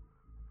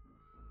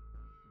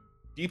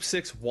 Deep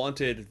Six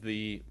wanted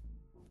the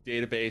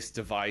database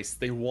device.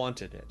 They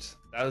wanted it.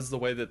 That was the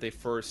way that they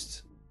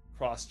first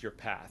crossed your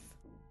path,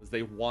 was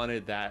they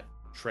wanted that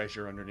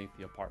treasure underneath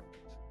the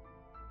apartment.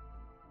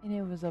 And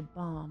it was a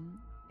bomb.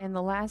 And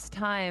the last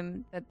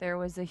time that there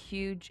was a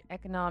huge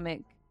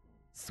economic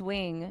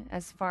swing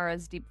as far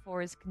as Deep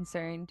 4 is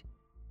concerned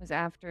was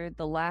after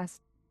the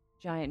last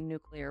giant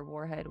nuclear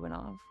warhead went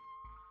off.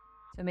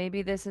 So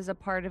maybe this is a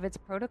part of its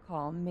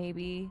protocol.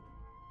 Maybe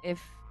if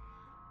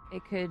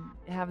it could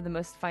have the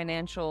most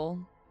financial,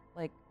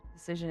 like,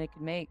 decision it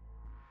could make,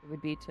 it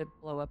would be to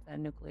blow up that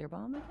nuclear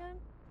bomb again.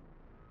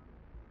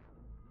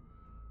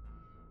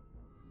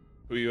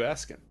 Who are you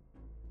asking?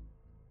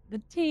 The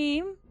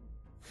team.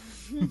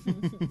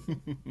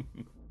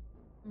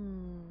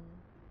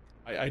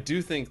 I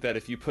do think that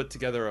if you put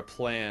together a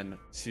plan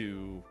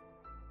to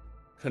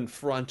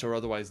confront or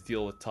otherwise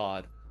deal with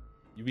Todd,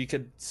 we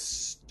could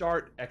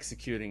start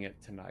executing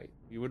it tonight.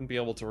 We wouldn't be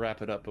able to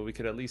wrap it up, but we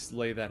could at least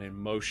lay that in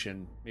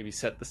motion, maybe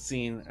set the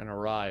scene and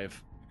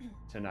arrive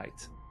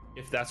tonight,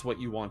 if that's what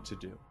you want to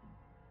do.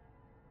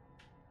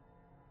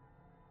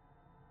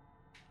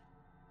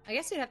 I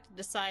guess we'd have to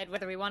decide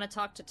whether we want to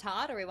talk to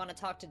Todd or we want to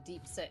talk to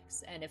Deep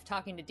Six, and if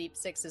talking to Deep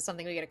Six is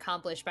something we get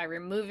accomplished by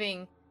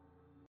removing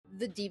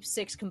the Deep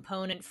Six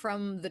component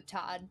from the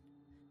Todd.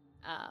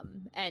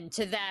 And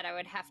to that, I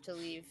would have to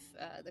leave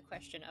the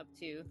question up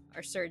to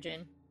our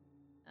surgeon,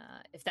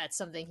 if that's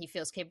something he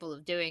feels capable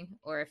of doing,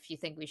 or if you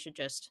think we should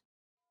just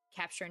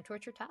capture and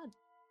torture Todd.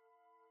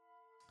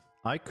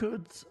 I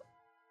could,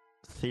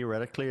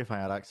 theoretically, if I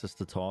had access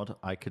to Todd,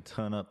 I could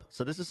turn up.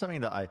 So this is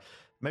something that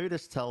maybe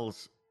this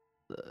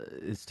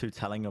is too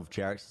telling of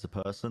Jarex as a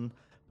person,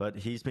 but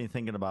he's been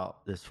thinking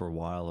about this for a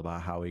while,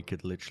 about how he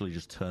could literally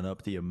just turn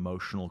up the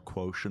emotional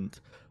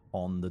quotient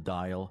on the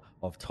dial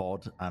of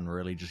Todd and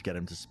really just get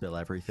him to spill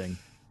everything.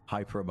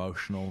 Hyper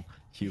emotional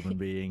human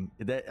being.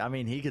 I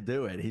mean, he could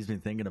do it. He's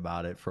been thinking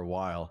about it for a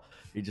while.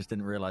 He just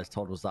didn't realize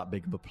Todd was that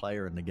big of a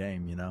player in the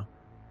game, you know?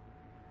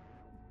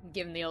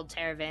 Give him the old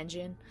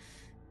Taravangian.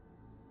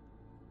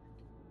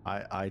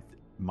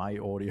 My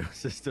audio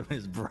system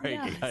is breaking.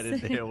 Yes. I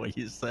didn't hear what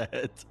you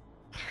said.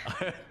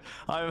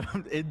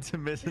 I'm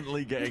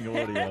intermittently getting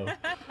audio.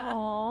 Aww.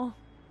 All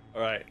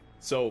right,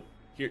 so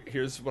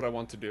here's what I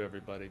want to do,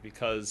 everybody,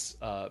 because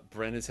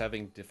Bren is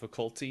having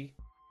difficulty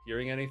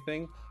hearing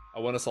anything. I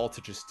want us all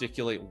to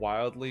gesticulate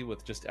wildly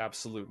with just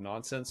absolute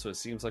nonsense, so it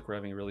seems like we're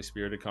having a really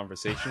spirited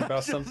conversation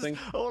about something.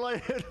 All I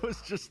heard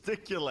was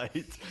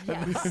gesticulate.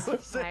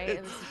 Yes, Right,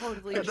 it was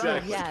totally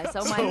Exactly. true. Yes.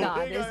 Oh my So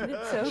God, isn't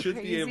it so should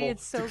crazy? be able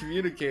It's so to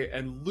communicate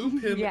and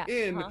loop him Yeah,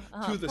 in to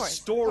of the course, of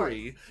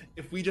story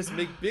if we just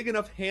make big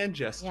enough hand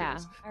gestures. Yeah,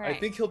 all I right.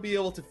 think he'll be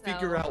able to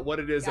figure So, out what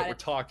it is that got we're it.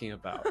 talking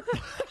about.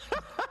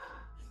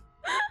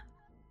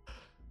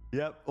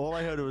 Yep, all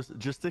I heard was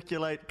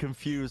gesticulate,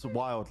 confuse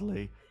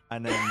wildly,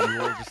 and then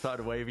you all just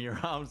started waving your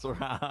arms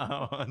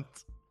around.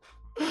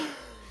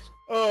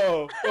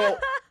 Oh, well,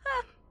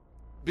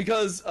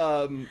 because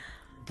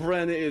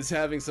Bren is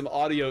having some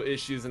audio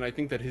issues, and I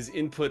think that his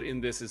input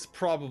in this is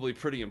probably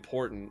pretty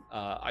important.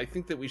 I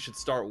think that we should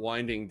start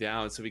winding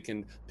down so we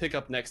can pick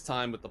up next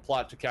time with the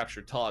plot to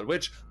capture Todd,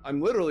 which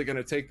I'm literally going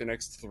to take the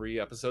next 3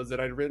 episodes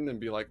that I'd written and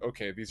be like,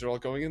 okay, these are all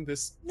going in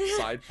this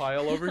side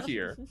pile over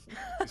here.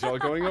 These are all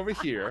going over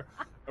here.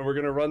 And we're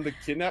going to run the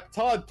kidnap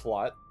Todd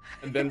plot,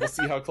 and then we'll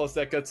see how close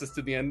that gets us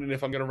to the end, and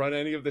if I'm going to run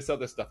any of this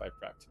other stuff I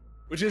prepped.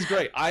 Which is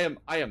great. I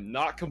am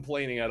not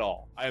complaining at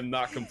all. I am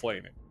not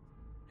complaining.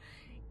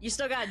 You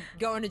still got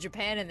going to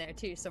Japan in there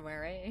too,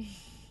 somewhere, right?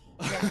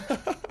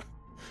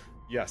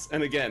 Yes,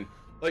 and again,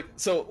 like,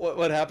 so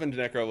what happened to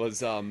Necro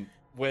was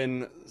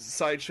when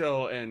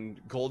Sideshow and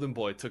Golden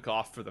Boy took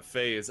off for the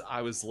phase,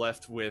 I was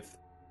left with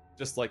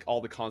just like all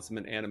the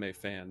consummate anime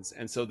fans,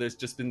 and so there's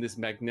just been this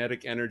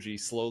magnetic energy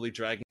slowly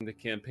dragging the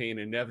campaign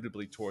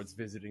inevitably towards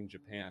visiting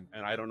Japan,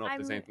 and I don't know if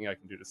there's anything I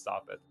can do to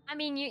stop it. I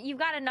mean, you've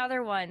got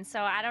another one,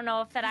 so I don't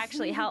know if that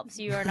actually helps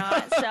you or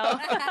not. So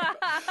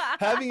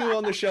Having you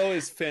on the show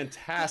is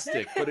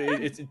fantastic, but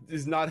it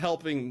is not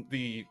helping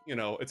the,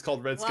 it's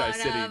called Red Sky One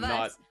City, of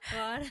not... us.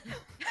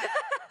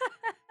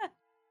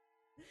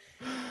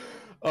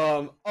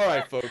 One. All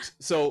right, folks.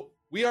 So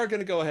we are going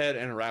to go ahead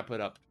and wrap it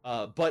up.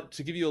 But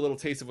to give you a little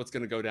taste of what's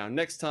going to go down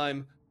next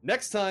time,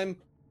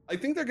 I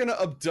think they're going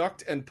to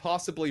abduct and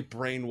possibly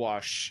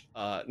brainwash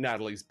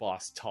Natalie's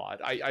boss,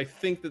 Todd. I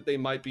think that they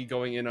might be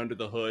going in under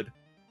the hood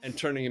and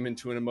turning him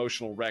into an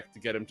emotional wreck to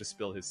get him to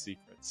spill his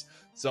secrets.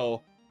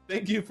 So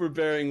thank you for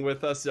bearing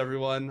with us,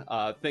 everyone.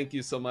 Thank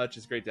you so much.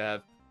 It's great to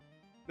have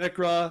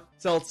Nekra,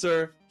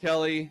 Seltzer,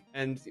 Kelly,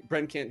 and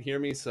Brent can't hear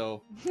me,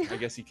 so I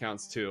guess he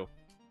counts too.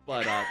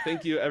 But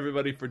thank you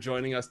everybody for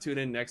joining us. Tune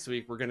in next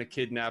week. We're going to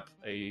kidnap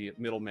a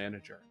middle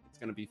manager. It's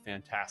going to be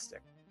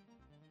fantastic.